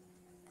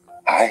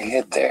 I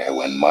hid there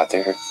when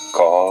Mother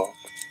called.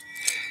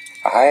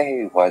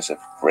 I was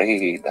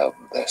afraid of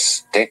the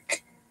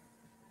stick.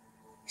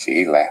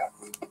 She laughed.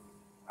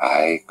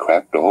 I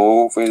crept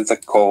over the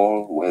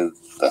coal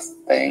with the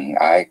thing.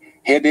 I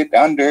hid it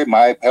under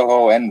my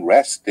pillow and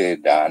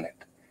rested on it.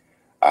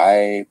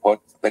 I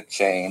put the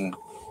chain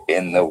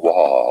in the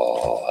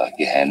wall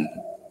again.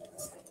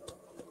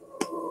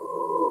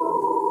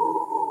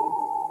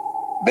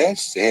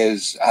 This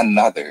is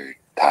another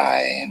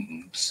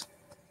times.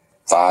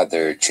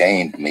 Father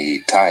chained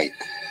me tight.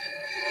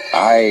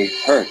 I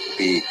hurt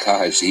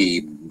because he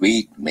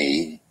beat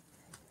me.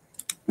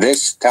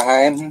 This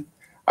time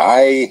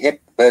I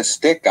hit the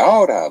stick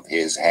out of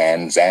his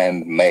hands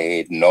and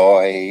made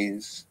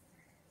noise.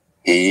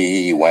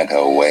 He went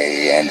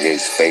away and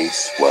his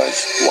face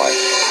was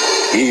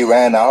white. He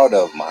ran out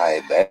of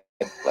my bed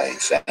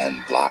place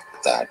and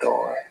locked the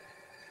door.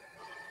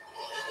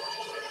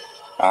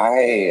 I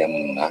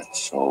am not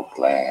so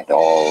glad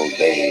all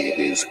day it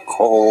is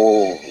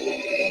cold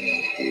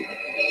in here.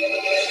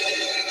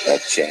 The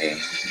chain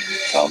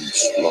comes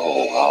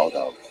slow out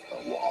of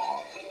the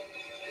wall.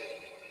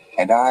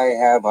 And I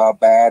have a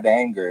bad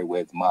anger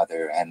with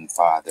Mother and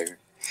Father.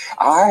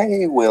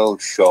 I will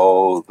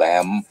show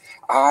them.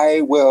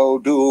 I will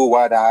do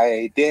what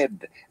I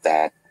did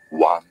that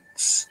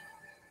once.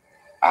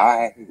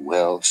 I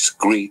will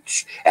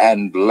screech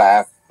and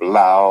laugh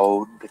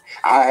loud.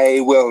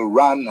 I will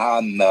run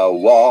on the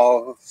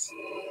walls.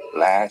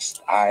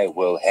 Last I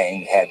will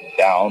hang head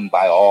down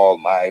by all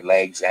my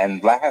legs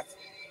and laugh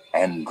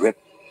and drip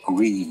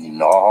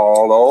green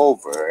all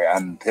over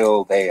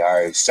until they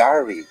are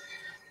sorry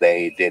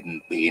they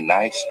didn't be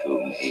nice to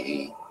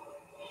me.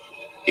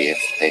 If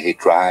they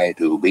try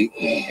to beat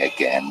me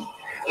again,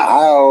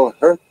 I'll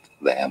hurt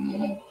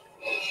them.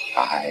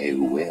 I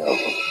will.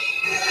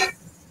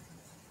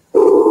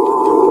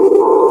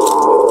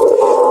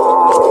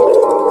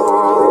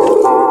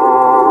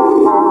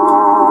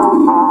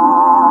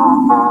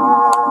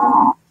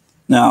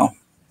 Now,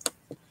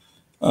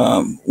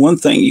 one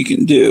thing you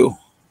can do,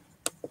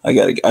 I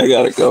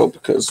gotta go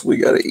because we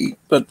gotta eat.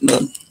 But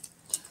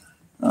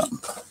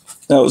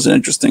that was an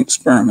interesting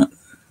experiment.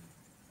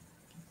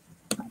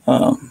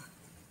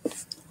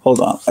 Hold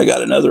on, I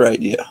got another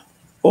idea.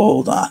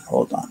 Hold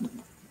on.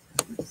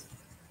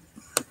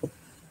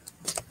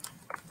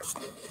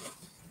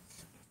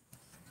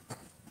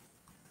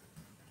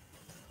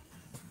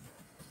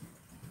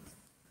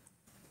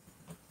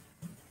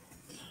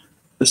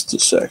 Just a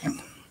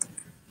second.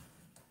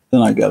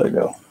 Then I gotta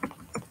go.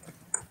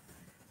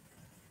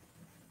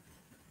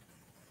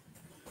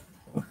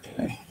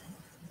 Okay.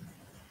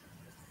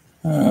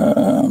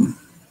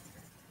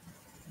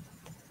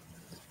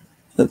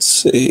 Let's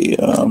see.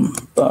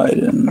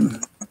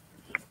 Biden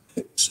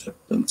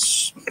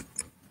acceptance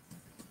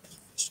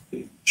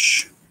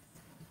speech.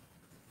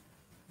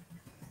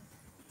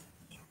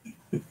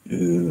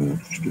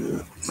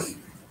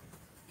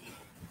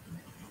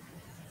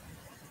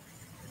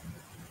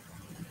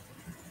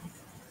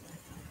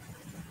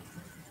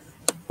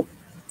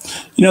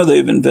 You know,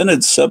 they've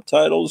invented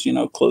subtitles,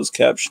 closed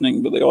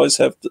captioning, but they always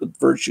have the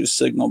virtue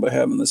signal by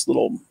having this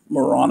little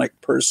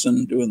moronic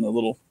person doing the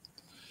little.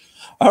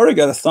 I already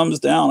got a thumbs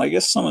down. I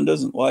guess someone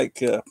doesn't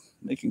like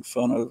making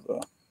fun of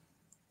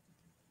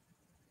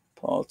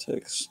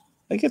politics.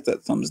 I get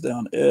that thumbs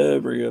down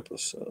every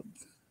episode.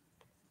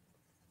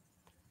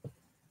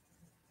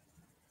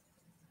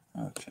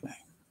 Okay.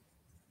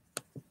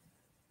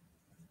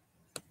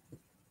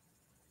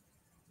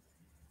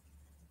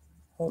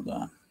 Hold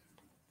on.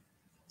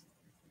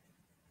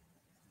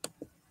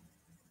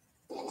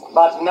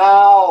 But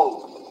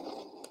now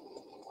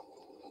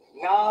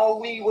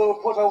we will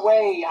put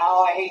away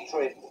our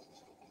hatred.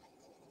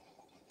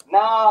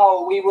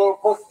 Now we will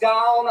put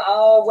down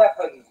our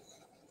weapons.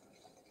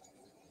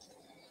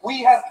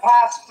 We have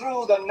passed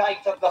through the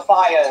night of the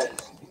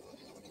fires.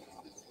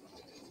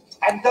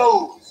 And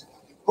those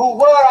who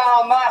were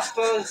our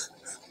masters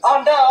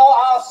are now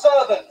our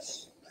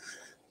servants.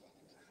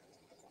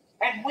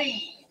 And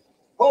we,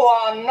 who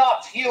are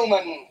not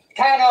human,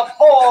 can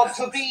afford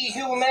to be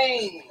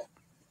humane.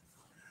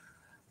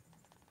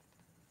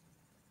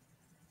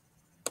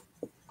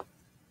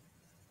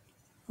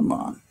 Come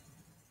on.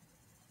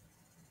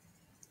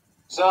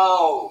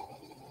 So,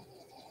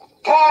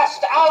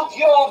 cast out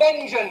your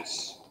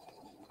vengeance.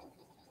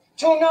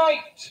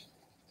 Tonight,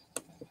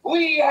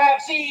 we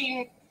have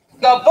seen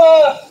the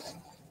birth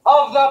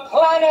of the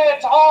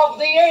Planet of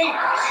the Apes.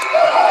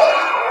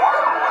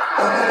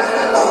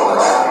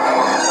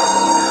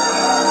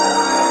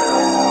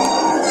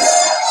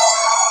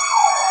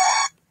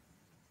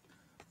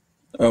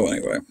 Oh,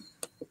 anyway.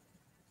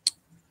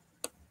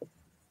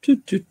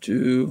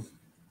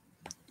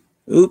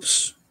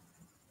 Oops.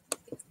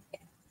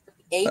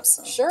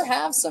 Apes sure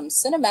have some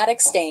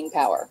cinematic staying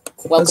power.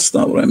 Welcome. That's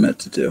not what I meant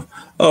to do.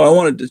 Oh, I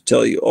wanted to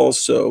tell you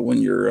also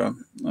when you're,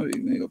 let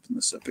me open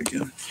this up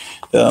again.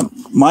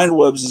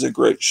 Mindwebs is a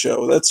great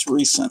show. That's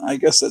recent. I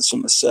guess that's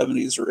from the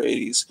 70s or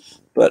 80s.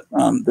 But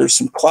there's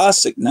some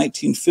classic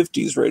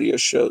 1950s radio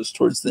shows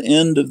towards the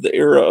end of the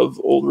era of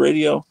old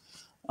radio.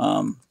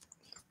 And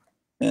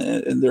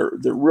they're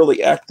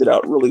really acted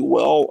out really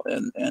well.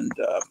 And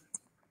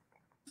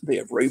they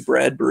have Ray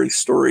Bradbury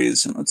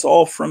stories, and it's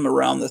all from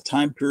around the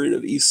time period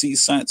of EC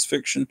science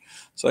fiction.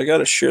 So I got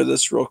to share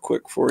this real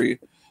quick for you,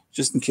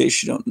 just in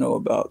case you don't know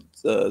about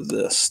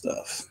this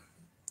stuff.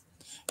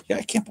 Yeah,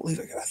 I can't believe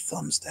I got a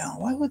thumbs down.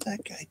 Why would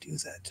that guy do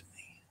that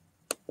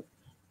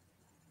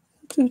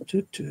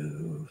to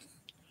me?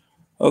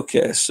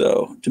 Okay,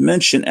 so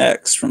Dimension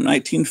X from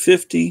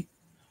 1950.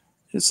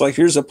 It's like,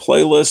 here's a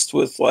playlist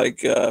with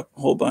like a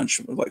whole bunch,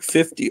 like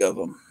 50 of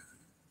them.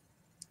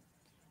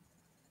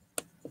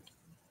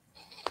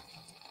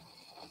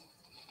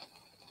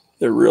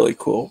 They're really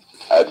cool.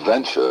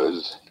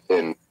 Adventures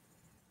in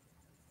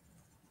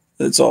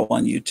It's all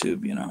on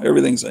YouTube, you know.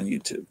 Everything's on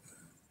YouTube.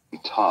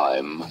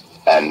 Time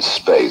and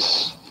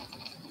space,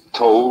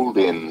 told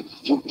in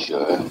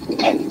future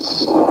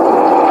tense.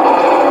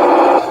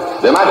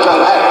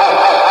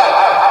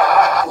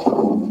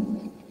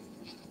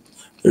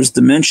 There's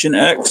Dimension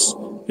X.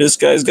 This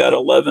guy's got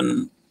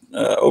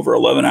over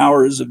 11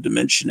 hours of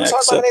Dimension X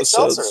What lemonade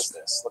seltzer is episodes.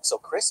 this? Looks so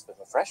crisp and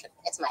refreshing.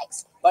 It's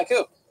Mike's. Like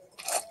who?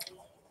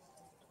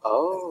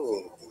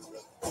 Oh.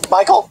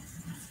 Michael?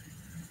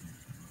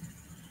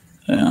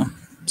 Yeah,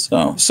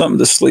 so something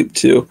to sleep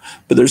to.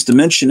 But there's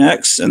Dimension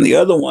X, and the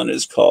other one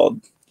is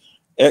called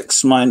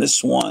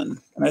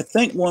X-1. And I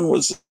think one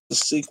was a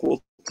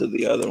sequel to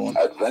the other one.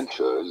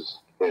 Adventures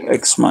in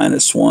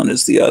X-1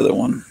 is the other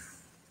one.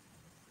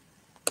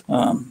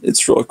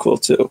 It's really cool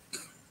too.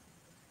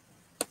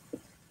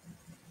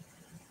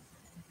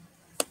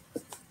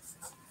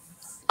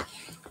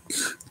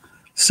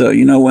 So,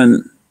 you know,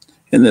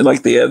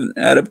 like the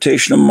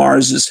adaptation of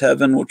Mars is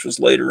Heaven, which was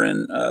later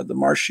in the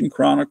Martian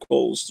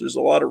Chronicles, there's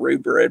a lot of Ray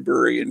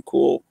Bradbury and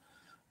cool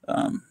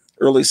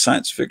early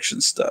science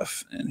fiction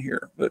stuff in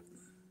here. But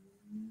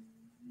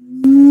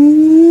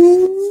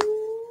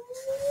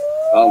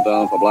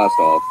countdown for blast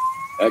off.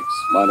 X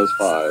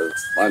 -5,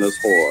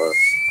 -4,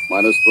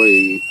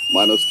 -3,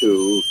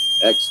 -2,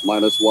 X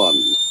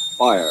 -1.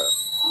 Fire.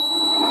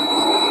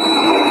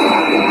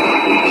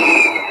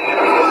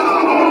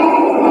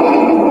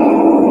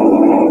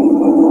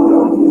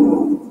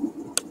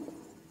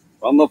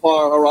 From the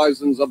far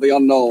horizons of the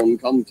unknown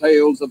come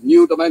tales of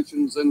new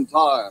dimensions in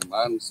time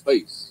and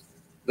space.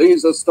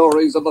 These are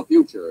stories of the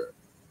future,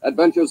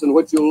 adventures in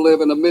which you'll live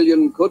in a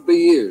million could-be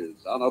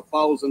years on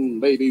 1,000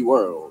 maybe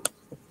worlds.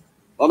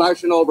 The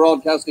National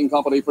Broadcasting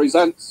Company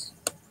presents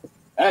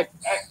X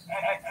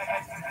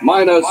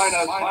 -1.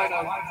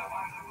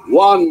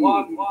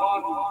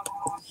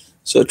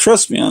 so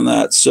trust me on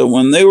that. So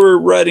when they were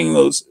writing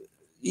those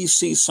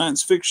EC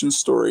science fiction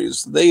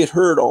stories, they had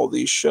heard all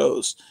these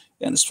shows.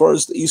 And as far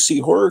as the EC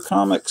horror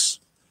comics,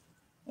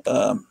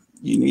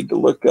 you need to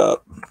look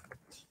up.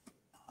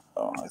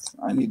 Oh,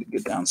 I need to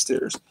get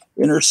downstairs.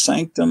 Inner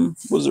Sanctum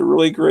was a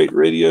really great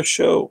radio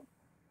show.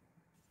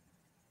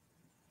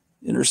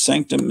 Inner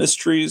Sanctum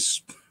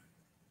Mysteries.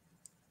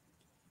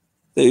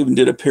 They even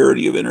did a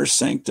parody of Inner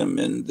Sanctum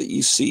in the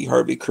EC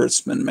Harvey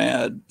Kurtzman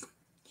Mad.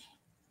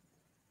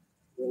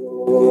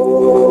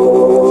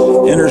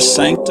 Inner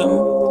Sanctum,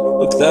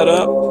 look that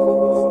up.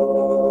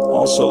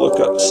 Also look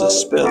up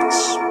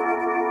Suspense.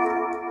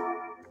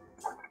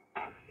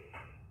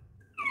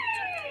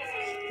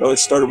 Oh, it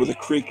started with a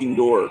creaking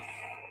door.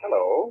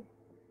 Hello.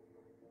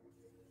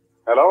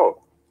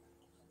 Hello.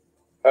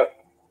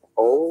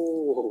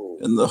 Oh.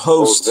 And the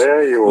host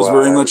there you was are.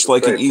 very I much was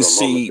like an afraid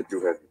for a moment EC that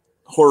you had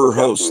horror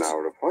forgotten host.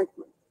 our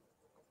appointment.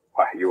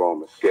 Why, you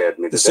almost scared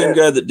me to The same death.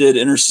 guy that did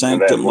Inner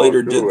Sanctum later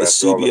won't did do the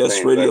after all the CBS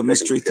things Radio I've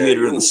Mystery taken care of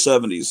Theater in you. the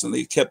 70s, and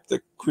they kept the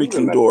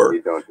creaking remember door. me,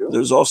 don't you?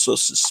 There's also I'm your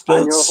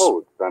Suspense.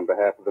 host on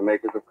behalf of the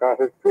makers of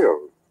Carter's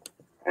Pills.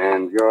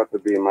 And you're to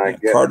be my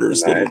guest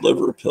Carter's tonight Little in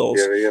the Liver Pills.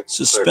 mysterious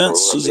Suspense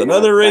circle is of the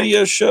another Inner radio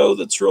Sanctum. show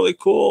that's really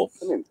cool.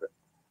 Come in, sir.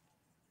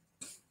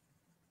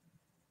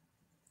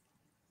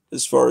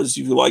 As far as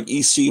you like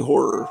EC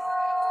horror.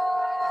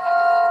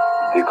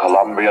 The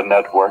Columbia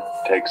Network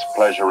takes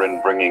pleasure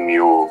in bringing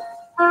you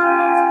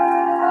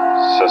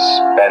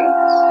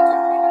Suspense.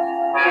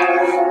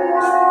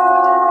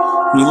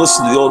 When you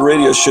listen to the old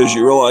radio shows,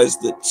 you realize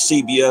that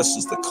CBS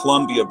is the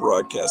Columbia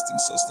Broadcasting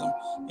System.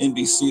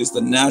 NBC is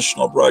the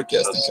National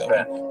Broadcasting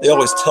Company. They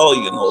always tell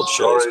you in old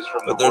shows,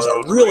 but there's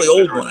a really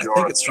old one. I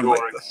think it's from like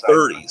the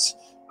 30s,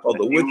 called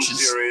The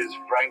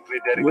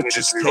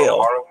Witch's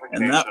Tale,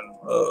 and that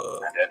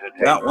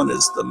one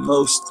is the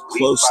most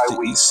close to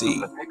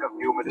EC.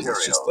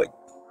 It's just like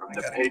from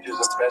the pages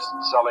of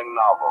best-selling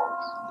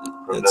novels,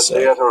 from the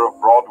theater of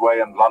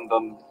Broadway and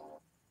London.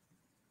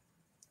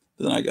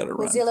 Then I got to run.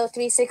 With Zillow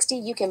 360,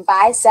 you can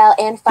buy, sell,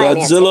 and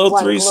finance Zillow in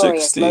one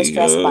 360. glorious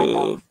low-stress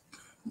bundle.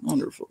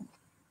 Wonderful.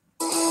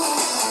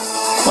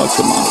 Oh,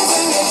 come on.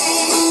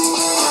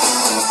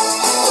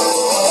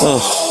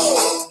 Oh.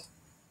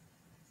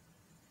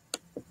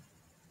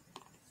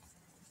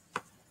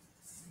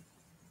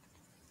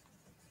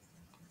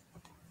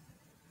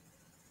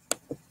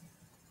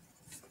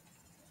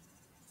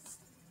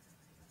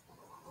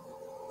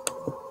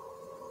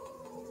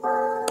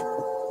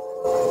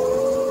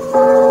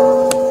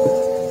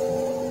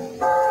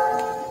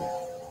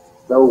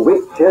 The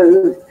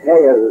Witch's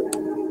Tale.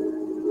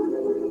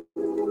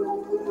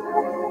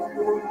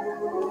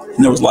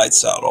 And there was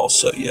Lights Out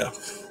also, yeah.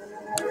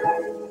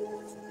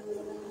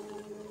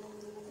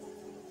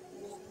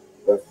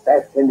 The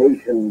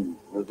Fascination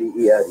of the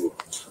Eerie.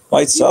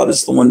 Lights Out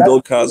is the one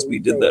Bill Cosby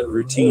did that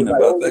routine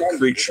about that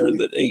creature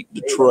that ate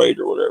Detroit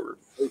or whatever.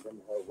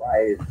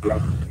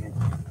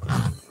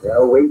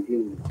 They're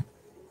waiting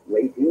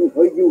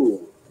for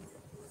you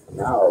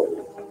now.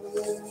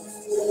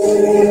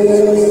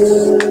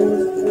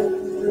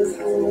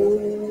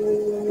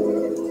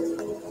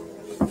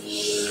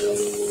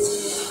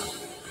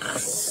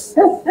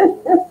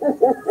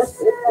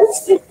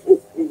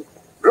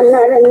 I'm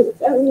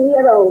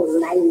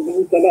 107-year-old, I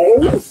think today.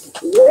 Yes,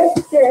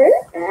 sir,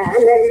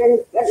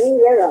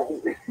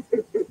 107-year-old.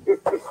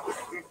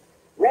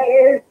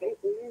 Well,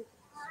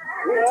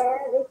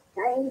 it's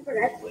time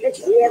for us to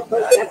hear up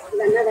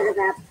another of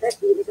our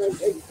pretty little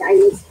good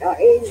time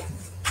stories.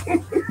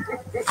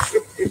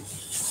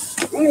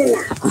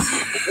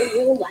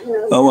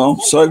 Oh, well,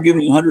 so I've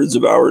given you hundreds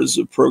of hours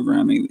of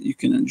programming that you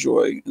can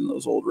enjoy in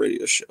those old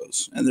radio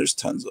shows. And there's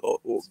tons of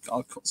old,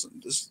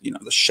 just, you know,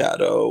 The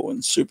Shadow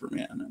and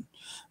Superman. And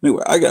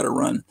anyway, I got to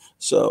run.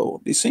 So I'll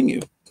be seeing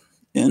you.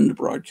 End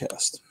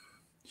broadcast.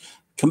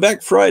 Come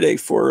back Friday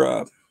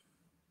for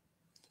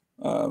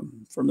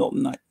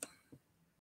Milton Night.